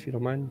 if you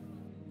don't mind.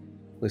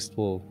 At least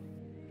we'll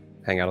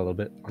hang out a little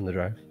bit on the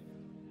drive.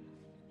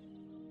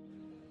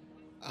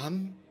 I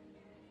don't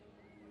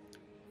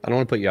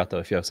want to put you out though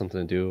if you have something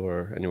to do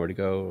or anywhere to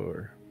go,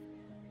 or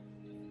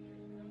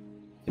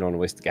you don't want to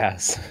waste the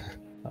gas.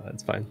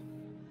 It's fine.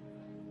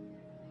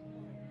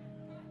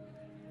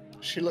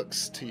 She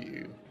looks to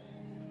you,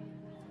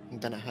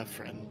 and then at her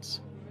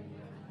friends.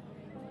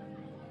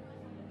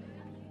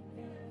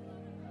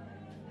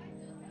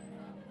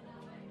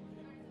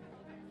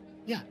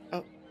 Yeah.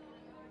 Oh.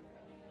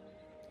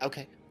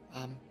 Okay.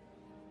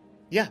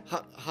 Yeah.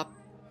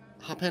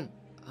 Hop in.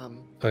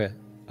 Okay.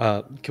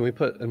 Can we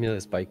put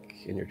Amelia's bike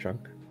in your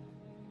trunk?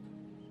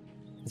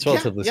 It's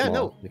relatively small.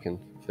 No. We can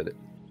fit it.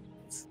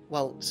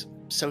 Well,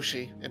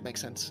 Soshi, it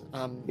makes sense.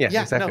 Yeah,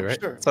 exactly, no, right?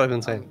 Sure. That's what I've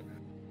been saying.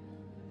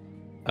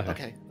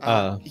 Okay.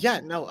 I'll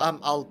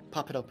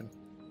pop it open.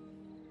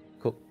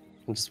 Cool.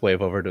 I'll just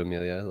wave over to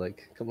Amelia,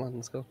 like, come on,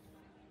 let's go.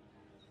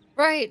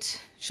 Right.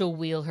 She'll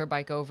wheel her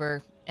bike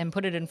over and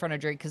put it in front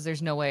of Drake because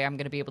there's no way I'm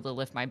going to be able to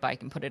lift my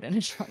bike and put it in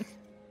his trunk.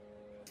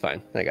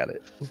 Fine, I got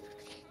it.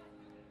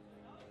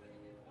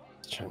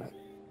 Just trying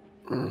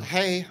to...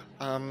 Hey,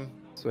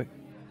 Sweet.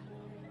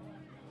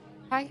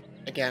 Hi.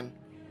 Again.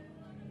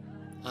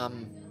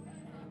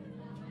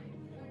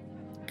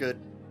 Good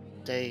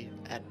day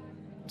at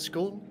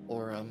school,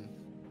 or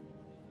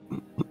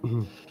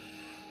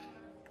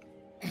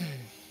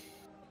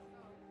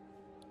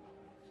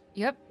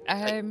Yep.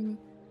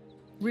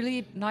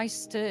 Really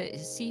nice to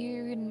see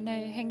you and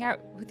hang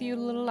out with you a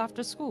little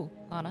after school,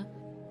 Lana.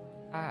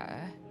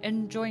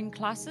 Enjoying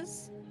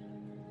classes?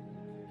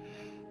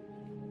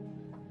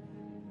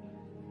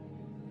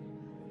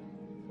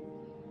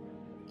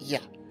 Yeah.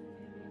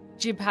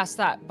 Did you pass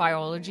that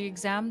biology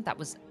exam? That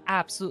was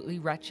absolutely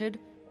wretched.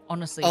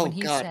 Honestly, Oh when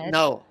he God, said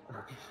no.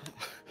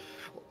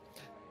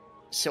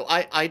 So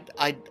I'm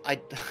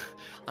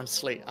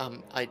asleep.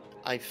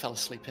 I fell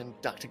asleep in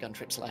Dr.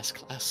 Guntrip's last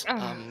class.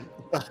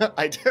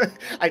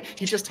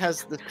 He just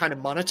has this kind of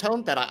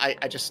monotone that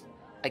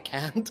I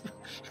can't.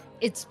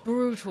 It's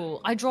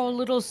brutal. I draw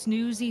little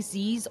snoozy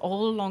Z's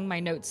all along my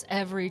notes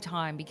every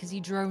time because he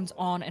drones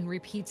on and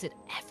repeats it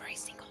every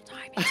single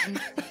time. It's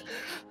insane.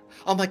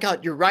 Oh my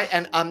God, you're right.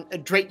 And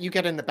Drake, you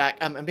get in the back.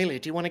 Amelia,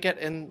 do you want to get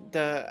in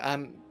the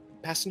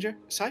passenger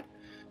side?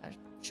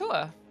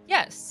 Sure.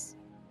 Yes.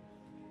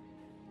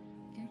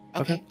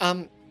 Okay.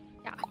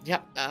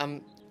 Yeah.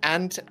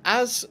 And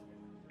as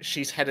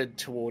she's headed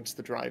towards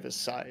the driver's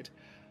side,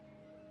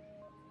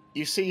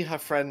 you see her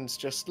friends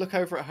just look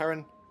over at her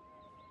and,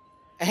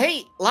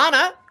 "Hey,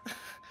 Lana!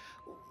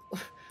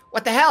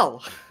 What the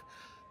hell?"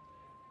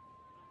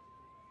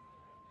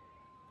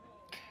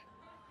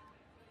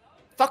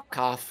 Fuck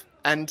off.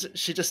 And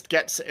she just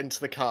gets into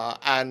the car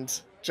and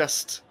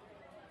just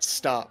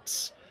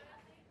starts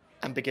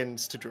and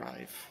begins to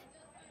drive.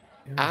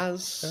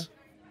 As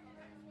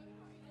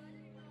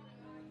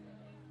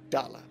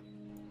Dala.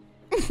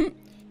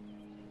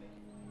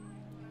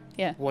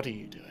 Yeah. What are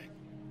you doing?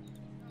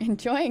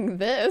 Enjoying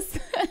this.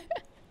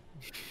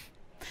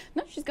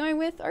 No, she's going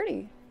with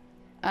Artie.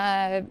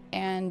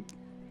 And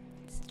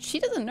she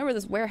doesn't know where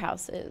this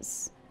warehouse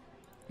is.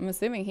 I'm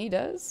assuming he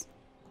does.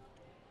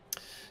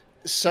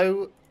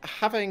 So,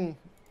 having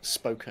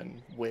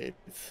spoken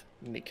with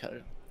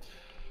Nico,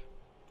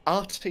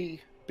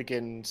 Artie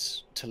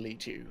begins to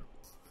lead you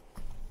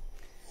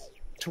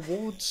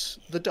towards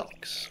the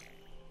docks,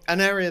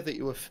 an area that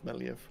you were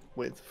familiar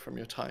with from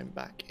your time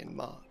back in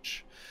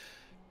March.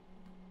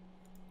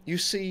 You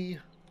see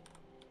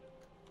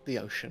the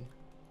ocean.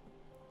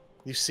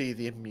 You see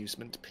the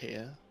amusement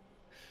pier.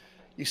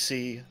 You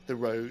see the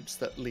roads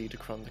that lead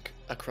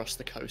across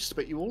the coast,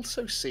 but you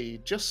also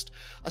see, just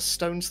a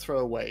stone's throw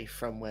away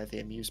from where the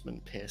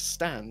amusement pier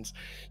stands,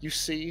 you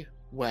see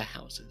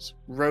warehouses.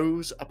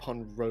 Rows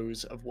upon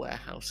rows of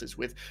warehouses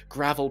with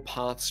gravel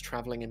paths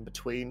travelling in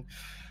between.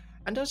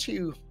 And as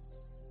you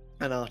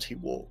and Artie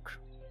walk,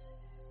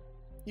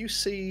 you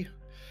see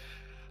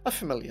a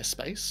familiar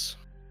space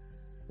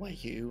where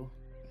you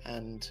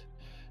and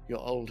your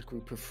old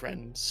group of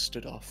friends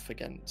stood off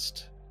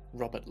against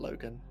Robert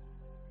Logan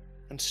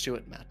and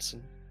Stuart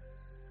Madsen,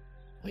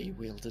 where you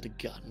wielded a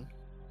gun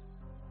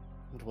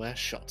and where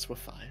shots were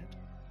fired.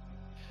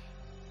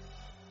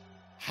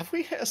 Have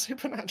we hit a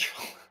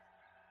supernatural?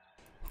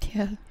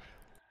 Yeah.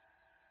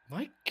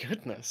 My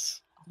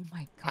goodness. Oh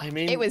my God. I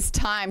mean, It was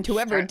timed.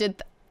 Whoever did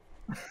that.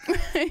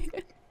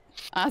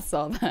 I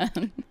saw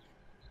that.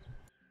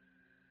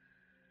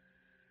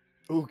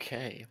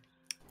 Okay.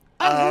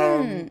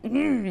 No.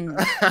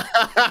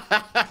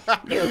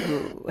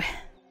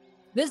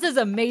 This is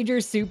a major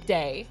soup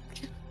day.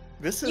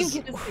 This You is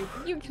get a soup.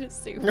 You get a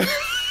soup.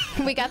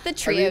 We got the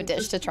trio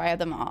dish to try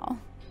them all.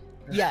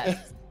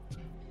 Yes.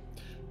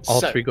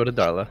 All So- three go to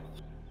Darla.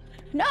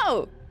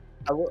 No!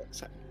 I will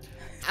say,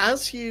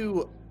 as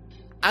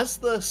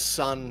the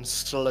sun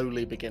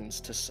slowly begins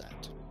to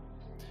set,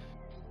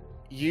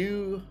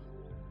 you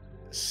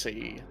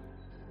see,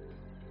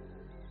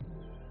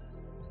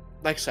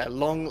 like I say, a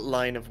long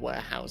line of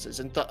warehouses,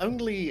 and the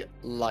only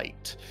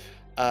light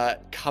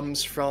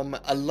comes from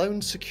a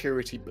lone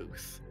security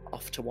booth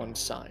off to one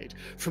side,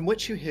 from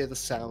which you hear the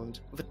sound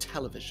of a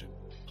television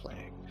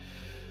playing.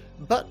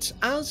 But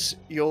as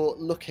you're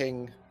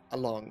looking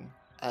along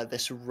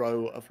this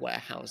row of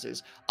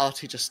warehouses,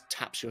 Artie just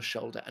taps your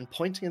shoulder, and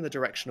pointing in the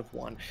direction of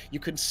one, you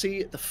can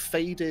see the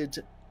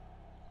faded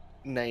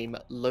name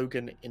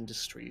Logan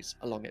Industries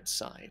along its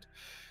side.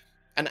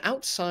 And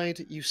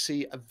outside, you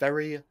see a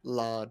very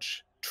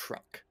large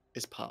truck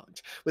is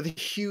parked with a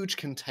huge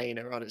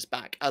container on its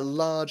back, a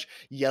large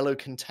yellow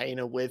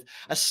container with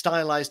a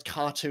stylized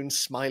cartoon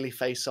smiley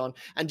face on,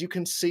 and you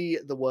can see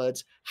the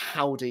words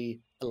Howdy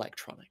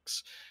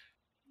Electronics.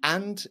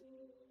 And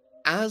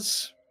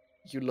as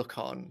you look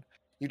on,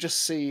 you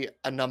just see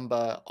a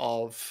number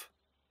of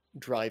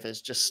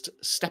drivers just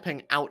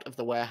stepping out of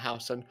the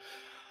warehouse and,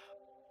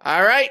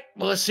 all right,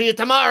 we'll see you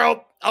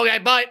tomorrow. Okay,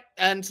 bye.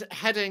 And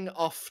heading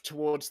off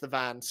towards the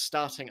van,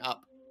 starting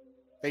up.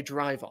 They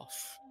drive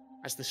off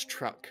as this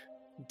truck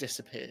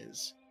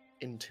disappears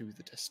into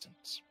the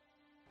distance.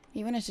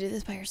 You wanted to do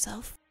this by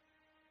yourself?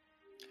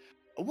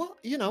 Well,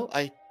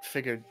 I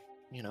figured,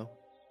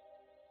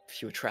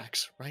 fewer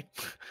tracks, right?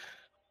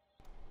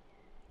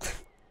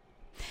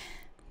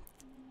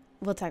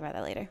 We'll talk about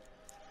that later.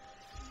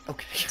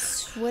 Okay.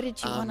 So what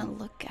did you want to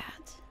look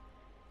at?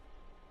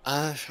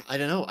 I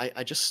don't know.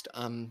 I just,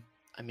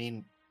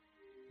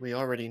 we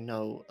already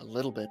know a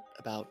little bit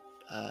about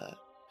the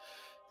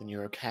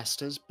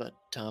Neurocasters, but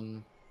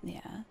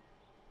Yeah.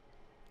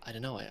 I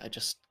don't know. I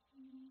just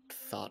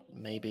thought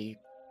maybe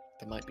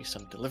there might be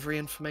some delivery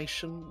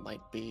information.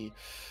 We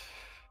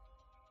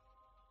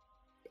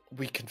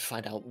can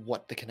find out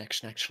what the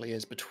connection actually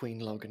is between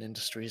Logan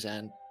Industries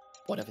and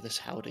whatever this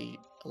Howdy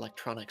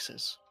Electronics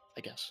is,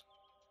 I guess.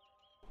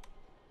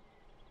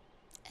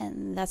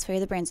 And that's where you're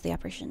the brains of the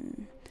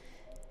operation.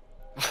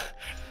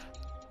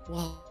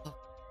 Well,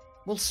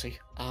 we'll see.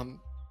 You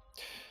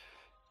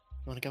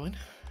want to go in?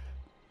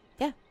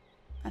 Yeah,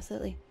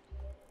 absolutely.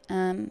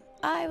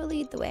 I will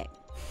lead the way.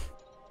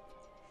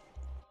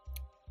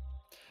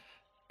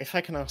 If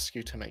I can ask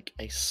you to make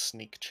a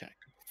sneak check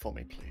for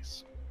me,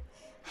 please.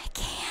 I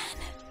can.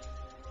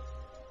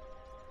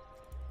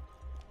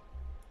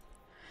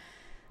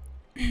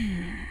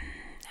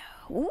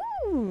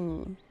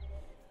 Ooh.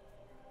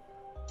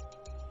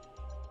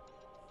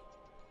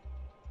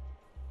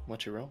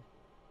 What's your roll?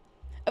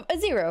 A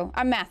 0.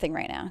 I'm mathing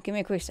right now. Give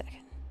me a quick second.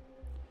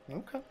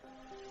 Okay.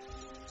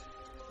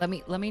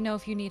 Let me know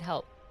if you need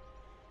help.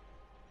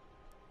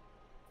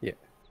 Yeah,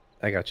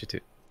 I got you too.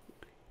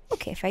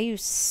 Okay, if I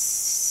use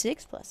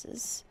 6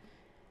 pluses,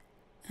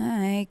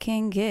 I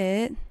can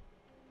get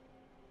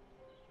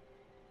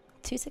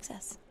 2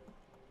 success.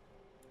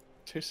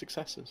 2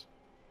 successes.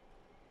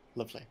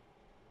 Lovely.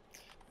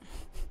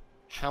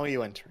 How are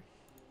you entering?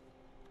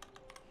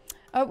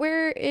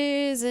 Where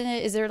is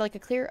it? Is there like a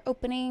clear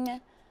opening?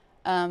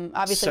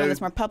 Obviously one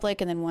that's more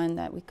public, and then one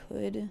that we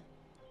could.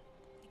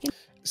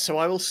 So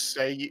I will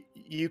say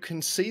you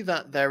can see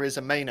that there is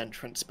a main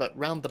entrance, but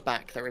round the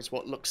back there is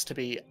what looks to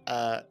be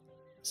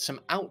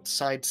some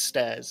outside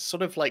stairs,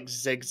 sort of like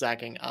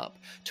zigzagging up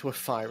to a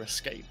fire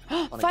escape.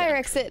 Fire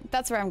exit.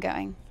 That's where I'm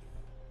going.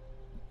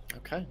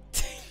 Okay.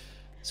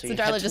 So you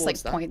Darla head just like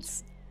towards that.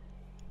 points.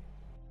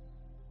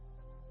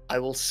 I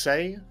will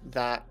say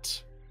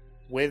that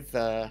with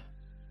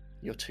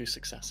your 2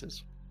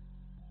 successes,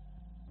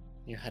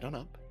 you head on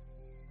up,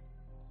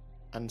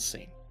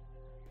 unseen.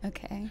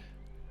 Okay.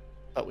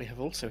 But we have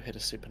also hit a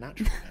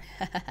supernatural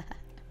event,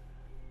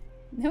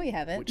 No, we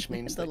haven't. which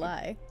means the that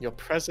lie. your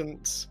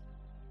presence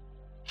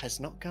has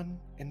not gone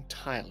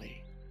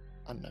entirely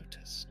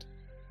unnoticed,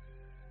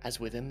 as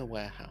within the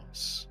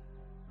warehouse,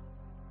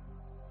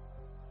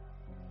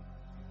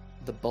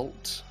 the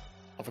bolt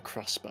of a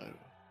crossbow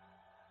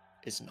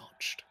is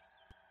notched.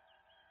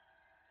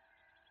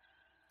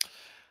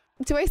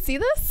 Do I see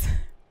this?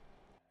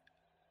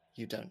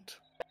 You don't.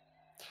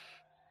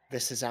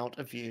 This is out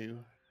of view,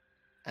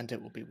 and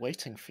it will be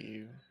waiting for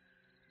you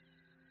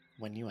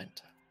when you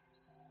enter.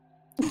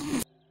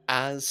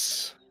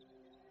 As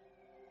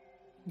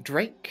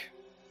Drake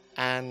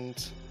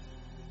and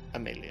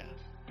Amelia,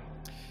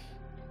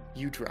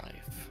 you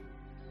drive.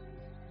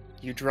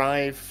 You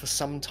drive for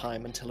some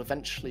time until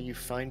eventually you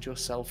find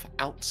yourself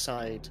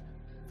outside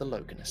the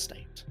Logan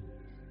estate.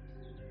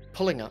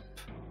 Pulling up,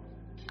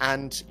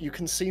 and you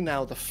can see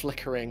now the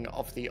flickering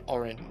of the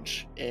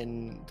orange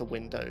in the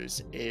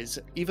windows is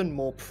even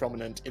more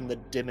prominent in the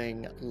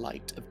dimming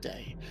light of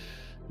day.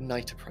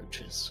 Night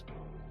approaches.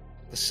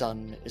 The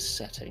sun is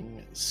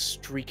setting,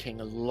 streaking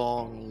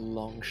long,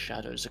 long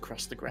shadows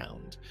across the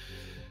ground.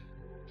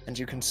 And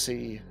you can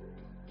see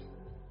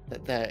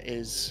that there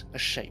is a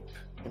shape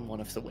in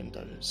one of the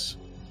windows,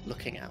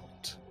 looking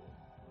out,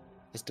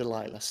 as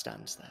Delilah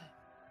stands there.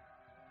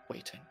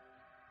 waiting.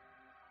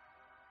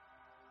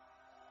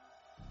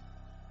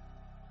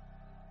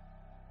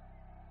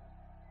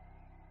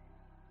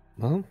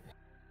 Well,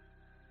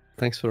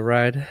 thanks for the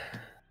ride.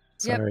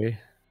 Yep. Sorry.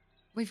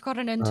 We've got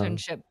an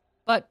internship,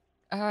 but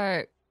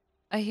I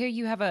hear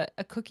you have a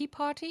cookie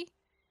party?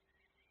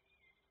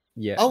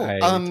 Yeah, Oh, I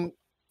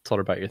told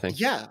her about your thing.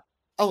 yeah.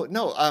 Oh,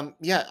 no,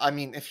 yeah, I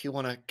mean, if you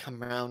want to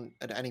come around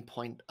at any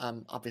point,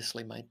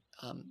 obviously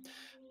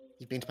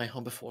you've been to my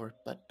home before,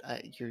 but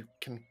you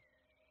can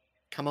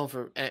come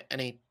over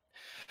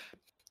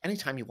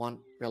anytime you want,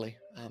 really.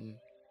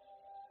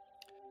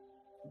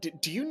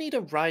 Do you need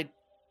a ride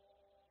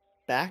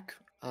back?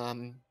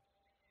 No,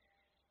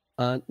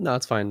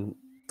 it's fine.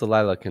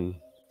 Delilah can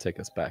take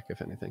us back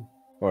if anything,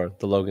 or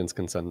the Logans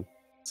can send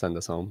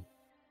us home.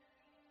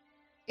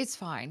 It's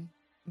fine.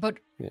 But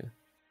Yeah.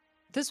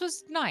 this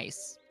was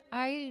nice.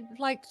 I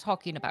like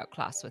talking about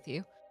class with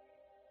you.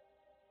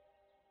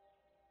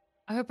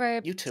 I hope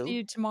I You see too?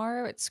 you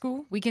tomorrow at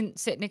school. We can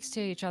sit next to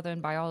each other in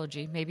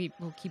biology. Maybe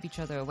we'll keep each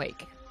other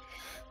awake.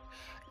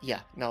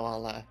 Yeah, no,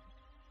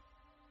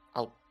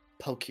 I'll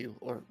poke you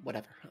or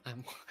whatever.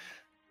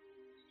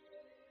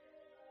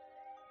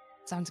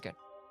 Sounds good.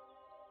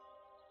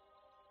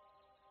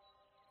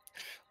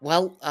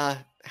 Well,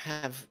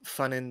 have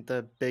fun in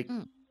the big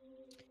Mm.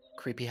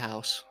 creepy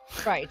house.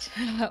 Right.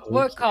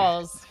 Work Okay.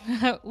 calls.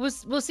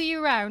 We'll see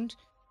you around.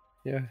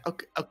 Yeah.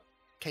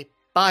 Okay,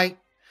 bye.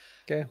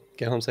 Okay.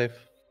 Get home safe.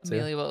 See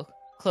ya. Amelia will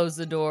close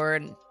the door,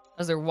 and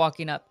as they're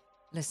walking up,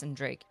 listen,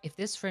 Drake, if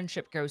this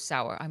friendship goes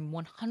sour, I'm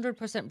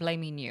 100%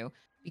 blaming you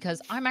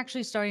because I'm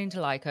actually starting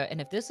to like her, and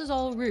if this is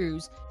all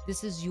ruse,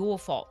 this is your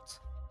fault.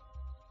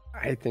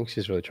 I think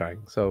she's really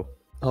trying. So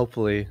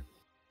hopefully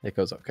it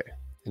goes okay.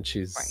 And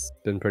she's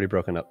Right. been pretty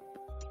broken up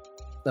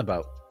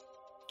about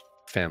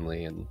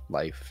family and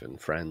life and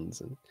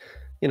friends and,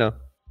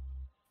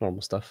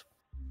 normal stuff.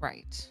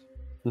 Right.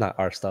 Not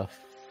our stuff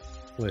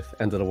with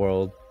end of the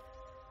world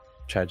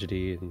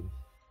tragedy and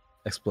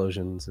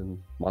explosions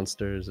and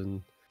monsters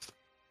and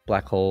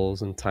black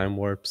holes and time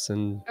warps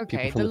and people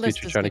Okay, from the the list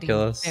future is trying to kill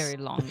getting us. very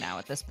long now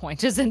at this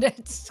point, isn't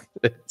it?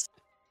 It's-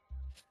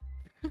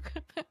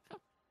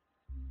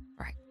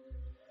 Right.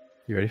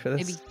 You ready for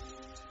this?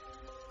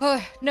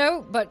 Maybe.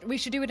 No, but we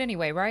should do it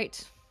anyway,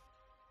 right?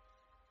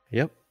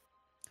 Yep.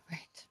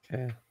 Right.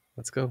 Okay,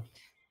 let's go.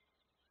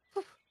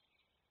 Whew.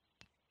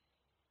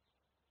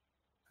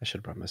 I should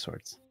have brought my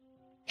swords.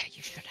 Yeah,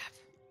 you should have.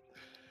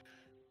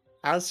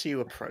 As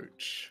you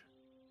approach,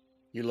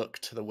 you look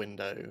to the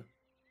window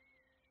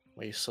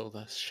where you saw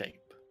the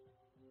shape,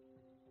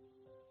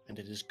 and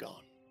it is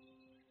gone.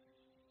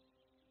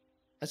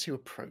 As you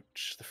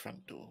approach the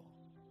front door,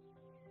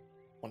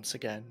 once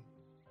again,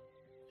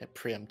 it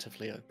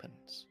preemptively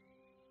opens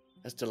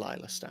as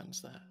Delilah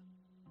stands there.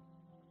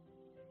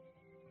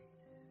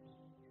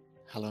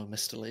 Hello,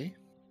 Mr. Lee.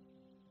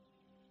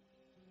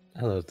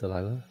 Hello,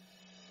 Delilah.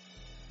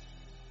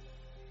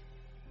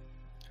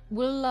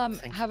 We'll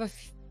Thank have a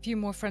few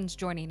more friends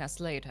joining us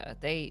later.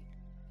 They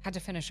had to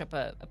finish up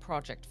a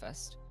project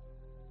first.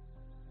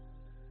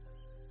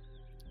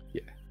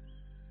 Yeah.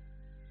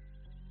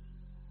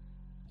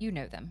 You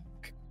know them.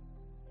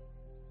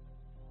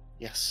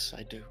 Yes,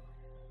 I do.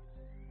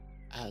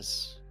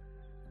 As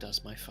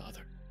does my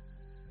father.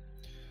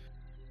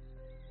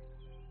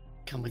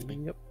 Come with me.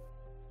 Yep.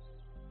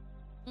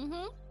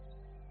 Mm-hmm.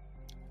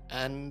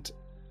 And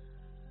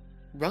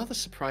rather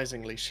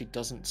surprisingly, she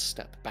doesn't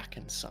step back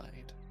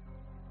inside.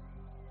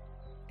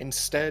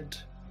 Instead,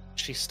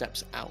 she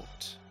steps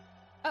out.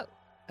 Oh.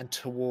 And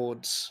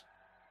towards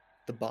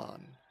the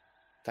barn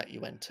that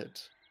you entered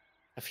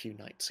a few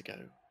nights ago,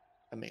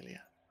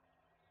 Amelia.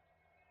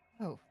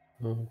 Oh.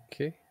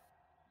 Okay.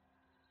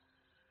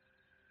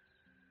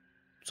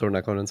 So we're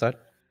not going inside?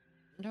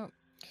 No.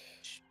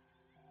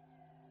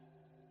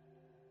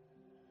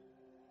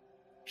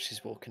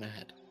 She's walking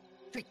ahead.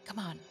 Drake, come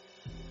on.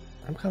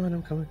 I'm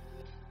coming.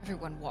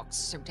 Everyone walks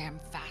so damn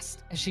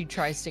fast as she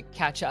tries to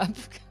catch up.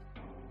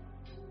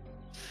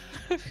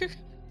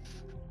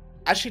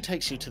 As she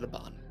takes you to the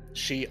barn,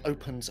 she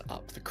opens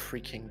up the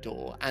creaking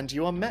door, and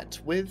you are met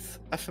with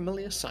a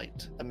familiar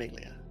sight,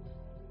 Amelia.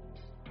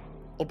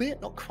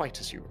 Albeit not quite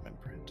as you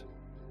remember it.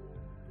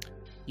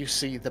 You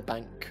see the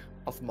bank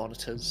of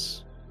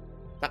monitors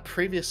that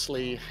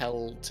previously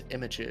held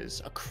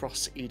images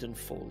across Eden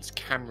Falls,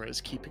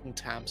 cameras keeping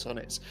tabs on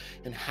its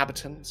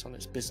inhabitants, on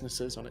its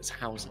businesses, on its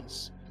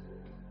houses.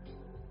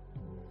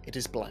 It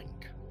is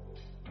blank.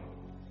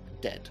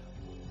 Dead.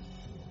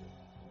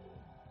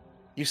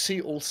 You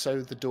see also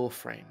the door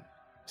frame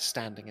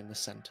standing in the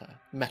center,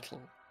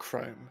 metal,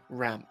 chrome,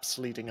 ramps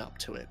leading up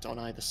to it on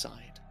either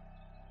side.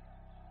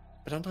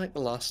 But unlike the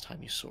last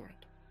time you saw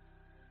it,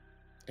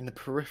 in the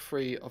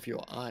periphery of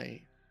your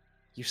eye,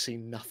 you see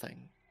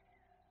nothing.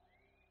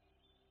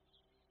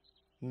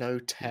 No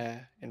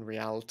tear in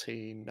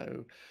reality,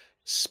 no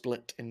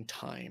split in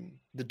time.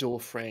 The door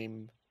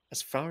frame,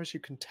 as far as you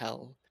can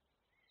tell,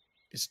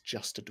 is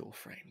just a door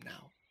frame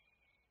now.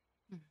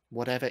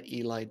 Whatever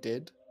Eli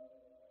did,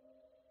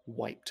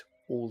 wiped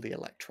all the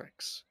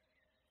electrics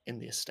in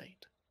the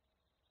estate.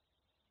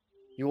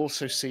 You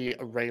also see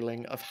a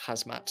railing of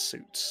hazmat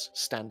suits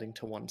standing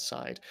to one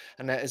side,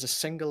 and there is a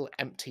single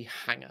empty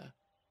hangar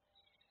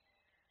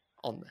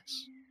on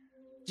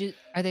this.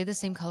 Are they the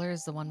same color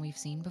as the one we've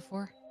seen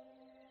before?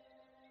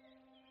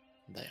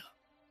 They are.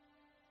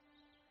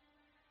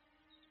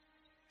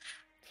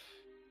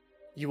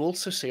 You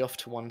also see off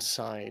to one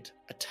side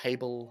a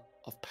table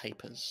of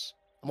papers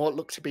and what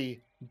look to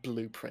be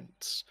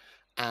blueprints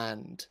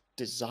and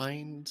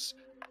designs,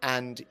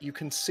 and you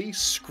can see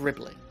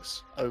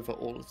scribblings over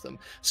all of them.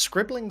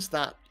 Scribblings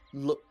that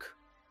look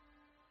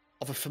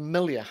of a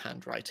familiar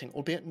handwriting,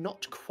 albeit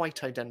not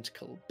quite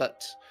identical,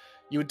 but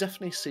you would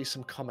definitely see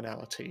some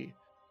commonality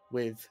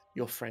with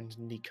your friend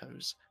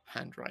Nico's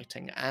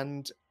handwriting,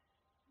 and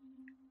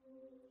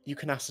you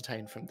can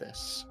ascertain from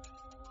this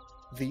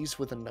these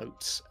were the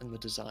notes and the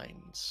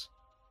designs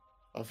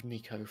of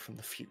Nico from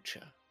the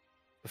future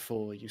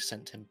before you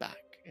sent him back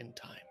in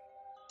time.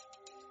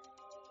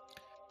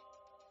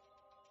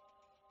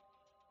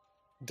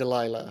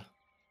 Delilah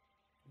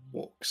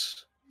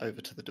walks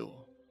over to the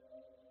door.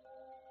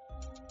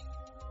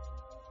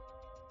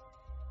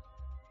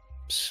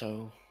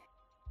 So,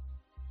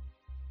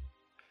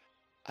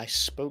 I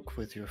spoke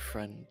with your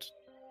friend,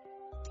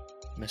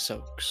 Miss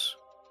Oakes,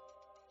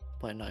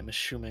 when I'm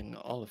assuming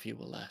all of you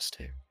were last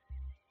here.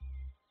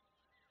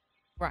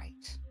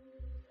 Right.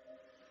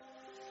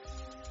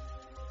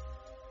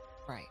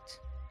 Right.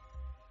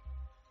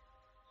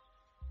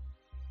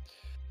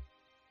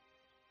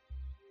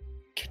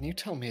 Can you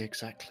tell me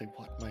exactly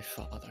what my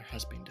father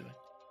has been doing?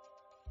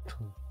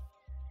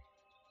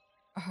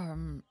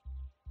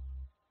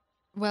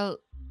 Well,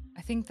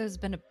 I think there's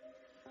been a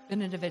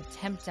bit of an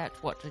attempt at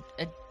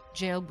a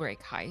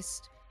jailbreak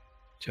heist.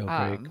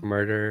 Jailbreak,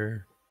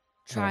 murder.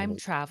 Time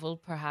travel,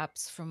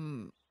 perhaps,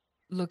 from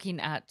looking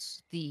at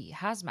the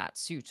hazmat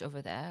suit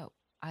over there.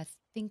 I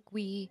think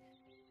we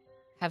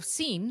have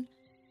seen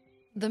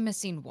the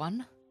missing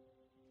one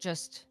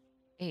just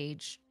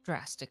age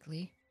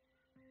drastically.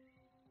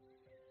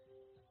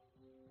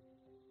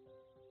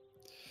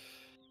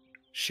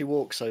 She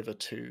walks over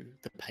to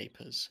the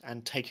papers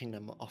and, taking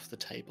them off the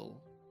table,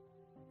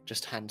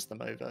 just hands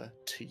them over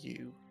to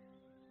you,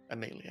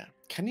 Amelia.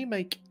 Can you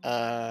make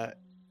an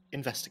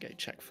investigate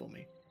check for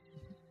me?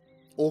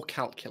 Or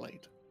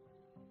calculate?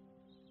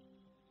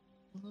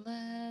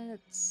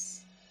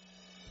 Let's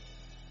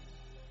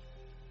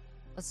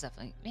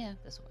definitely, yeah,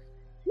 this will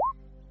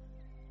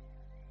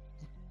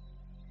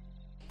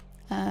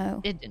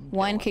work. It didn't.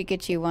 One could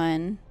get you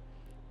one.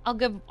 I'm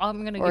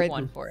gonna give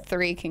one for it.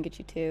 3 can get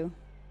you 2.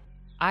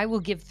 I will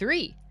give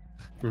 3.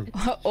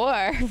 Or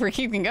if we're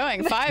keeping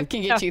going, 5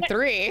 can get you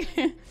 3.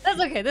 That's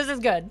okay. This is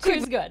good. 2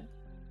 is good.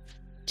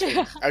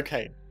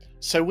 Okay,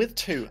 so with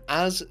 2,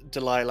 as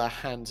Delilah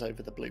hands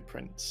over the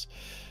blueprints,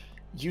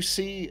 you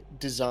see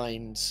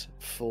designs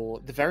for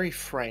the very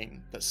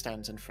frame that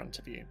stands in front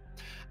of you.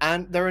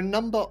 And there are a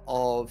number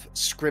of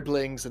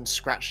scribblings and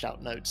scratched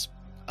out notes.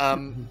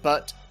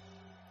 But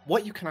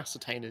what you can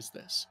ascertain is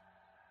this.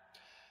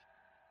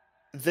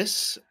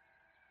 This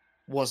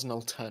was an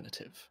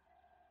alternative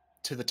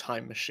to the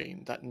time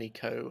machine that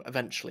Nico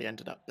eventually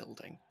ended up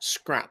building.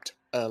 Scrapped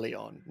early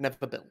on,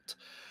 never built.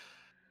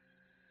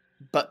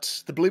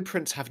 But the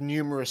blueprints have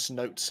numerous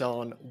notes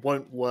on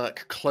won't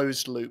work,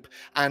 closed loop,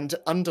 and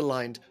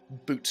underlined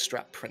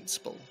bootstrap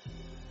principle.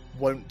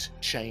 Won't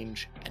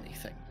change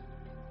anything.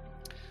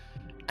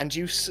 And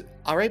you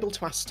are able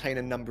to ascertain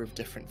a number of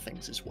different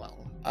things as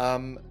well.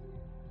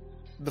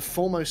 The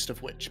foremost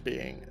of which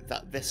being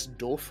that this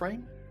door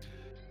frame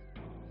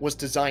was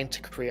designed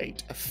to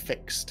create a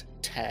fixed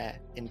tear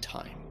in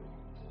time.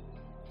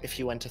 If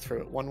you enter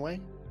through it one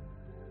way,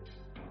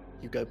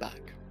 you go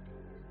back.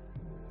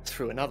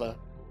 Through another,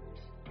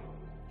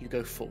 you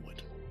go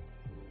forward.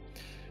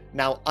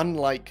 Now,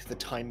 unlike the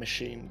time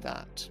machine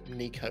that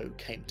Nico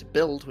came to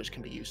build, which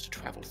can be used to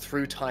travel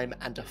through time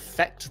and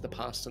affect the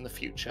past and the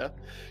future,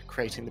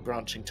 creating the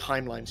branching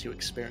timelines you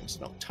experienced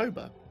in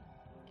October,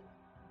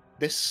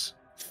 this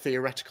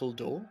theoretical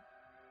door,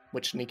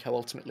 which Nico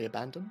ultimately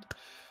abandoned,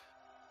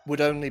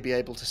 would only be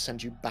able to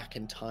send you back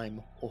in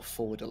time or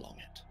forward along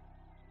it,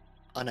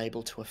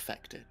 unable to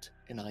affect it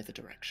in either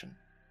direction,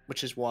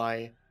 which is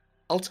why,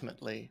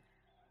 ultimately,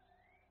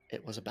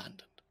 it was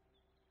abandoned.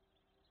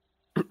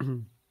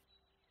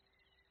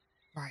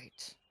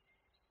 Right.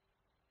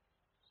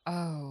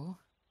 Oh.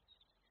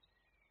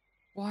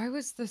 Why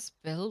was this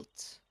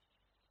built?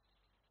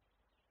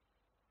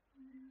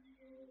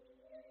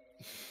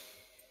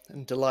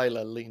 And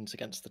Delilah leans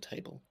against the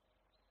table.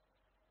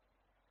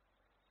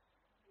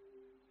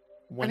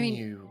 When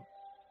you...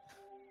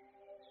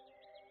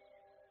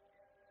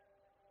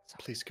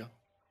 Please go.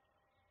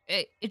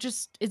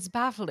 It's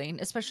baffling,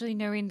 especially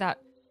knowing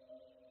that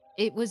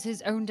it was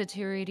his own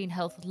deteriorating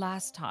health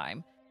last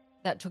time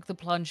that took the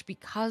plunge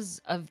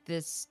because of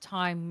this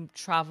time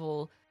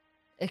travel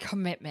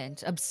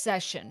commitment,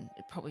 obsession,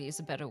 it probably is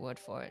a better word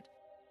for it.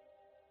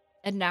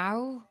 And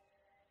now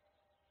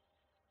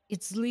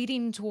it's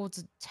leading towards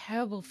a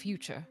terrible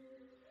future.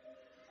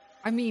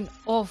 I mean,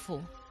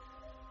 awful.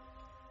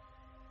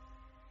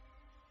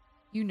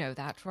 You know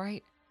that,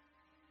 right?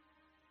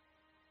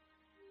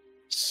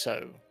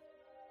 So,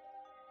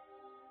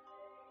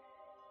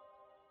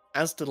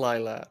 as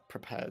Delilah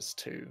prepares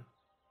to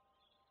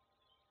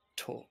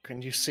talk,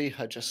 and you see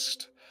her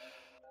just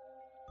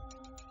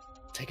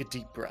take a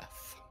deep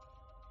breath,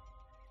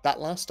 that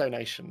last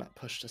donation that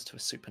pushed us to a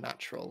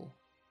supernatural,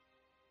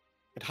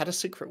 it had a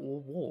secret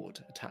reward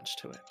attached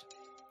to it.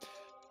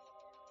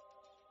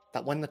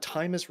 That when the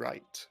time is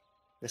right,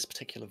 this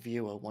particular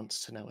viewer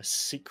wants to know a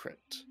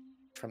secret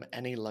from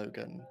any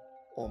Logan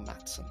or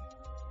Matson.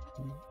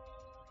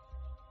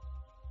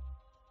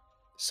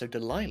 So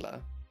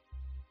Delilah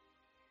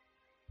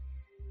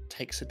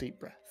takes a deep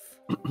breath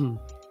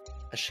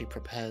as she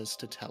prepares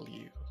to tell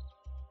you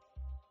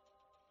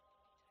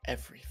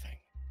everything.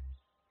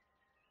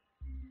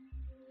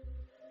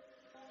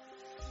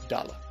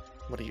 Darla,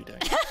 what are you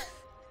doing?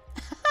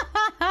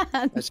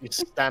 As you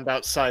stand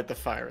outside the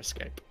fire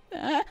escape.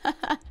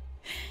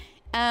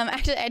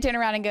 Actually, I turn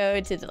around and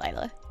go to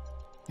Delilah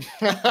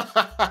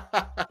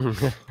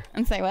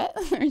and say, "What?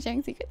 We're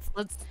sharing secrets."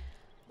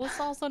 Let's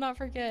also not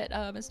forget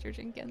Mr.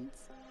 Jenkins.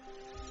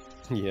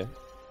 Yeah.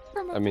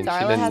 From I mean, she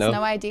Darla didn't has know.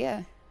 no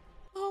idea.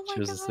 Oh my She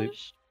was gosh. asleep.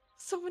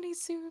 So many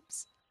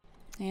soups.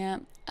 Yeah.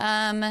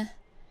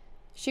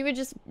 She would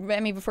just, I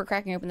mean, before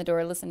cracking open the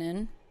door, listen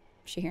in.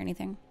 She hear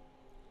anything?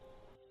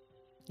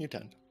 You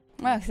don't.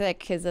 Oh,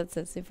 because that's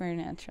a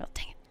supernatural.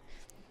 Dang it.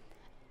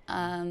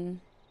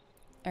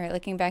 All right,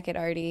 looking back at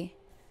Artie,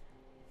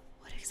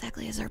 what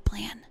exactly is our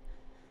plan?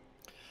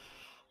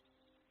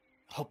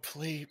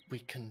 Hopefully we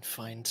can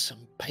find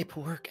some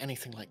paperwork,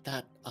 anything like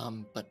that.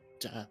 But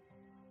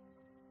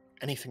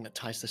anything that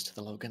ties this to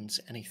the Logans,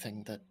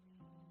 anything that...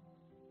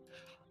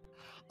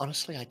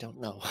 Honestly, I don't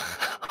know.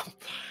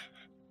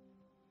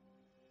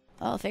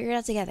 I'll figure it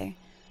out together.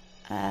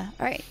 All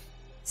right,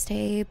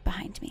 stay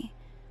behind me.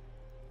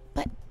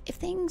 But if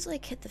things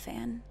like hit the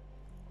fan,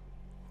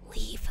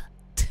 leave.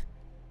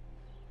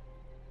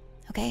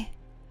 Okay?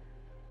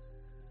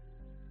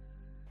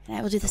 And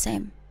I will do the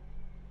same.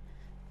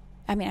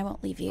 I mean, I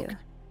won't leave you,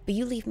 but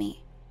you leave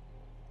me.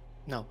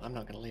 No, I'm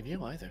not going to leave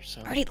you either,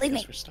 so Alright, I leave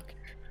guess me. we're stuck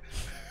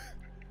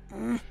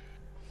here.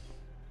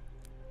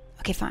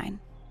 Okay, fine.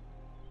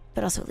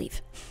 But also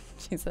leave,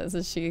 she says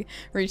as she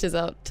reaches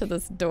out to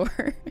this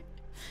door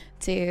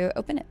to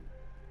open it.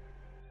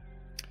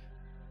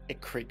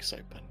 It creaks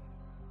open.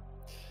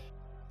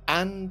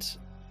 And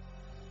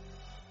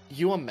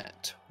you are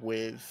met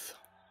with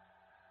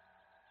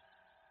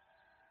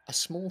a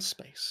small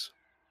space.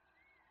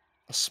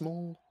 A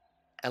small,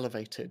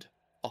 elevated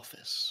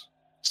office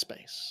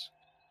space.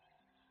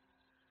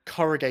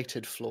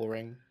 Corrugated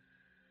flooring.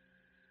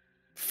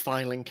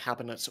 Filing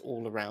cabinets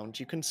all around.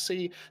 You can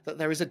see that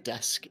there is a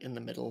desk in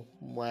the middle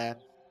where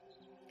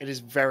it is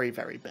very,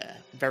 very bare,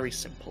 very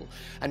simple.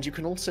 And you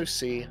can also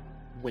see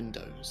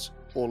windows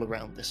all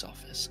around this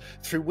office,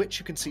 through which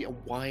you can see a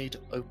wide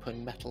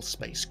open metal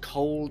space,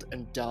 cold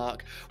and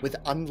dark, with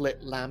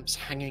unlit lamps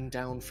hanging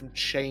down from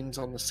chains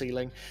on the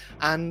ceiling.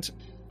 And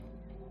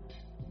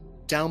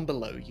down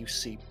below you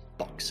see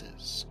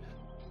boxes.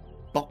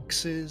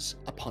 Boxes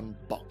upon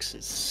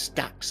boxes,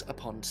 stacks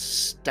upon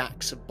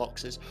stacks of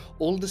boxes,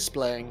 all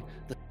displaying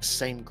the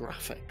same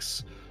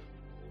graphics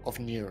of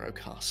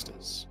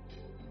Neurocasters.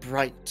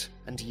 Bright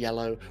and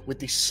yellow, with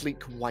these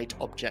sleek white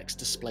objects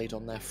displayed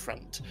on their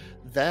front.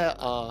 There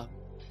are,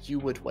 you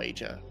would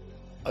wager,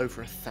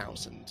 over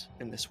 1,000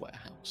 in this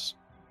warehouse.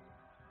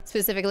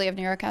 Specifically of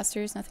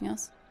Neurocasters, nothing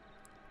else?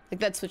 Like,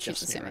 that's what she's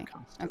Just assuming.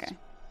 Neurocasters. Okay.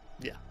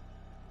 Yeah.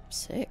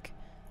 Sick.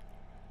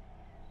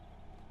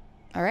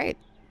 All right.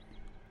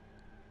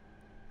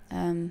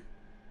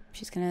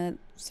 She's gonna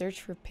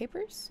search for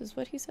papers, is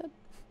what he said.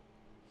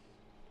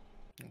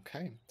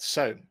 Okay,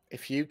 so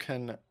if you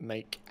can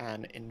make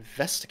an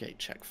investigate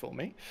check for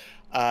me,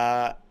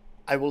 I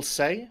will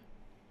say,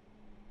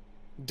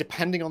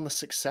 depending on the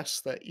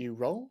success that you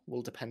roll,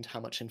 will depend how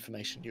much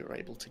information you're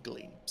able to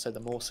glean. So the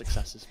more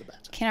successes, the better.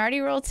 Can I already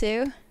roll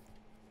 2?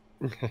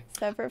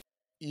 Separate.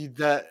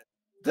 The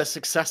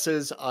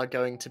successes are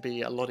going to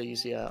be a lot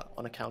easier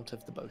on account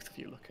of the both of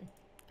you looking.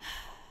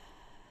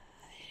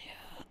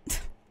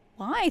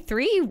 Why?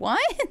 3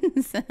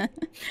 ones?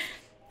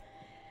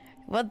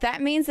 Well,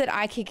 that means that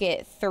I could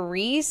get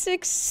 3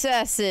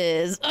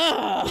 successes.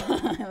 Ugh!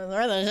 It was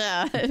worth a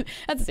shot.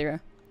 That's 0.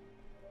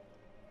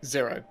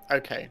 0.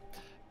 Okay.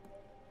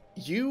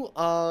 You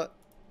are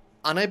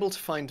unable to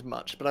find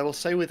much, but I will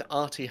say with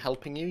Artie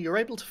helping you, you're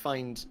able to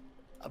find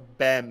a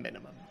bare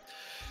minimum.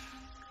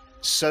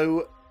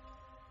 So,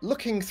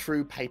 looking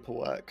through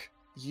paperwork,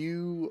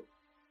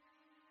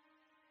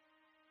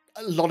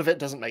 a lot of it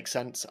doesn't make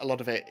sense. A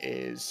lot of it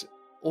is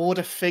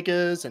order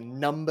figures and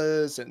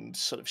numbers and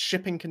sort of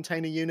shipping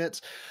container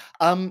units.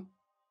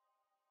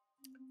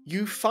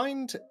 You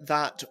find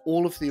that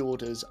all of the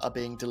orders are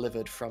being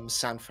delivered from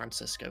San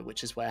Francisco,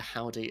 which is where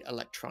Howdy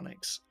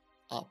Electronics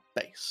are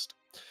based.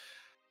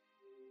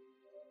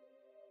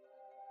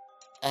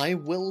 I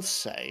will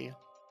say,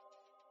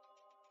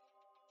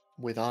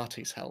 with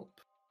Artie's help,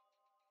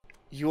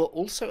 you are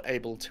also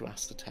able to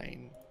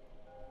ascertain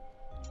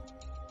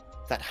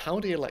that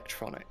Howdy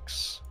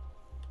Electronics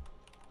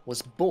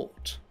was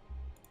bought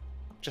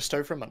just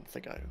over a month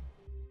ago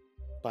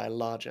by a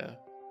larger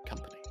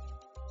company,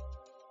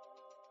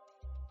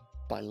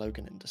 by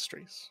Logan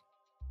Industries.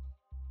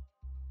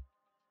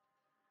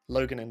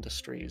 Logan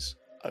Industries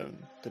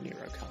own the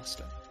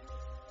Neurocaster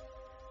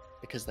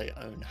because they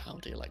own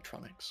Howdy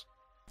Electronics.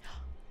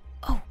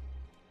 Oh,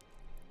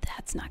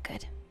 that's not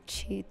good.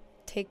 She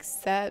takes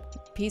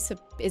that piece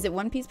of... Is it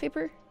one piece of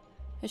paper?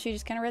 Has she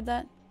just kind of read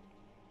that?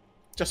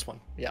 Just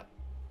one, yeah.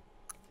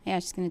 Yeah,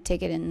 she's going to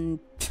take it and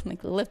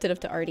like lift it up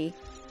to Artie.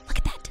 Look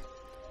at that.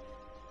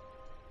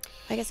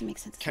 I guess it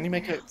makes sense. Can you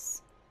make a...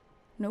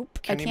 Nope,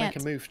 Can I you can't.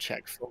 make a move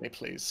check for me,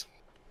 please?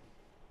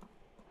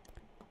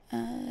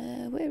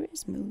 Where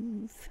is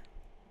move?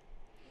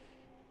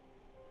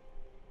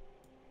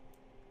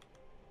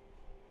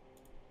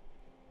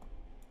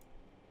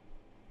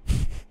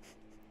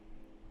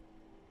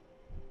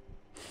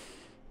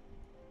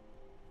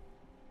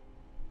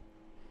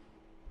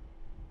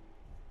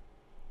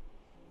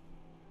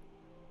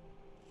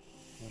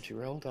 What'd you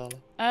roll,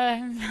 darling?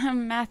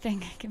 I'm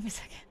mathing. Give me a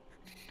second.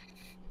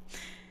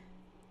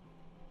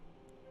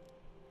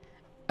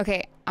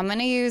 Okay, I'm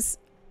gonna use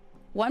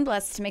one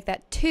bless to make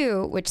that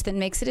 2, which then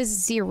makes it a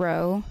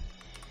 0.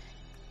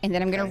 And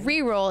then I'm gonna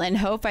re-roll and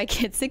hope I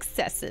get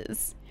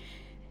successes.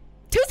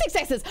 2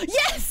 successes!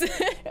 Yes!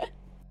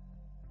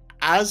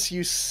 As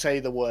you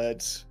say the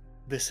words,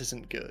 "This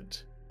isn't good,"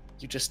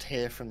 you just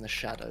hear from the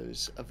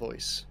shadows a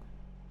voice.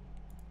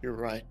 You're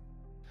right.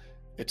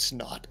 It's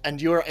not.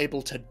 And you're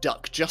able to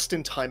duck just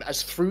in time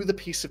as through the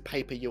piece of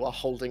paper you are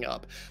holding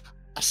up,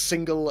 a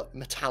single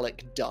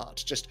metallic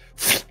dart just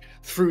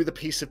through the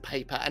piece of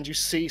paper, and you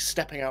see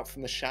stepping out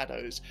from the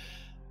shadows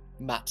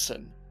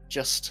Matson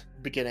just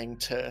beginning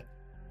to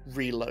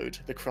reload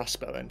the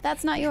crossbow. And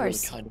that's not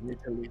yours. Really kind of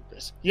need to leave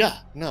this. Yeah,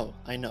 no,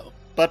 I know.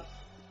 But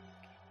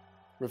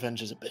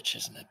revenge is a bitch,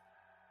 isn't it?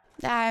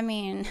 I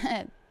mean,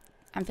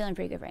 I'm feeling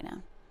pretty good right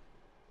now.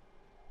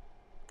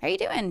 How are you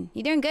doing?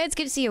 You doing good? It's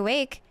good to see you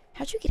awake.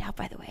 How'd you get out,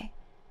 by the way?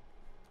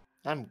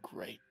 I'm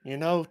great. You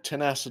know,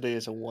 tenacity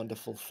is a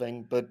wonderful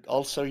thing, but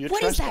also you're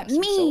What does that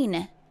mean?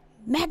 So...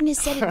 Magnus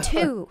said it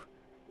too.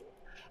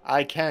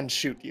 I can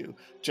shoot you,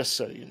 just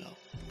so you know.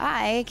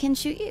 I can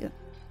shoot you,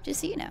 just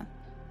so you know.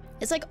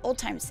 It's like old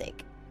time's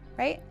sake,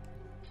 right?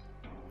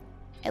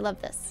 I love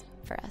this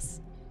for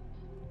us.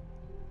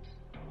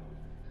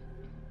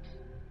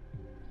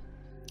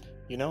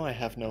 You know I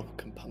have no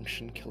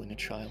compunction killing a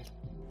child.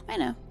 I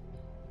know.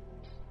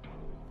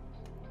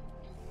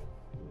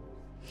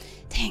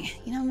 Dang,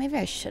 you know, maybe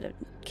I should have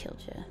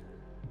killed you.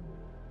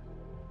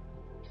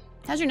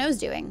 How's your nose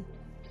doing?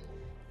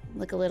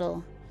 Look a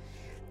little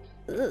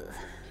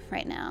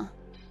right now.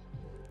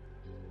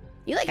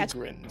 You like he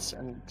grins,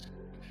 and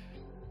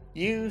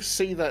you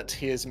see that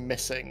he is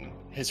missing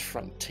his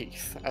front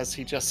teeth as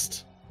he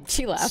just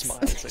she laughs.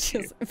 Smiles at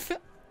you.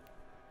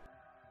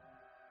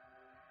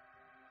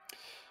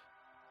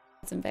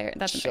 That's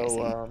embarrassing.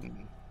 So,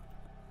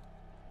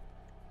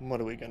 what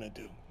are we gonna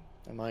do?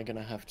 Am I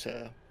gonna have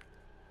to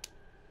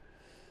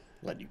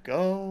let you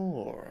go,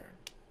 or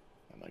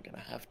am I gonna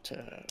have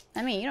to...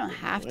 I mean, you don't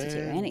have to do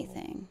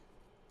anything.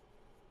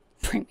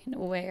 Bring me to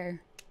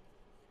where?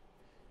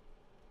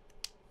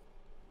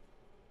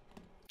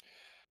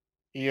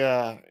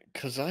 Yeah,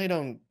 because I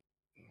don't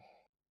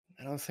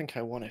think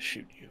I want to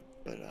shoot you,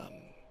 but well,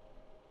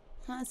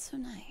 that's so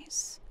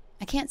nice.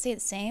 I can't say the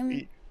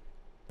same,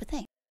 but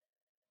thanks.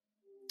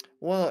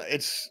 Well,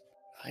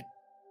 I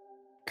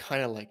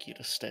kind of like you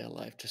to stay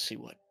alive to see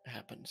what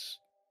happens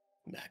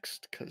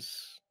next,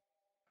 because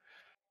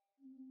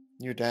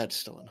your dad's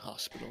still in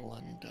hospital,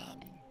 and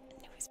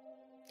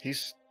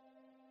he's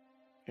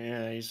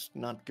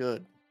not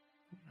good.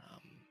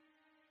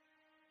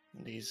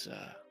 And he's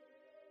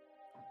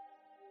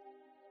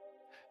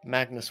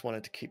Magnus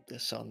wanted to keep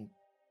this on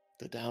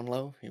the down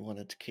low. He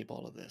wanted to keep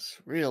all of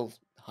this real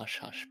hush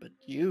hush, but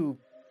you're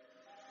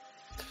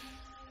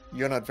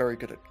not very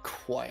good at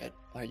quiet,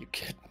 are you,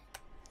 kid?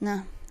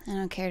 No, I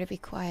don't care to be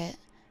quiet.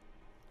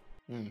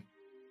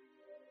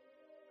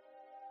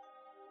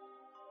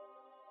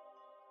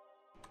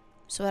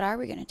 So what are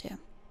we gonna do?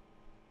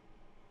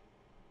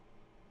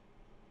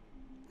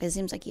 It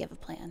seems like you have a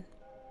plan.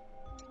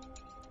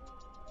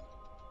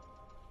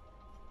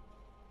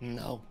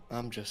 No,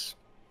 I'm just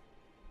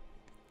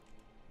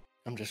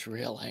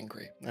real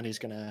angry. And he's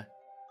gonna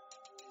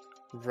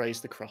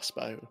raise the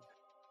crossbow,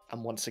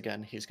 and once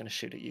again he's gonna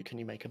shoot at you. Can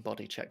you make a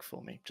body check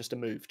for me? Just a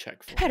move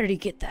check for me. How did he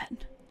get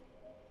that?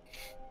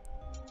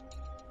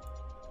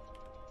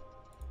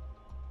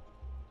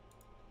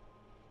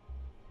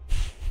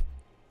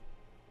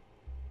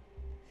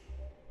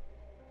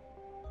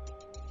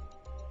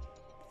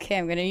 Okay,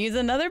 I'm gonna use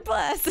another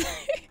bless.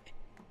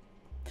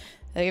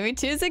 That'll give me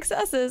 2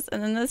 successes,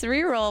 and then this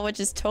reroll, which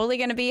is totally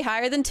gonna be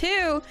higher than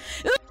 2.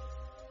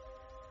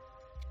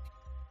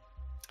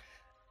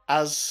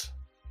 As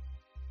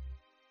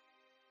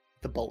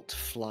the bolt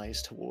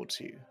flies towards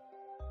you,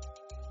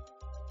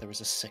 there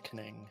is a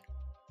sickening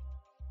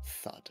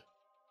thud.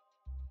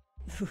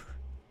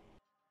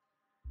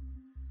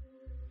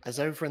 as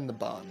over in the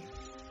barn,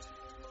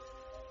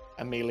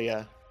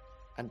 Amelia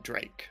and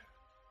Drake,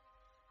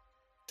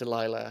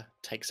 Delilah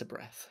takes a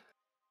breath.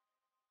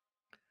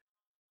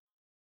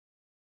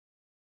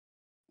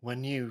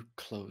 When you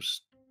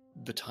closed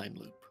the time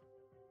loop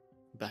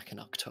back in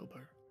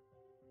October,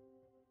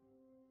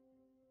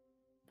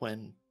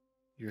 when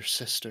your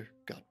sister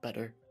got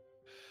better,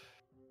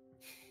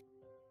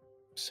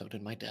 so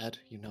did my dad.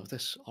 You know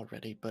this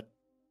already, but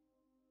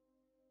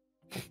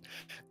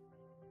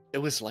it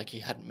was like he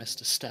hadn't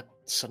missed a step.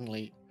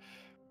 Suddenly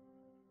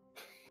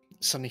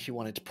he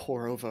wanted to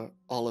pore over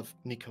all of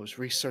Nico's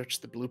research,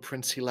 the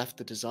blueprints he left,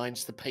 the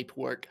designs, the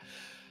paperwork,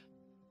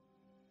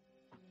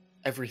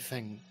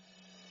 everything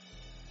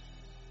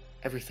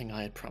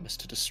I had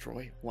promised to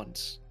destroy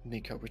once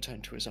Nico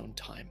returned to his own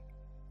time.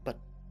 But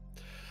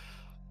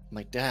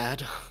my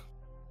dad,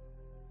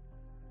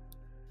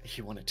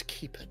 he wanted to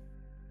keep it.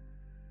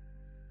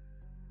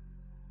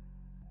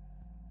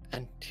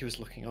 And he was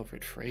looking over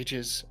it for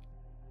ages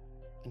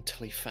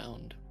until he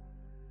found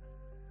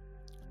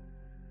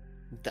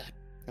that.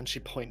 And she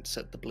points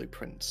at the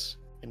blueprints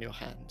in your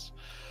hands.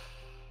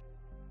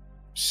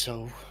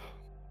 So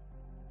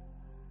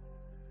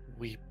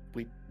we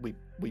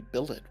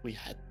built it. We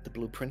had the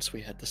blueprints,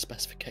 we had the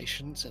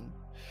specifications, and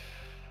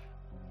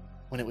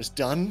when it was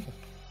done,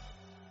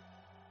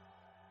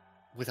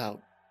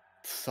 without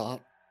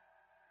thought,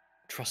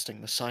 trusting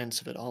the science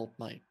of it all,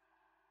 my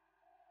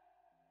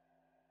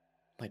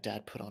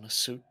dad put on a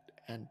suit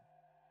and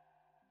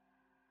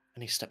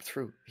he stepped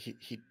through. He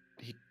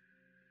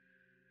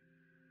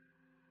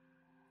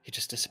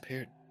just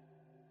disappeared.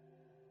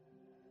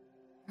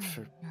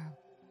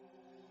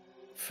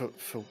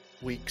 For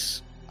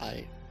weeks,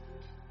 I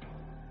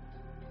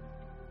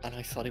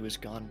thought he was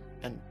gone,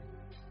 and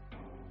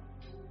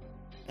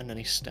then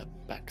he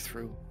stepped back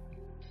through.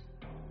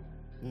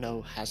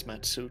 No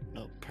hazmat suit,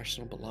 no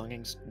personal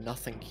belongings,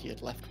 nothing he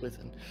had left with,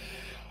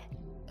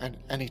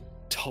 and he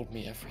told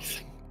me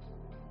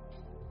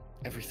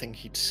everything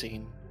he'd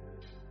seen.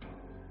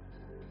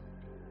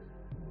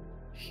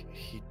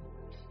 He'd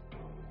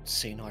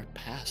seen our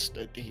past,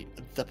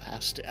 the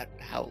past,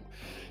 how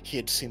he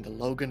had seen the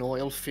Logan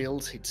oil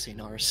fields, he'd seen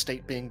our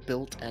estate being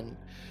built, and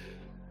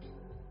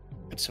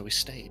so he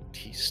stayed.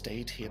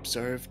 He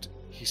observed,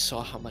 he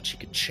saw how much he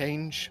could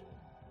change,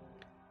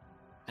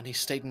 and he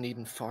stayed in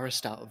Eden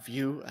Forest out of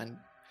view, and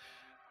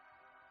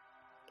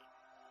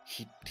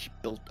he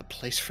built a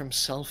place for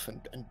himself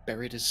and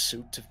buried his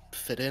suit to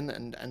fit in,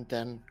 and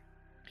then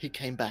he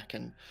came back,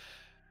 and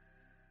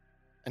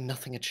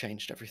nothing had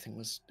changed. Everything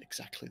was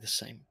exactly the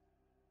same.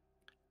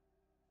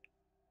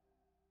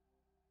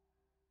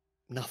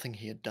 Nothing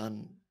he had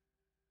done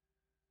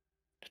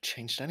had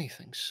changed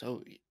anything,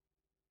 so he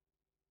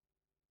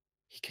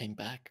came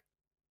back,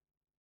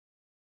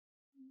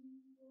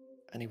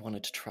 and he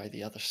wanted to try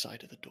the other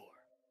side of the door.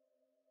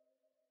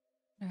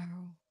 No.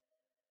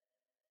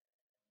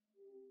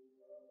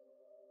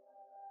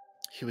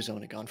 He was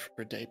only gone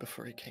for a day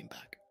before he came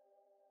back.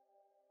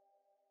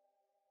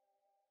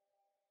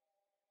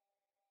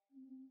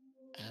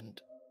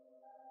 And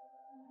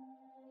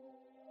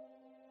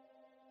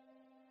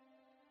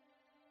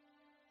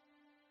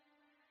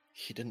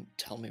he didn't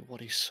tell me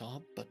what he saw,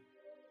 but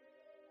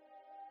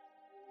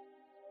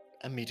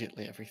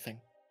immediately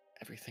everything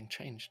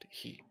changed.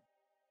 He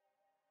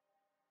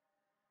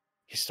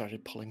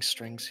started pulling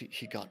strings.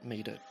 He got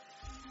me to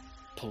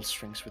pull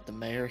strings with the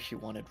mayor. He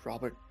wanted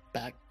Robert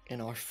back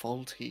in our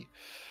fold. He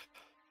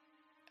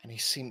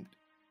seemed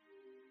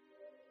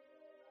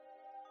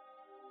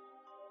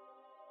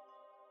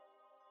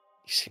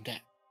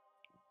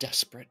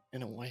desperate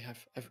in a way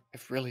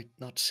I've really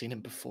not seen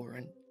him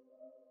before.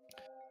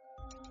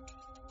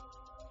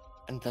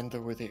 And then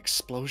there were the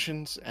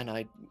explosions, and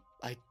I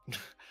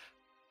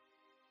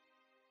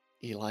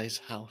Eli's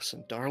house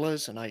and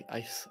Darla's, and I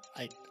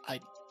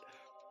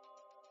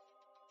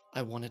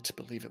wanted to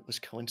believe it was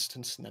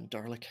coincidence, and then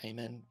Darla came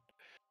in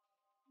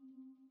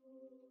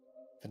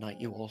the night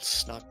you all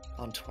snuck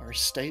onto our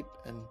estate,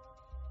 and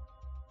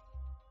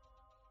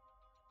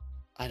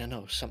I don't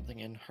know, something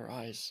in her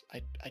eyes.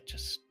 I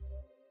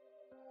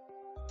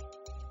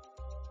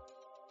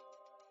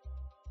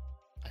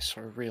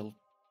saw a real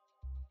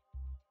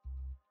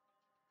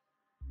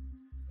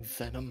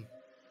venom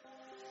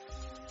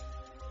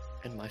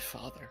in my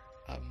father.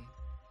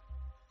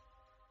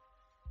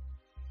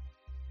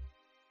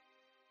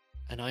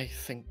 And I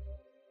think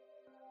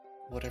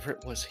whatever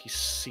it was he's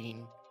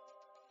seen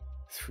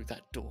through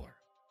that door,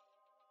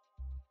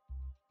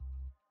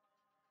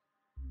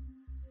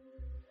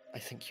 I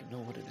think you know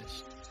what it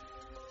is.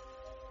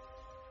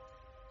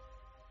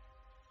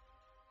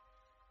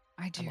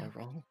 I do. Am I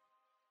wrong?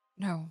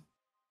 No.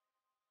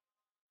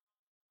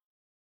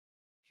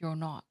 You're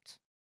not.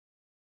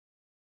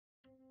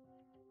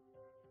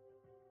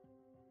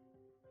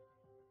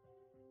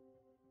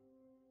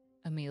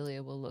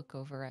 Amelia will look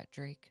over at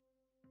Drake.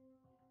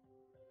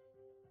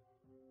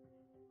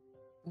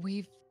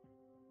 We've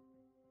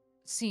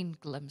seen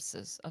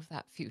glimpses of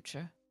that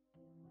future,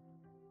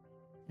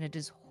 and it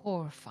is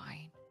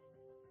horrifying.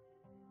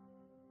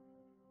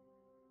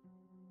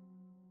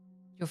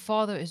 Your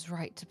father is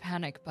right to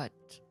panic, but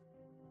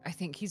I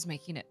think he's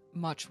making it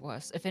much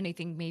worse. If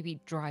anything, maybe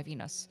driving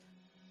us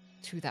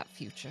to that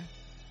future.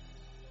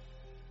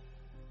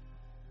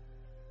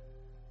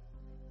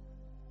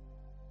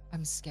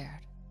 I'm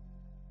scared.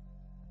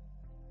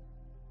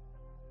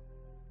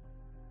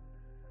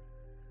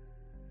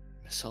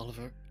 Miss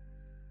Oliver,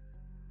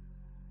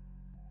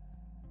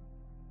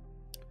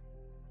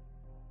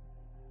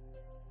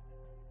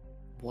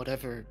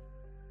 whatever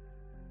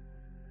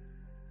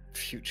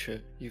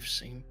future you've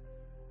seen,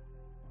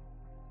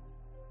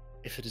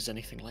 if it is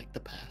anything like the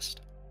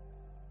past,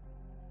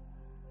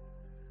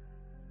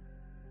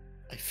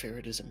 I fear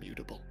it is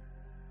immutable.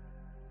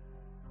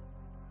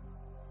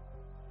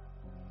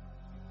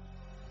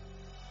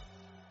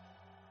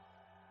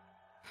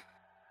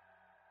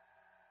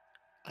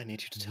 I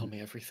need you to tell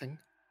me everything,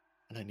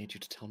 and I need you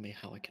to tell me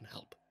how I can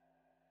help.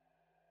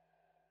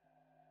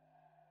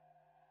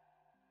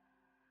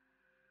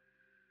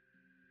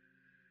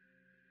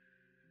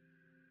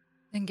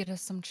 Then get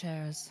us some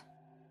chairs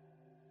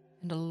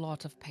and a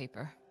lot of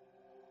paper.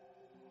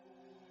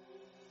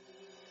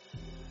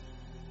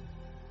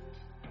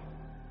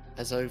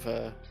 As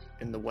over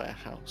in the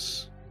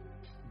warehouse,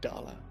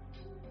 Darla,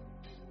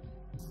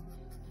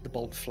 the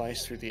bolt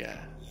flies through the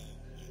air,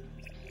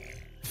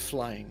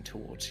 flying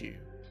towards you.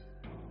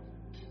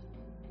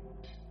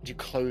 And you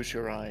close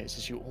your eyes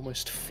as you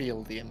almost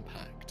feel the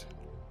impact.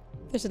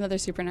 There's another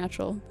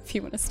supernatural if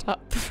you want to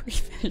stop before you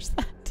finish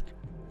that.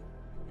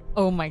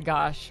 Oh my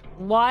gosh.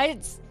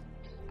 What?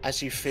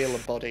 As you feel a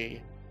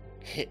body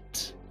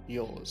hit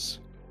yours,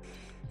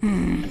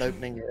 and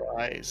opening your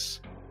eyes,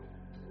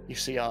 you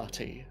see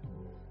Artie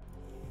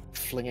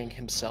flinging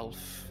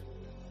himself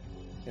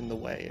in the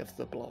way of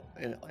the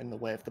in the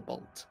way of the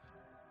bolt,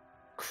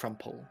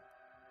 crumple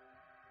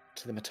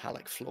to the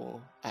metallic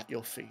floor at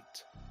your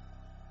feet.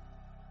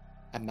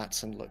 And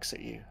Matson looks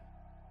at you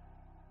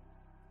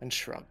and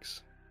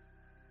shrugs.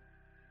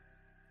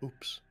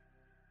 Oops.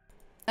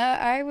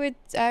 I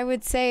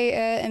would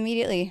say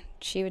immediately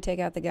she would take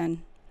out the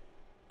gun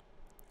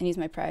and use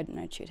my pride, and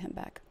I'd shoot him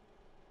back.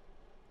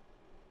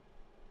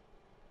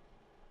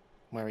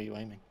 Where are you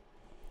aiming?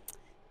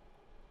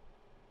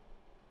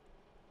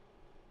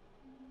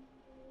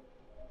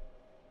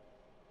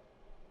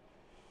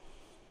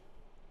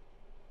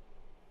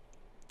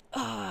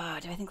 Oh,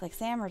 do I think like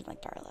Sam or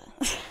like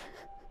Darla?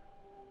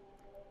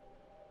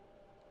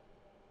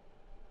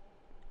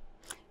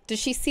 Does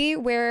she see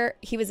where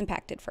he was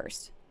impacted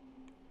first?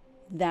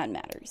 That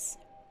matters.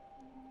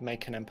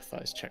 Make an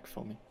empathize check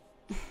for me.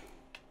 There's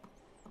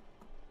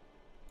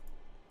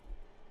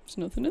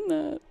nothing in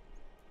that.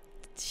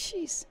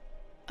 Jeez.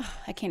 Oh,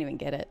 I can't even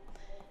get it.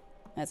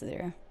 That's a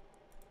 0.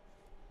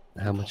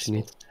 How much you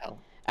need? To tell.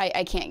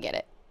 I can't get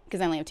it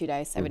because I only have 2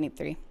 dice. I would need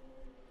 3.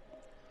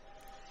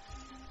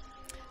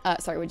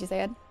 Sorry, what'd you say,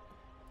 Ed?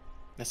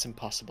 It's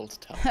impossible to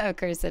tell. Of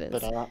course it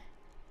is.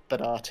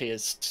 But Artie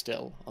is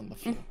still on the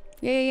floor.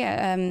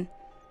 Yeah.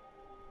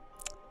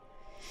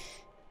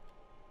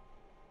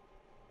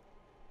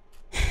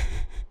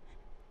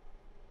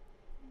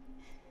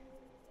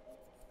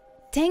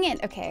 Dang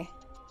it. Okay.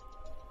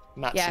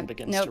 Matson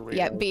begins to reload.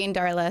 Yeah, being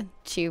Darla,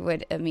 she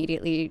would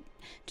immediately,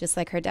 just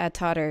like her dad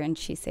taught her, and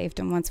she saved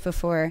him once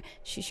before,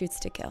 she shoots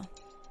to kill.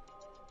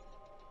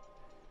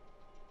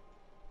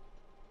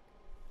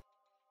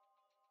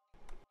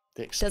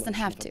 The explosion Doesn't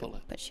have of a to,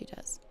 bullet but she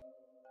does.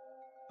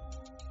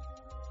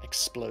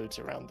 explodes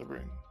around the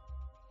room,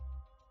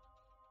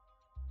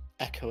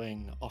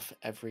 echoing off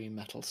every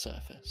metal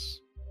surface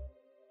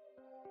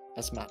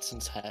as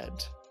Matson's head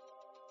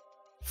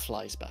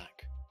flies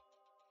back.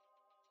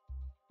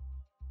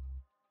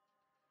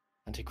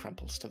 And he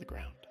crumples to the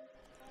ground.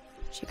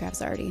 She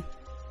grabs Artie,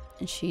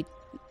 and she,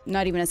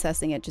 not even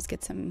assessing it, just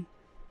gets him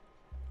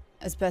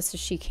as best as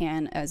she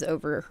can, as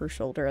over her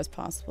shoulder as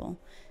possible,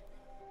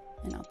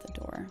 and out the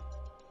door.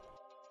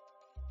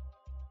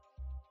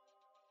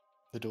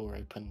 The door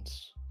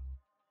opens.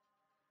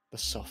 The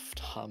soft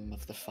hum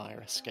of the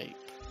fire escape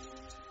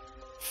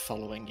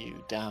following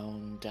you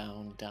down,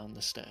 down, down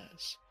the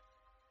stairs.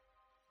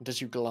 And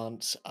as you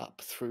glance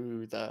up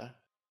through the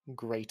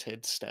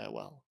grated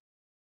stairwell,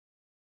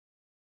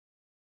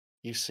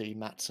 you see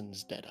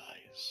Matson's dead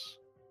eyes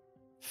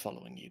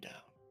following you down.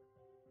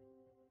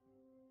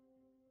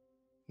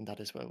 And that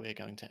is where we're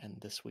going to end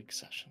this week's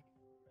session.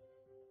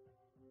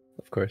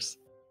 Of course.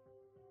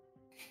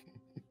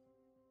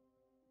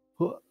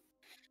 What?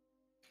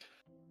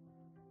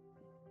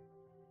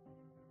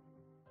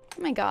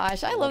 Oh my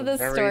gosh, I love this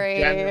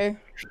story.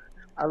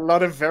 A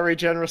lot of very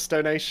generous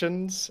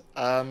donations.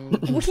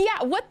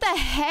 Yeah, what the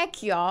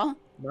heck, y'all?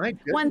 My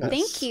goodness. One,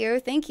 thank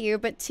you.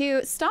 But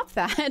two, stop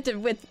that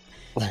with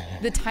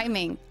the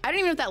timing. I don't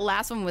even know if that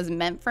last one was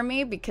meant for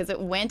me because it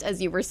went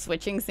as you were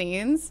switching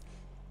scenes.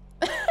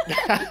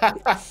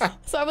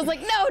 So I was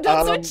like, no,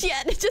 don't switch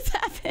yet. It just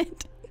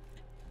happened.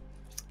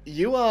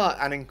 You are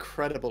an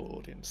incredible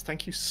audience.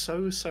 Thank you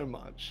so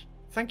much.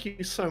 Thank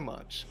you so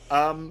much.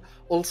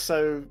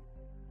 Also,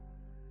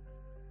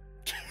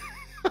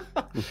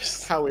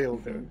 how are we all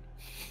doing?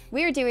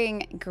 We're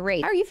doing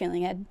great. How are you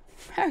feeling, Ed?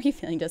 How are you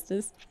feeling,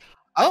 Justice?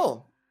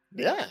 Oh,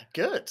 yeah,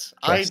 good.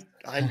 Trust.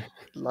 I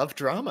love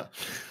drama.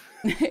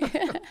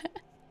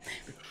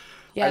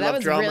 Yeah, I that love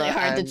was drama really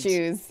hard to and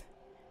choose.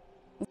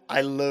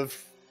 I love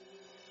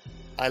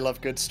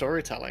good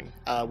storytelling,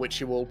 which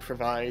you all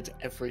provide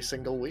every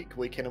single week,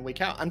 week in and week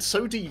out, and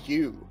so do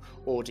you,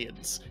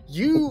 audience.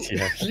 You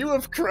you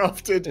have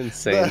crafted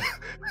Insane.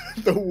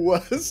 the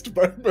worst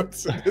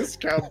moments in this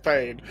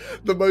campaign,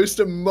 the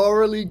most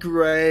morally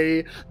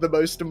grey, the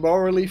most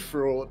morally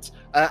fraught,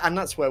 and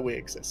that's where we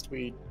exist.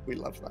 We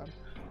love that.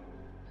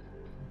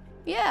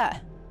 Yeah.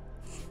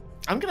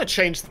 I'm gonna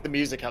change the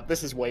music up.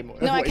 This is way more.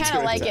 No, I way kind too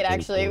of like it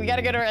intense. actually. We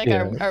gotta go to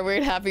like our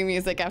weird happy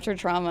music after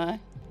trauma.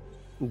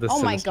 The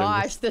Oh my sinisterness.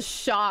 gosh, the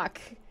shock.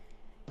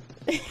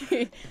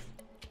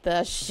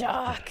 The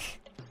shock.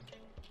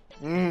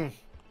 Yeah,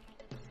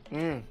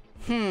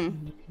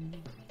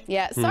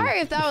 sorry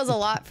if that was a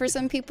lot for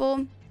some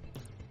people.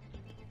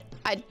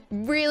 I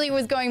really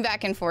was going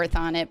back and forth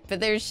on it, but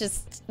there's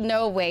just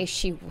no way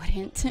she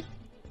wouldn't.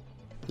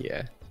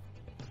 Yeah.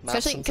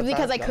 Especially Madison's a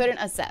because bad I guy. couldn't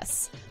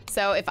assess.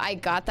 So if I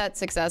got that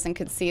success and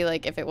could see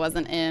like if it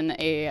wasn't in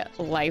a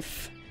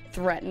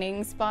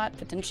life-threatening spot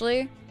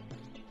potentially,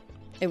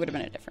 it would have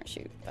been a different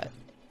shoot. But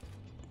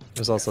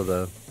There's also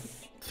the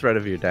threat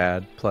of your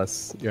dad,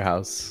 plus your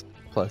house,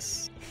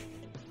 plus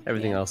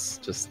everything else.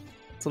 Just,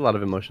 it's a lot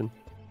of emotion.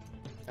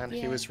 And he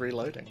Yeah. was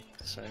reloading,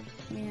 so.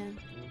 yeah,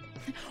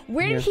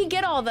 where did he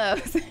get all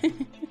those?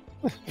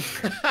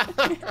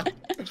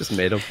 Just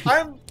made him.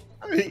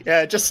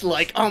 Yeah, just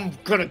like, I'm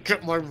gonna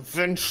get my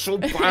revenge so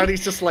bad.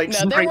 He's just like No,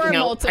 there were sniping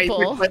out multiple.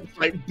 paper clips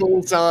like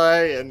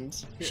bullseye and.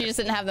 She just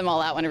didn't have them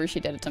all out whenever she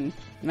did it to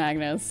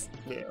Magnus.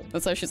 Yeah.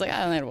 That's why she's like,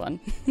 I only had one.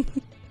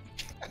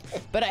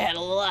 But I had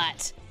a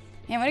lot.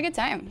 Yeah, what a good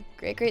time.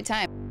 Great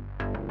time.